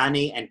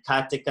Matrayani and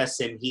Kataka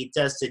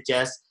Samhita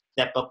suggest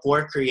that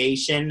before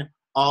creation,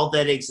 all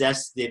that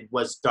existed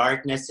was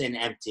darkness and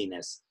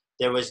emptiness.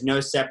 There was no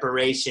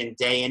separation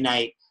day and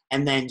night.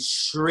 And then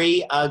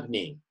Shri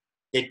Agni,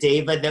 the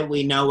deva that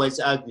we know as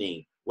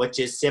Agni, which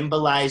is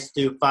symbolized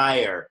through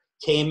fire,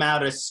 came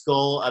out a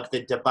skull of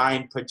the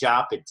divine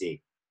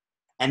Prajapati.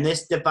 And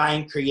this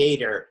divine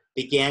creator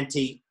began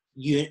to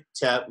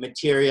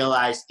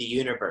materialize the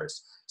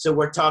universe. So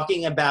we're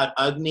talking about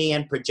Agni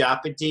and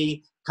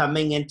Prajapati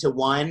coming into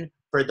one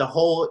for the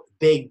whole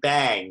Big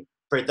Bang,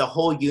 for the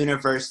whole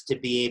universe to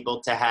be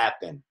able to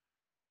happen.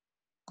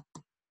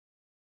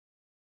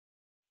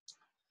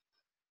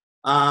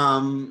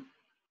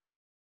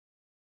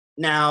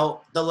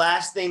 Now, the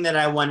last thing that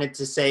I wanted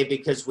to say,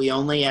 because we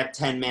only have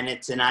 10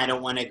 minutes and I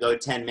don't want to go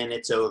 10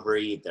 minutes over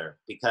either,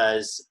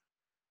 because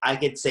I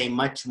could say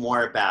much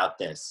more about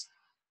this.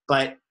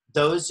 But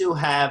those who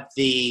have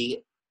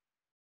the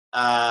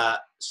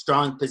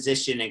strong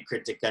position in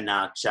Kritika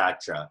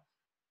Nakshatra,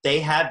 they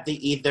have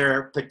the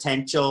either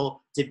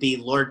potential to be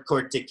Lord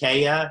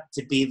Kartikeya,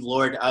 to be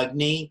Lord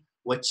Agni,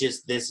 which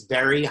is this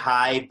very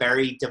high,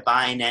 very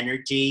divine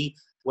energy,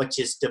 which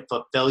is to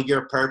fulfill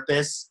your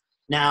purpose.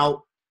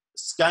 Now,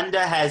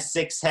 Skanda has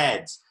 6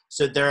 heads,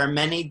 so there are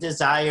many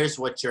desires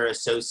which are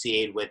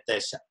associated with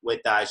this,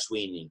 with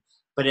Ashwini.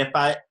 But if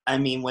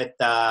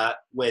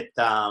with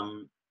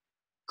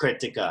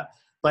Kritika.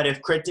 But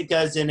if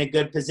Kritika is in a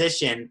good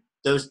position,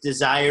 those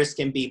desires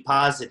can be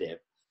positive.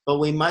 But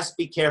we must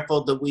be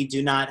careful that we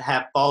do not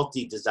have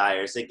faulty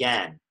desires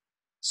again.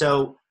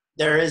 So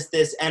there is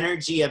this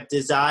energy of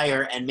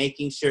desire and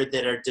making sure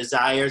that our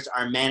desires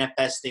are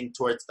manifesting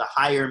towards the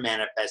higher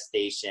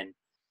manifestation.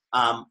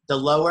 The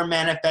lower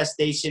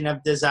manifestation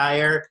of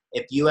desire,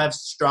 if you have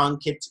strong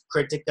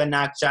Kritika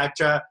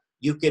Nakshatra,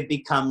 you could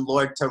become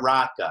Lord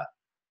Taraka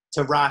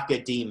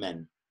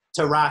demon,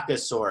 Taraka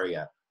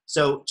Surya.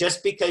 So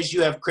just because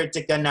you have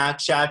Kritika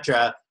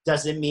Nakshatra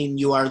doesn't mean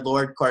you are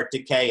Lord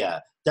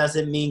Kartikeya,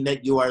 doesn't mean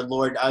that you are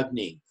Lord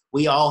Agni.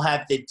 We all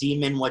have the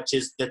demon, which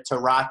is the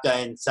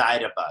Taraka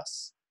inside of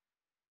us.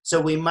 So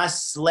we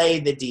must slay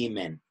the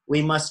demon.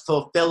 We must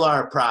fulfill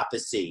our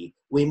prophecy.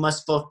 We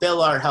must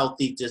fulfill our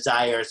healthy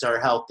desires, our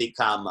healthy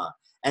kama.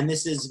 And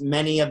this is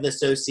many of the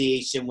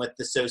associated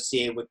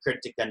with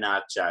Kritika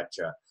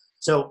Nakshatra.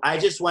 So I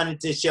just wanted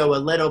to show a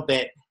little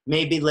bit.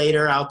 Maybe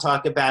later I'll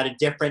talk about a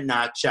different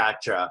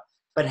nakshatra,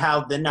 but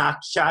how the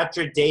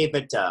nakshatra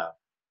devata,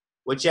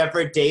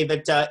 whichever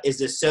devata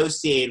is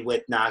associated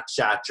with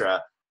nakshatra,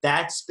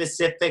 that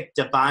specific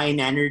divine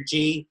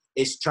energy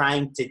is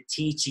trying to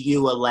teach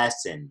you a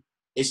lesson,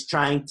 is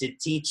trying to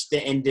teach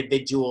the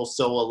individual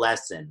soul a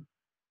lesson.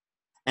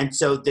 And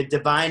so the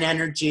divine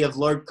energy of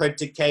Lord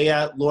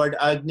Kartikeya, Lord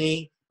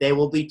Agni, they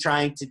will be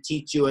trying to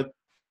teach you a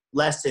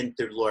lesson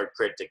through Lord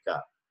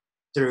Kritika,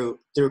 through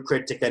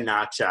Kritika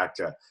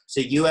Nakshatra. So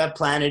you have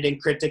planet in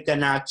Kritika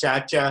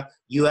Nakshatra,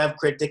 you have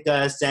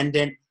Kritika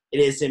Ascendant. It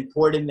is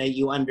important that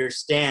you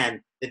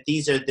understand that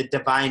these are the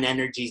divine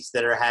energies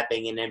that are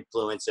having an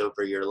influence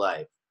over your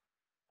life.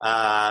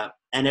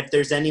 And if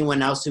there's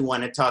anyone else who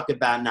want to talk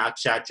about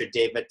Nakshatra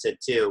Devata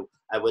too,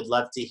 I would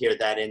love to hear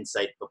that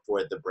insight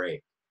before the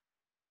break.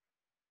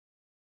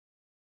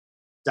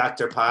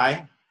 Dr.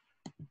 Pai?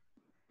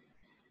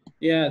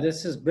 Yeah,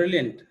 this is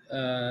brilliant,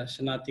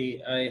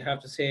 Ksanati. I have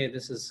to say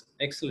this is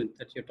excellent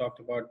that you talked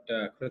about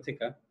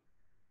Kritika.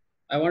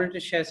 I wanted to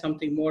share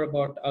something more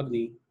about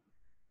Agni.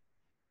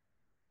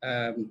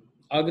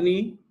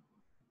 Agni,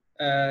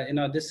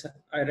 this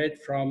I read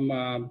from,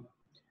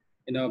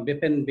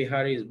 Bipin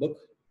Bihari's book.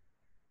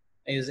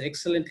 It is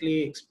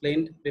excellently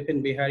explained.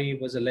 Bipin Bihari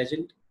was a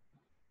legend.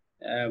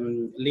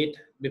 Late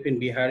Bipin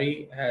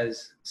Bihari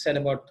has said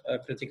about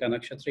Kritika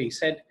Nakshatra. He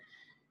said,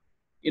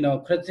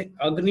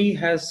 Agni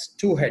has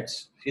 2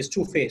 heads. He's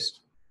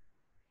two-faced.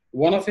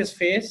 One of his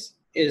face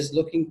is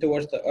looking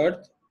towards the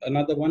earth.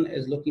 Another one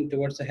is looking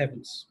towards the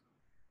heavens.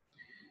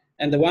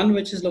 And the one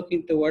which is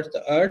looking towards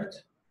the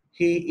earth,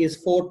 he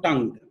is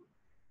 4-tongued.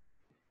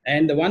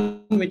 And the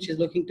one which is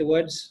looking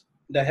towards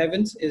the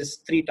heavens is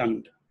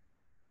 3-tongued.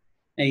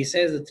 And he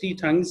says the 3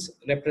 tongues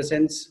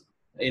represents,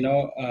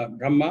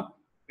 Brahma,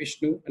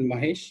 Vishnu, and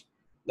Mahesh.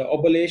 The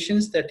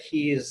oblations that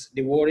he is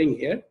devouring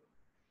here.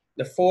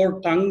 The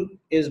 4 tongue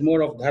is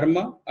more of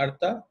dharma,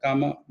 artha,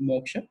 kama,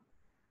 moksha.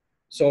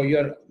 So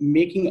you're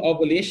making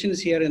oblations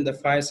here in the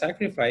fire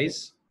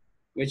sacrifice,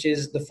 which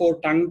is the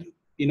 4-tongued,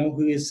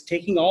 who is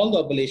taking all the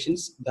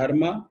oblations,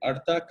 dharma,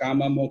 artha,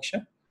 kama,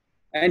 moksha,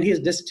 and he is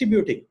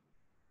distributing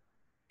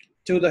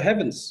to the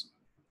heavens.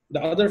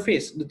 The other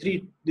face, the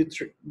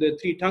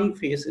three-tongued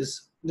face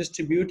is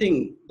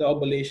distributing the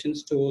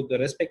oblations to the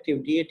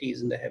respective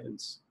deities in the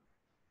heavens.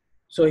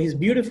 So he's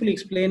beautifully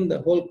explained the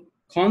whole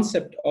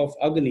concept of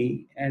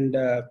Agni and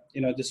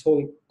this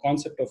whole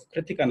concept of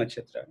Kritika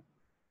Nakshatra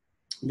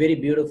very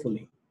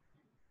beautifully.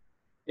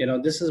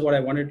 This is what I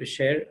wanted to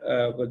share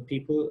with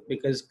people,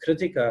 because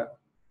Kritika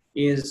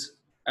is,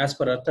 as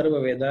per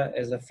Atharva Veda,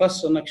 as the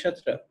first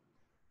nakshatra.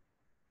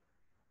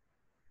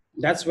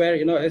 That's where,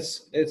 you know,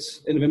 it's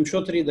in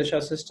Vimshottari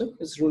Dasha system,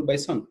 it's ruled by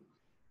Sun.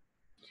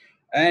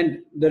 And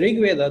the Rig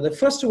Veda, the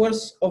first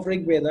verse of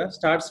Rig Veda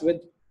starts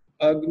with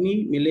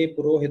Agni Mile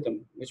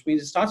Purohitam, which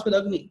means it starts with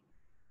Agni.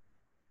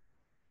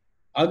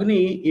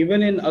 Agni,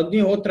 even in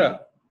Agnihotra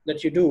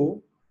that you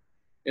do,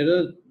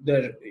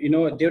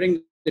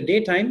 during the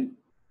daytime,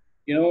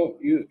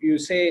 you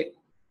say,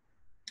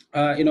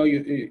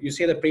 you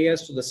say the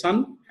prayers to the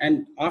sun,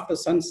 and after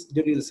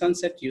during the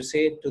sunset, you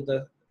say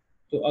to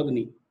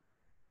Agni.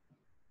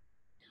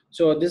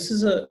 So this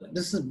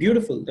is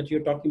beautiful that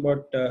you're talking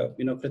about,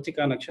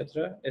 Kritika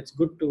Nakshatra. It's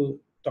good to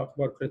talk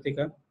about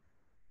Kritika.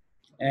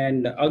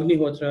 And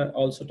Agnihotra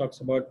also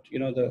talks about,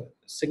 the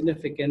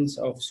significance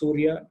of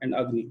Surya and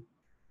Agni.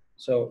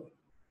 So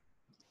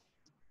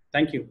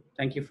thank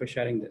you for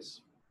sharing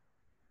this.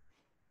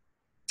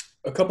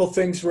 A couple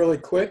things really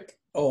quick.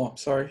 Oh, I'm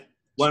sorry.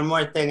 One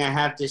more thing I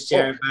have to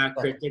share about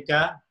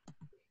Kritika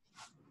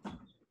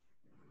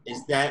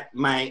is that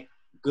my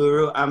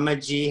guru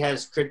Ammaji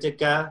has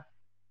Kritika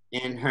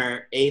in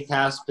her 8th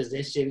house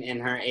position in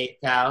her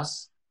 8th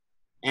house.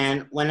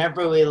 And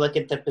whenever we look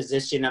at the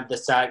position of the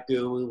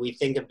Sadguru, we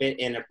think of it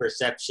in a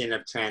perception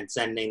of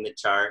transcending the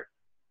chart.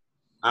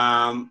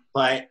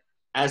 But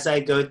as I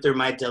go through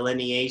my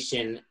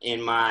delineation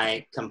in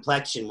my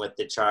complexion with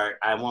the chart,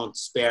 I won't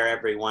spare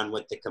everyone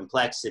with the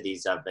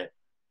complexities of it.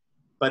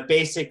 But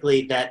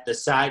basically that the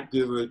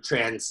Sadguru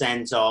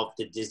transcends all of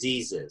the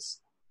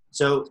diseases.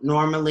 So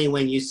normally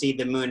when you see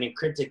the moon in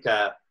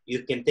Kritika,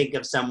 you can think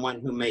of someone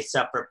who may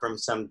suffer from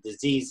some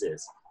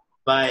diseases.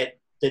 But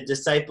the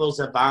disciples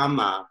of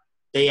Amma,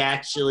 they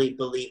actually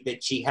believe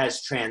that she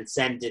has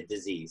transcended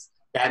disease.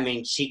 That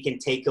means she can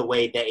take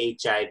away the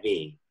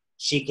HIV.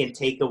 She can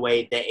take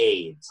away the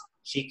AIDS.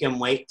 She can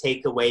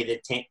take away the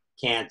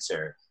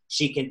cancer.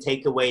 She can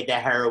take away the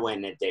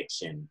heroin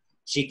addiction.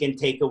 She can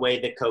take away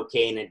the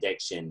cocaine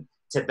addiction,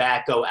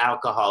 tobacco,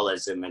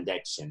 alcoholism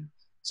addiction.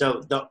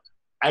 So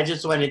I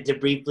just wanted to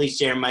briefly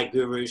share my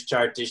guru's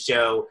chart to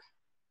show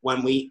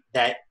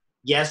that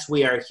yes,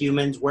 we are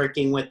humans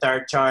working with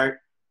our chart.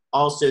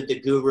 Also, the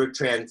guru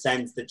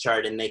transcends the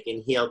chart and they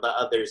can heal the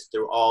others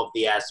through all of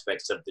the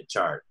aspects of the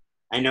chart.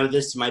 I know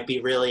this might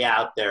be really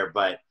out there,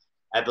 but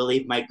I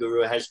believe my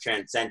guru has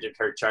transcended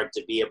her chart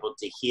to be able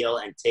to heal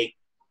and take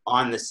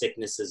on the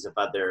sicknesses of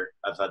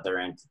other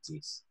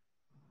entities.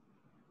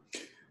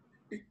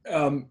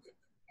 Am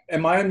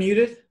I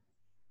unmuted?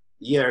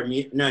 You're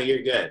mute. No,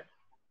 you're good.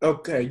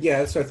 Okay, yeah,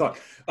 that's what I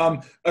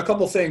thought. A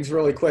couple things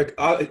really quick.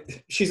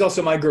 She's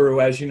also my guru,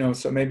 as you know,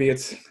 so maybe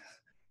it's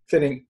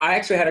fitting. I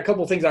actually had a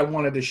couple things I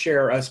wanted to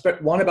share.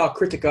 One about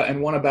Kritika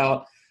and one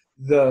about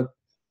the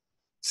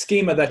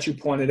schema that you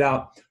pointed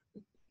out.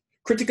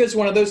 Kritika is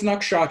one of those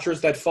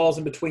nakshatras that falls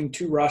in between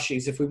two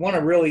rashis. If we want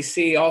to really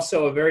see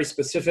also a very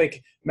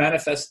specific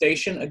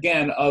manifestation,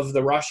 again, of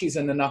the rashis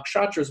and the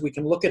nakshatras, we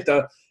can look at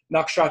the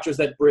nakshatras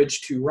that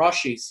bridge two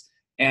rashis.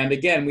 And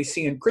again, we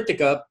see in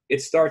Kritika,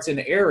 it starts in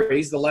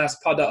Aries, the last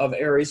pada of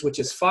Aries, which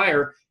is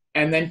fire,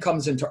 and then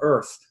comes into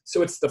earth.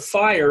 So it's the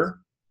fire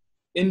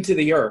into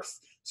the earth.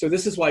 So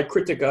this is why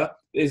Kritika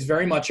is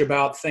very much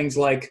about things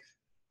like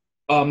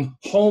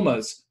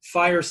homas,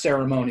 fire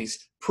ceremonies,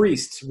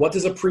 priests. What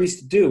does a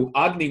priest do?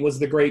 Agni was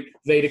the great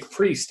Vedic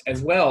priest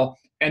as well,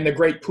 and the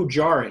great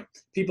pujari.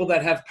 People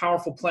that have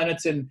powerful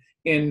planets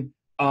in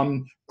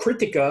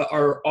Kritika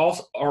are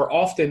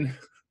often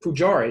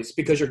pujaris,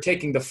 because you're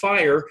taking the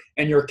fire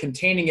and you're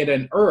containing it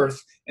in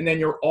earth, and then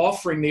you're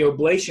offering the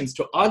oblations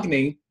to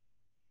Agni,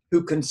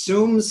 who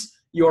consumes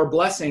your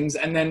blessings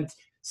and then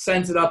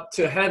sends it up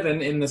to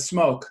heaven in the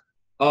smoke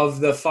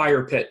of the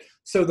fire pit.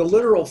 So the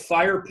literal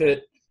fire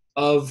pit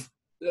of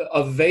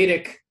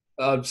Vedic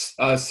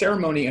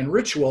ceremony and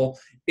ritual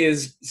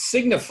is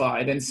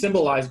signified and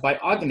symbolized by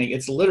Agni.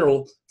 It's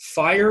literal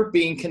fire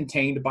being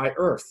contained by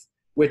earth,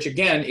 which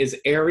again is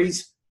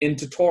Aries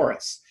into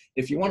Taurus.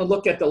 If you want to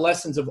look at the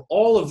lessons of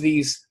all of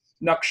these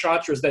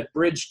nakshatras that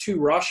bridge two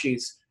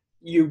rashis,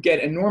 you get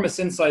enormous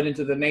insight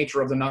into the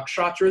nature of the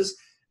nakshatras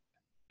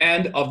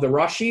and of the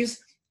rashis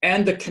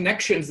and the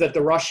connections that the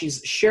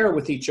rashis share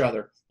with each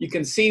other. You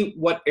can see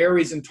what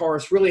Aries and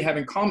Taurus really have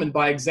in common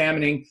by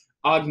examining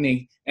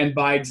Agni and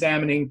by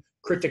examining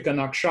Kritika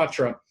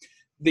Nakshatra.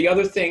 The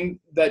other thing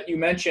that you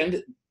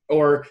mentioned,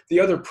 or the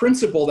other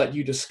principle that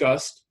you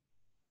discussed,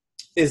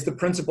 is the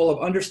principle of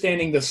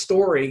understanding the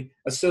story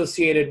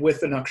associated with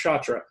the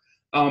nakshatra.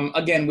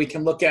 Again, we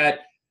can look at,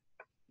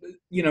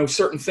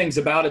 certain things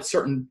about it,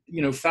 certain,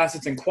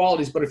 facets and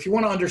qualities, but if you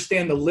want to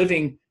understand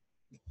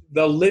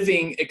the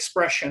living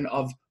expression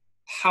of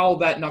how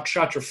that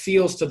nakshatra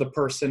feels to the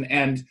person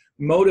and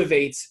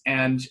motivates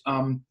and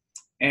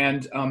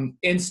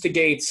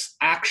instigates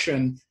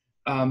action,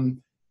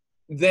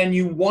 then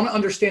you want to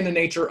understand the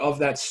nature of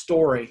that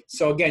story.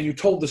 So again, you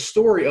told the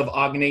story of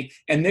Agni,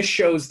 and this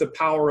shows the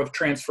power of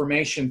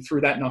transformation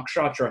through that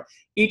nakshatra.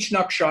 Each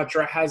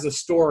nakshatra has a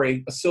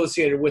story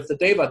associated with the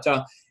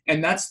devata,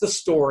 and that's the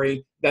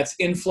story that's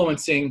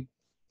influencing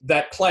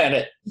that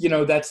planet,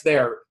 that's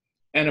there.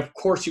 And of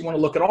course, you want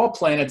to look at all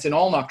planets in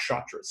all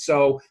nakshatras.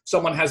 So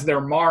someone has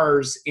their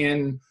Mars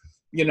in,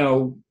 you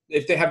know,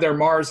 if they have their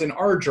Mars in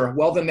Ardra,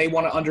 well, then they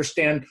want to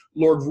understand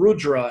Lord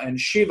Rudra and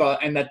Shiva,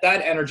 and that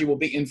energy will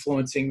be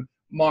influencing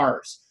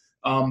Mars,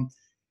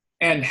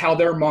 and how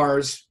their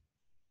Mars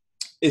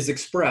is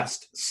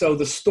expressed. So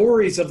the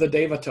stories of the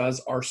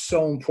Devatas are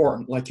so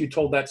important. Like you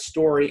told that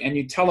story, and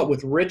you tell it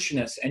with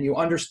richness, and you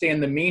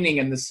understand the meaning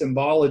and the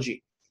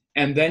symbology.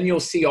 And then you'll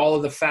see all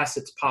of the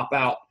facets pop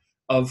out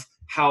of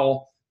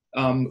how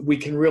we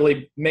can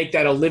really make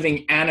that a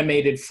living,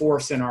 animated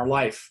force in our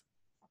life.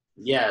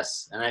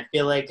 Yes, and I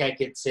feel like I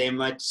could say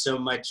so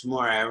much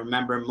more. I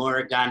remember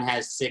Murugan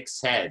has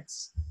 6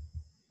 heads.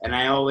 And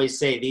I always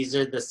say, these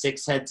are the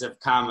 6 heads of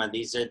Kama.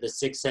 These are the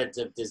 6 heads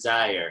of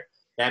desire.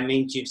 That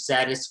means you've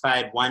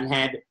satisfied 1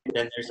 head,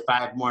 then there's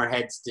 5 more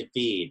heads to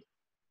feed.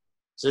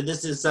 So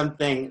this is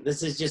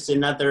just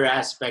another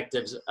aspect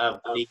of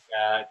the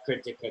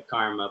Kritika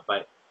Karma,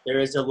 but there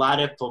is a lot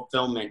of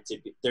fulfillment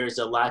there's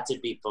a lot to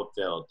be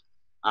fulfilled.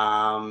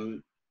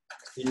 Sunili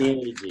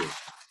ji.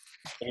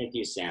 Thank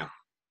you, Sam.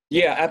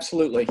 Yeah,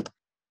 absolutely.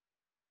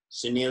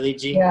 Sunili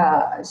ji?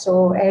 Yeah,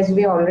 so as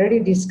we already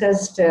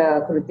discussed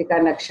Kritika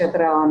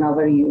Nakshatra on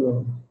our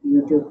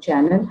YouTube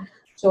channel.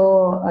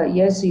 So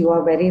yes, you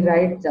are very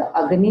right. The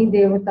Agni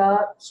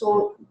Devata,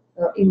 so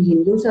in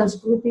Hindu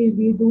Sanskriti,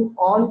 we do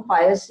all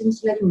pious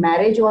things like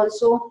marriage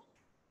also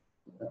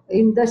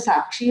in the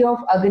Sakshi of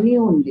Agni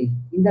only,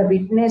 in the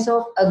witness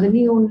of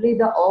Agni only,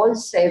 the all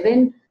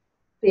 7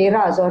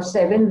 peras or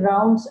 7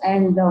 rounds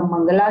and the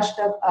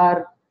Mangalashtak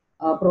are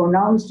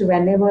pronounced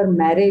whenever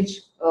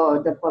marriage,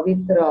 the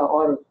Pavitra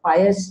or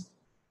pious,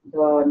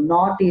 the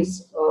knot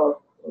is,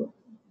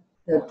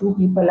 the 2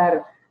 people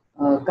are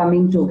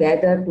coming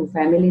together, 2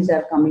 families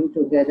are coming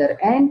together.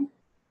 And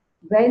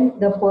when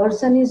the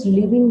person is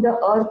leaving the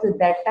earth,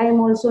 that time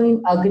also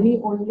in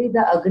Agni only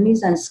the Agni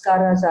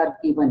Sanskaras are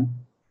given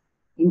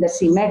in the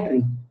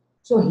symmetry.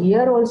 So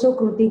here also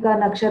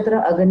Kritika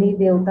Nakshatra Agni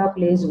Devata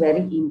plays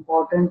very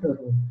important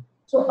role.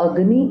 So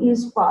Agni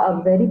is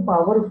very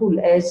powerful,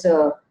 as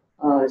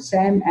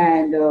Sam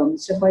and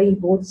Mr. Pai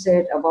both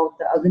said about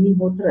the Agni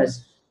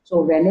Hotras.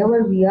 So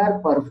whenever we are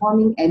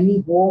performing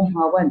any Hom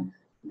Havan,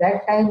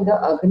 that time the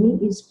Agni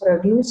is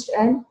produced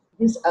and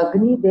this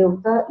Agni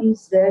Devata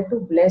is there to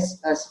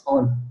bless us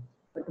all.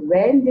 But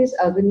when this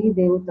Agni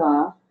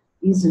Devata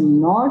is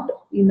not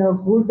in a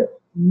good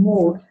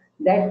mood,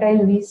 that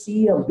time we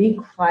see a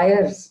big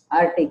fires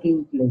are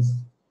taking place.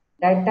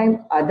 That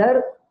time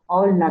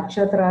all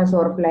nakshatras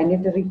or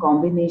planetary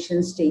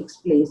combinations takes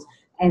place,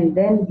 and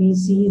then we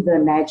see the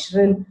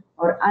natural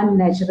or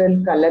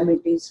unnatural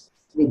calamities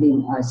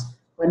within us.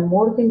 One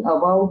more thing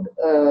about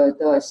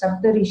the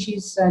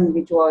Saptarishis son,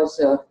 which was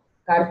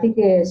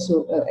Kartikeya,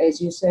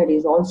 as you said,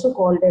 is also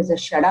called as a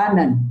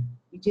Shadanan,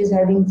 which is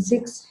having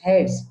 6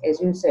 heads, as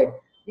you said.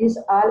 These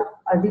are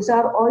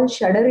all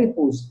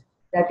Shadaripus,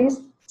 that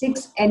is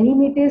 6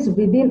 enmities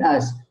within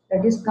us,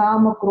 that is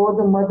Kama,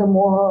 Krodha, Mada,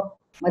 Moha,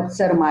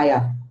 Matsar,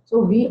 Maya. So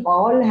we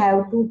all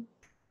have to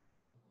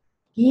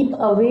keep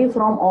away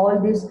from all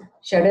these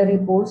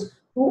Shadaripus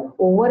to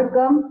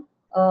overcome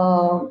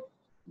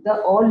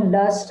the all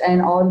lust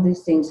and all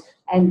these things,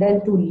 and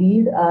then to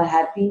lead a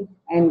happy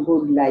and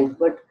good life.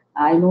 But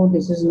I know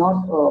this is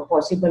not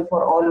possible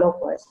for all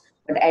of us,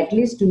 but at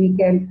least we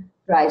can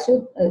try.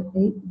 So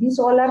these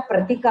all are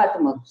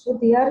pratikatmak. So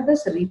they are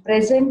just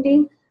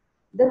representing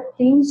the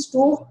things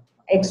to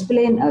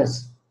explain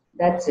us.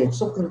 That's it.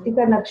 So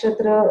Kritika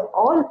Nakshatra,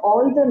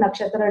 all the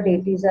Nakshatra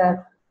deities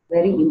are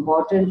very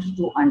important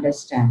to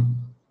understand.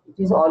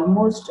 It is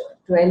almost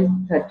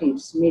 12:30.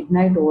 It's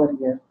midnight over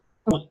here.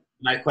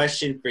 My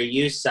question for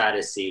you,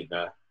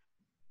 Sadasiva,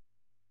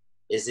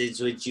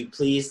 is would you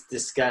please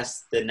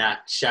discuss the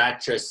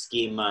Nakshatra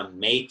schema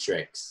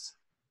matrix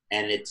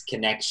and its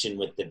connection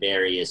with the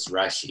various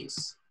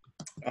Rashis?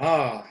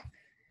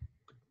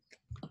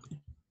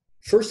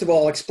 First of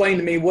all, explain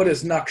to me, what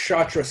is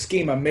Nakshatra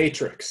schema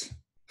matrix?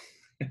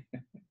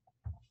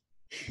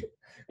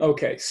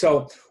 Okay,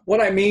 so what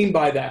I mean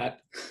by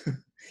that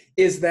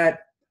is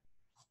that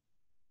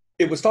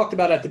it was talked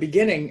about at the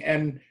beginning,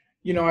 and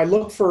I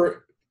look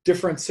for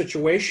different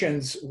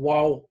situations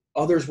while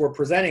others were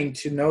presenting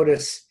to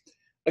notice,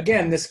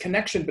 again, this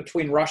connection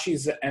between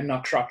Rashis and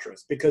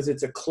Nakshatras, because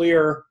it's a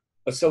clear,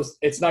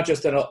 it's not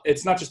just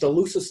a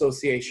loose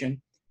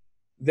association.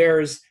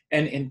 There's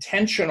an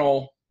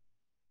intentional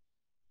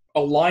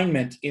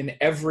alignment in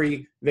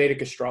every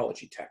Vedic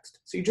astrology text.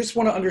 So you just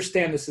want to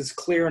understand this is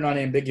clear and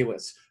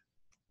unambiguous.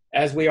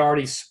 As we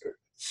already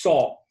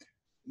saw,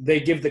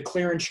 they give the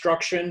clear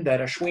instruction that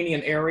Ashwini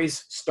and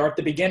Aries start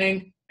the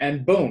beginning,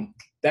 and boom,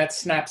 that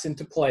snaps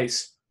into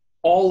place.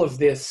 All of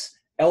this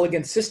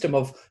elegant system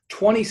of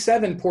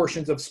 27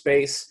 portions of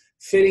space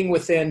fitting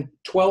within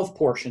 12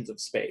 portions of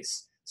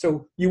space.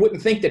 So you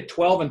wouldn't think that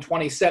 12 and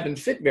 27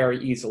 fit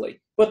very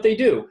easily, but they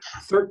do.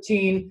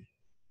 13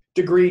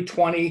 degree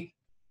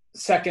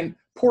 22nd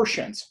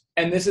portions.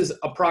 And this is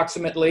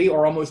approximately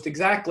or almost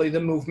exactly the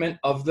movement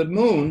of the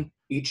moon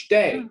each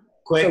day.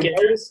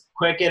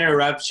 Quick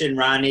interruption.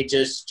 Ronnie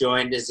just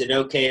joined. Is it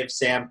okay if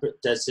Sam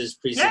does his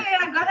presentation?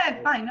 Yeah, go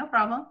ahead. Fine, no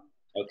problem.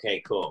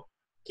 Okay, cool.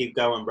 Keep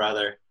going,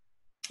 brother.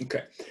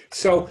 Okay.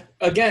 So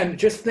again,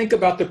 just think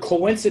about the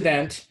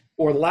coincidence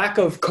or lack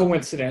of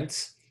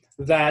coincidence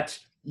that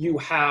you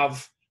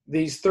have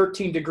these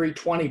 13-degree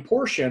 20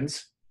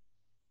 portions,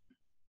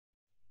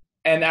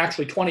 and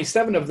actually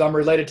 27 of them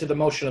related to the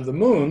motion of the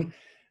moon,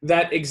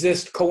 that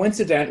exist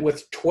coincident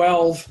with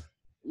 12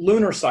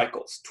 lunar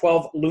cycles,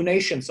 12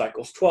 lunation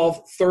cycles,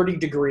 12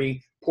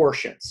 30-degree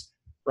portions,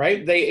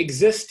 right? They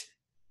exist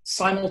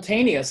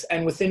simultaneous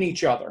and within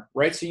each other,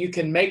 right? So you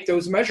can make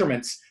those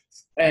measurements,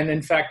 and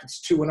in fact,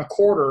 it's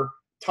 2.25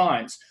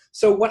 times.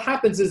 So what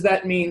happens is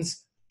that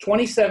means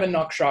 27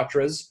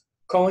 nakshatras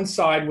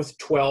coincide with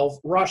 12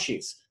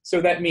 rashis.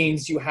 So that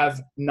means you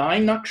have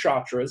 9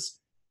 nakshatras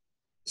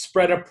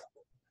spread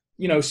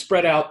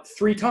out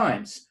 3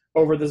 times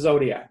over the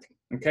zodiac.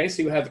 Okay,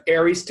 so you have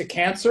Aries to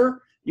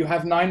Cancer, you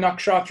have 9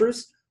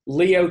 nakshatras,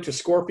 Leo to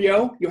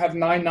Scorpio, you have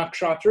 9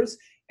 nakshatras,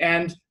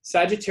 and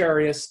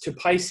Sagittarius to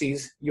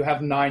Pisces, you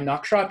have 9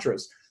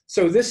 nakshatras.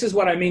 So this is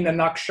what I mean, the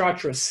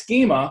nakshatra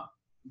schema,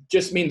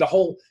 just mean the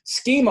whole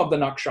scheme of the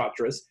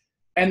nakshatras,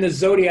 and the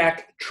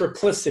zodiac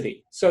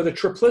triplicity. So the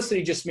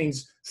triplicity just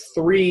means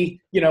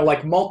 3,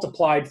 like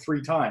multiplied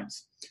 3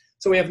 times.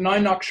 So we have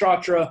 9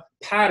 nakshatra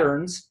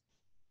patterns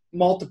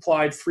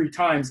multiplied 3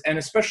 times, and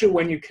especially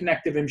when you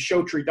connect the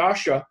Vimshotri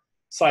Dasha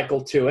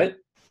cycle to it,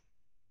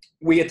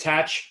 we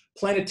attach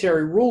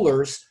planetary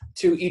rulers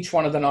to each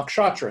one of the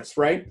nakshatras,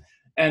 right?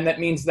 And that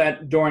means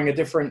that during a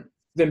different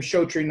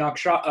Vimshotri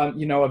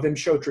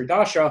Vimshotri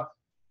Dasha,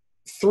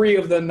 3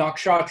 of the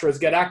nakshatras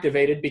get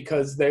activated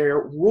because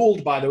they're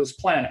ruled by those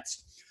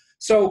planets.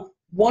 So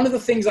one of the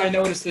things I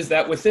noticed is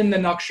that within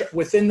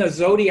the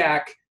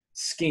zodiac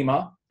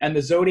schema and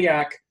the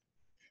zodiac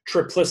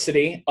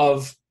triplicity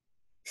of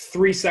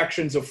 3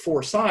 sections of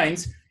 4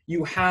 signs,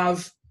 you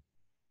have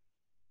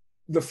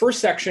the first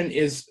section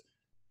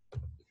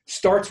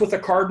starts with a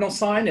cardinal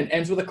sign and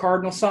ends with a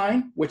cardinal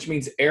sign, which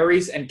means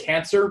Aries and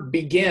Cancer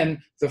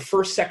begin the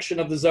first section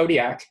of the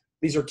zodiac.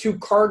 These are 2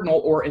 cardinal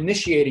or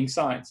initiating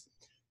signs.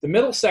 The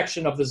middle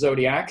section of the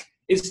zodiac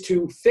is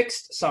 2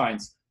 fixed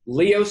signs.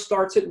 Leo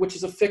starts it, which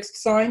is a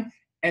fixed sign,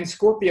 and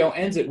Scorpio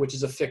ends it, which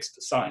is a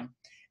fixed sign.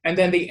 And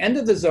then the end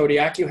of the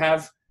zodiac, you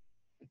have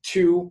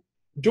 2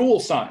 dual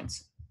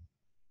signs.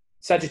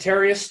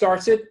 Sagittarius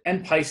starts it,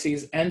 and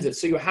Pisces ends it.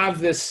 So you have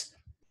this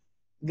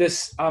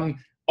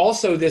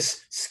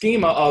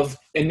schema of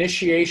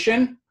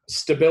initiation,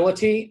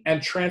 stability,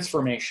 and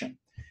transformation.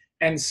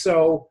 And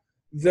so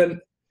the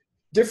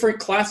different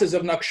classes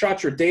of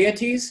nakshatra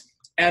deities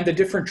and the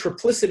different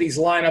triplicities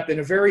line up in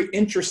a very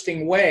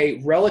interesting way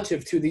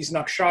relative to these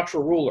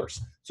nakshatra rulers.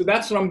 So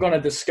that's what I'm going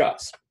to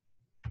discuss,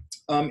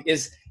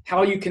 is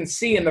how you can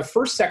see in the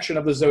first section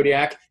of the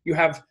zodiac, you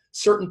have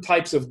certain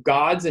types of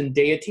gods and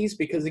deities,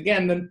 because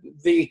again,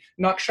 the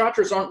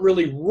nakshatras aren't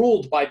really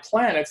ruled by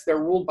planets,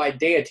 they're ruled by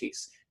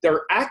deities.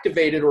 They're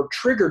activated or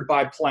triggered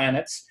by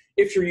planets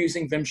if you're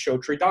using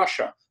Vimshotri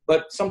Dasha,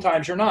 but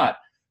sometimes you're not.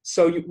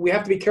 So we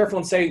have to be careful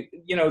and say,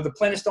 the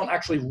planets don't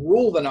actually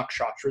rule the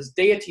nakshatras,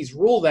 deities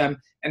rule them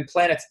and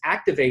planets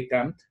activate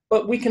them,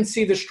 but we can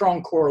see the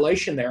strong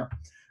correlation there.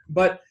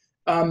 But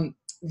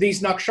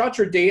these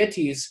nakshatra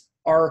deities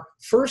are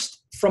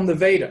first from the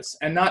Vedas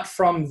and not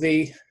from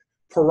the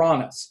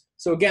Puranas.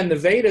 So again, the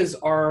Vedas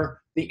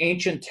are the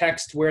ancient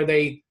text where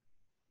they,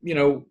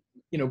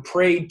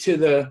 prayed to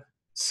the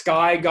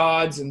sky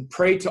gods and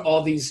prayed to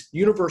all these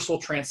universal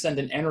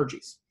transcendent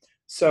energies.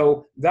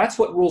 So that's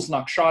what rules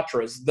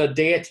nakshatras, the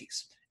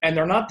deities. And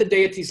they're not the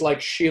deities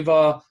like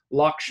Shiva,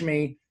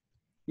 Lakshmi,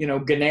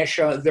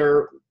 Ganesha.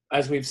 They're,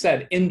 as we've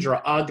said,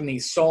 Indra, Agni,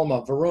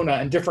 Soma, Varuna,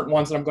 and different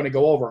ones that I'm going to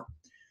go over.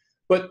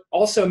 But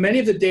also many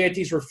of the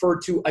deities refer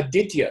to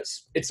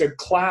Adityas. It's a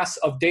class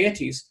of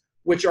deities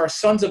which are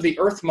sons of the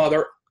Earth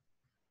Mother,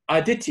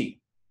 Aditi.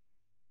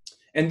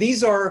 And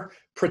these are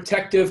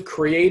protective,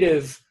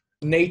 creative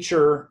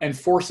nature and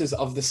forces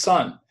of the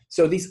sun.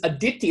 So these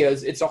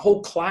Adityas, it's a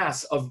whole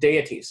class of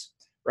deities,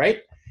 right?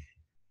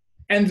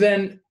 And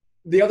then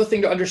the other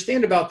thing to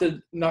understand about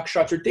the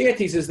nakshatra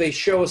deities is they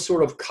show a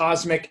sort of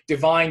cosmic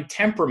divine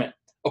temperament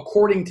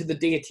according to the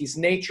deity's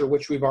nature,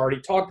 which we've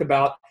already talked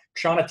about.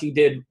 Ksanati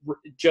did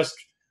just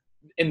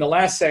in the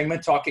last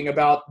segment, talking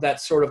about that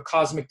sort of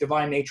cosmic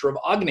divine nature of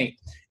Agni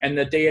and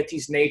the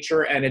deity's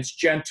nature, and its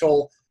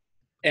gentle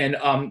and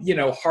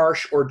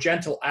harsh or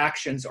gentle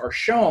actions are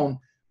shown.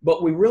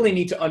 But we really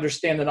need to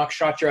understand the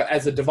nakshatra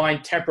as a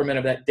divine temperament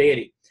of that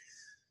deity.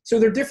 So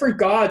there are different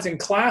gods and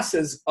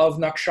classes of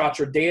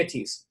nakshatra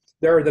deities.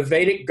 There are the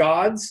Vedic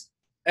gods,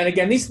 and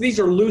again, these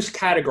are loose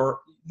categories,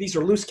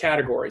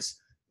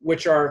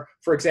 which are,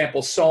 for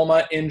example,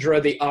 Soma, Indra,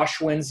 the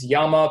Ashwins,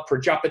 Yama,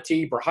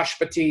 Prajapati,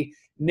 Brahaspati,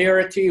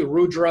 Nirati,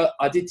 Rudra,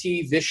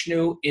 Aditi,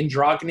 Vishnu,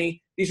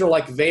 Indragni. These are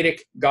like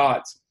Vedic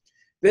gods.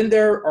 Then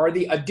there are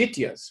the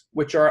Adityas,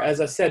 which are,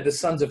 as I said, the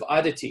sons of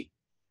Aditi,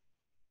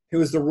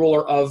 who is the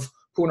ruler of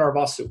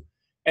Punarvasu.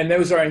 And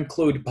those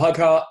include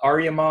Bhagha,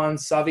 Aryaman,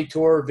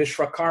 Savitur,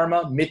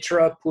 Vishwakarma,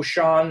 Mitra,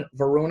 Pushan,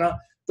 Varuna.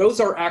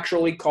 Those are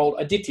actually called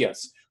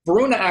Adityas.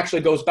 Varuna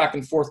actually goes back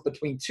and forth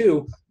between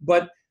two,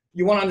 but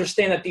you want to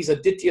understand that these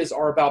Adityas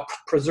are about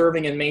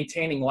preserving and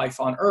maintaining life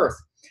on Earth.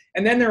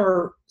 And then there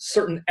are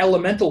certain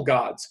elemental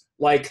gods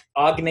like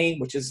Agni,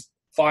 which is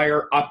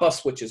fire,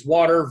 Apas, which is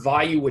water,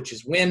 Vayu, which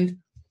is wind.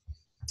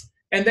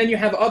 And then you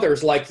have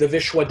others like the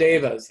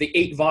Vishwadevas, the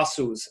 8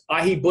 Vasus,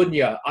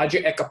 Ahibunya,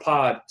 Aja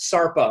Ekapad,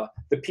 Sarpa,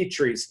 the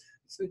Pitris.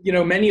 You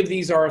know, many of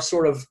these are a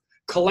sort of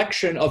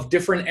collection of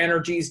different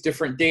energies,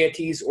 different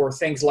deities, or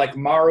things like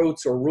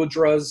Maruts or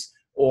Rudras,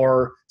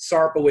 or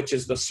Sarpa, which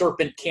is the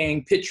serpent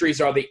king. Pitris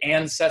are the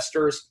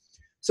ancestors.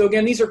 So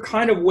again, these are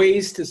kind of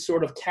ways to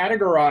sort of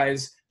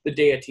categorize the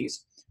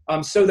deities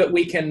so that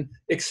we can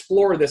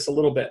explore this a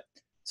little bit.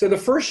 So the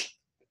first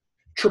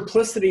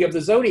triplicity of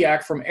the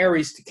zodiac from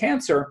Aries to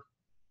Cancer,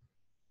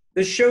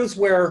 this shows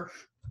where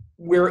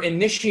we're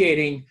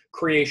initiating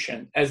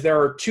creation, as there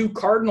are 2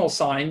 cardinal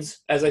signs,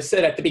 as I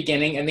said at the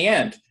beginning and the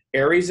end.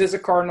 Aries is a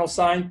cardinal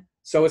sign,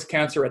 so is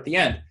Cancer at the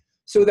end.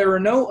 So there are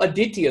no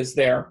Adityas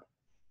there,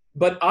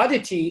 but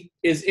Aditi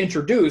is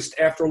introduced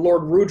after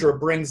Lord Rudra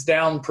brings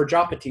down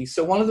Prajapati.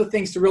 So one of the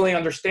things to really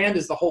understand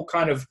is the whole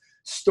kind of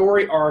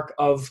story arc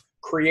of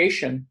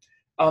creation.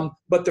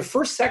 But the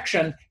first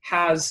section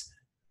has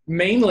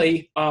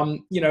mainly,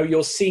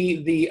 you'll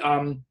see the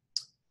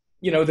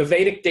the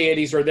Vedic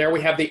deities are there.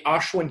 We have the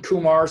Ashwin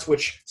Kumars,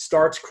 which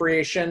starts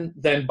creation,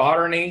 then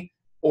Bharani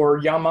or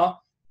Yama.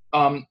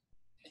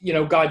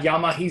 God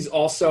Yama, he's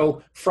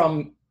also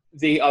from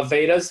the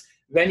Vedas.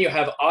 Then you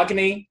have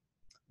Agni,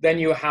 then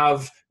you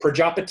have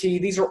Prajapati.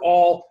 These are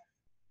all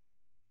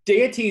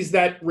deities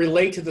that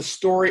relate to the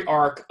story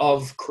arc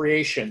of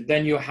creation.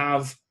 Then you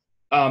have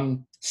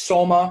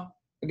Soma.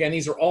 Again,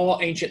 these are all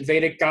ancient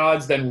Vedic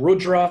gods. Then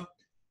Rudra,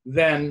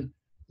 then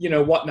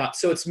whatnot.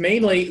 So it's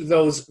mainly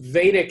those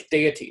Vedic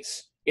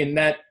deities in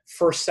that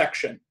first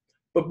section.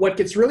 But what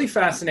gets really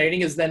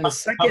fascinating is then the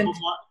second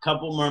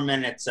couple more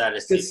minutes out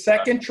of the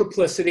second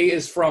triplicity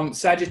is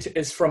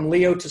from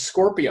Leo to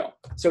Scorpio.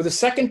 So the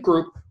second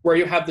group, where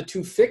you have the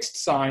 2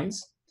 fixed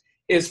signs,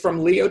 is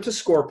from Leo to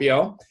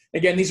Scorpio.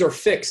 Again, these are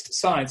fixed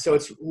signs, so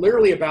it's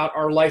literally about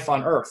our life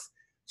on Earth.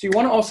 So you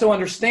want to also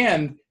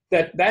understand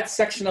that that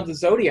section of the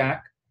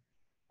zodiac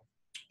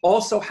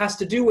also has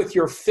to do with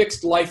your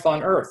fixed life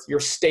on Earth, your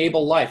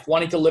stable life,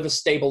 wanting to live a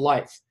stable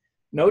life.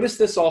 Notice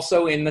this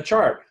also in the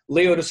chart.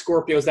 Leo to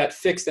Scorpio is that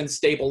fixed and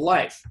stable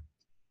life.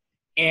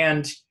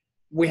 And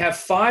we have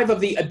 5 of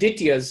the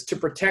Adityas to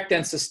protect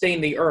and sustain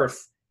the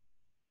Earth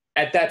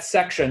at that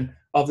section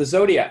of the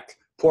zodiac.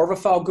 Purva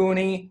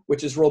Falguni,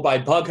 which is ruled by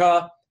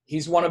Bhagha,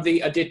 he's one of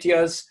the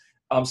Adityas.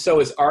 So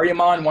is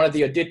Aryaman, one of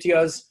the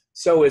Adityas.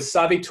 So is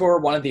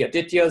Savitur, one of the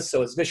Adityas.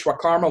 So is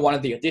Vishwakarma, one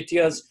of the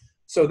Adityas.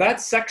 So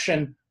that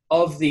section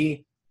of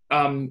the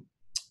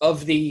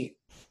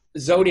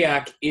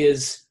zodiac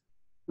is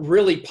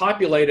really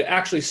populated.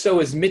 Actually, so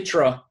is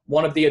Mitra,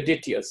 one of the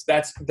Adityas.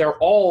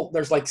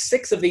 There's like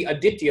 6 of the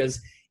Adityas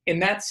in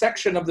that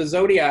section of the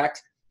zodiac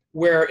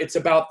where it's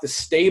about the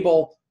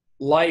stable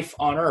life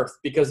on Earth,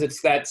 because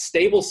it's that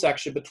stable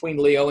section between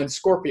Leo and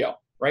Scorpio,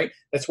 right?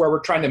 That's where we're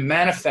trying to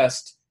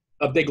manifest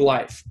a big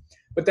life.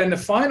 But then the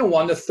final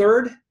one, the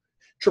third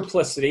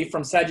triplicity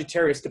from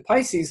Sagittarius to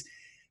Pisces,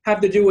 have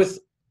to do with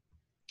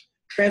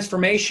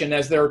transformation,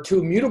 as there are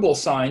 2 mutable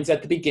signs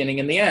at the beginning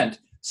and the end.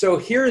 So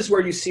here's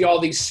where you see all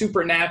these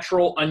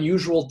supernatural,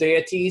 unusual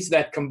deities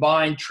that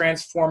combine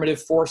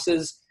transformative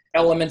forces,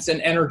 elements,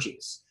 and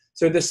energies.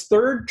 So this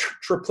third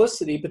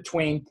triplicity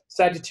between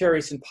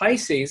Sagittarius and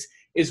Pisces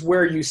is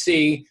where you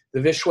see the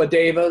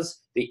Vishwadevas,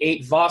 the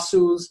 8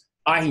 Vasus,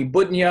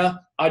 Ahibunya,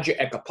 Aja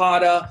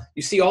Ekapada.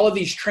 You see all of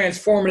these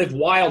transformative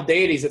wild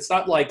deities. It's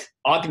not like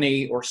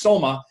Agni or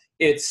Soma.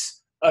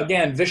 It's,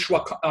 again,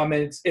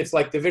 it's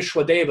like the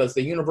Vishwadevas,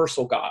 the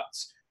universal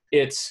gods.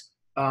 It's,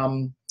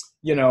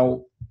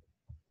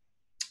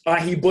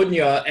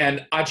 Ahibunya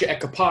and Aja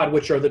Ekapad,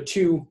 which are the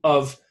 2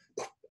 of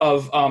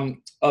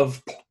Purvabhadra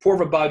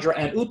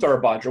and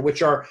Uttarabhadra,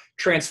 which are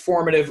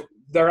transformative.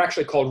 They're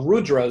actually called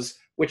Rudras,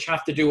 which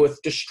have to do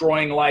with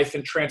destroying life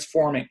and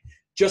transforming,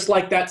 just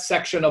like that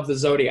section of the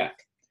zodiac.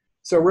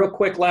 So real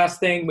quick,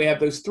 last thing, we have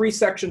those 3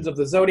 sections of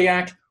the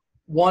zodiac.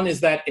 One is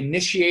that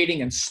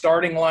initiating and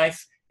starting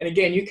life. And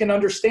again, you can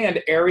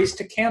understand Aries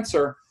to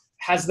Cancer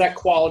has that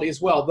quality as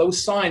well.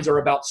 Those signs are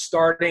about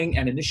starting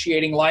and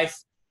initiating life,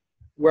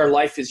 where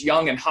life is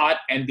young and hot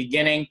and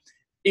beginning,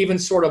 even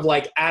sort of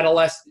like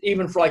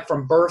even for like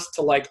from birth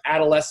to like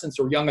adolescence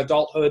or young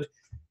adulthood.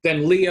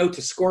 Then Leo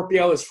to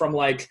Scorpio is from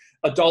like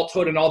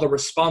adulthood and all the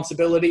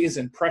responsibilities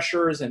and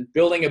pressures and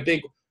building a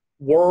big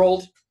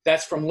world.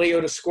 That's from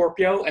Leo to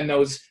Scorpio. And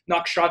those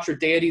Nakshatra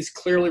deities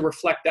clearly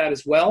reflect that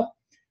as well,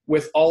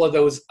 with all of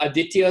those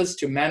Adityas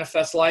to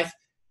manifest life.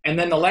 And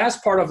then the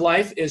last part of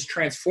life is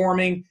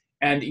transforming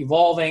and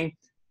evolving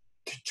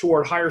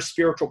toward higher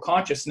spiritual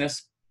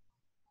consciousness,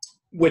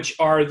 which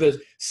are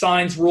the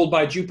signs ruled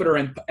by Jupiter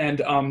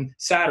and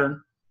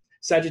Saturn.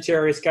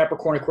 Sagittarius,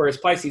 Capricorn, Aquarius,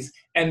 Pisces.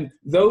 And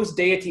those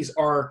deities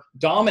are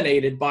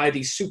dominated by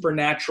these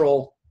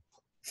supernatural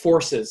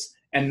forces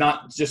and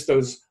not just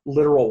those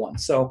literal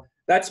ones. So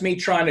that's me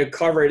trying to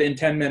cover it in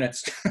 10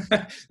 minutes.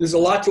 There's a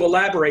lot to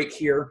elaborate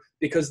here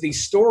because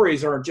these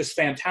stories are just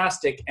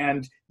fantastic.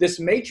 And this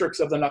matrix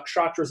of the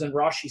nakshatras and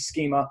Rashi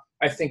schema,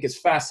 I think, is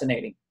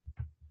fascinating.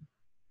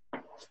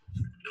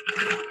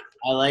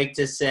 I like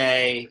to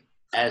say,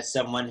 as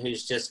someone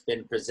who's just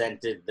been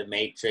presented the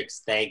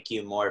matrix, thank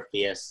you,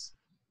 Morpheus.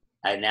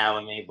 I now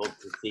am able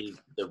to see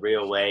the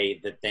real way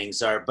that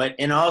things are. But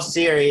in all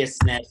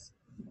seriousness,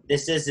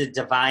 this is a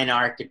divine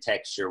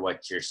architecture,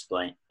 what you're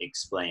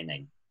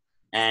explaining.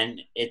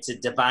 And it's a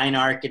divine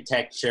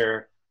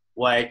architecture,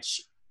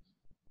 which,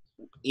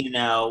 you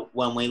know,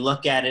 when we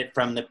look at it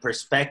from the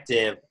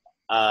perspective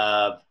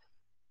of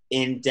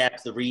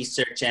in-depth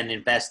research and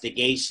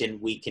investigation,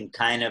 we can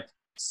kind of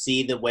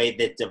see the way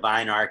that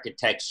divine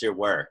architecture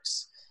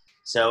works.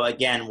 So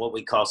again, what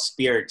we call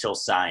spiritual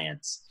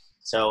science.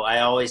 So I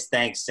always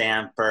thank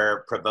Sam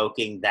for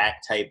provoking that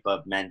type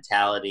of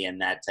mentality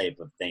and that type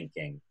of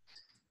thinking.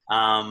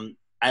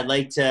 I'd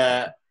like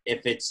to,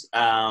 if it's,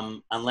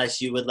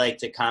 unless you would like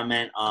to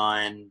comment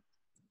on,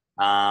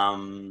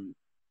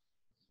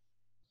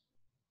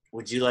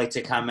 would you like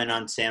to comment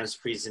on Sam's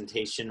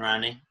presentation,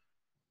 Ronnie?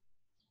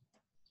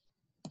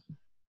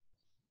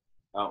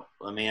 Oh,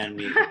 let me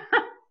unmute.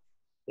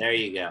 There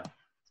you go.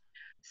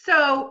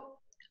 So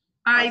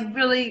I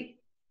really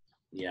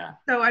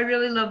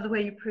love the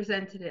way you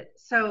presented it.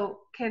 So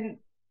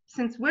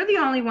since we're the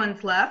only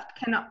ones left,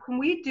 can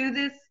we do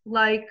this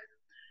like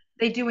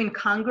they do in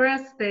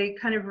Congress? They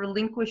kind of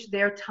relinquish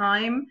their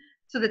time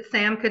so that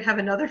Sam could have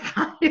another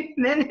 5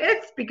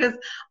 minutes, because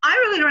I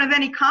really don't have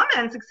any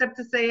comments except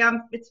to say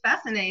it's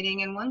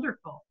fascinating and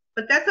wonderful.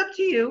 But that's up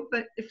to you.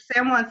 But if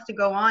Sam wants to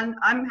go on,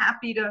 I'm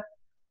happy to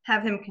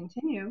have him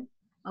continue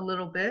a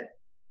little bit.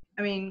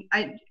 I mean,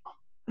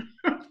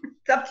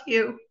 it's up to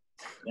you.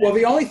 Well,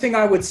 the only thing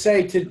I would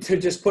say to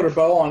just put a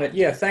bow on it,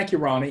 yeah, thank you,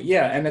 Ronnie.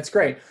 Yeah, and that's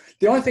great.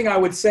 The only thing I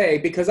would say,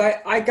 because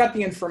I got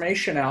the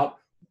information out,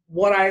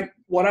 what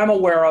I'm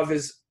aware of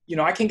is, you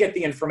know, I can get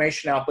the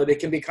information out, but it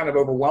can be kind of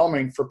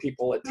overwhelming for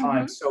people at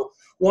times. Mm-hmm. So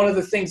one of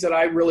the things that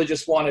I really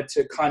just wanted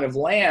to kind of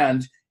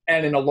land,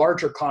 and in a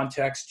larger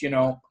context, you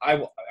know,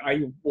 I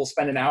will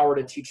spend an hour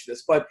to teach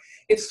this, but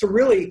it's to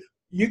really,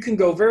 you can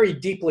go very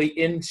deeply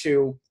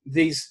into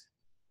these,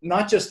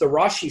 not just the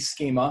Rashi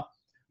schema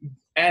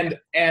and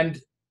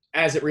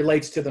as it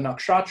relates to the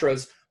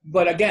nakshatras,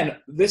 but again,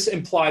 this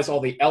implies all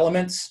the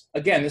elements.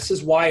 Again, this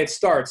is why it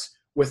starts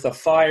with a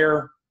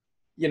fire,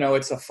 you know,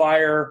 it's a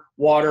fire,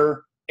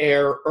 water,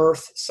 air,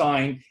 earth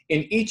sign.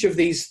 In each of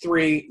these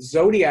three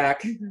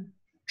zodiac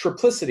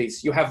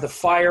triplicities, you have the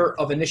fire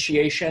of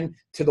initiation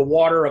to the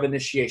water of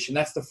initiation.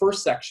 That's the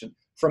first section,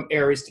 from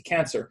Aries to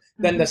Cancer.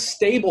 Then the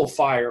stable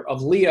fire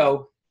of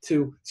Leo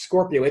to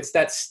Scorpio. It's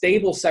that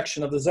stable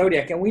section of the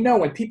zodiac. And we know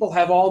when people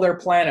have all their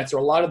planets, or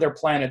a lot of their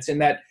planets, in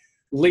that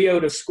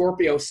Leo to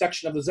Scorpio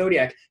section of the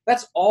zodiac,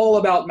 that's all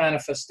about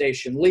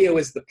manifestation. Leo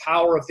is the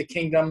power of the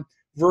kingdom.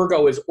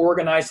 Virgo is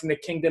organizing the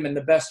kingdom in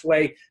the best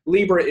way.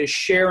 Libra is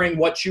sharing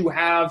what you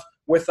have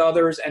with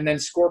others. And then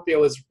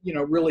Scorpio is, you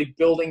know, really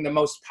building the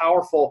most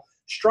powerful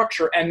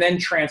structure and then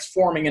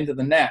transforming into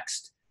the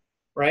next,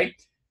 right?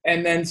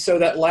 And then so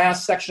that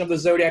last section of the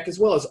zodiac as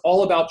well is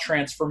all about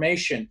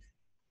transformation.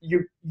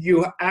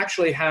 You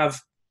actually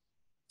have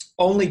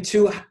only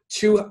two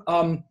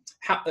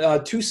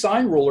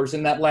sign rulers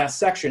in that last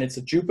section. It's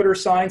a Jupiter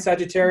sign,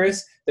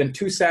 Sagittarius, then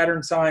 2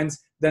 Saturn signs,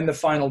 then the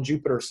final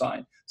Jupiter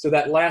sign. So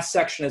that last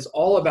section is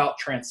all about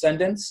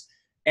transcendence,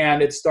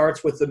 and it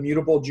starts with the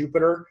mutable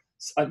Jupiter,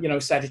 you know,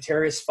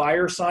 Sagittarius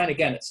fire sign.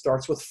 Again, it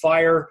starts with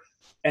fire,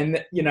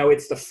 and you know,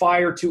 it's the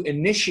fire to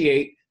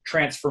initiate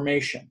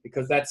transformation,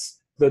 because that's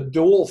the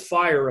dual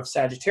fire of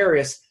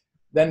Sagittarius.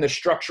 Then the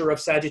structure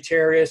of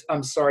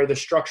the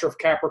structure of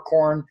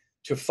Capricorn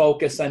to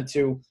focus and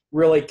to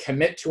really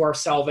commit to our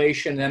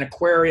salvation. Then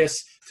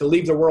Aquarius to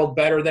leave the world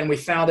better than we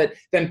found it.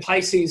 Then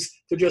Pisces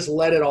to just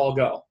let it all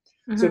go.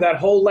 So that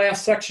whole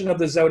last section of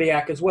the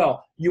zodiac as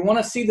well. You want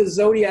to see the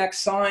zodiac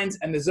signs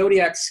and the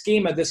zodiac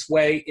schema this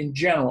way in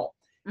general.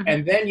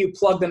 And then you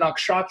plug the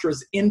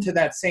nakshatras into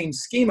that same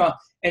schema,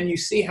 and you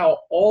see how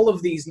all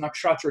of these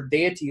nakshatra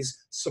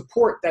deities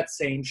support that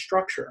same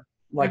structure,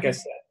 like I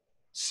said.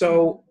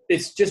 So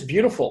it's just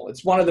beautiful.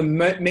 It's one of the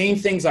main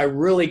things I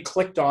really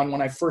clicked on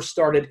when I first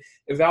started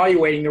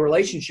evaluating the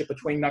relationship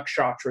between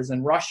nakshatras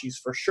and rashis,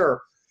 for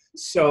sure.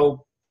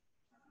 So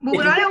well,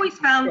 what I always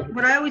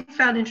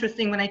found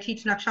interesting when I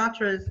teach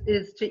nakshatras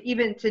is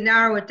to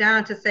narrow it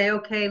down to say,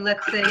 okay,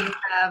 let's say you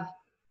have,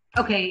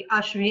 okay,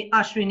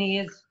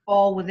 Ashwini is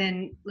all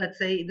within, let's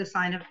say, the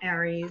sign of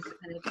Aries,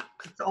 and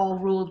it's all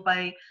ruled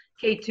by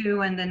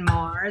Ketu and then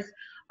Mars.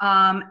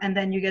 And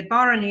then you get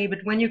Bharani, but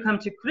when you come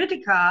to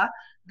Kritika,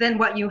 then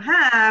what you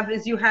have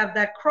is you have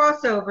that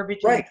crossover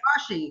between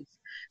Rashis.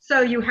 So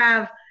you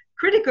have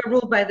Kritika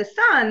ruled by the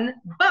sun,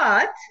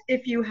 but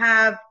if you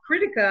have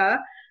Kritika,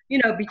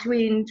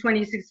 between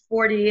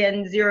 2640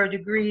 and 0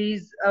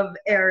 degrees of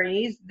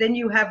Aries, then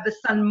you have the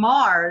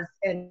Sun-Mars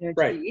energy.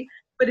 Right.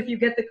 But if you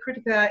get the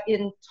Kritika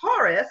in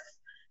Taurus,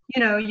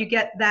 you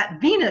get that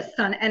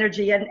Venus-Sun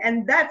energy,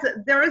 and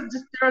there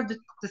are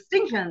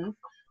distinctions,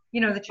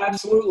 that you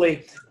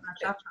Absolutely.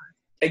 can.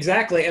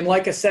 Exactly. And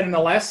like I said in the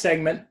last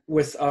segment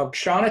with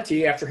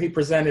Ksanati, after he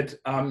presented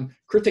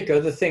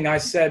Kritika, the thing I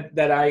said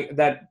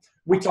that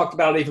we talked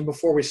about even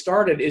before we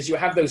started is you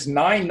have those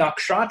 9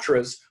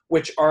 nakshatras,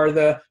 which are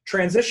the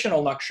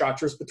transitional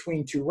nakshatras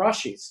between 2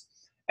 rashis.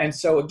 And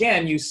so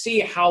again, you see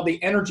how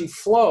the energy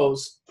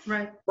flows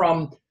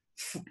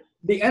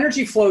the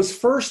energy flows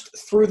first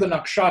through the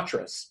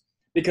nakshatras,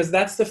 because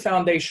that's the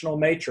foundational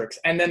matrix.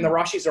 And then the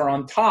rashis are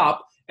on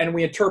top, and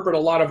we interpret a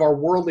lot of our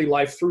worldly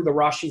life through the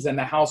rashis and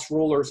the house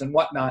rulers and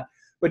whatnot.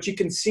 But you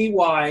can see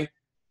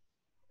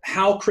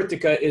how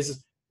Kritika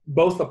is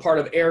both a part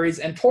of Aries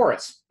and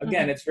Taurus.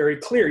 Again, it's very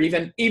clear,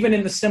 even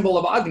in the symbol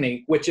of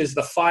Agni, which is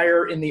the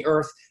fire in the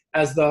earth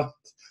as the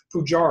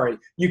Pujari.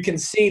 You can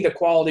see the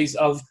qualities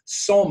of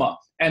Soma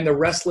and the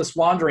restless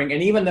wandering,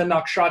 and even the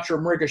nakshatra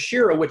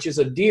Mrigashira, which is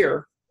a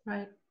deer,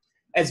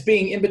 as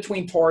being in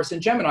between Taurus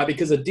and Gemini,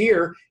 because a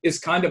deer is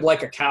kind of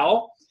like a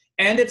cow,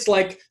 and it's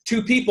like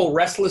 2 people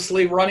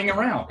restlessly running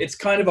around. It's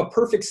kind of a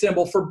perfect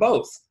symbol for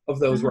both of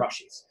those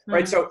rashis,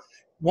 right? So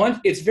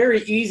it's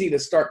very easy to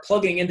start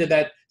plugging into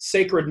that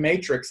sacred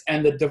matrix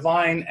and the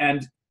divine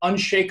and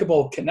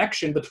unshakable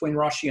connection between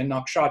Rashi and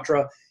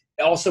Nakshatra,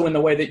 also in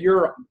the way that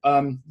you're,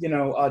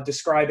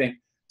 describing.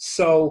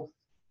 So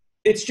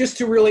it's just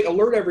to really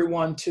alert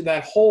everyone to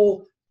that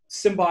whole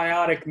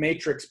symbiotic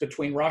matrix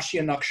between Rashi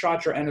and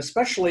Nakshatra, and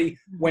especially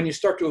when you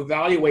start to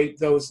evaluate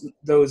those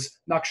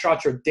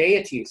Nakshatra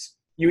deities,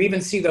 you even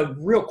see the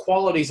real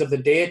qualities of the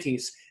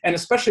deities, and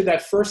especially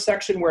that first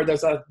section where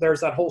there's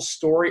that whole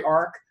story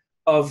arc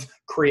of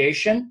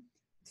creation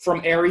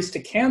from Aries to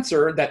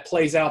Cancer that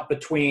plays out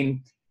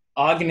between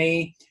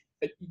Agni,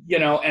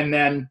 and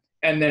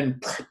then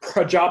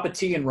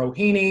Prajapati and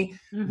Rohini,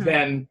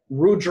 then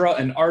Rudra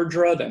and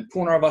Ardra, then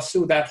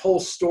Punarvasu. That whole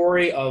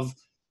story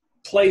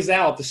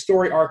the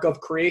story arc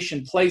of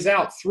creation plays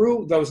out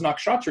through those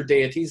nakshatra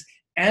deities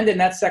and in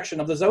that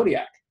section of the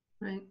zodiac.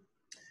 Right.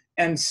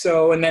 And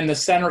then the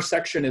center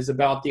section is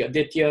about the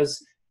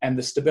Adityas and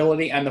the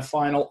stability, and the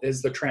final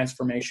is the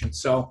transformation.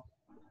 So,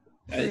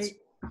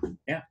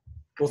 yeah.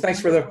 Well, thanks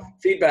for the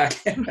feedback.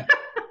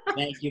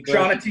 Thank you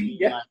very much.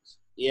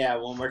 Yeah,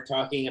 when we're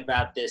talking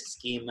about this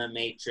schema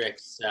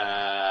matrix,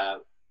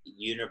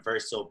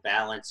 universal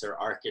balance or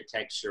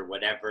architecture,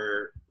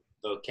 whatever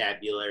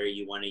vocabulary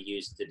you want to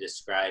use to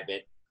describe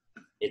it,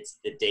 it's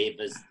the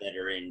devas that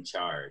are in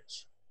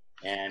charge.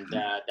 And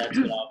that's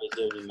what I'll be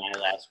doing my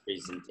last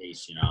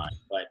presentation on.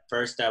 But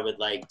first I would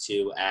like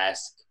to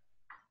ask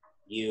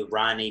you,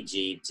 Rani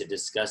Ji, to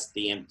discuss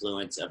the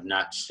influence of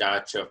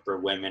nakshatra for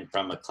women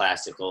from a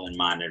classical and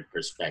modern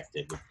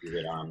perspective, if you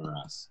would honor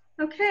us.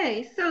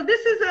 Okay, so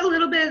this is a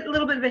little bit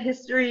of a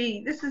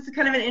history. This is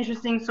kind of an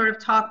interesting sort of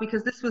talk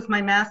because this was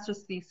my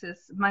master's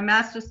thesis. My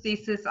master's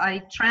thesis,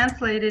 I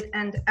translated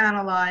and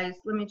analyzed.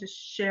 Let me just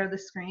share the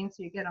screen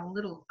so you get a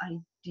little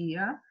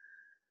idea.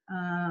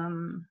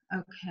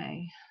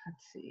 Okay,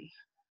 let's see.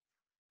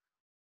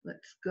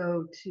 Let's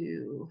go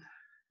to,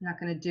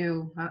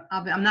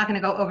 I'm not going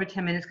to go over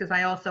 10 minutes because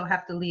I also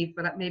have to leave,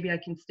 but maybe I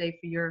can stay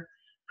for your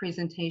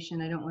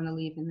presentation. I don't want to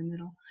leave in the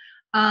middle.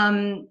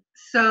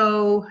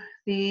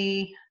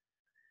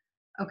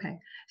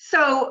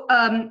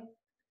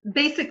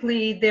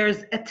 Basically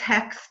there's a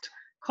text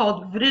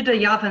called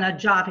Vridayavana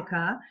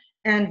Jataka,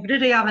 and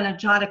Vridayavana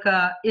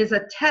Jataka is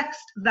a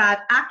text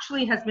that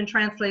actually has been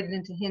translated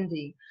into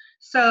Hindi.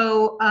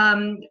 So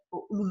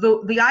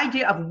the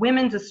idea of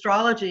women's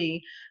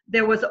astrology,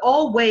 there was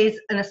always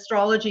an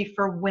astrology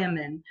for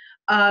women.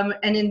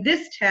 And in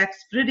this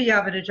text,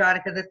 Vridayavana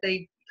Jataka, that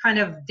they kind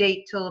of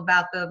date till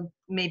about the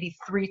maybe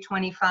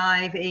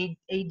 325 AD.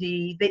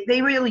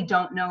 They really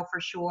don't know for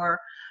sure.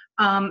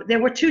 There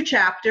were 2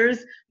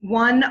 chapters,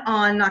 one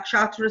on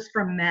nakshatras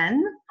for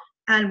men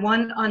and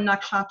one on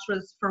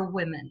nakshatras for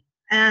women.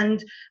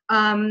 And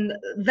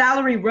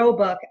Valerie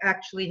Roebuck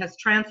actually has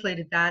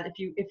translated that.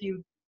 If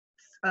you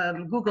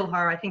Google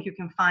her, I think you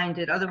can find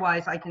it.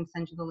 Otherwise, I can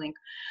send you the link.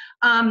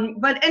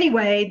 But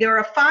anyway, there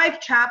are 5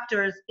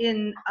 chapters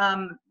in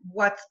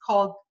what's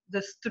called the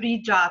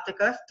Stri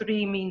Jataka.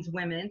 Stri means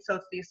women, so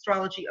it's the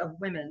astrology of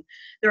women.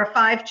 There are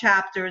 5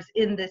 chapters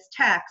in this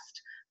text,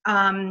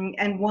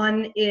 and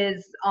one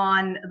is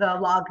on the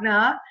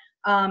Lagna.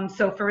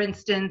 So for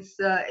instance,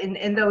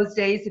 in those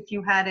days, if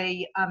you had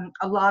a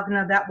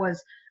Lagna that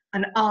was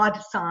an odd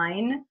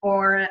sign,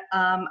 or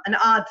an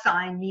odd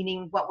sign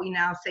meaning what we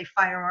now say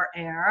fire or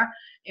air,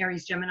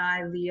 Aries,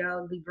 Gemini,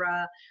 Leo,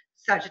 Libra,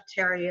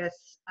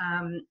 Sagittarius,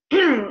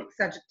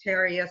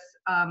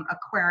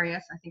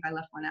 Aquarius. I think I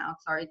left one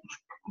out, sorry,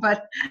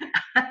 but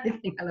I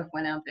think I left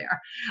one out there.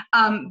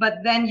 But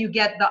then you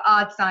get the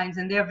odd signs,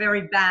 and they're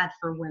very bad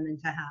for women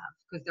to have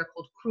because they're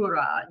called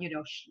krura,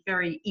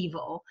 very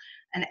evil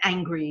and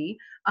angry.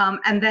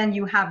 And then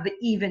you have the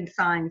even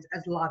signs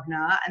as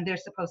lagna, and they're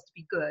supposed to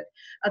be good.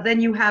 Then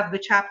you have the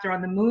chapter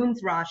on the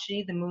moon's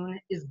Rashi. The moon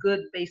is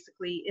good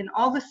basically in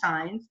all the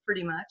signs,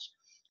 pretty much.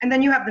 And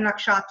then you have the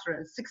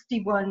nakshatras.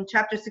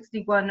 Chapter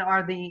 61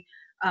 are the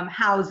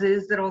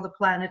houses that all the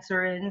planets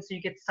are in. So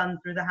you get sun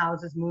through the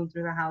houses, moon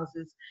through the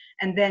houses,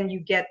 and then you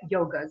get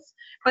yogas.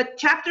 But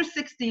chapter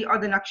 60 are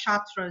the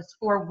nakshatras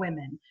for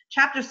women.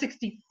 Chapter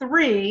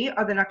 63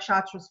 are the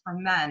nakshatras for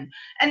men.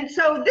 And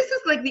so this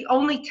is like the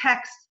only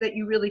text that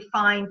you really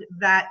find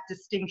that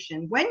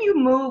distinction. When you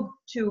move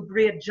to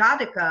Brihad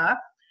Jataka,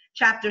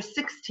 chapter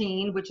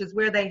 16, which is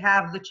where they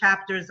have the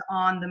chapters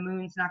on the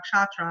moon's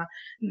nakshatra,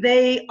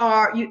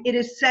 it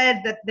is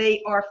said that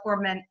they are for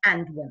men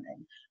and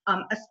women,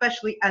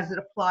 especially as it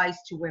applies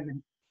to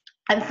women.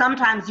 And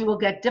sometimes you will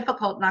get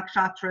difficult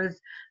nakshatras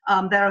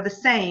that are the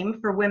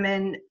same for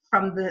women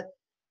from the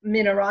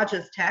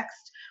Minaraja's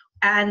text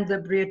and the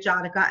Brihad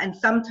Jataka, and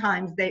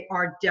sometimes they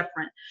are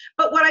different.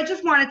 But what I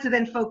just wanted to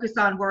then focus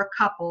on were a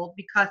couple,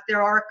 because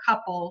there are a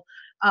couple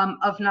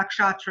of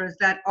nakshatras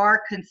that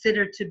are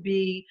considered to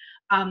be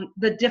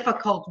the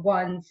difficult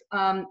ones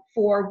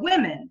for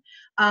women.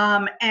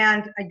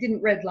 And I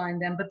didn't redline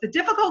them, but the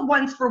difficult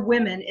ones for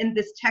women in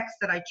this text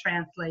that I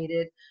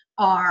translated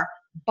are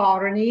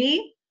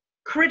Bharani,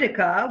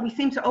 Kritika. We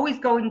seem to always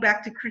going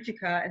back to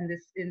Kritika in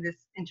this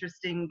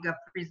interesting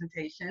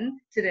presentation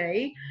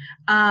today.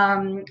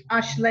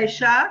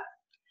 Ashlesha,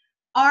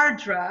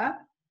 Ardra,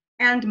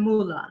 and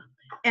Mula.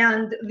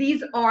 And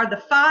these are the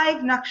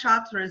 5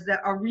 nakshatras that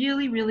are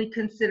really, really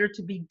considered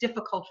to be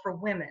difficult for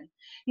women.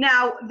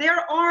 Now,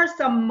 there are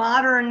some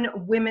modern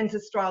women's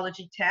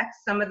astrology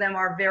texts. Some of them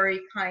are very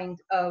kind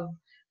of,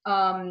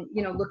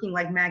 looking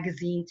like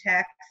magazine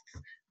texts.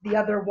 The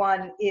other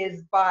one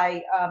is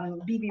by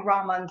B.B.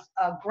 Raman's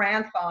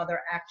grandfather,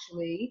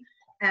 actually,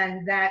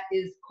 and that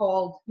is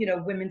called,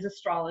 Women's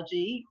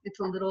Astrology.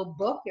 It's a little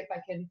book. If I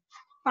can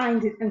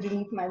find it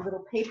underneath my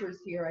little papers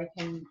here, I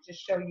can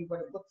just show you what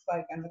it looks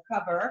like on the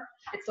cover.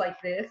 It's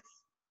like this.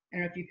 I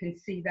don't know if you can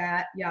see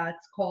that. Yeah,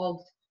 it's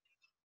called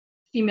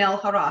Female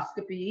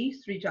Horoscopy,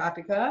 Sri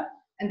Jataka,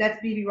 and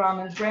that's B.B.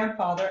 Raman's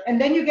grandfather. And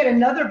then you get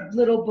another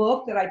little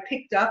book that I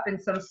picked up in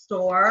some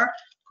store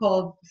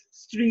called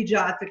Sri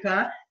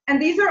Jataka. And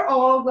these are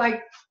all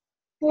like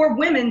for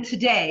women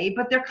today,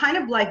 but they're kind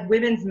of like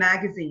women's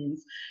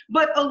magazines.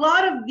 But a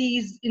lot of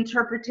these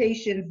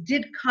interpretations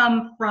did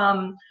come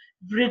from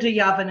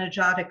Vrijayavana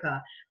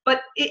Jataka,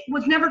 but it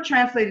was never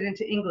translated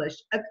into English.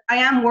 I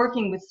am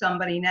working with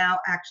somebody now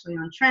actually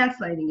on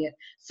translating it.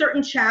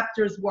 Certain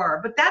chapters were,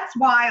 but that's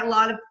why a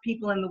lot of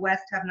people in the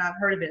West have not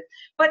heard of it.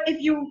 But if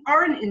you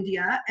are in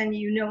India and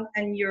you're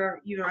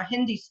a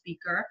Hindi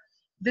speaker,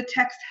 the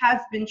text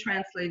has been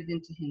translated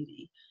into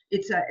Hindi.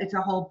 It's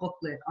a whole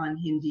booklet on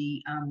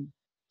Hindi.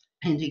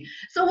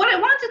 So what I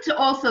wanted to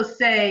also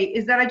say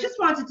is that I just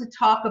wanted to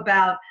talk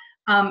about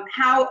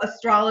how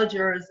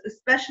astrologers,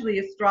 especially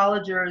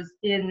astrologers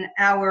in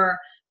our,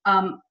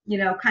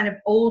 kind of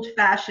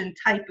old-fashioned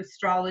type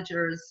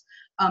astrologers,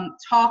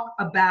 talk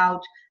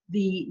about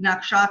the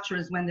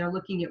nakshatras when they're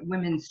looking at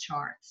women's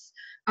charts.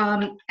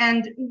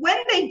 And when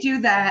they do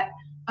that,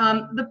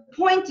 the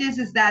point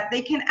is that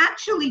they can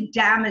actually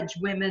damage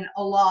women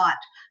a lot,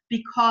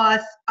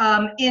 because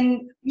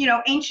in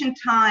ancient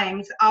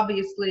times,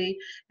 obviously,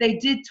 they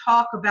did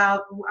talk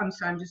about, I'm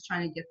sorry, I'm just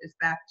trying to get this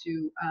back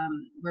to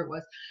where it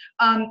was.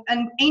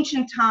 In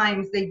ancient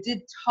times, they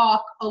did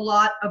talk a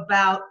lot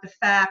about the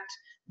fact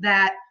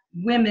that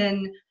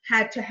women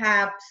had to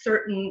have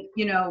certain,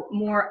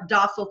 more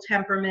docile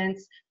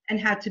temperaments and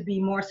had to be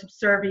more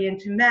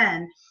subservient to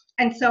men.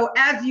 And so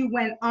as you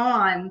went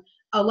on,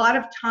 a lot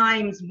of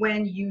times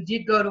when you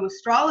did go to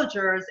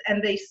astrologers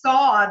and they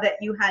saw that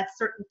you had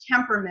certain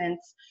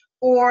temperaments,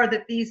 or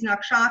that these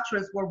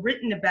nakshatras were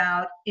written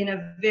about in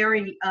a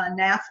very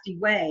nasty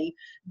way,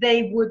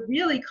 they would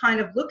really kind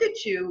of look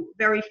at you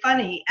very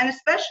funny. And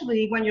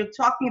especially when you're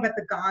talking about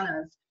the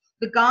ganas.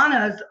 The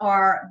ganas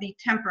are the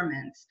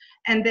temperaments,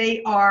 and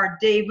they are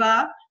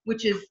Deva,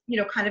 which is,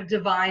 kind of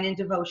divine and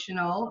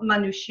devotional,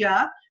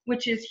 Manushya,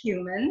 which is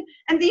human.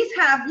 And these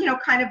have,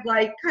 kind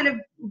of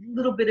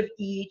little bit of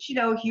each.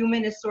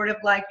 Human is sort of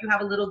like you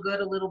have a little good,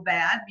 a little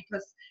bad,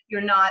 because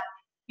you're not,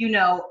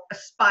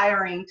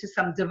 aspiring to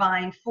some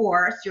divine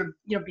force.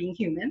 You're being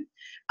human.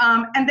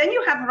 And then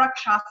you have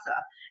Rakshasa.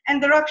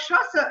 And the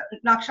Rakshasa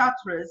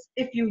nakshatras,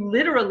 if you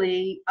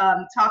literally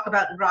talk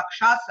about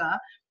Rakshasa,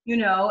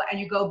 and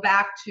you go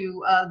back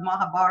to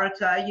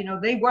Mahabharata,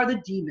 they were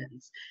the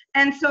demons.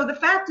 And so the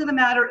fact of the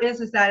matter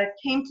is that it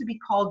came to be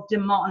called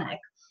demonic.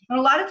 And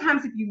a lot of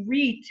times if you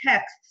read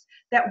texts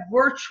that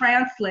were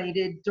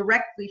translated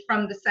directly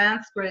from the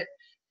Sanskrit,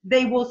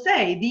 they will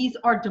say these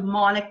are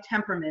demonic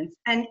temperaments.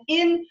 And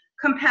in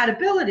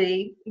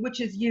compatibility,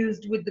 which is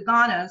used with the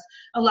ganas,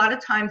 a lot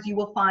of times you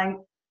will find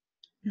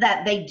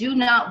that they do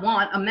not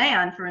want a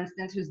man, for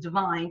instance, who's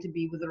divine to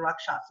be with a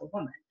Rakshasa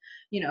woman,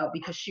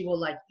 because she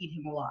will eat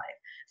him alive.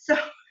 So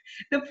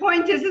The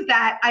point is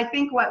that I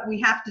think what we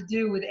have to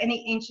do with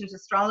any ancient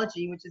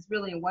astrology, which is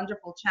really a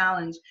wonderful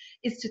challenge,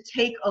 is to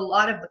take a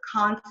lot of the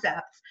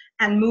concepts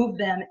and move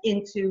them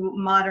into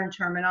modern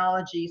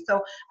terminology.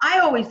 So I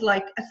always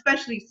like,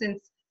 especially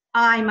since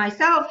I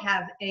myself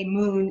have a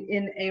moon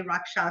in a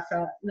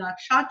Rakshasa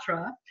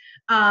Nakshatra,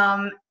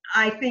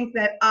 I think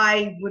that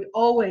I would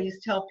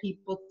always tell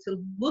people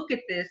to look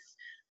at this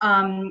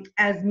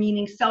as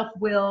meaning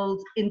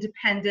self-willed,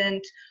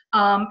 independent.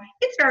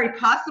 It's very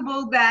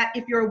possible that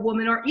if you're a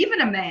woman or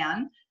even a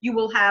man, you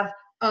will have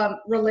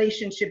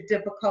relationship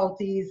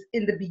difficulties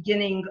in the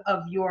beginning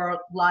of your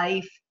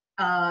life,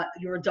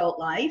 your adult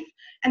life,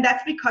 and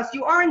that's because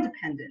you are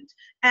independent.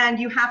 And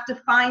you have to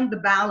find the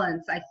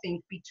balance, I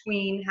think,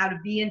 between how to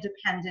be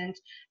independent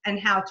and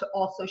how to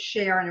also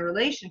share in a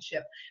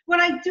relationship. What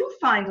I do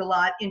find a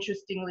lot,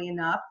 interestingly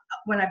enough,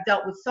 when I've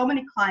dealt with so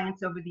many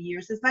clients over the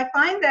years, is I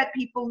find that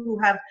people who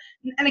have,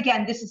 and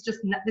again, this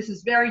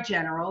is very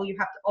general, you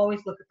have to always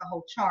look at the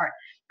whole chart,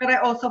 but I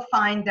also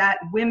find that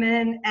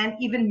women and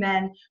even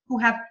men who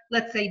have,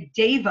 let's say,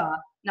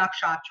 Deva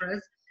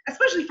nakshatras,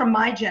 especially from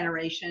my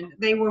generation,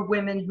 they were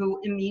women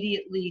who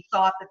immediately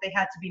thought that they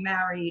had to be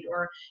married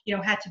or, you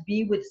know, had to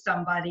be with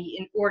somebody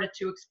in order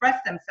to express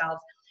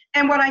themselves.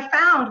 And what I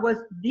found was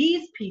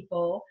these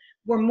people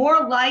were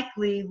more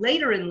likely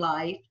later in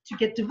life to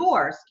get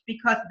divorced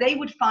because they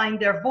would find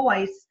their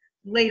voice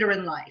later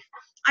in life.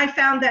 I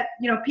found that,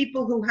 you know,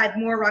 people who had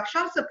more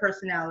Rakshasa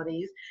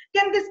personalities,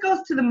 again, this goes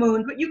to the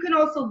moon, but you can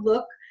also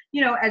look,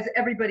 you know, as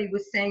everybody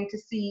was saying, to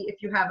see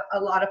if you have a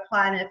lot of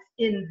planets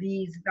in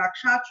these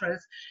nakshatras,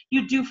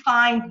 you do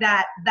find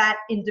that that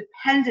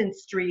independent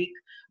streak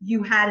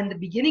you had in the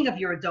beginning of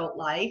your adult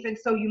life. And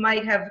so you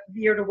might have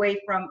veered away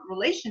from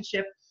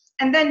relationship.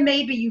 And then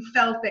maybe you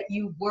felt that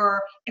you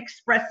were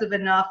expressive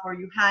enough or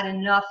you had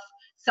enough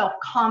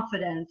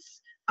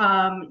self-confidence,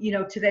 you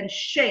know, to then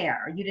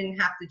share. You didn't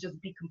have to just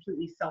be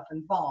completely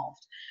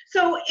self-involved.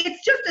 So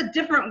it's just a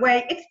different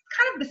way. It's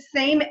kind of the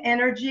same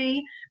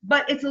energy,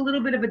 but it's a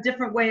little bit of a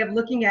different way of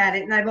looking at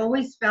it. And I've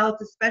always felt,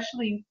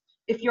 especially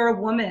if you're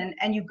a woman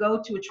and you go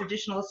to a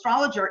traditional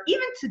astrologer,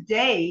 even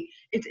today,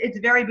 it's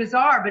very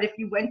bizarre, but if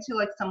you went to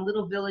like some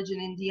little village in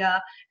India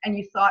and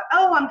you thought,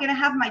 oh, I'm going to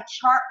have my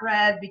chart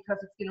read because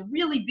it's going to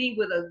really be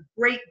with a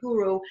great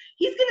guru,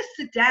 he's going to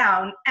sit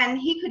down and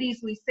he could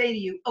easily say to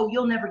you, oh,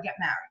 you'll never get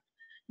married.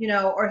 You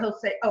know, or he'll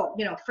say, oh,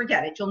 you know,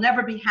 forget it. You'll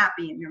never be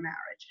happy in your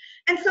marriage.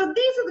 And so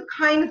these are the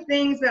kind of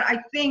things that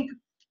I think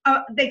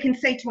they can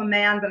say to a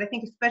man, but I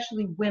think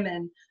especially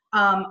women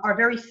are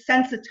very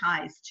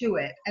sensitized to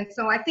it. And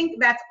so I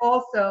think that's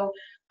also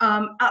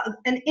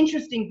an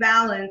interesting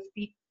balance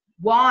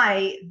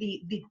why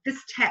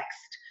this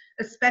text,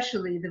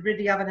 especially the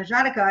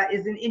Vidyavanajataka,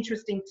 is an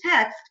interesting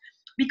text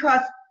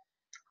because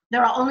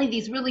there are only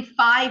these really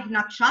 5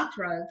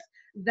 nakshatras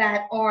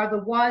that are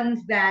the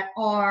ones that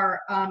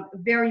are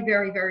very,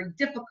 very, very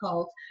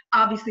difficult.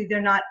 Obviously, they're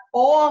not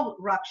all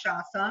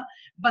Rakshasa,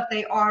 but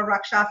they are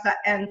Rakshasa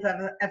and,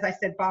 as I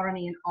said,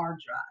 Bharani and Ardra.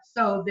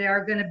 So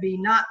they're going to be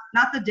not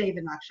the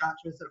Deva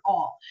Nakshatras at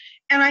all.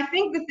 And I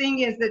think the thing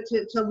is that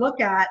to look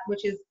at,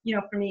 which is, you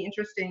know, for me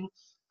interesting,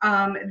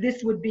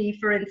 this would be,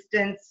 for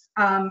instance,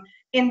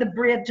 in the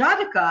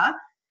Brihajataka,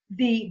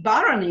 the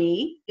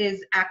Bharani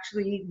is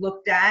actually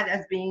looked at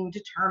as being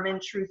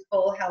determined,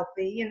 truthful,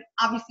 healthy, and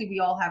obviously we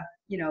all have,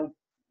 you know,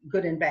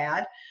 good and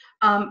bad.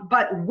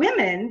 But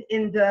women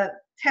in the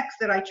text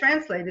that I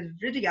translated,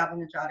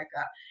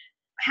 Vidyavanajataka,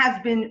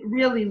 has been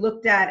really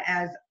looked at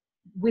as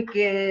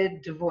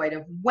wicked, devoid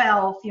of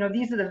wealth. You know,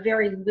 these are the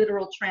very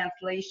literal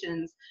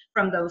translations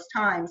from those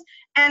times.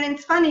 And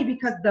it's funny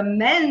because the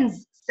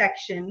men's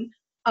section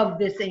of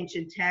this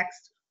ancient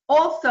text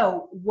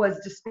also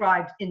was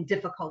described in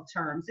difficult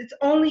terms. It's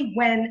only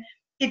when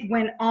it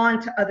went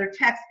on to other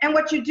texts. And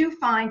what you do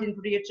find in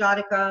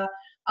Brihajataka,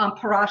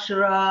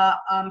 Parashara,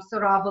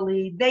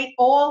 Saravali, they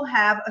all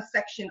have a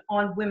section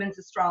on women's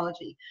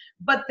astrology,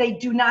 but they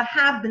do not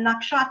have the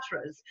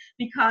nakshatras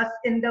because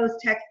in those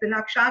texts, the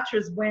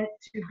nakshatras went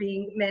to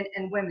being men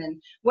and women.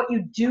 What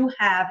you do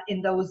have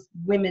in those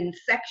women's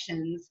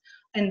sections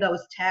in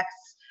those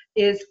texts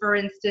is, for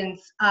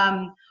instance,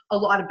 a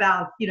lot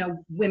about, you know,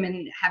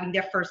 women having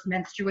their first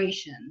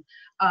menstruation.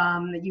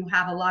 You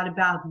have a lot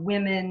about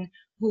women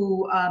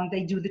who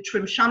they do the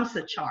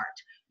Trimshamsa chart,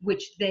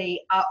 which they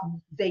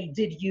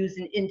did use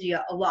in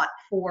India a lot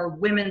for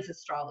women's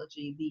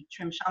astrology, the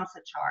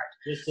Trimshamsa chart.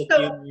 Just a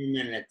few more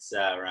minutes,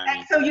 Rani.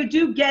 And so you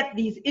do get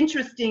these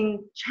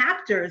interesting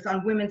chapters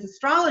on women's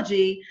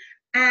astrology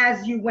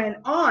as you went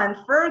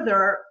on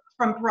further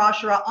from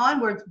Parashara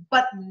onwards,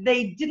 but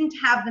they didn't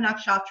have the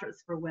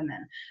nakshatras for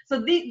women. So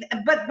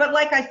but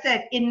like I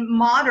said, in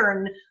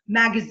modern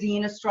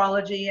magazine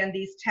astrology and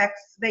these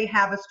texts, they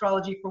have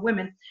astrology for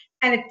women.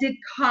 And it did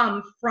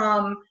come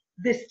from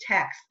this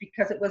text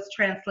because it was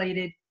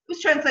translated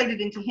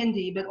into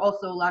Hindi, but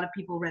also a lot of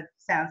people read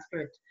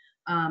Sanskrit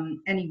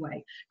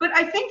anyway. But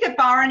I think that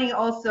Bharani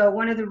also,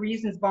 one of the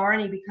reasons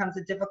Bharani becomes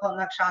a difficult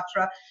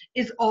nakshatra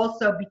is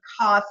also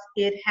because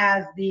it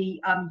has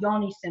the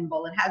yoni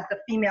symbol. It has the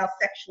female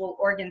sexual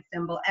organ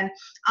symbol. And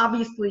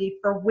obviously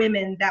for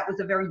women, that was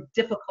a very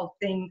difficult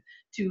thing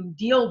to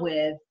deal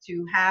with,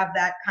 to have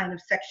that kind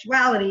of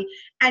sexuality.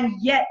 And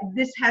yet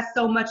this has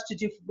so much to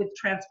do with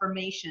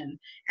transformation.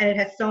 And it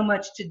has so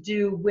much to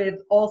do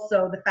with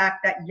also the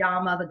fact that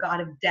Yama, the god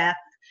of death,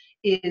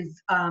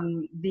 is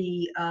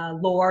the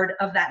lord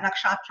of that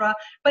nakshatra.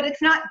 But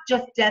it's not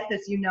just death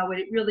as you know it.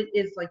 It really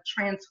is like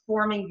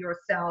transforming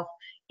yourself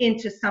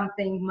into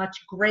something much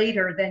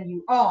greater than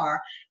you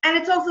are. And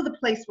it's also the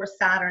place where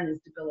Saturn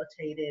is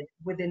debilitated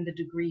within the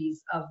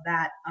degrees of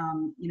that,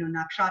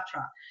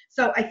 nakshatra.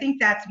 So I think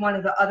that's one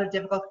of the other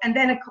difficult. And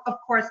then, of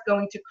course,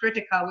 going to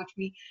Kritika, which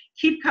we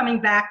keep coming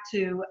back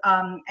to,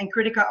 and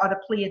Kritika are the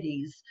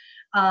Pleiades.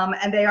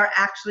 And they are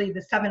actually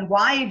the 7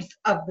 wives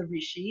of the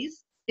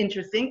rishis.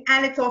 Interesting.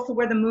 And it's also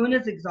where the moon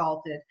is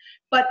exalted.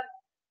 But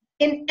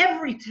in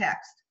every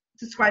text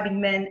describing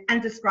men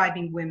and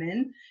describing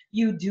women,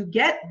 you do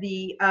get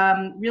the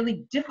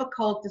really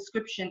difficult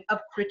description of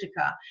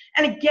Kritika.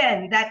 And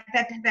again, that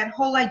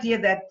whole idea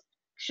that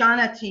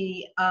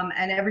Ksanati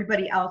and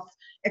everybody else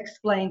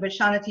explained, but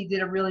Ksanati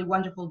did a really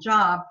wonderful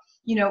job,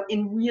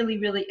 in really,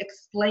 really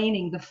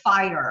explaining the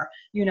fire,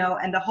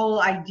 and the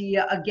whole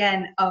idea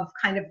again of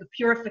kind of the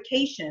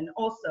purification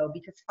also,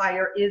 because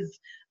fire is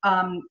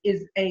a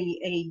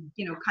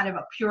kind of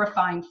a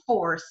purifying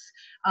force,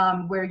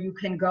 where you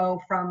can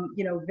go from,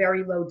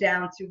 very low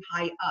down to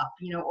high up,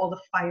 all the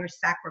fire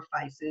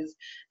sacrifices,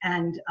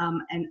 and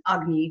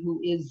Agni, who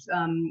is,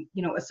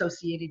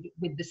 associated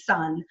with the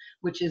sun,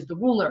 which is the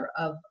ruler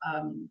of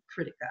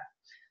Kritika.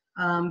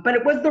 But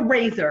it was the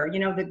razor,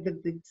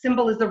 the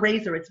symbol is the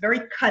razor. It's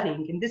very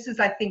cutting. And this is,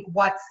 I think,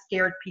 what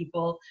scared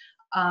people,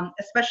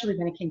 especially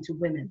when it came to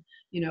women,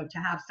 to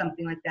have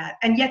something like that.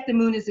 And yet the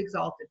moon is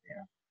exalted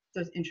there. So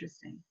it's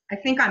interesting. I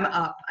think I'm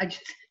up. I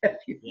just have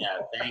you. Yeah,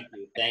 thank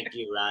you. Thank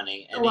you,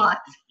 Ronnie.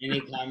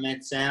 Any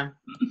comments, Sam?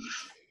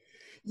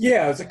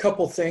 Yeah, there's a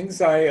couple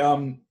things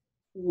I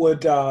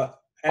would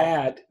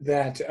add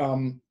that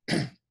I'm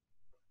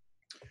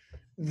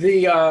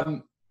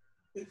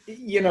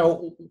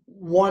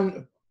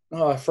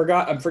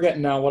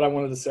forgetting now what I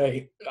wanted to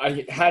say.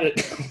 I had it.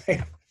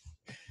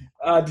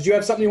 Did you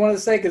have something you wanted to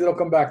say? Because it'll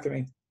come back to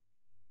me.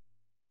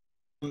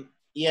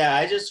 Yeah,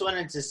 I just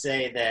wanted to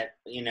say that,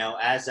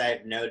 as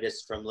I've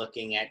noticed from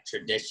looking at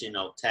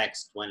traditional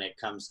text when it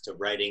comes to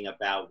writing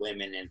about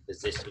women and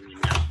positioning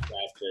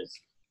nakshatras,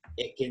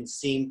 it can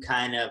seem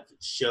kind of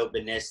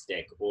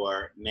chauvinistic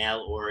or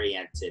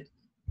male-oriented.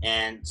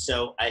 And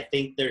so I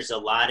think there's a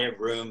lot of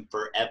room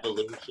for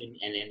evolution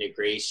and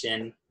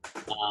integration.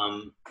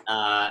 And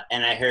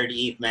I heard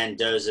Eve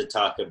Mendoza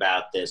talk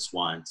about this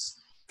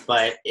once,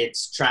 but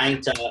it's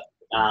trying to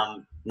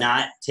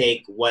not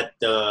take what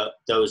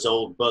those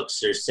old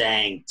books are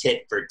saying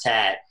tit for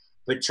tat,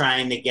 but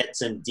trying to get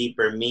some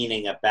deeper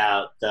meaning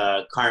about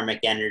the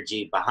karmic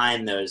energy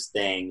behind those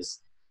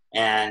things.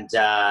 And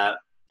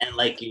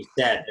like you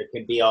said, there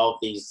can be all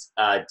these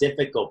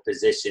difficult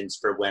positions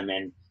for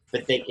women,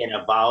 but they can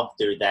evolve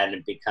through that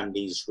and become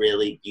these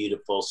really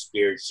beautiful,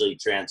 spiritually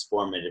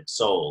transformative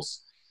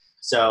souls.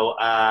 So,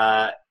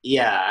 I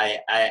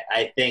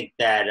think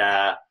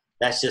that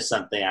that's just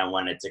something I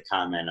wanted to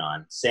comment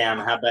on. Sam,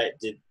 how about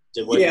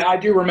Yeah, I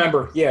do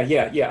remember.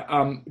 Yeah.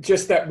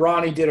 Just that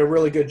Ronnie did a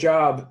really good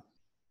job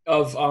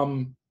of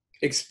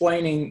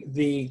explaining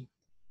the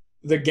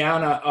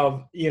Gana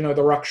of,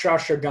 the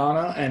Rakshasa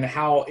Gana and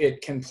how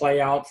it can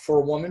play out for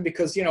a woman,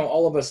 because,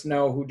 all of us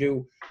know who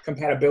do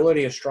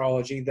compatibility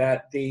astrology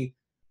that the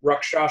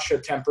Rakshasa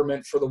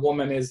temperament for the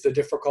woman is the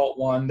difficult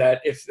one,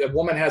 that if a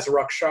woman has a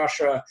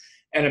Rakshasa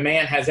and a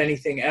man has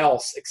anything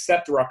else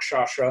except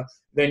Rakshasa,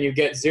 then you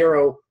get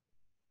 0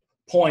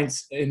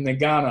 points in the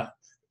Gana,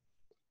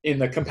 in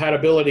the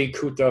compatibility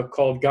Kuta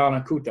called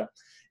Gana Kuta.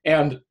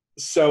 And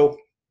so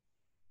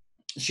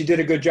she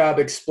did a good job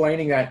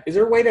explaining that. Is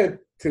there a way to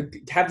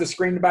have the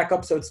screen back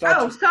up so it's not?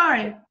 Oh,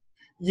 sorry.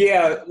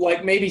 Yeah,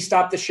 like maybe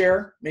stop the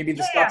share. Maybe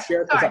to stop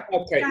share. Sorry.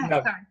 Okay, ahead,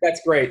 no, sorry.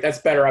 that's great. That's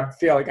better. I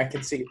feel like I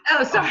can see.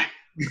 Oh, sorry.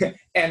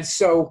 And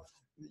so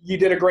you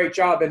did a great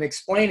job in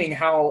explaining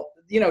how,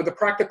 the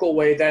practical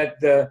way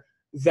that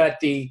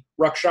the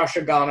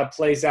Rakshasa Gana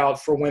plays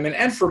out for women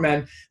and for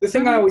men. The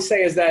thing I always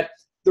say is that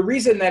the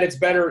reason that it's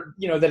better,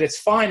 that it's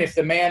fine if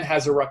the man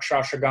has a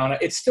Rakshasa Gana,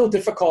 it's still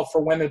difficult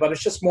for women, but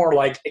it's just more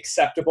like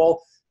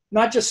acceptable,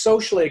 not just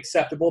socially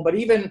acceptable, but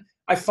even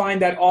I find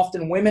that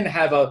often women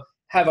have a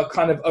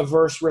kind of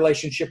averse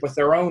relationship with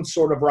their own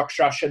sort of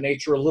Rakshasa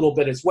nature a little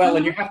bit as well.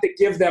 And you have to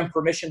give them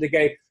permission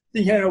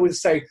to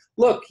say,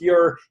 look,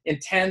 you're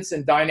intense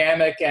and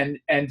dynamic and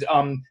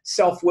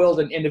self-willed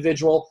and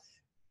individual,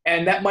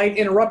 and that might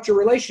interrupt your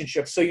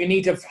relationship. So you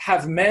need to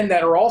have men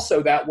that are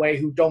also that way,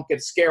 who don't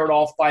get scared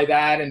off by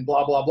that and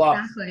blah, blah,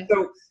 blah. Exactly.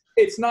 So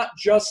it's not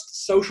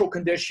just social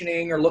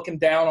conditioning or looking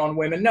down on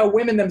women. No,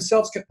 women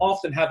themselves can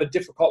often have a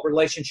difficult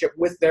relationship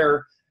with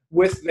their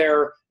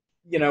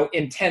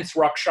intense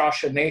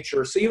Rakshasa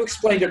nature. So you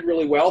explained it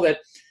really well, that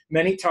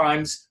many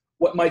times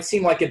what might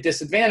seem like a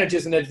disadvantage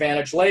is an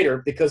advantage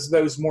later, because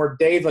those more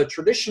Deva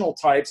traditional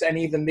types and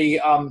even the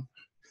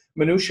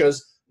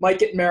Manushas might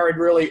get married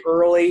really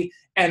early,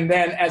 and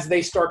then as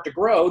they start to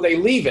grow, they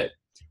leave it.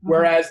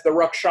 Whereas the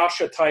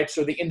Rakshasa types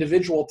or the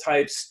individual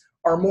types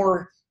are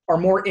more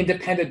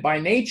independent by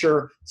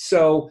nature,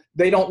 so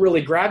they don't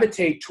really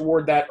gravitate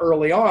toward that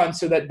early on,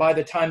 so that by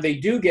the time they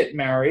do get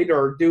married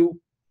or do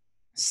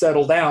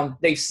settle down,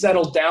 they've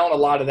settled down a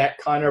lot of that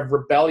kind of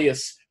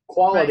rebellious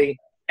quality,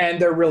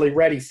 and they're really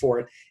ready for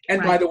it.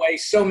 And by the way,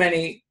 so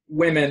many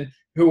women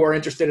who are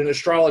interested in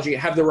astrology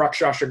have the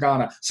Rakshasa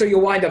Gana, so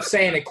you'll wind up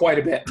saying it quite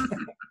a bit.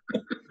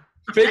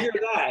 Figure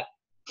that.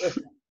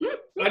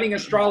 Studying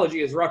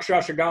astrology is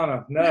Rakshasa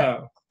Gana.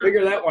 No,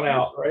 figure that one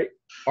out, right?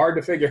 Hard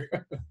to figure.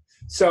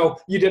 So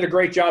you did a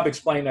great job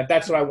explaining that.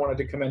 That's what I wanted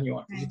to commend you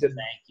on. You did.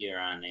 Thank you,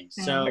 Ronnie.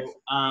 So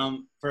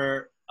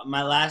for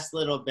my last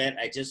little bit,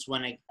 I just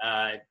want to,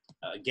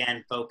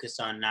 again, focus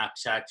on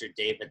Nakshatra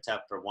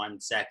Devata for 1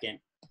 second.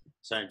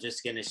 So I'm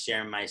just going to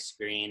share my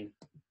screen.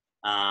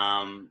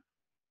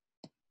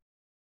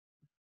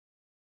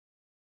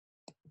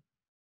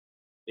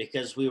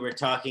 Because we were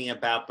talking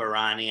about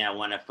Bharani, I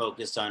want to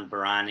focus on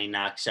Bharani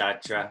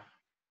Nakshatra.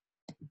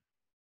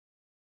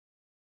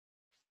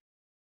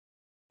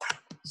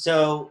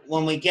 So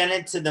when we get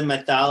into the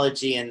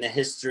mythology and the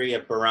history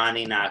of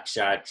Bharani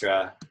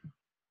Nakshatra,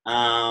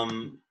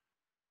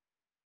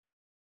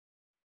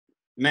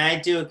 may I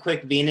do a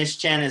quick Venus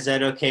chant? Is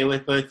that okay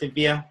with both of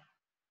you?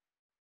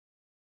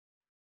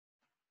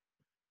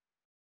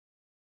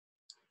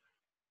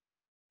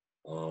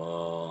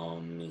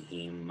 Om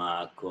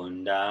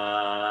Himakunda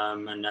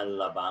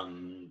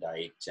Manalabam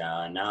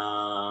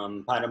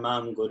Daichanam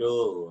Paramam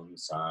Gurum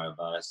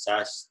Sarva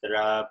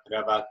Sastra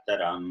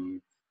Pravaktaram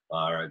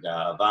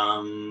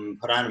Bhargavam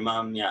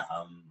Pranamam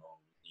Yaham.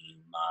 Om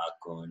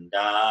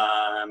Himakunda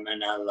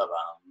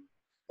Manalabam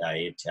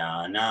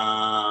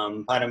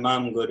Daichanam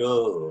Paramam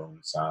Gurum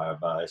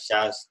Sarva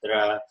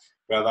Sastra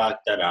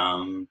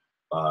Pravaktaram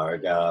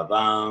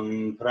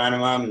Bhargavam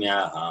Pranamam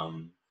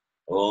Yaham.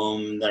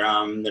 Om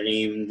Dram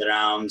Dream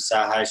Dram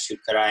Saha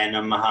Shukraya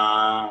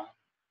Namaha.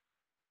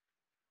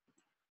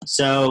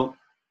 So,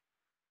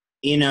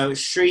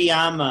 Sri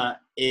Yama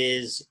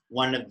is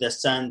one of the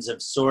sons of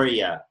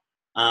Surya,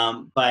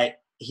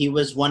 but he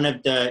was one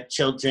of the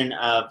children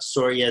of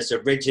Surya's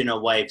original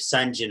wife,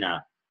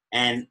 Sanjana.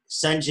 And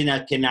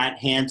Sanjana could not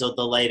handle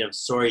the light of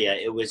Surya.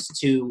 It was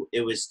too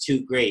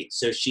great.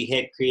 So she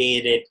had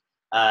created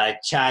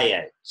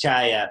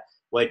Chaya,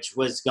 which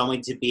was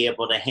going to be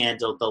able to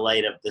handle the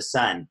light of the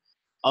sun.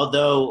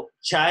 Although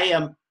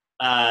Chaya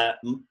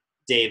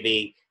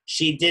Devi,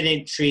 she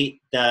didn't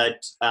treat the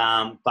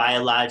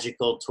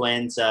biological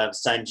twins of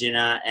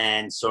Sanjana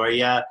and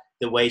Surya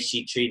the way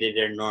she treated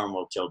her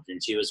normal children.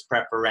 She was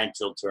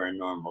preferential to her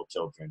normal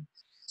children.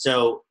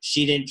 So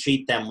she didn't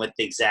treat them with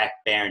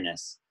exact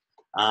fairness.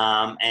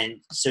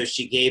 And so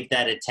she gave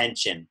that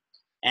attention.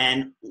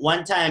 And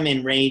one time,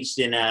 enraged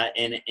in a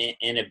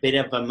bit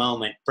of a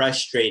moment,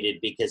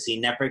 frustrated because he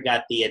never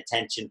got the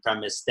attention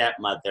from his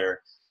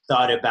stepmother,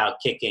 thought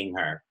about kicking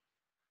her.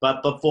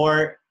 But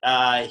before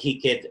he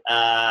could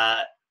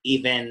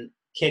even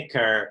kick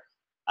her,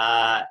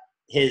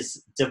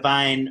 his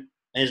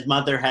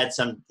stepmother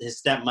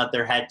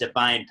had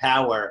divine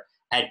power,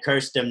 had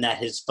cursed him that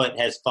his foot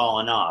has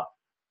fallen off.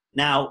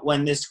 Now,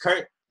 when this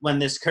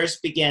curse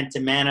began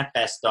to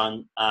manifest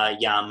on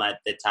Yama at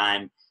the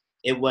time,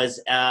 it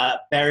was a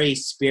very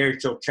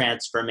spiritual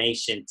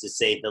transformation, to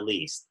say the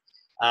least.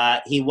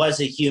 He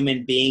was a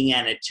human being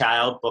and a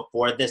child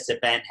before this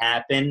event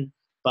happened,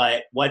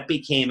 but what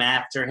became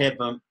after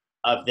him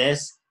of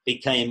this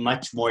became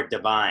much more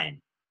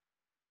divine.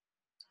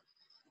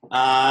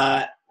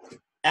 After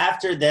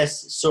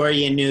this,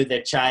 Surya knew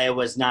that Chaya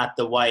was not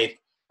the wife,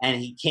 and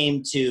he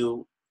came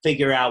to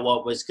figure out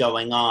what was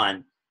going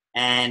on.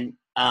 And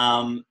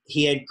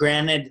he had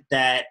granted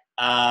that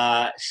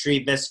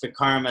Sri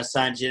Visvakarma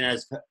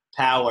Sanjana's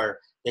power,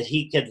 that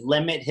he could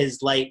limit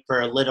his light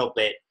for a little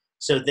bit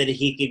so that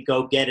he could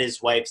go get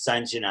his wife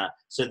Sanjana,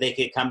 so they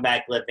could come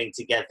back living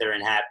together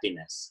in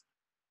happiness.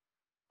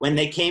 When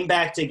they came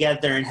back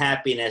together in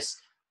happiness,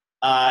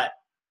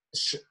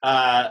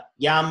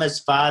 Yama's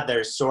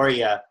father,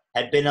 Surya,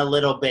 had been a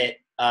little bit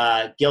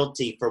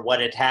guilty for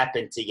what had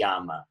happened to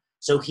Yama.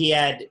 So he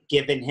had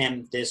given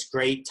him this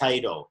great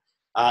title.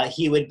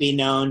 He would be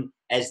known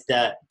as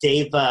the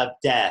Deva of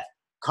Death,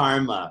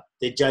 Karma,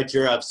 the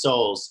Judger of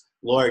Souls,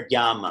 Lord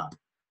Yama.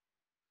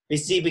 You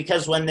see,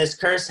 because when this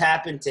curse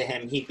happened to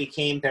him, he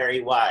became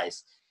very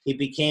wise. He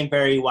became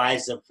very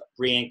wise of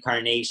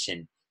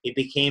reincarnation. He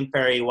became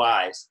very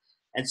wise.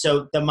 And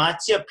so the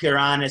Matsya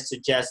Purana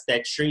suggests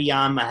that Sri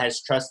Yama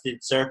has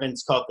trusted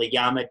servants called the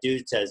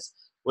Yamadutas,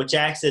 which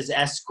acts as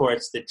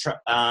escorts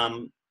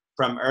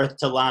from Earth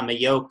to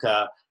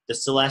Lamayoka, the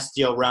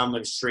celestial realm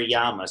of Sri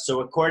Yama.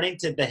 So according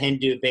to the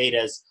Hindu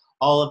Vedas,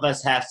 all of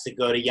us have to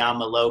go to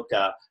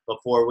Yamaloka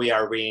before we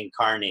are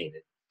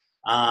reincarnated.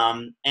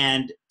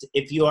 And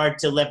if you are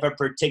to live a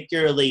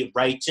particularly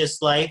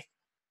righteous life,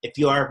 if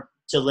you are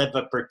to live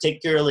a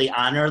particularly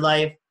honor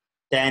life,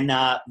 then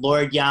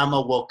Lord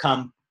Yama will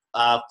come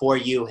for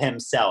you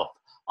himself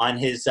on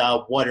his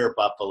water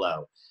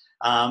buffalo.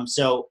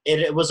 So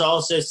it was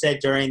also said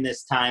during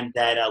this time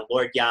that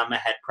Lord Yama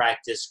had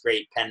practiced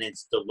great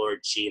penance to Lord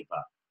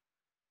Shiva.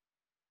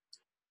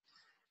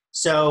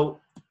 So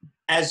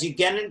as you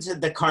get into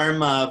the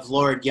karma of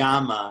Lord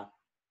Yama,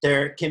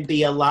 there can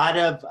be a lot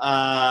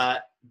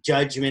of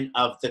judgment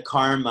of the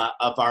karma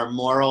of our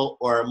moral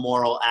or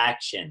immoral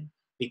action.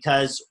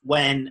 Because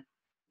when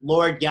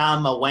Lord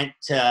Yama went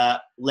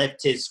to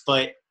lift his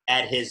foot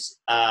at his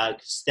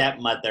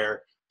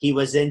stepmother, he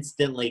was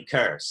instantly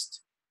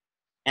cursed.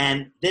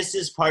 And this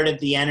is part of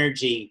the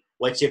energy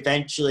which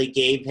eventually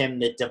gave him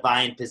the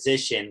divine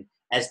position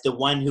as the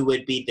one who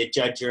would be the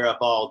judger of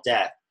all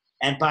death.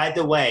 And by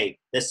the way,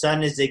 the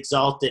sun is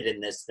exalted in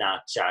this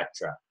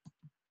nakshatra.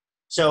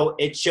 So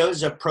it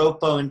shows a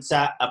profound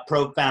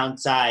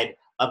side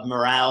of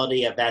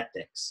morality, of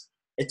ethics.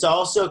 It's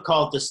also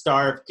called the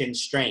star of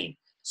constraint.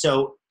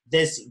 So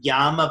this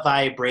Yama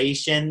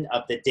vibration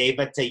of the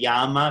Devata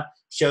Yama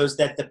shows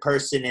that the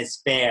person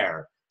is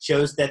fair,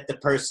 shows that the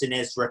person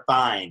is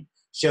refined,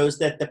 shows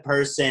that the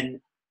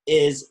person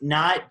is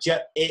not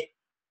just,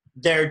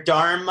 their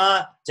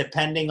dharma,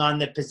 depending on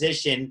the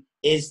position,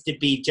 is to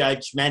be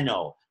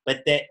judgmental.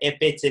 But that if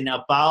it's an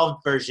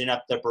evolved version of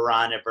the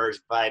Bharana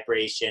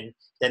vibration,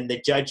 then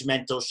the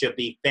judgmental should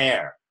be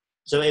fair.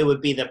 So it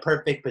would be the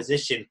perfect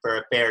position for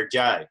a fair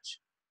judge.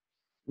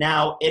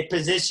 Now, it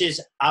positions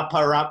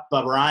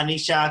Aparabharani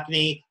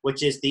Shakni,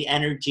 which is the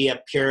energy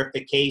of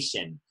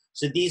purification.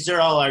 So these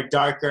are all our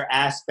darker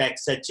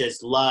aspects, such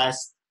as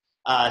lust,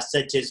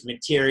 such as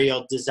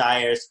material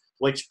desires,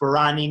 which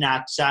Bharani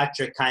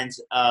Nakshatra kinds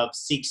of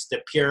seeks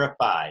to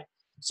purify.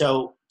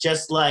 So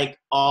just like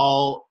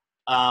all,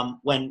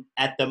 when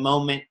at the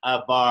moment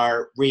of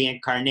our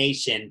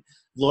reincarnation,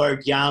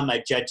 Lord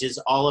Yama judges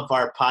all of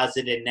our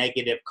positive and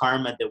negative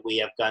karma that we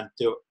have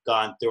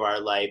gone through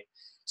our life.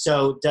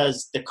 So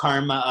does the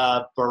karma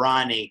of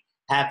Bharani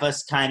have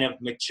us kind of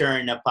mature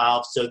and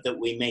evolve so that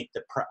we make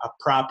the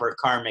proper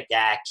karmic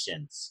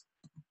actions.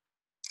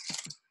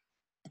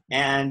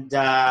 And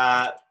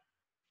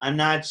I'm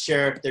not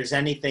sure if there's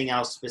anything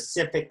else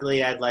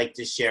specifically I'd like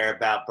to share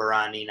about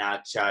Bharani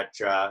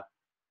Nakshatra.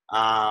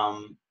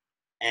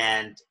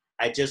 And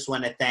I just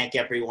want to thank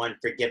everyone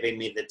for giving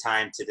me the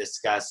time to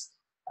discuss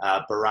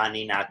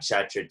Bharani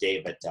Nakshatra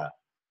Devata.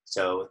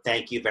 So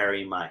thank you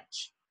very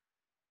much.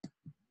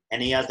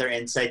 Any other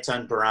insights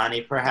on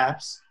Bharani,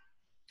 perhaps?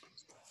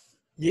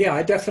 Yeah,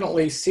 I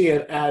definitely see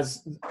it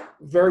as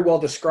very well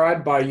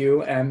described by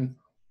you. And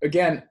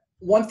again,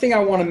 one thing I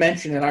want to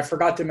mention, and I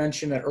forgot to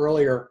mention it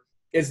earlier,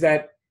 is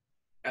that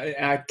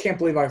I can't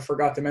believe I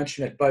forgot to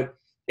mention it, but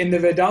in the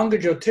Vedanga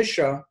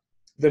Jyotisha,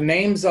 the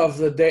names of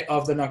the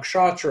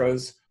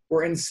nakshatras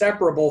were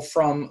inseparable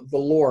from the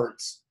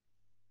lords.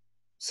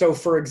 So,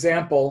 for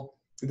example,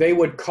 they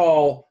would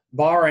call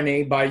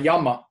Bharani by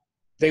Yama.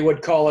 They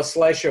would call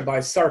Aslesha by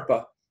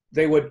Sarpa.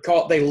 They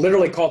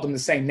literally called them the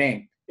same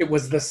name. It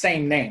was the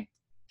same name.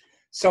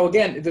 So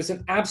again, there's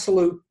an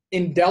absolute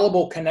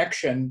indelible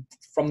connection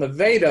from the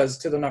Vedas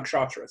to the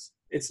nakshatras.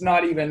 It's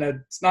not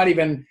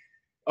even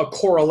a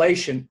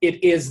correlation.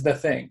 It is the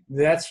thing.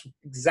 That's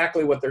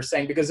exactly what they're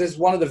saying, because it's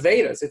one of the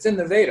Vedas. It's in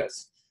the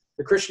Vedas,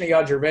 the Krishna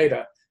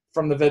Yajurveda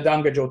from the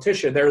Vedanga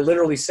Jyotisha. They're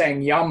literally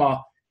saying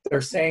Yama.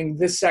 They're saying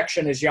this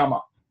section is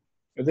Yama.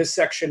 This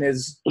section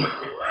is,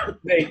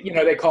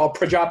 they call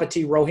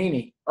Prajapati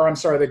Rohini, or I'm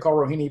sorry, they call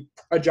Rohini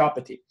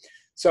Prajapati.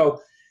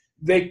 So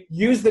they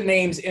use the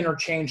names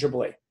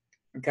interchangeably.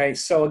 Okay,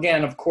 so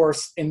again, of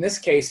course, in this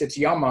case, it's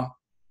Yama.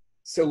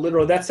 So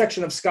literally that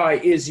section of sky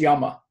is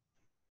Yama.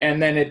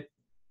 And then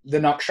the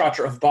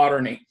nakshatra of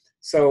Bharani.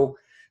 So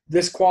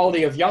this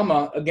quality of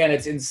Yama, again,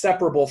 it's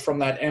inseparable from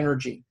that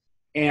energy.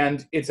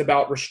 And it's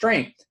about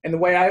restraint. And the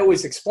way I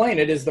always explain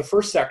it is the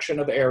first section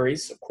of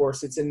Aries, of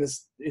course, it's in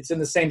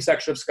the same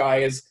section of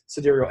sky as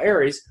sidereal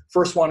Aries.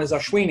 First one is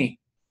Ashwini,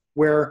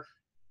 where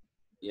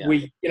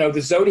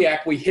the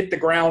zodiac, we hit the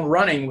ground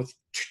running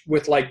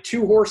with like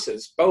two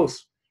horses, both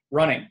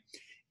running.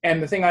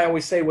 And the thing I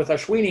always say with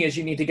Ashwini is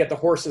you need to get the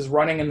horses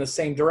running in the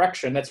same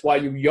direction. That's why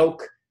you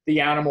yoke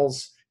the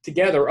animals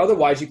together.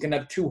 Otherwise, you can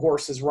have two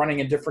horses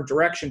running in different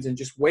directions and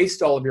just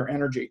waste all of your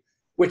energy,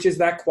 which is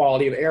that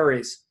quality of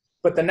Aries.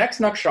 But the next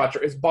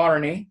nakshatra is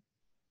Bharani,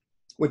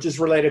 which is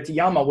related to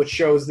Yama, which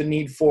shows the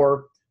need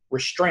for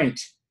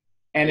restraint.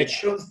 And it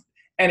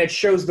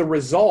shows the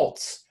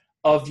results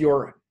of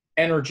your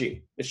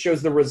energy. It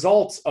shows the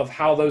results of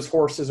how those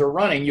horses are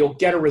running. You'll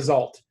get a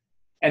result.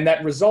 And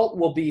that result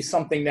will be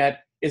something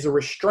that is a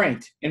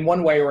restraint in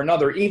one way or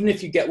another. Even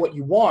if you get what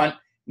you want,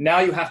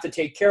 now you have to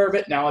take care of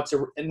it. Now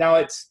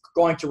it's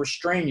going to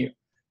restrain you.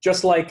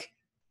 Just like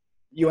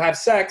you have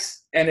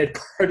sex and it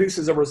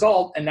produces a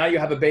result, and now you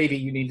have a baby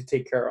you need to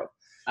take care of.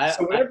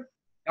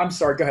 I'm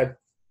sorry, go ahead.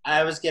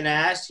 I was going to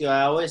ask you,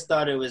 I always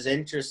thought it was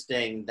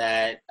interesting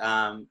that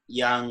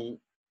young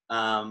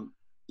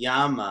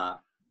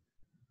Yama,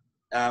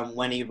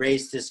 when he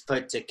raised his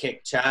foot to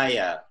kick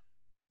Chaya,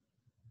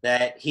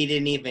 that he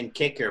didn't even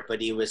kick her,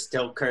 but he was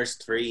still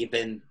cursed for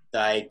even the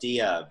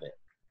idea of it.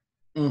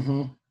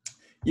 Mm-hmm.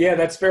 Yeah,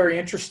 that's very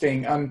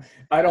interesting.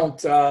 I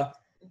don't,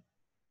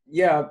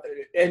 yeah,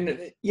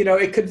 and you know,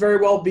 it could very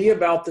well be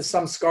about the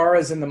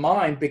samskaras in the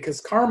mind,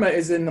 because karma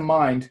is in the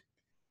mind,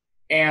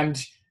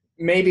 and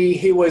maybe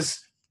he was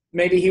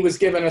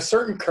given a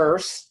certain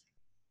curse,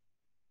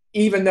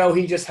 even though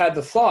he just had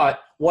the thought.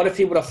 What if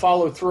he would have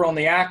followed through on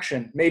the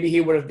action? Maybe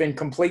he would have been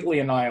completely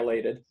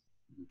annihilated.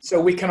 So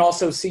we can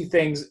also see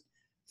things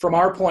from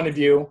our point of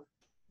view.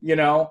 You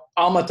know,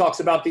 Alma talks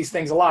about these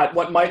things a lot.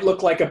 What might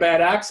look like a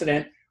bad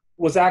accident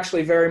was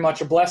actually very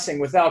much a blessing.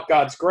 Without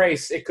God's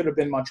grace, it could have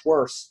been much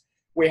worse.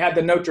 We had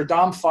the Notre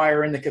Dame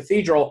fire in the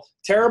cathedral.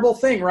 Terrible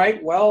thing,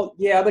 right? Well,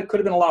 yeah, that could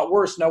have been a lot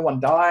worse. No one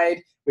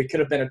died. We could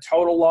have been a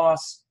total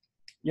loss,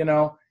 you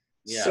know.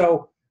 Yeah.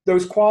 So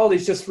those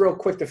qualities, just real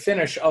quick to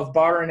finish, of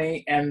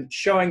Bharani and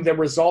showing the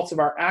results of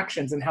our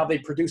actions and how they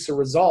produce a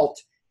result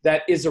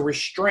that is a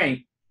restraint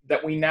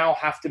that we now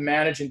have to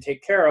manage and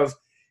take care of.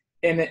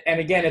 And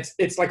again,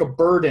 it's like a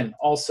burden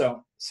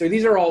also. So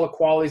these are all the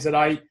qualities that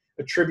I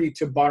attribute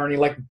to Bharani,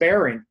 like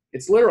bearing.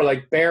 It's literally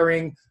like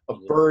bearing, a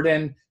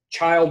burden,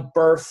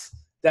 childbirth.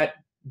 That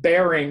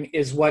bearing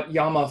is what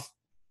Yama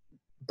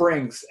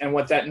brings and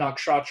what that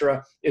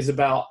nakshatra is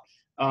about.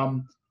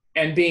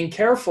 And being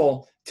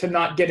careful to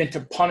not get into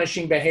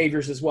punishing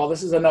behaviors as well.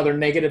 This is another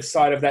negative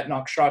side of that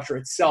nakshatra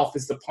itself,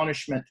 is the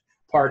punishment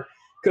part.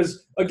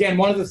 Because again,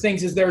 one of the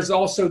things is there's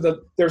always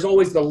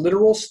the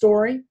literal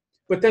story,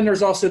 but then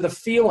there's also the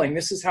feeling.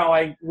 This is how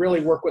I really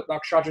work with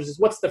nakshatras, is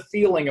what's the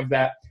feeling of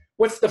that?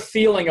 What's the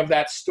feeling of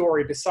that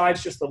story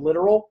besides just the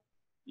literal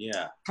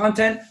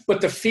content?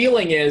 But the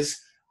feeling is,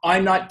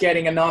 I'm not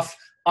getting enough.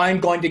 I'm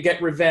going to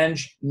get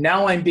revenge.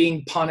 Now I'm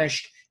being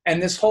punished. And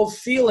this whole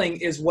feeling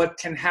is what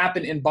can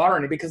happen in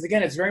Bharani, because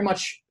again, it's very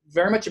much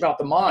about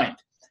the mind.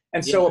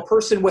 And so a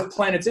person with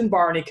planets in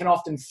Bharani can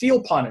often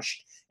feel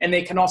punished, and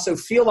they can also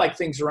feel like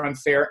things are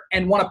unfair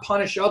and want to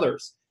punish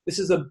others. This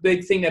is a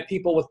big thing that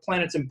people with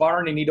planets in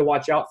Bharani need to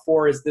watch out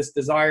for, is this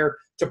desire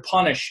to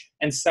punish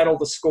and settle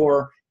the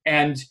score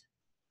and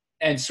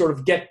sort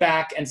of get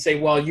back and say,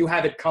 well, you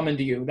have it coming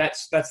to you.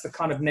 That's the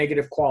kind of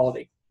negative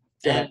quality.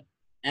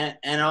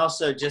 And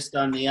also, just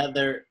on the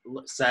other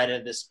side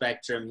of the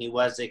spectrum, he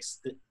was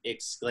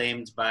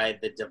exclaimed by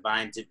the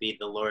divine to be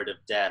the Lord of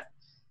Death.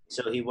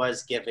 So he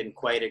was given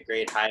quite a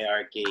great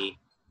hierarchy.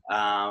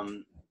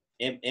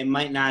 It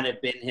might not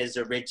have been his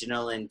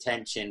original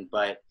intention,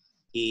 but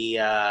he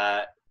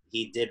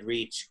did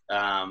reach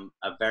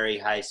a very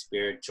high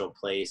spiritual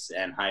place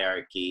and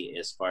hierarchy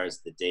as far as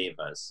the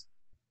devas.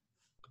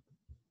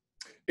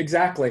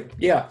 Exactly.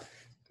 Yeah.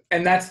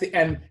 And that's the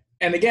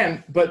and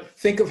again, but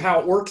think of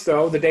how it works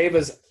though. The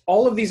devas,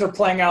 all of these are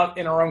playing out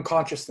in our own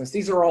consciousness.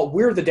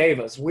 We're the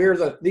devas.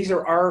 These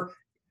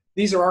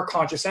are our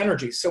conscious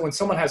energies. So when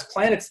someone has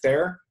planets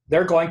there,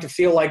 they're going to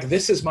feel like,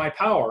 this is my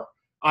power.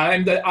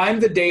 I'm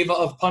the deva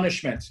of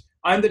punishment.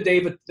 I'm the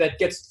deva that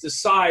gets to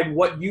decide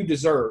what you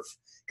deserve.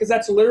 Because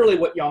that's literally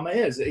what Yama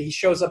is. He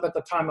shows up at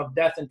the time of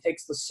death and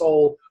takes the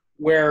soul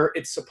where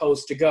it's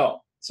supposed to go.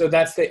 So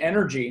that's the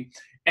energy.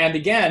 And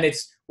again,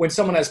 it's when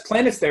someone has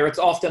planets there, it's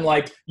often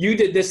like, you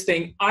did this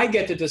thing, I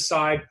get to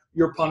decide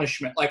your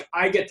punishment. Like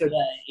I get to.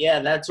 Yeah,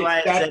 that's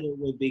why I said it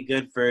would be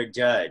good for a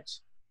judge.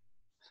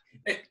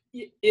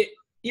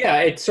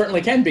 It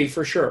certainly can be,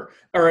 for sure.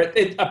 Or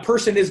a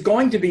person is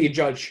going to be a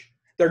judge.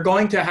 They're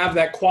going to have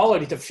that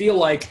quality to feel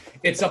like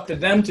it's up to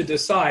them to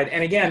decide.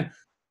 And again,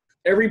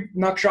 every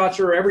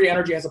nakshatra, every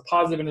energy has a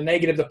positive and a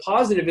negative. The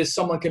positive is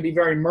someone can be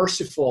very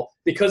merciful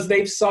because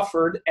they've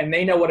suffered and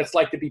they know what it's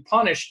like to be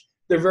punished.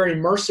 They're very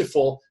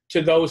merciful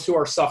to those who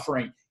are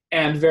suffering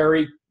and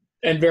very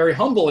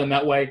humble in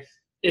that way.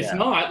 If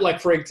not,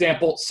 like for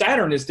example,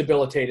 Saturn is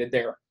debilitated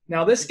there.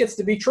 Now this gets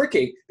to be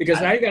tricky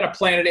because now you got a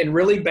planet in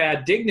really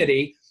bad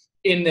dignity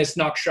in this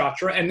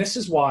nakshatra, and this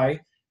is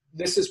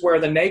where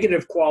the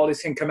negative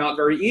qualities can come out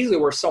very easily,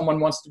 where someone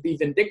wants to be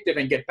vindictive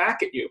and get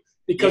back at you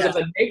because of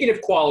the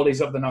negative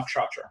qualities of the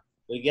nakshatra.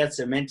 We get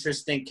some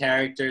interesting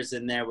characters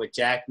in there with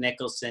Jack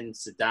Nicholson,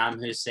 Saddam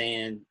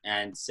Hussein,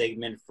 and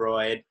Sigmund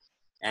Freud.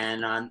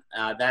 And on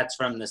that's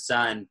from the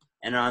sun.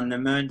 And on the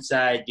moon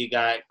side, you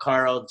got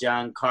Carl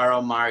Jung,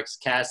 Karl Marx,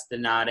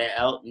 Castaneda,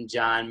 Elton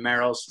John,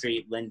 Meryl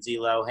Streep, Lindsay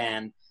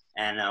Lohan,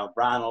 and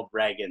Ronald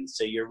Reagan.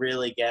 So you're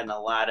really getting a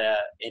lot of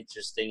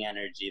interesting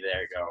energy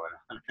there going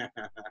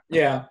on.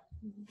 Yeah.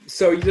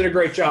 So you did a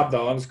great job,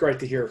 though. It was great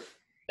to hear.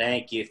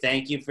 Thank you.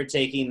 Thank you for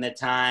taking the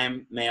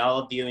time. May all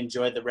of you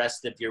enjoy the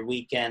rest of your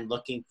weekend.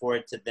 Looking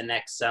forward to the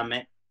next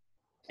summit.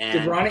 And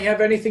did Ronnie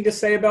have anything to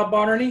say about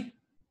Bharani?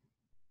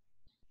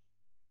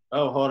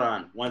 Oh, hold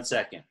on 1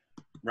 second.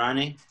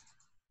 Ronnie,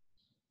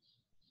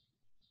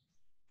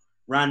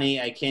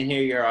 I can't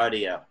hear your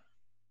audio.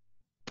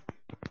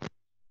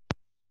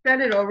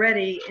 Said it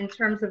already in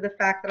terms of the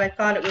fact that I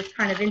thought it was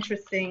kind of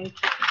interesting,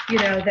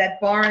 that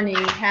Bharani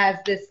has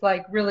this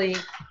like really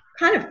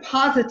kind of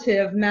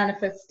positive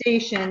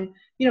manifestation,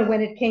 you know,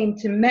 when it came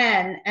to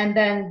men, and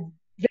then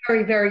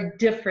very, very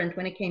different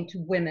when it came to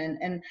women.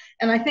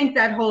 And I think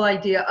that whole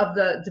idea of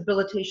the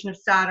debilitation of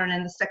Saturn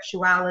and the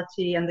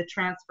sexuality and the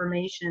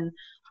transformation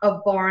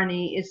of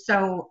Bharani is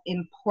so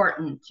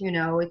important. You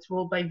know, it's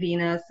ruled by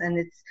Venus, and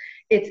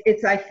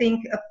it's I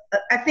think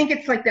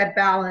it's like that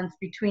balance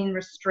between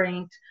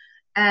restraint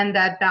and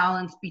that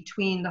balance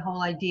between the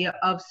whole idea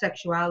of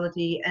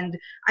sexuality. And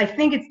I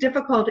think it's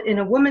difficult in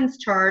a woman's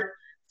chart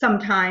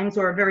sometimes,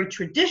 or very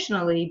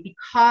traditionally,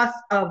 because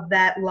of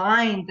that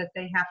line that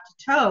they have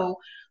to toe,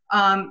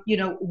 you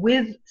know,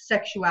 with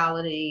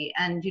sexuality.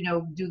 And, you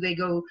know, do they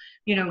go,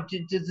 you know,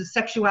 does the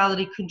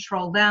sexuality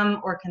control them,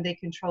 or can they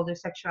control their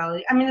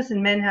sexuality? I mean,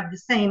 listen, men have the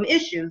same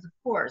issues, of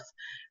course,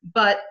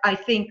 but I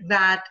think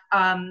that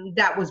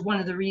that was one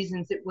of the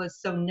reasons it was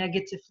so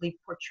negatively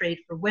portrayed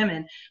for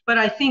women. But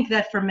I think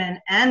that for men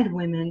and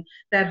women,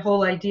 that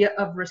whole idea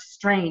of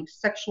restraint,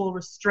 sexual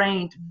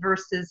restraint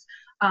versus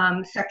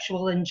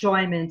sexual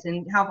enjoyment,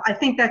 and how I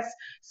think that's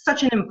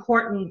such an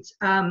important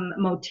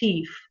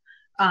motif.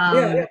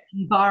 Yeah.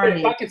 Bharani.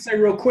 If I could say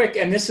real quick,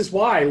 and this is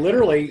why,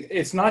 literally,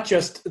 it's not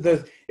just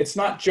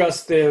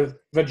the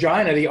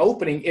vagina, the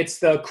opening. It's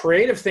the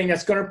creative thing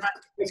that's going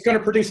to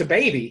produce a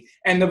baby.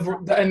 And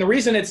the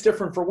reason it's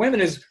different for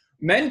women is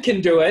men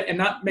can do it and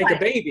not make a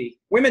baby.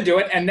 Women do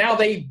it, and now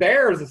they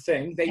bear the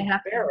thing. They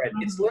bear it.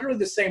 It's literally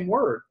the same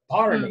word.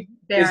 Bharani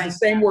is the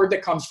same word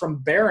that comes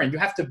from bearing. You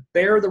have to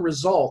bear the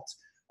result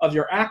of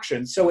your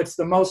actions. So it's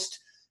the most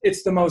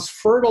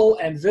fertile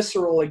and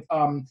visceral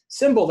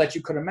symbol that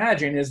you could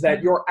imagine, is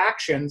that your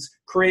actions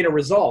create a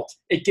result.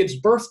 It gives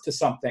birth to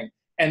something.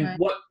 And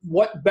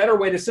what better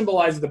way to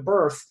symbolize the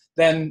birth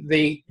than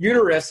the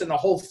uterus and the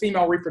whole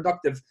female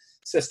reproductive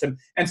system?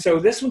 And so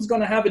this one's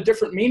going to have a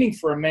different meaning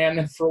for a man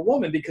than for a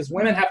woman, because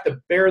women have to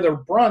bear the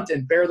brunt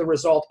and bear the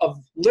result of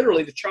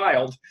literally the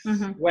child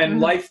when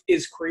life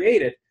is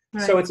created.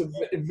 So it's a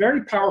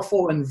very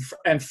powerful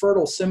and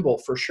fertile symbol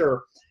for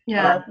sure.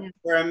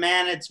 For a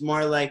man, it's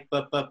more like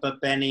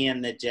Benny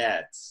and the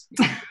Jets,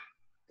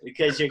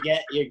 because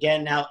you're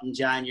getting Elton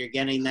John, you're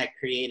getting that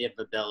creative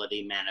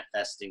ability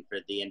manifesting for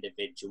the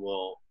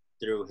individual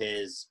through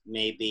his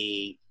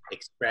maybe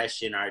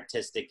expression,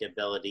 artistic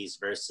abilities,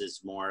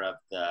 versus more of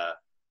the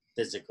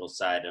physical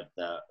side of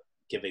the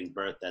giving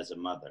birth as a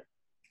mother.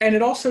 And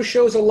it also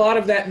shows a lot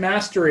of that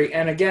mastery.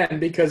 And again,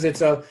 because it's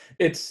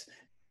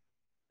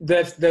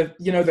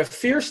the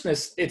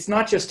fierceness, it's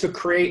not just to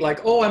create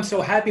like, oh, I'm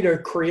so happy to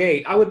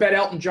create. I would bet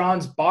Elton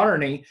John's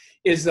Bharani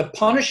is the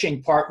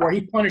punishing part, where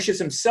he punishes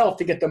himself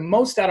to get the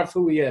most out of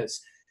who he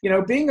is. You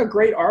know, being a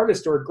great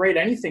artist or a great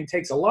anything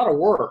takes a lot of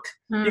work.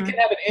 You can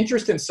have an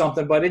interest in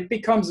something, but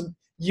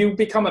you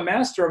become a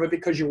master of it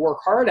because you work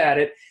hard at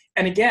it.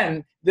 And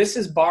again, this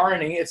is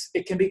Bharani.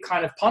 It can be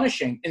kind of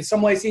punishing, in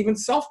some ways even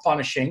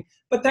self-punishing,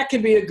 but that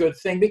can be a good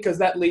thing because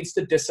that leads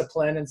to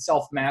discipline and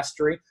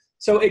self-mastery.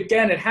 So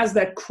again, it has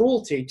that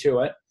cruelty to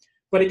it.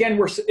 But again,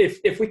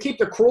 if we keep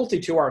the cruelty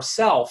to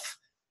ourselves,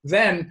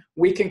 then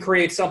we can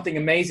create something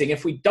amazing.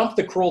 If we dump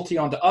the cruelty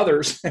onto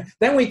others,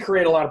 then we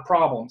create a lot of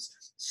problems.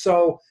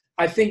 So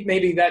I think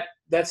maybe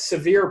that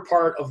severe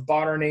part of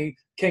Bharani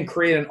can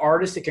create an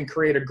artist. It can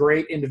create a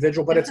great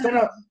individual, but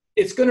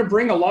it's gonna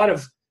bring a lot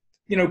of,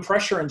 you know,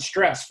 pressure and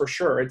stress for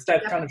sure. It's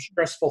that kind of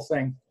stressful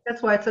thing.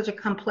 That's why it's such a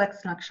complex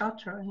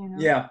nakshatra, you know.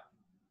 Yeah.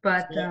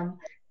 But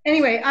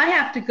anyway, I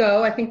have to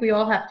go. I think we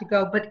all have to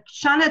go. But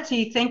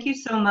Ksanati, thank you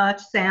so much.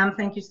 Sam,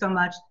 thank you so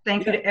much.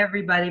 Thank you to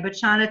everybody. But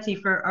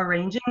Ksanati, for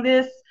arranging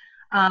this.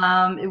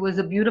 It was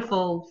a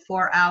beautiful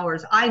 4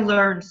 hours. I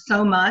learned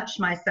so much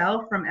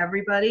myself from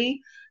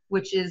everybody,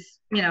 which is,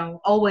 you know,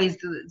 always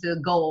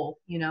the goal,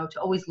 you know, to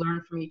always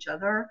learn from each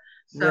other.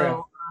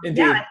 So, I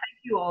thank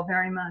you all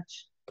very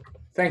much.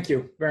 Thank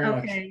you very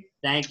much.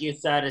 Thank you,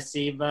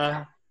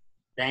 Sadasiva.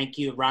 Thank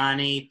you,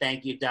 Ronnie.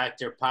 Thank you,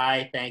 Dr.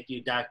 Pai. Thank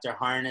you, Dr.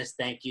 Harness.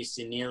 Thank you,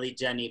 Sunili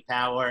Jenny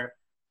Pawar.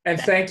 And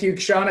thank you,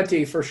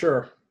 Ksanati, for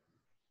sure.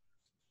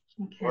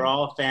 Okay. We're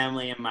all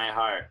family in my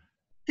heart.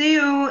 See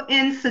you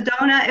in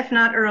Sedona, if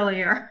not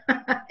earlier,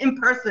 in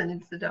person in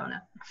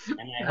Sedona.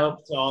 And I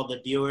hope to all the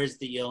viewers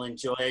that you'll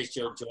enjoy as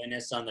you'll join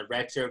us on the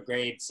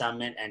Retrograde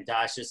Summit and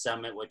Dasha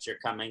Summit, which are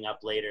coming up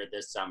later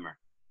this summer.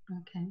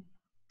 Okay.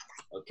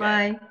 Okay.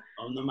 Bye.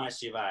 Om Namah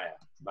Shivaya.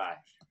 Bye.